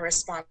sent a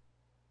response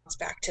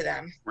back to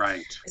them.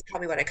 Right. Is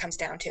probably what it comes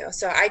down to.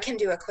 So I can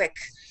do a quick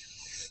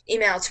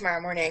email tomorrow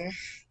morning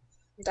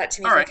that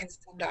to me I can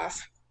send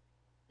off.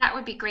 That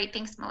would be great.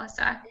 Thanks,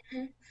 Melissa.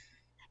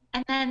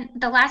 And then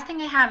the last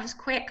thing I have is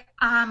quick.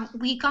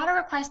 We got a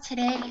request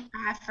today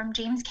from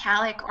James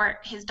Calick, or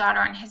his daughter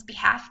on his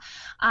behalf.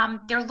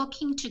 They're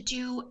looking to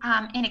do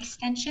an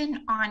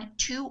extension on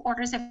 2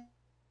 orders of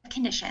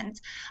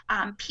conditions.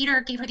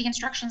 Peter gave her the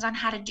instructions on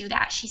how to do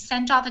that. She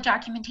sent all the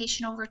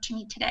documentation over to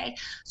me today.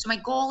 So my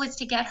goal is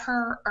to get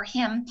her or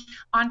him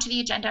onto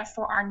the agenda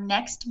for our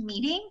next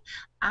meeting.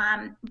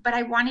 But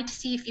I wanted to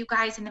see if you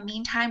guys in the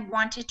meantime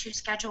wanted to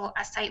schedule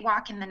a site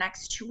walk in the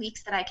next 2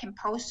 weeks that I can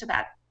post so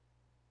that,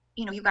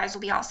 you know, you guys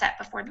will be all set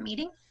before the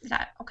meeting. Is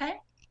that okay?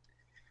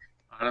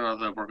 I don't know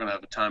that we're going to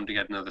have time to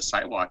get another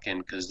site walk in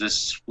because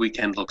this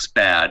weekend looks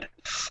bad.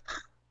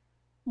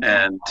 Okay.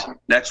 And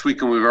next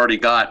weekend we've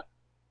got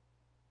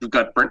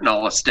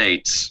Britnal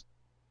Estates.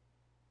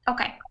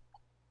 Okay.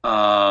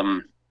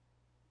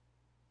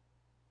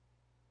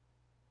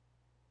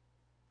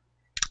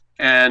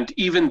 And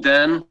even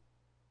then,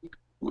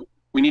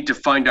 we need to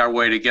find our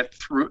way to get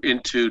through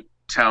into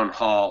town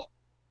hall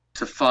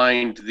to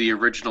find the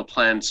original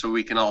plan so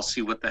we can all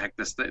see what the heck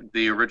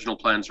the original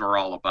plans were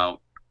all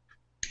about.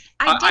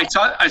 I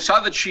saw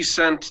that she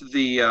sent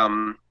the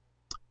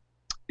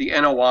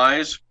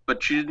NOIs,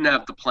 but she didn't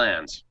have the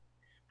plans.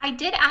 I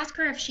did ask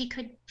her if she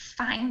could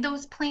find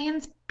those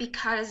plans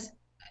because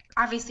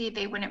obviously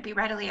they wouldn't be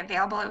readily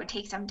available. It would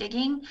take some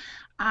digging.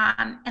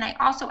 And I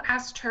also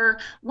asked her,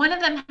 one of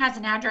them has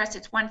an address,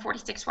 it's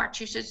 146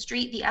 Wachusett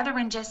Street. The other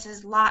one just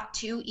is Lot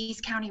 2,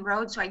 East County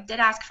Road. So I did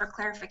ask for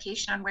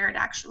clarification on where it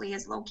actually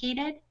is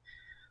located.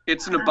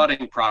 It's an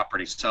abutting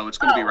property, so it's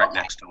going to be right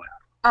next to it.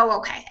 Oh,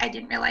 okay. I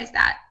didn't realize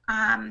that.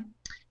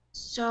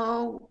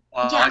 So,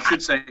 yeah. I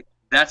should say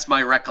that's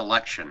my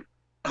recollection.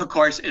 Of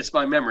course, it's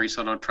my memory,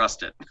 so don't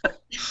trust it.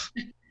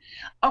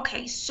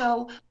 Okay,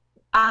 so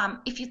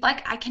if you'd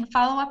like, I can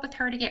follow up with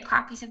her to get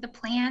copies of the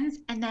plans,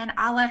 and then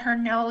I'll let her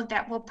know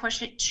that we'll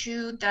push it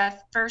to the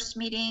first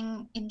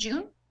meeting in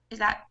June. Is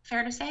that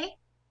fair to say?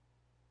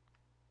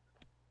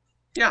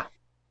 Yeah.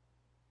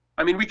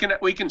 I mean,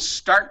 we can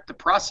start the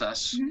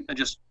process and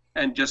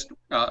just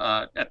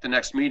at the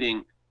next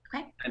meeting,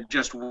 and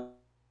just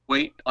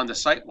wait on the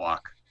site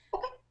walk.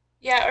 Okay.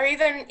 Yeah, or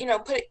even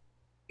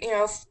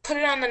put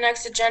it on the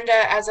next agenda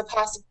as a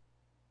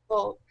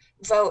possible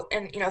vote,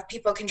 and if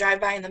people can drive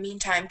by in the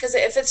meantime, because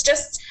if it's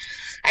just,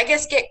 I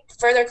guess, get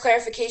further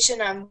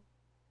clarification on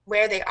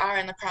where they are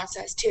in the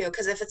process too,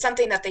 because if it's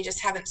something that they just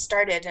haven't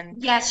started,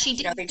 and yes, she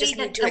did they just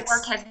need to the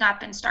work has not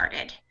been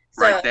started.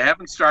 Right, they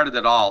haven't started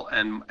at all,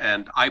 and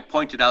I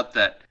pointed out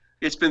that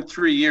it's been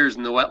 3 years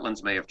and the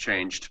wetlands may have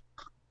changed,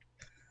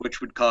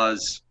 which would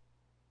cause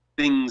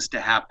things to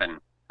happen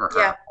for her.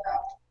 Yeah.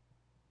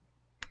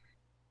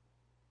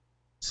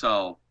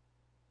 So,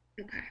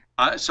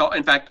 so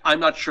in fact, I'm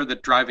not sure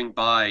that driving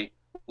by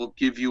will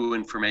give you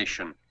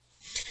information.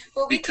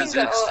 Well, we can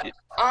go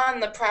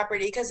on the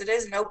property because it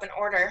is an open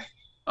order.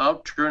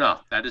 Oh, true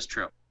enough. That is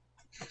true.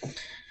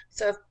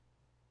 So if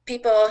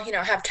people,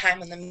 have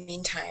time in the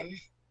meantime,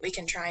 we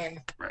can try and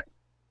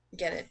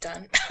get it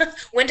done.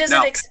 When does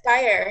it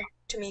expire,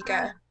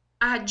 Tamika?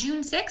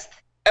 June 6th.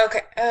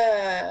 Okay.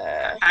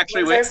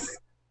 Actually, wait.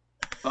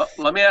 Well,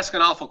 let me ask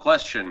an awful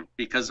question,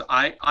 because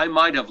I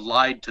might have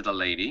lied to the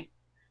lady.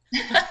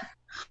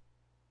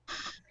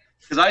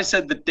 Because I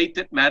said the date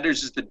that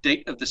matters is the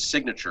date of the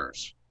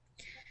signatures.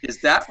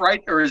 Is that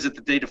right, or is it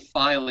the date of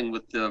filing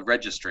with the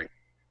registry?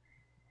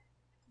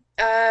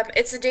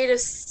 It's the date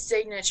of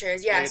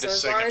signatures. Yeah, so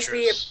as long as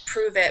we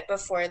approve it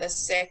before the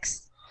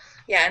 6th.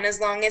 Yeah, and as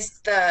long as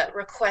the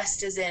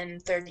request is in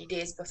 30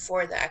 days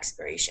before the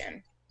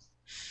expiration.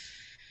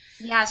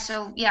 Yeah,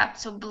 so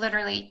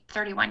literally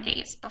 31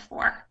 days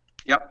before.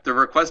 Yep, the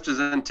request is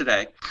in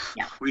today.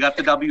 Yeah. We got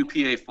the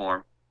WPA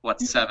form.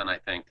 7, I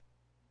think.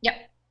 Yep.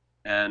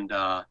 And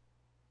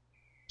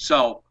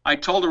so I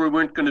told her we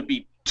weren't going to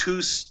be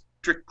too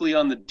strictly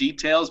on the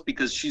details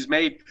because she's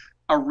made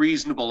a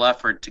reasonable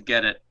effort to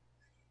get it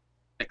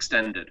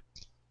extended.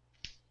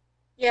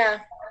 Yeah.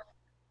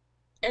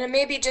 And it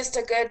may be just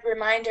a good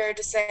reminder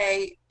to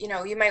say,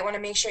 you might want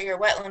to make sure your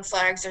wetland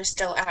flags are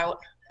still out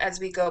as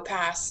we go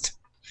past.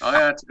 Oh, yeah,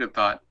 that's a good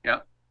thought. Yeah.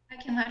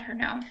 I can let her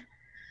know.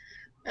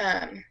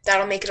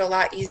 That'll make it a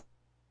lot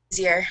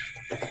easier.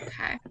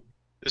 Okay.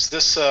 Is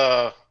this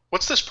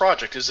what's this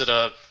project? Is it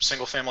a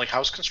single-family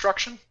house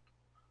construction?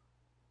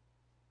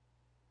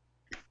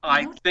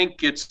 I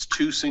think it's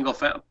two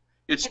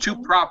It's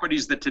two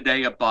properties that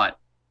today abut.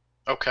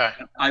 Okay.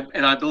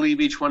 I believe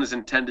each one is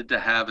intended to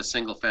have a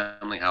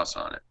single-family house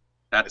on it.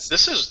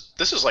 This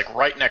is like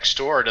right next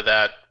door to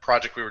that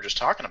project we were just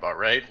talking about,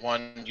 right?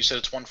 You said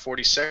it's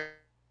 146.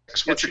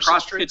 It's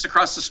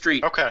across the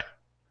street. Okay.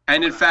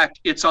 And in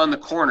fact, it's on the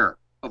corner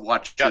of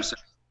Wachusett.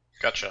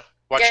 Gotcha.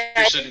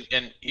 Wachusett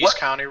in East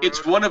County Road?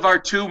 It's one of our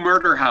 2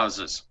 murder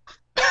houses.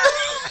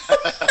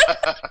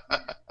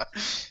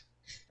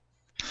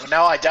 Well,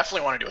 now I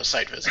definitely want to do a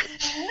site visit.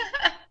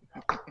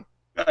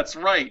 That's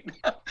right.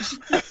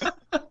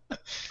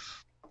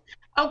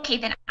 Okay,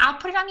 then I'll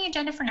put it on the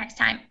agenda for next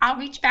time. I'll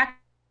reach back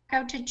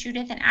out to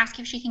Judith and ask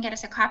if she can get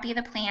us a copy of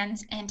the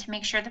plans and to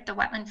make sure that the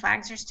wetland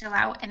flags are still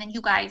out, and then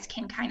you guys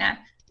can kind of,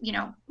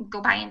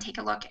 go by and take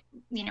a look,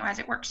 as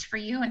it works for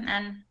you. And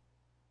then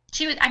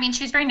she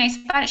was very nice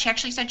about it. She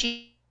actually said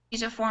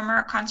she's a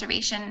former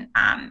conservation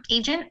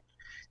agent,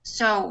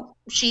 so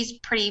she's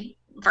pretty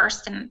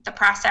versed in the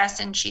process,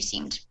 and she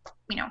seemed,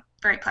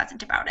 very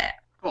pleasant about it.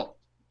 Cool.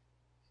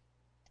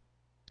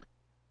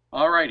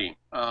 All righty.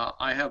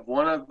 I have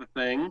one other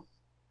thing.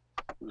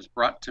 It was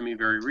brought to me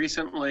very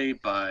recently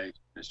by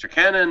Mr.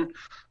 Cannon,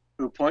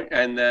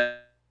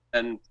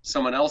 and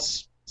someone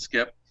else,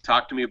 Skip,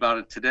 talked to me about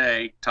it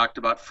today, talked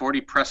about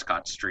 40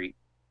 Prescott Street,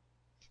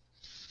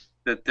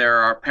 that there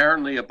are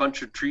apparently a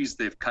bunch of trees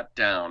they've cut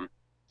down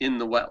in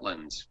the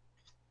wetlands.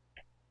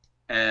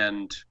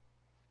 And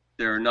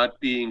they're not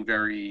being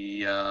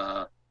very,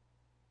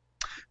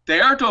 they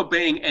aren't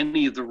obeying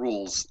any of the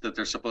rules that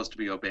they're supposed to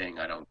be obeying,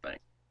 I don't think.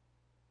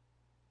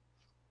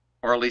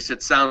 Or at least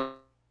it sounds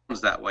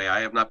that way.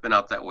 I have not been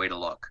out that way to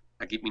look.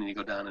 I keep meaning to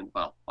go down and,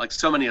 well, like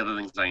so many other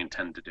things I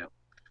intend to do.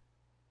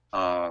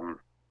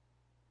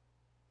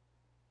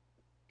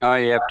 All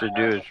you have to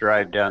do is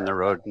drive down the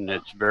road, and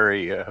it's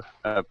very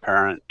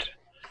apparent.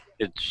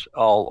 It's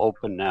all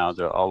open now.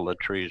 All the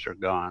trees are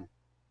gone.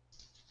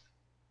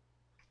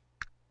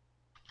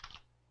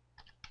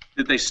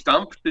 Did they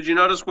stump? Did you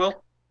notice,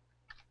 Will?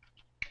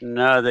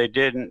 No, they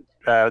didn't.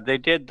 They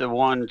did the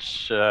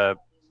ones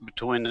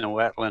between the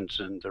wetlands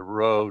and the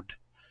road,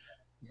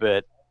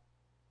 but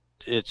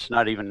it's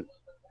not even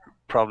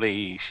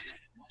probably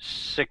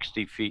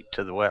 60 feet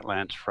to the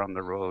wetlands from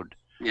the road.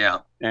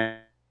 Yeah.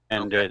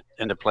 And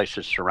the place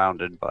is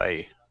surrounded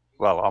by,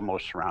 well,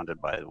 almost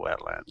surrounded by the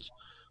wetlands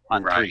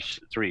on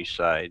three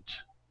sides.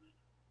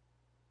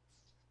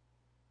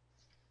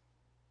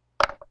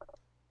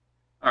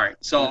 All right,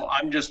 so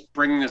I'm just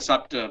bringing this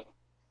up to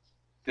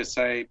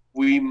say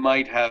we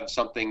might have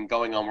something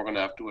going on we're going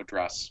to have to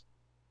address.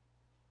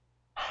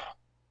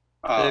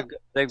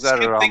 They've got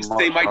it Skip thinks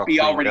they might be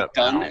already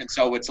done, now. and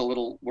so it's a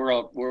little we're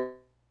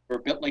a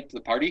bit late to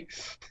the party,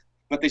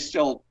 but they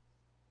still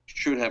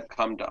should have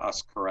come to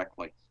us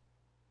correctly.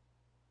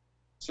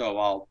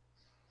 So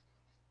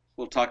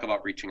we'll talk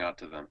about reaching out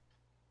to them.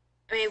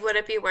 I mean, would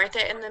it be worth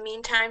it in the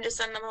meantime to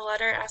send them a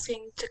letter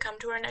asking to come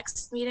to our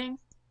next meeting?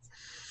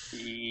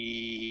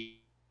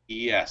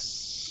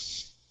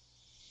 Yes.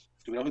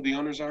 Do we know who the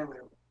owners are?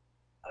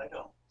 I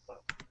don't.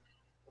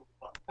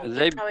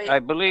 I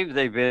believe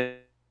they've been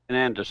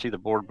in to see the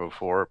board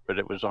before, but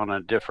it was on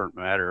a different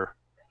matter.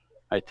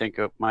 I think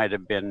it might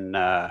have been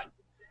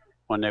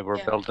when they were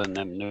building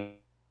them new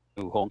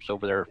homes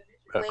over there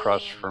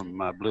across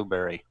from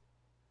Blueberry.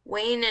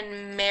 Wayne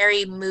and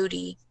Mary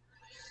Moody.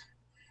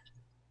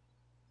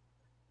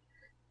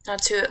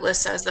 That's who it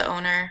lists as the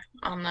owner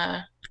on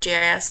the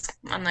GIS,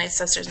 on the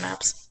assessor's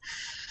maps.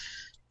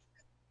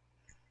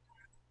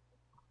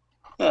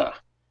 Huh.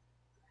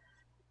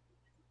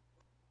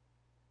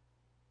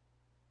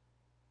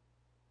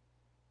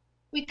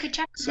 We could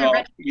check. So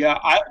yeah,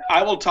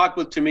 I will talk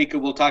with Tamika.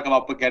 We'll talk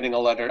about getting a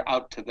letter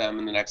out to them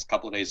in the next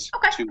couple of days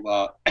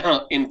to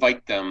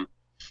invite them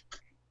to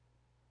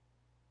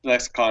the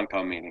next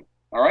Concom meeting.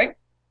 All right.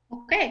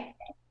 Okay.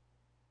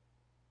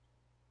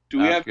 Do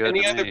we have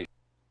any other?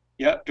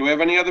 Yeah. Do we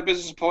have any other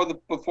business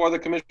before the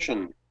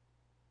commission?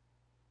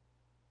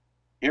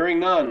 Hearing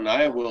none,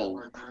 I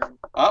will.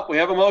 We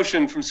have a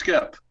motion from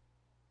Skip.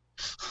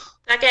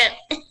 Second.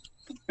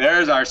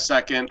 There's our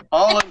second.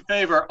 All in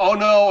favor? Oh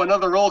no,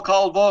 another roll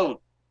call vote.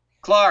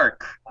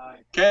 Clark. Aye.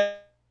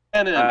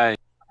 Cannon. Aye.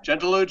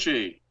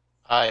 Gentilucci.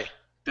 Aye.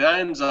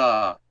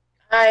 Danza.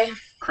 Aye.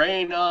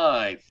 Crane,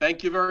 aye.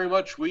 Thank you very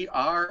much. We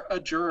are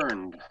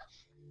adjourned.